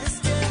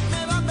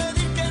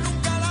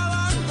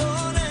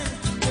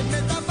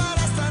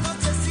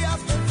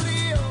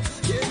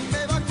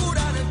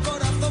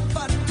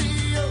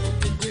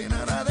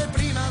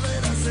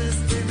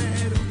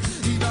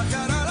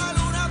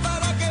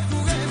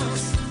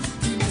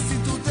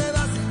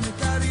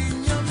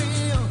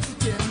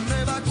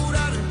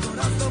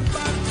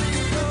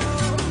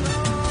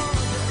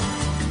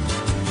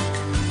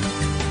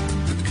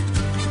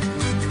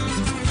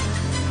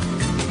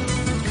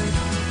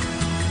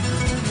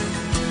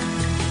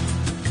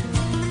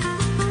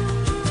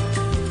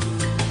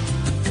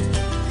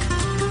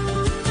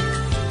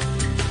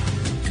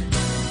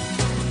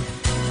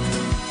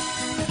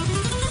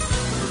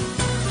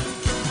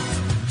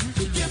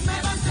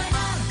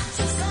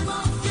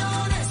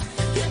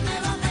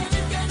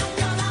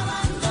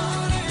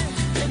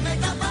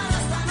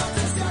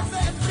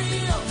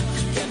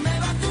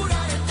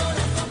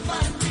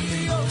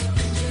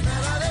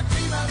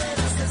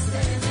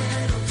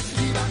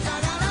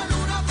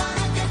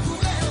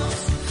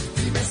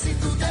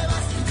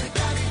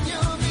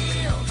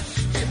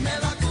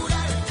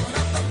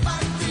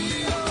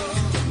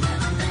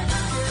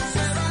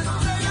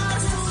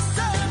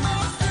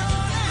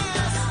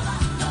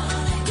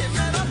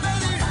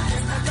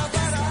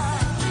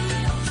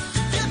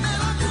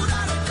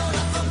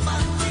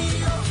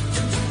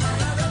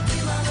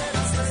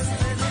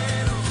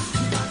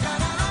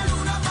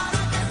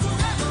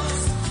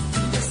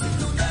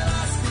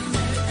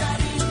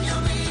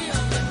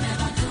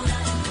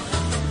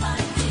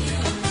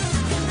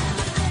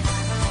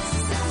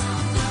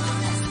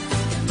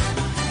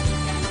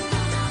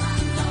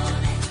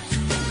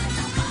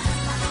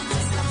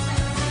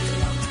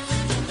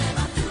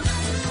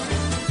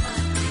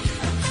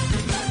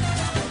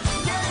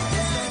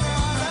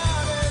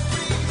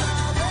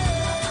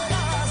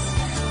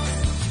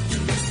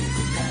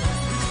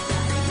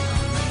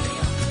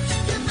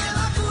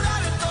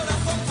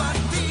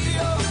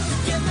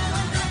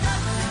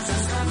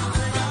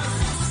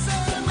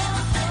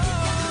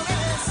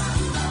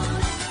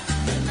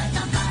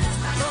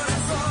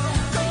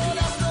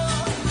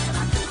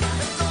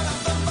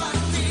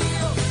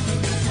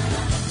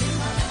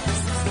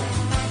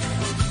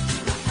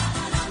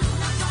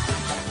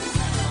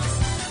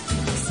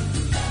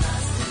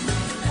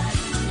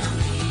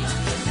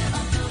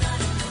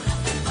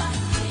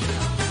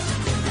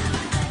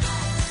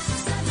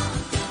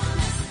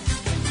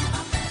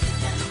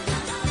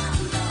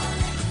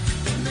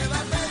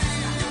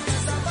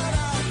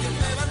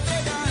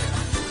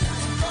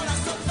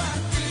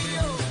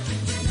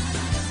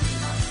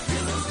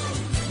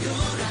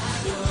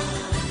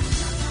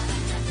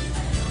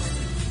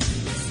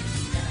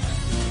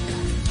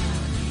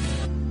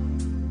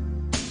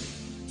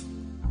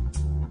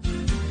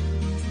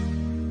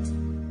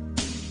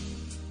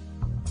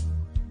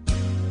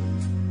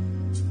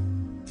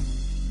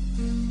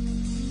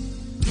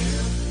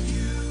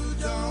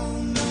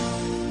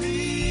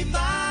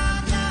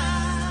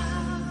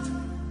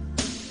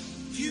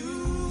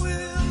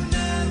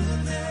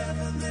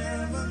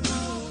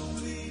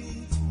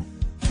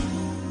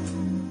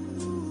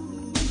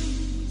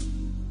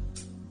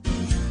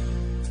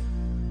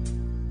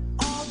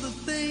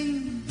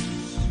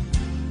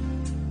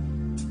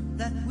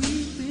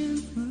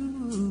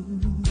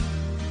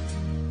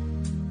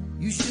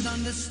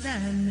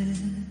 Understand me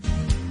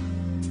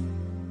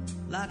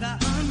like I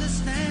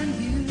understand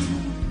you.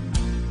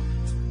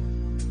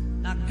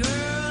 Now,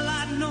 girl,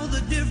 I know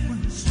the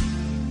difference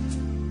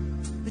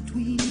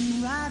between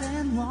right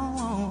and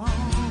wrong.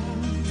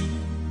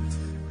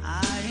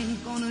 I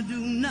ain't gonna do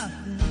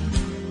nothing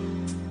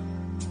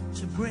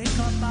to break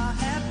up our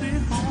happy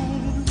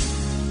home.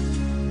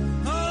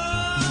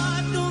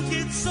 Oh, don't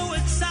get so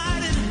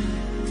excited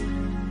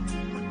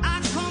when I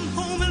come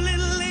home a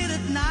little late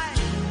at night.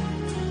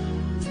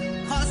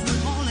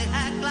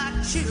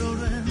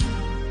 Children,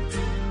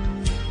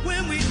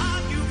 when we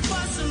argue,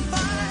 fuss and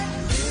fight.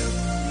 If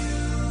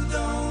you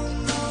don't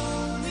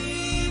know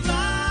me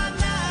by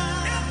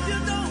now, if you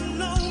don't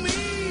know me,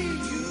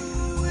 you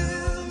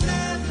will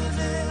never,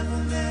 never,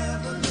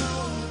 never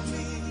know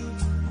me.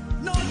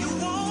 No, you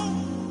won't.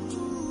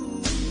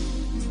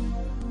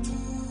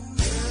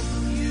 If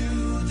you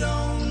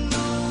don't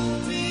know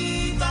me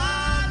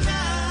by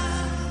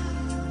now,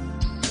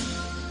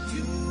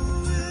 you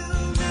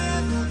will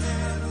never,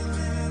 never,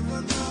 never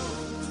know.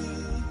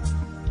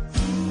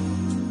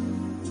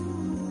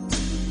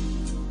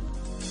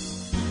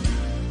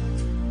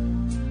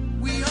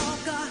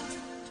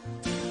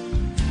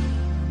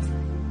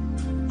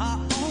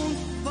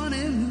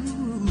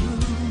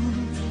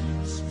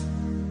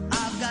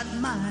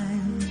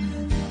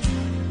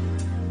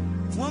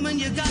 Woman,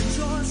 you got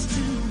yours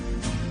too.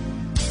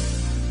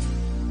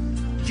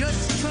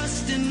 Just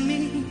trust in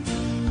me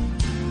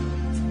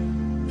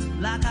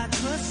like I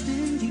trust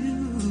in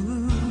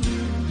you.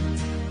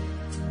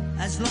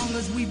 As long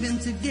as we've been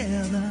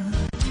together,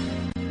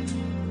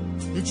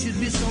 it should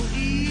be so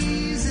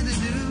easy to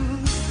do.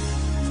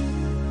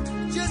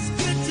 Just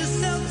get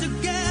yourself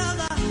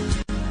together.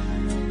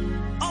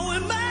 Oh, we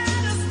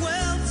might as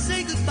well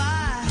say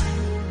goodbye.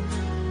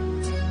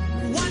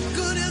 What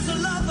good is a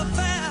love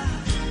affair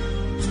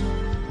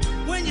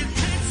when you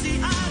can't see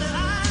eye to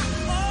eye?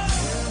 Oh,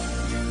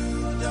 if you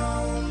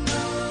don't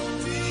know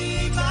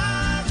me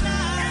by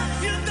now, if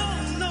you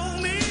don't know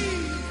me,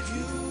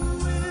 you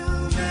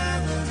will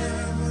never,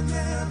 never,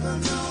 never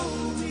know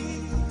me.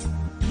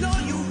 No,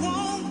 you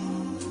won't.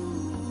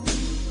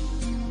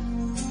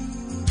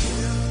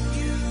 If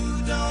you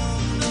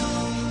don't know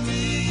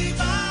me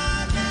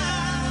by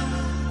now,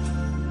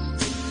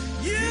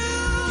 you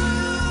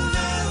will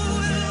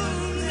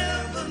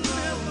never,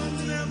 never,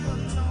 never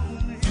know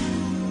me.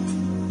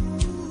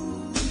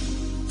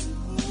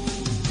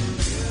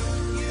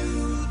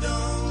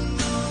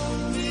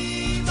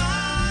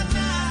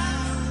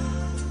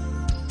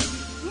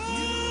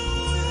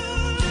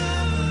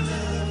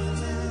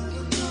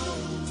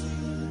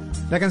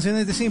 La canción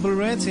es de Simple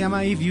Red, se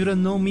llama If You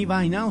Don't Know Me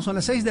By Now. Son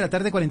las 6 de la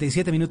tarde,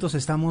 47 minutos.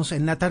 Estamos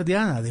en la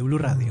tardeada de Blue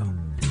Radio.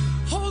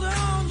 Hold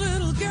on,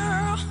 little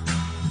girl.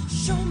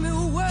 Show me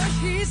what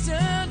he's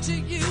done to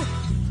you.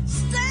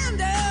 Stand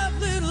up,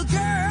 little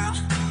girl.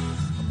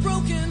 A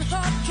broken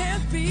heart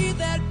can't be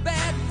that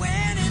bad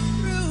when it's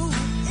through.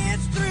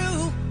 It's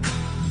through.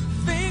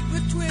 Fake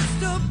the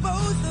twist of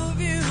both of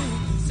you.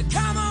 So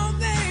come on,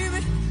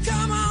 baby,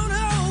 come on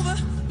over.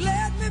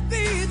 Let me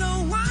be the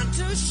one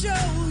to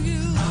show you.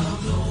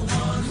 I'm the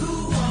one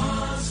who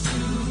wants to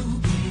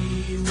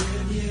be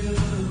with you.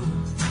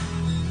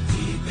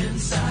 Deep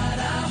inside,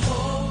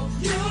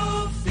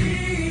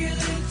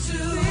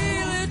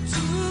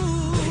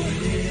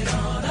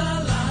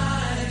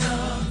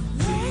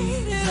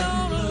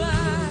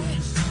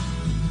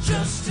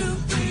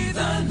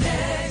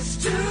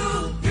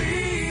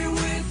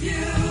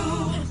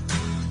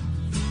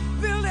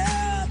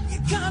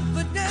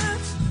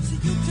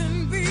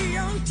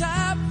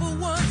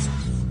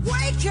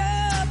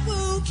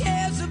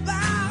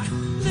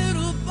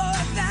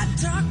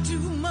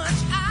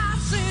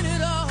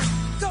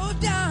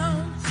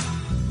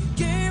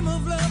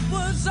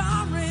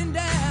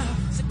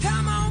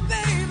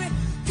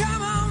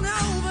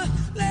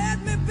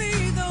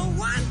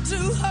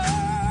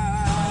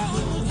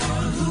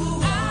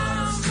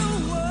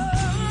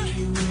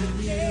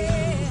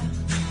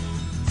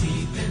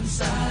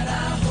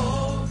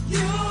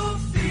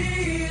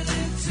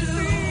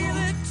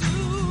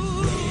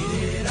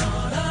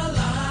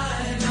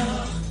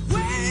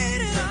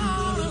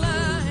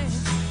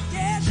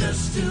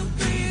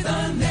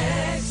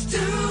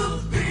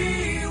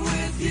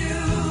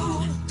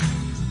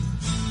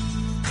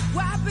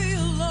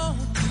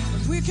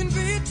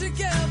 be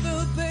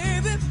together,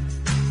 baby.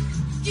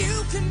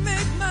 You can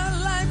make my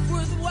life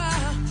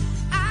worthwhile.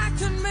 I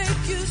can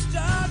make you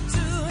start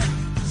to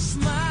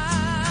smile.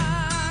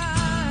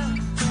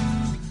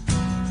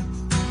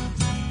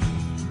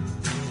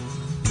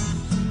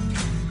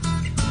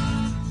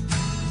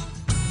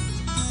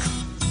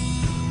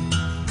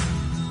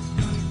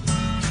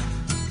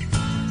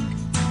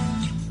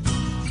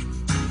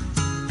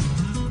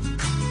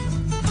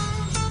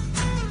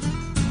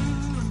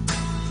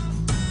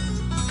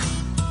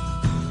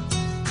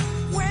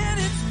 When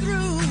it's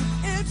through,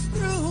 it's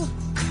through.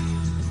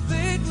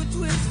 Fate would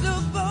twist the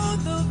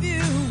both of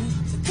you.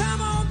 So come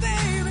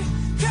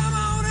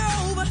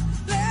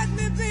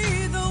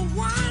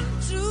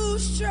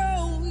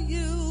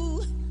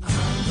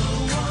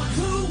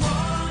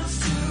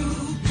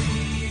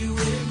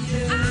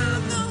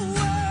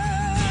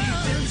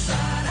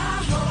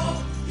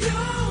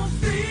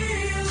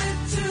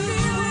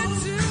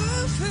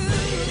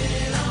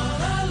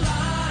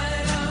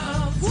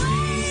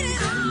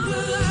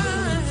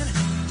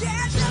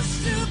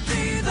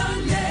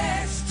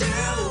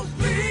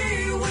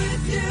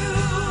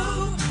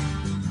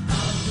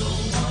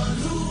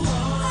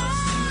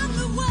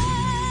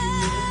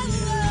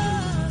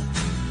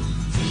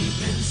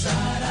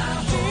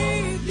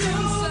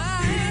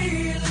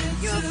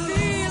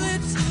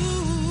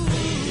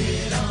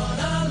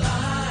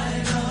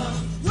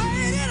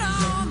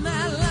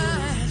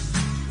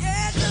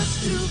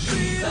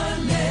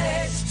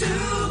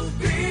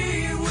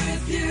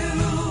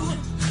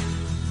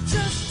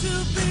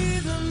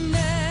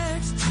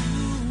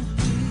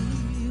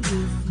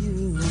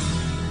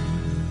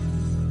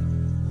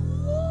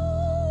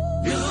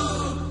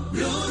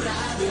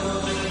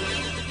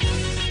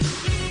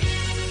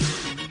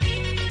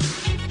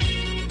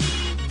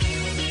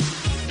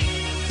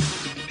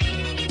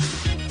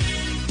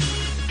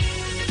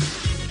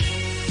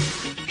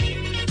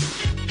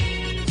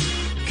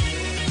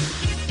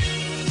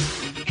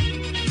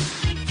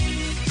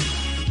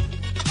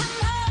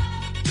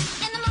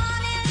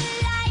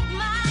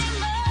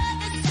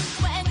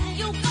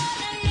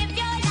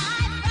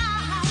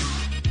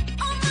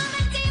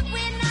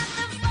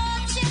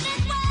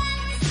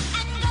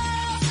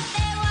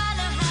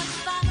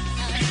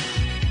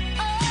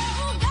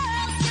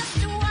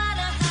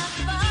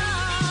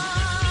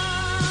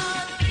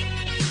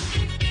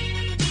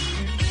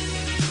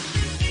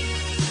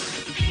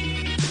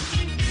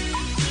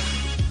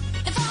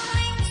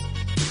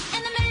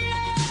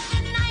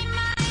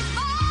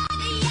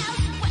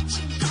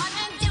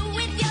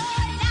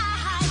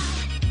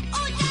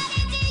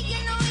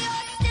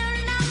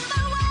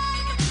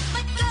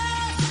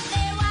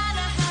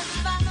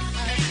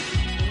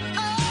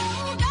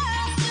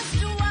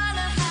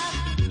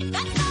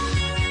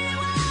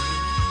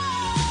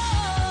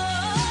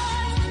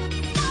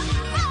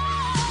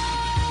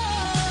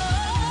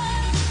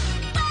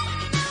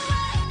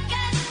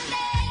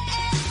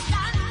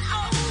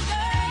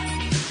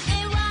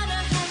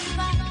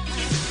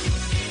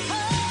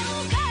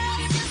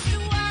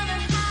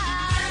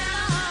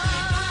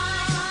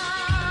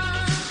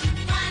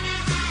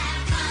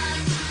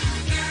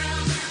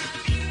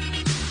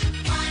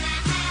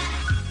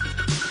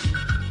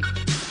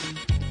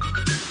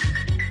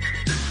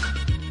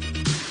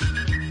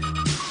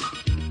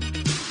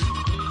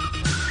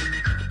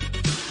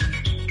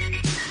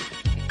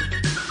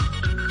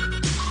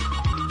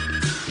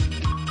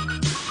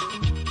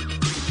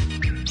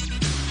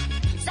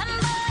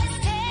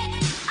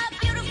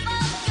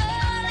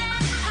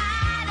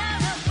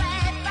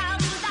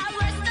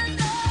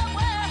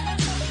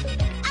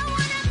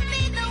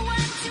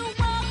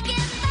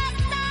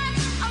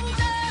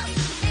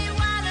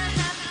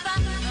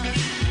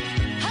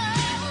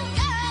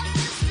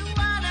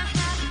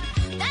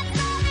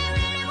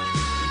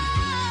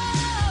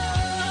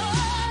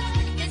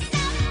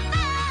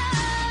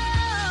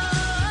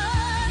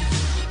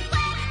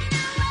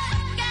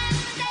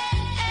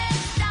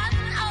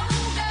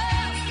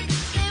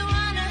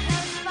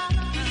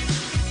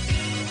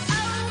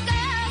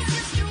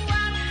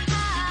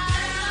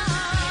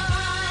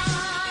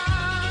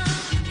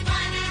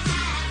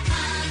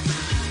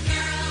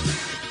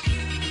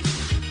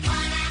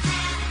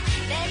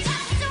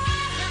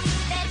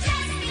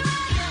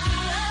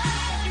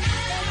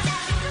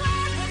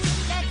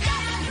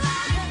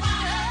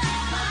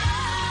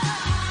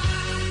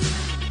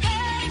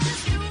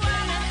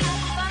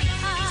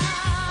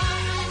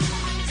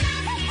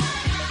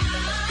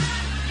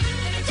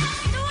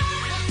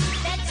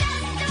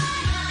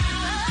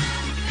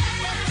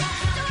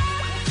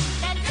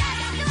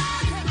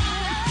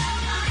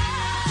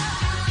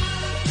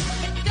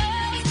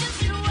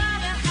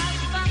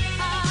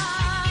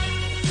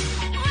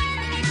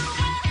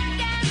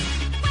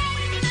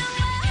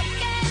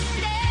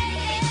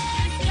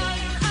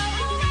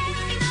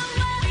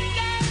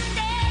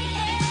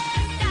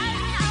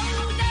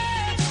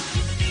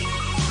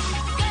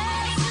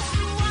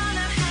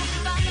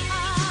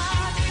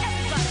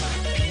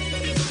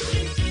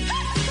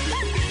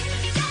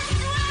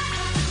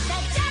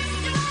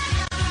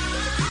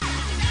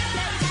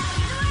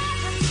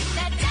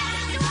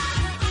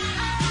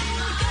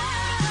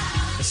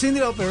Cyndi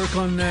Lauper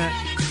con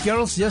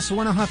Girls Just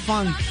Wanna Have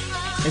Fun.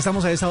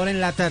 Estamos a esta hora en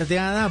la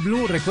tardeada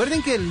Blue.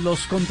 Recuerden que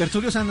los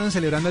contertulios andan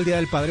celebrando el Día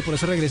del Padre, por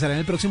eso regresarán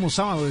el próximo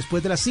sábado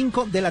después de las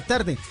 5 de la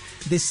tarde.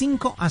 De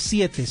 5 a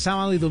 7,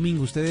 sábado y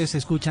domingo, ustedes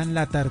escuchan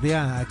la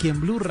tardeada aquí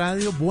en Blue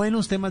Radio.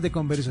 Buenos temas de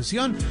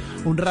conversación,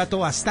 un rato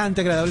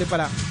bastante agradable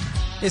para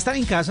estar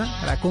en casa,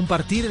 para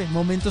compartir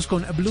momentos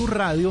con Blue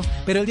Radio.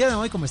 Pero el día de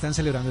hoy, como están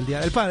celebrando el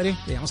Día del Padre,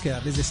 tenemos que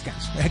darles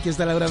descanso. Aquí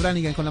está Laura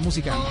Branigan con la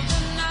música.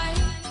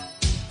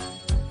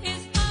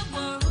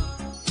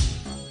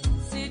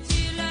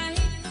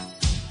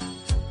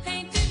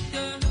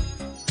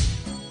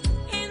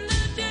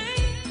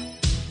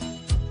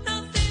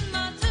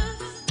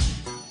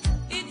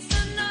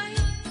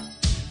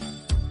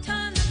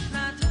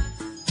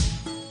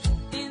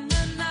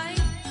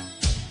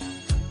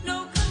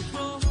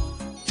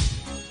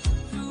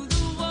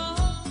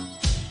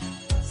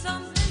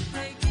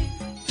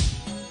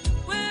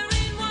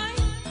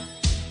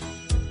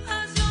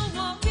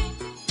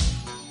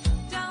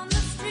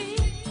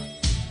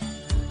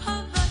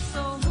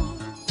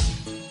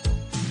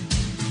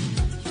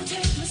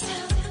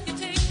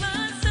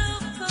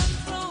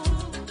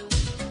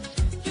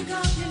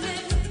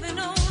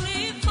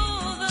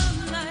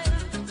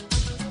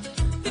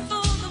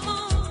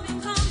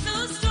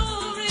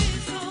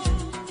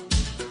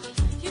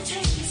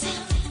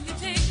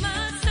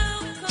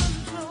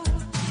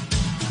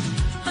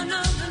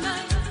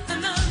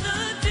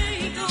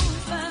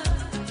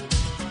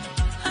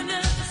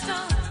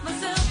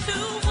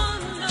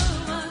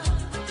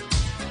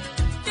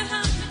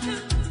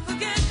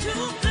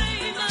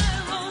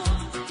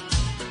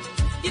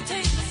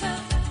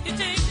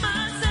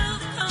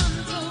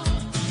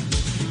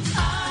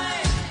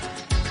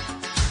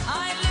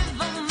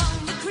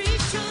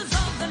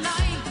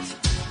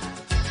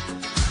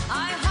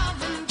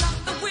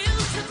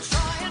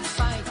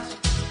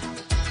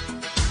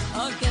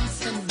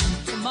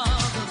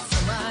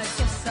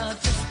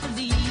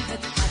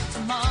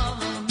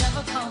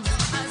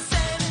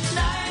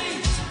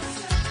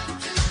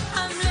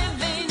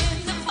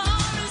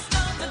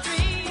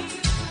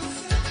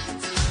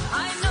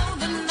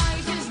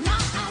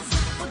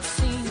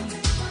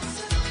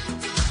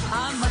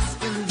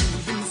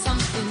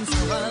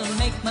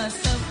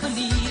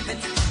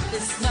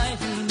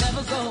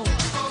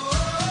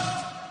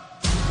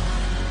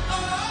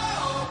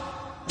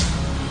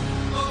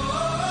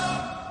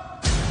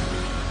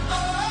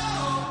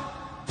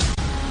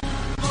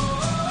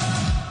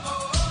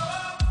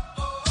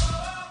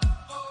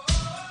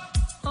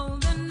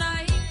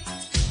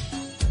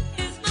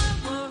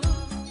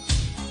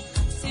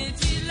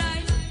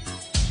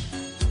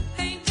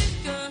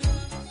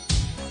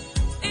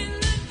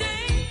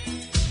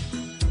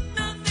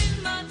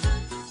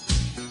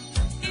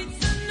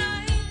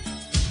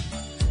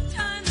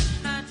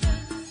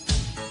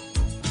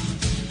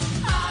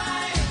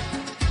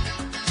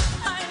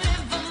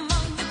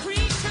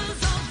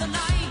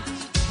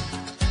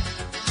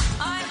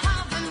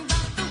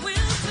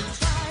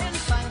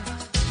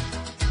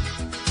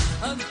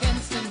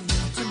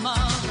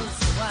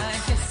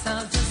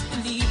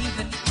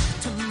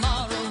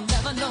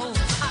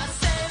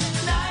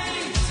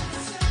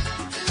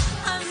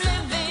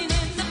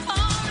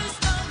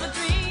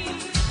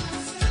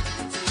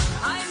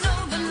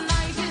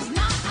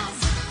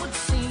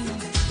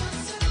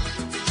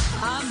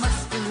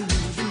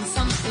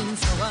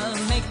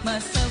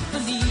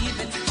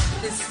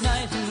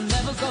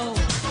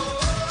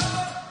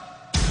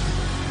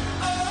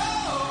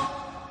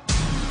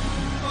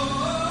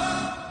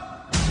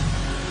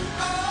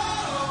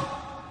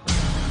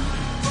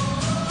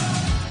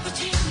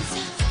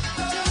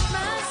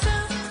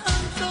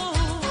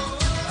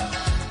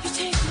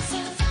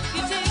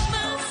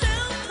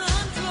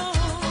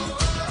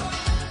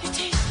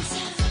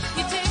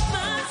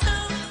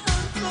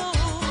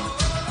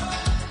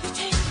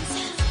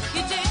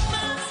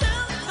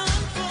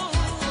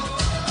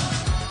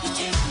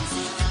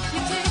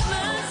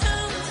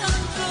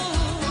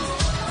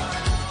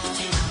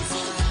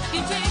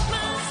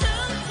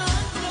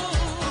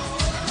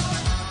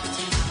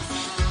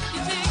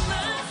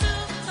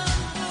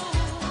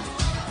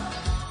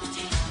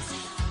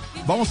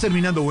 Vamos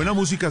terminando. Buena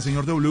música,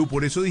 señor W.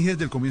 Por eso dije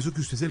desde el comienzo que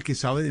usted es el que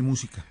sabe de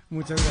música.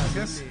 Muchas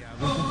gracias. Le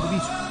hago un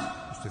compromiso.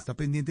 Usted está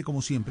pendiente,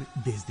 como siempre,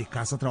 desde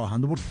casa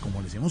trabajando, porque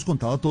como les hemos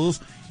contado a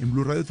todos, en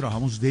Blue Radio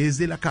trabajamos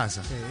desde la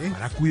casa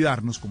para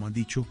cuidarnos, como han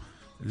dicho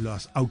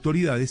las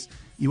autoridades.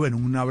 Y bueno,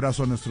 un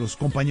abrazo a nuestros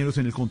compañeros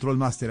en el Control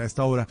Master a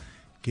esta hora,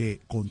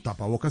 que con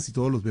tapabocas y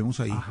todos los vemos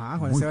ahí,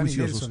 muy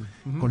juiciosos,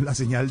 con la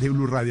señal de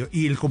Blue Radio.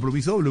 Y el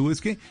compromiso W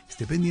es que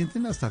esté pendiente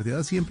en las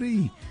tardeadas siempre,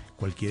 y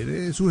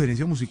cualquier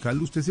sugerencia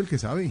musical, usted es el que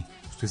sabe.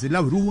 Usted es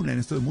la brújula en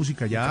esto de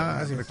música.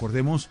 Ya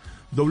recordemos,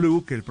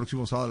 W, que el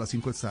próximo sábado a las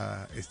 5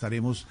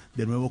 estaremos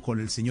de nuevo con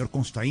el señor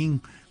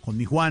Constaín, con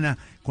mi Juana,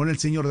 con el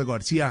señor de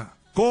García,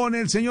 con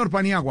el señor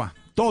Paniagua.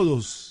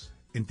 Todos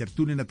en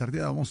tertulia en la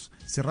tardeada. Vamos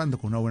cerrando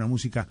con una buena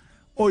música.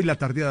 hoy la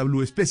tardeada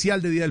Blue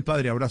especial de Día del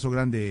Padre. Abrazo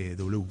grande,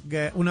 W.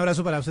 Un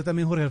abrazo para usted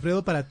también, Jorge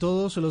Alfredo, para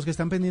todos los que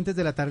están pendientes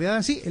de la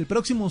tardeada. Sí, el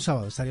próximo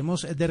sábado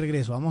estaremos de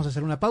regreso. Vamos a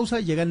hacer una pausa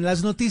y llegan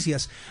las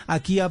noticias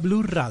aquí a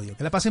Blue Radio.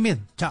 Que la pasen bien.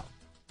 Chao.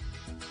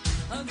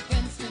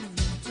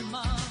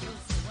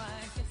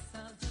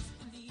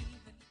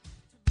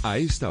 A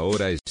esta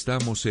hora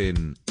estamos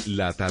en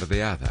La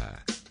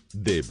Tardeada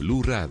de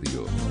Blue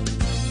Radio.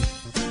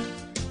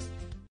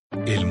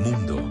 El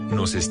mundo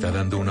nos está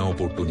dando una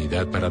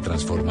oportunidad para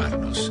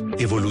transformarnos,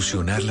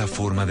 evolucionar la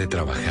forma de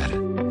trabajar,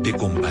 de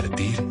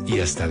compartir y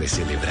hasta de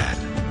celebrar.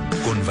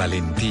 Con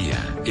valentía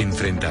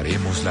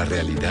enfrentaremos la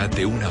realidad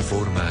de una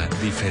forma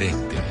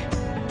diferente,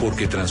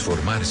 porque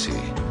transformarse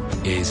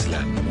es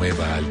la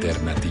nueva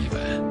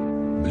alternativa.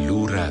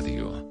 Blue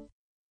Radio.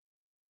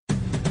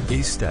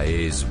 Esta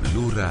es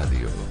Blue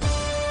Radio.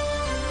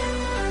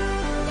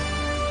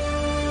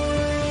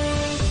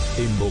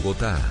 En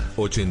Bogotá,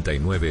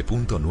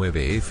 89.9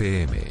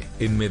 FM.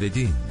 En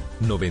Medellín,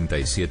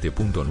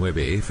 97.9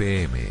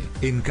 FM.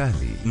 En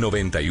Cali,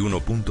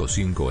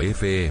 91.5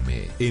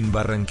 FM. En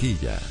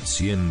Barranquilla,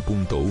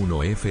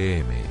 100.1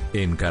 FM.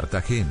 En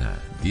Cartagena,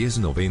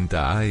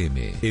 1090 AM.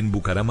 En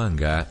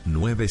Bucaramanga,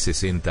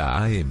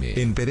 960 AM.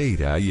 En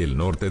Pereira y el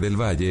norte del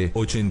Valle,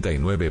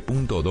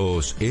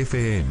 89.2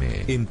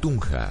 FM. En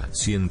Tunja,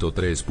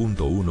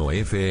 103.1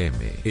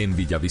 FM. En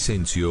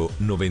Villavicencio,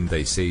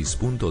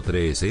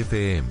 96.3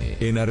 FM.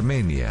 En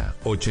Armenia,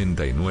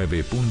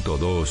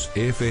 89.2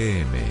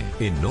 FM.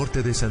 En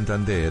norte de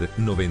Santander,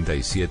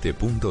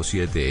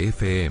 97.7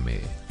 FM.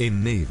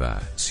 En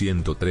Neiva,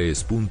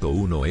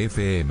 103.1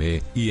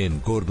 FM. Y en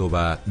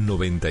Córdoba,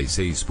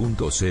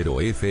 96.0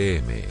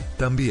 FM.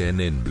 También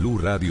en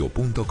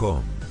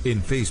bluradio.com.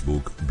 En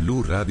Facebook,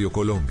 Blue Radio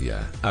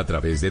Colombia. A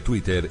través de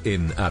Twitter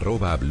en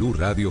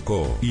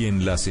 @BlueRadioCo. Y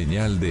en la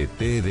señal de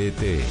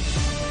TDT.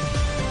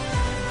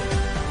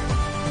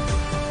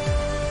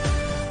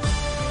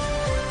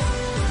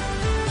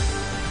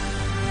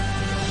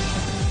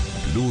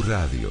 Blue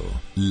Radio,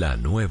 la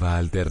nueva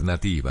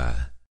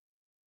alternativa.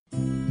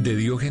 De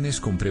Diógenes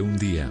compré un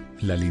día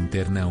la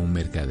linterna a un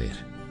mercader.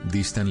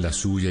 Distan la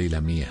suya y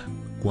la mía.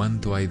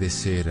 ¿Cuánto hay de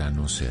ser a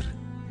no ser?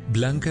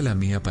 Blanca la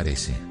mía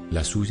parece,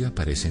 la suya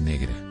parece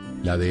negra.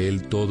 La de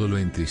él todo lo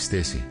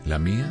entristece, la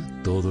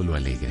mía todo lo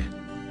alegra.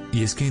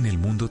 Y es que en el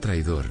mundo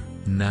traidor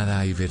nada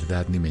hay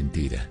verdad ni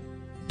mentira.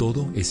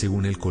 Todo es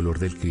según el color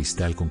del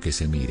cristal con que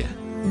se mira.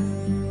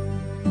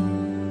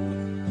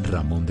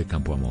 Ramón de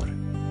Campoamor.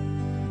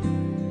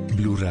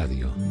 Blue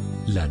Radio,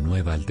 la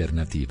nueva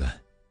alternativa.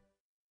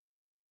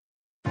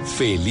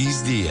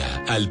 Feliz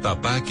día al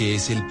papá que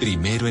es el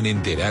primero en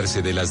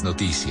enterarse de las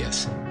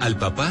noticias, al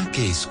papá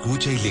que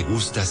escucha y le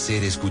gusta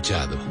ser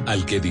escuchado,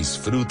 al que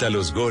disfruta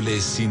los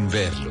goles sin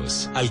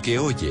verlos, al que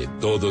oye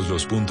todos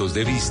los puntos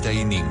de vista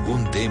y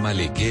ningún tema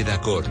le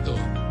queda corto.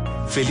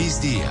 Feliz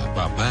día,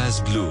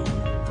 papás Blue.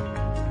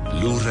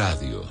 Blue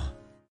Radio.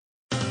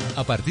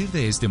 A partir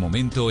de este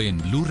momento en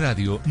Blue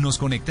Radio nos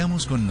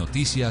conectamos con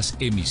Noticias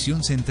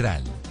Emisión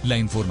Central, la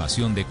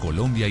información de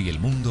Colombia y el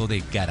mundo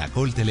de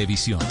Caracol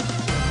Televisión.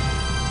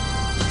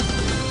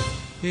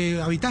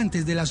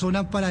 Habitantes de la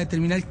zona para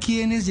determinar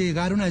quiénes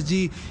llegaron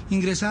allí,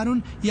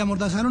 ingresaron y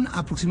amordazaron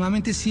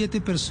aproximadamente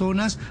 7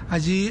 personas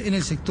allí en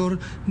el sector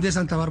de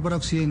Santa Bárbara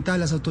Occidental.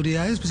 Las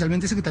autoridades,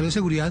 especialmente el secretario de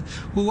Seguridad,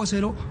 Hugo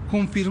Acero,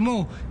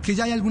 confirmó que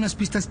ya hay algunas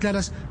pistas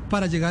claras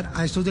para llegar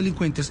a estos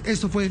delincuentes.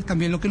 Esto fue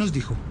también lo que nos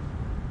dijo.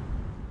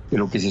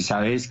 Lo que se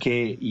sabe es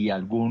que, y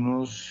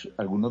algunos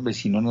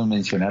vecinos nos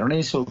mencionaron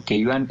eso, que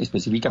iban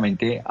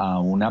específicamente a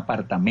un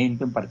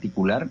apartamento en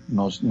particular,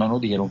 no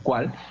nos dijeron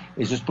cuál,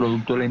 eso es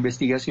producto de la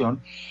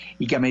investigación,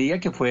 y que a medida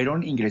que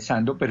fueron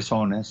ingresando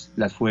personas,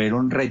 las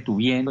fueron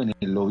retuviendo en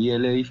el lobby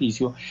del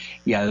edificio,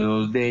 y a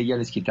 2 de ellas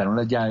les quitaron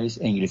las llaves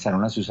e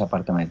ingresaron a sus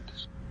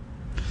apartamentos.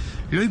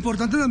 Lo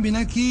importante también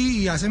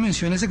aquí, y hace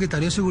mención el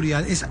secretario de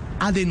Seguridad, es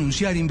a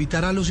denunciar,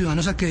 invitar a los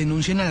ciudadanos a que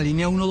denuncien a la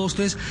línea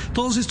 123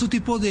 todos estos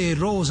tipos de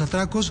robos,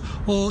 atracos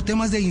o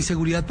temas de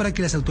inseguridad para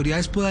que las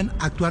autoridades puedan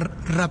actuar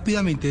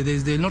rápidamente.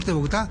 Desde el norte de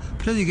Bogotá,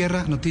 Freddy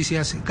Guerra,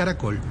 Noticias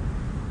Caracol.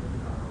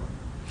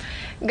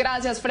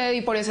 Gracias,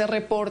 Freddy, por ese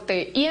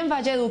reporte. Y en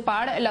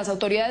Valledupar, las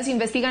autoridades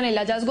investigan el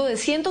hallazgo de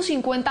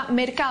 150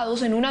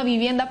 mercados en una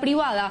vivienda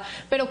privada,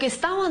 pero que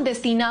estaban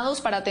destinados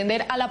para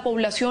atender a la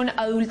población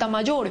adulta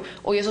mayor.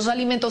 Hoy esos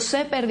alimentos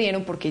se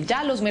perdieron porque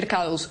ya los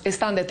mercados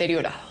están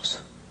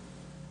deteriorados.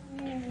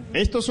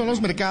 Estos son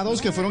los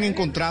mercados que fueron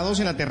encontrados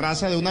en la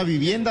terraza de una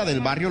vivienda del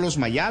barrio Los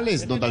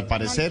Mayales, donde al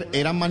parecer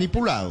eran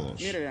manipulados.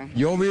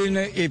 Yo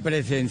vine y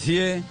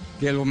presencié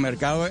que los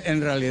mercados en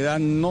realidad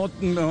no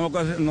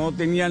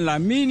tenían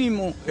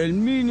el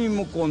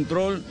mínimo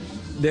control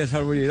de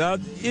seguridad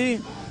y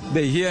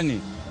de higiene.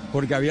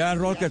 porque había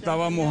arroz que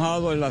estaba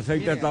mojado, el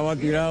aceite estaba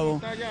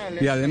tirado.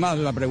 Y además,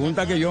 la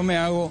pregunta que yo me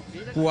hago,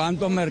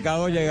 ¿cuántos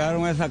mercados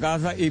llegaron a esa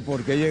casa y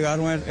por qué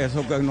llegaron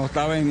eso que no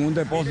estaba en un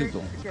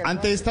depósito?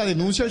 Ante esta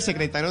denuncia, el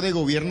secretario de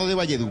Gobierno de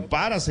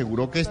Valledupar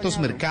aseguró que estos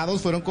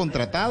mercados fueron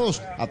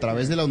contratados a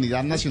través de la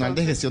Unidad Nacional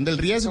de Gestión del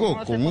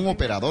Riesgo con un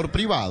operador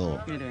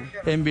privado.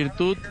 En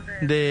virtud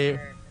de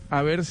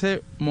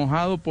haberse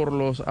mojado por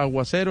los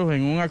aguaceros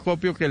en un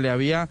acopio que le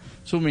había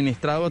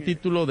suministrado a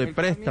título de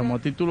préstamo, a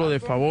título de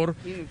favor,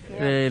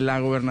 la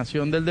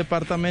gobernación del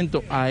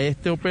departamento a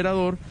este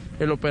operador,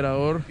 el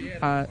operador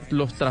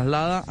los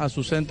traslada a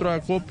su centro de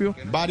acopio.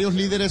 Varios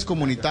líderes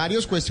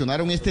comunitarios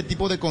cuestionaron este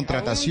tipo de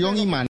contratación y